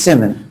 6 and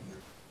 7.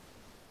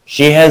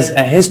 She has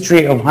a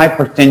history of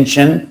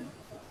hypertension,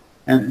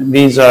 and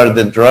these are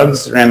the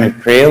drugs,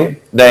 ramipril,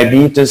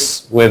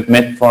 diabetes with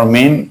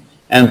metformin,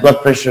 and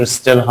blood pressure is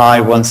still high,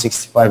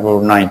 165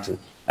 over 90.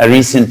 A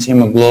recent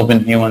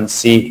hemoglobin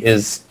A1C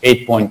is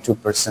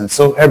 8.2%.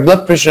 So her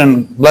blood pressure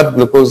and blood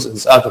glucose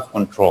is out of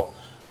control.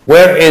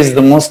 Where is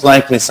the most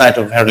likely site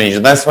of her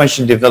lesion? That's why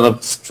she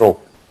developed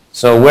stroke.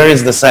 So where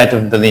is the site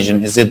of the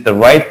lesion? Is it the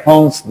right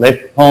pons,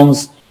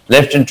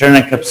 left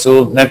internal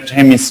capsule, left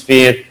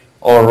hemisphere,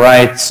 or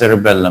right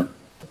cerebellum?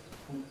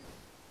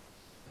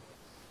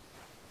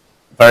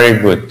 Very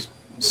good.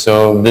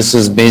 So this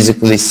is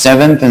basically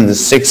 7th and the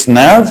 6th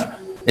nerve.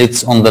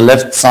 It's on the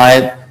left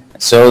side.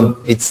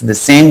 So it's the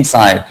same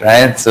side,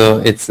 right? So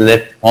it's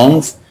left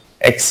pons.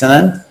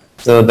 Excellent.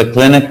 So the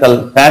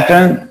clinical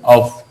pattern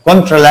of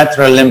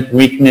contralateral limb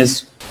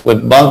weakness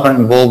with bulbar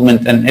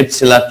involvement and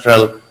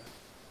ipsilateral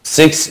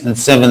 6 and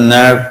 7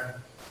 nerve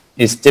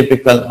is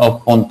typical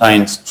of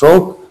pontine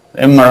stroke.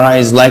 The MRI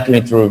is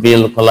likely to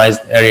reveal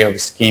localized area of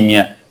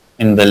ischemia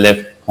in the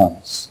left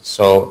pons.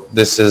 So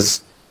this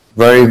is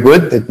very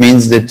good. It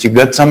means that you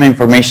got some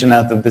information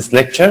out of this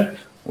lecture,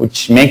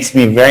 which makes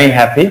me very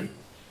happy.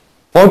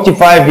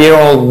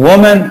 45-year-old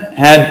woman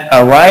had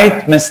a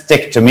right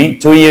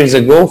mastectomy 2 years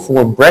ago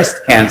for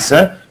breast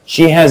cancer.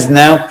 She has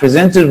now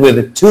presented with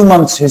a 2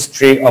 months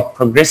history of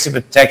progressive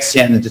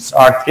ataxia and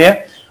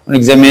dysarthria. On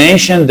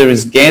examination, there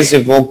is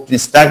gas-evoked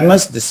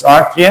nystagmus,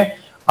 dysarthria,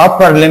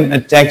 upper limb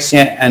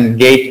ataxia, and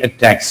gait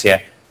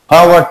ataxia.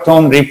 Power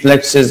tone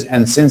reflexes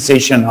and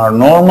sensation are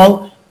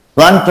normal.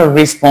 Plantar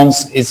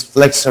response is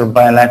flexor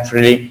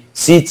bilaterally.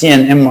 CT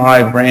and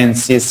MRI brain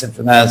CSF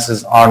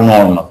analysis are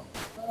normal.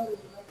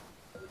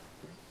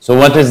 So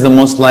what is the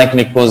most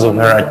likely cause of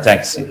her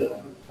ataxia?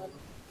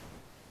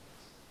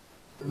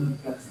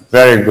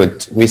 Very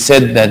good. We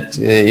said that,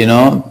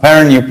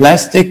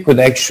 paraneoplastic could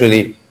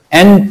actually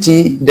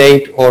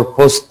antedate or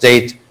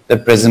postdate the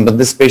present, but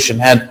this patient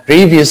had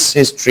previous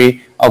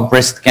history of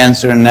breast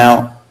cancer and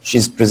now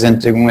she's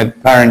presenting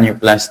with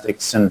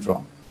paraneoplastic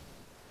syndrome.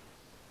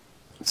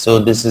 So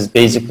this is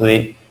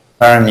basically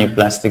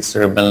paraneoplastic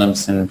cerebellum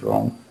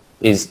syndrome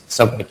is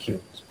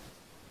subacute.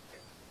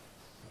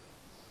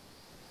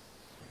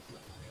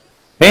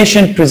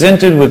 Patient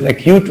presented with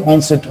acute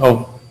onset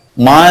of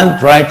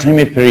mild right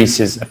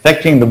hemiparesis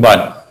affecting the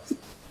body.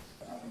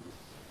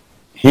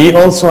 He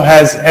also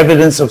has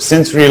evidence of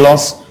sensory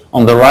loss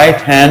on the right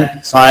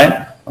hand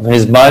side of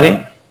his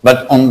body,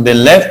 but on the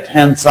left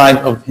hand side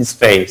of his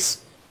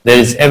face, there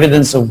is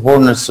evidence of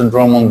Horner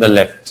syndrome on the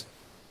left.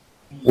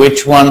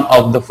 Which one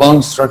of the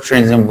following structure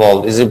is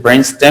involved? Is it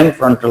brainstem,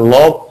 frontal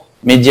lobe,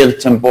 medial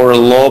temporal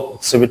lobe,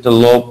 occipital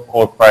lobe,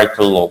 or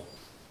parietal lobe?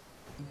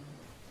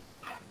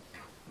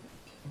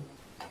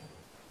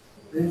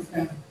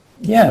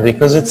 Yeah,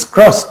 because it's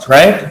crossed,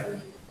 right?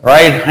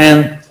 Right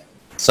hand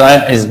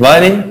side of his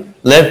body,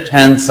 left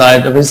hand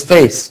side of his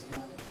face.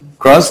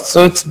 Crossed,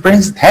 so it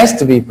has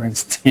to be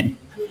brainstem.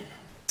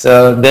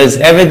 So there's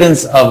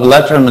evidence of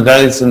lateral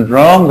medullary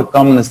syndrome. The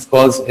commonest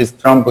cause is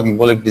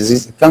thromboembolic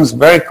disease. It comes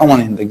very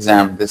common in the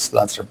exam, this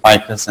lateral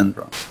pica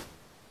syndrome.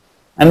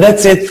 And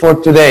that's it for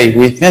today.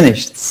 We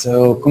finished.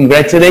 So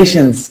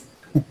congratulations.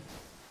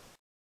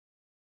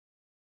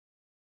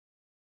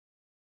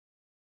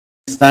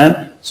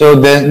 So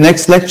the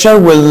next lecture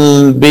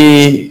will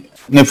be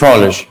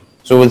nephrology.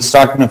 So we'll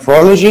start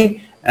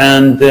nephrology,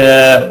 and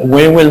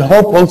we will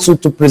hope also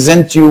to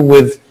present you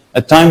with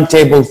a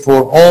timetable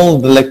for all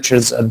the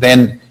lectures at the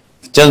end,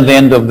 till the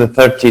end of the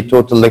 30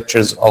 total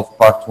lectures of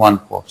Part 1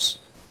 course.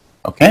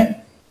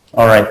 Okay?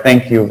 All right.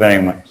 Thank you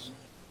very much.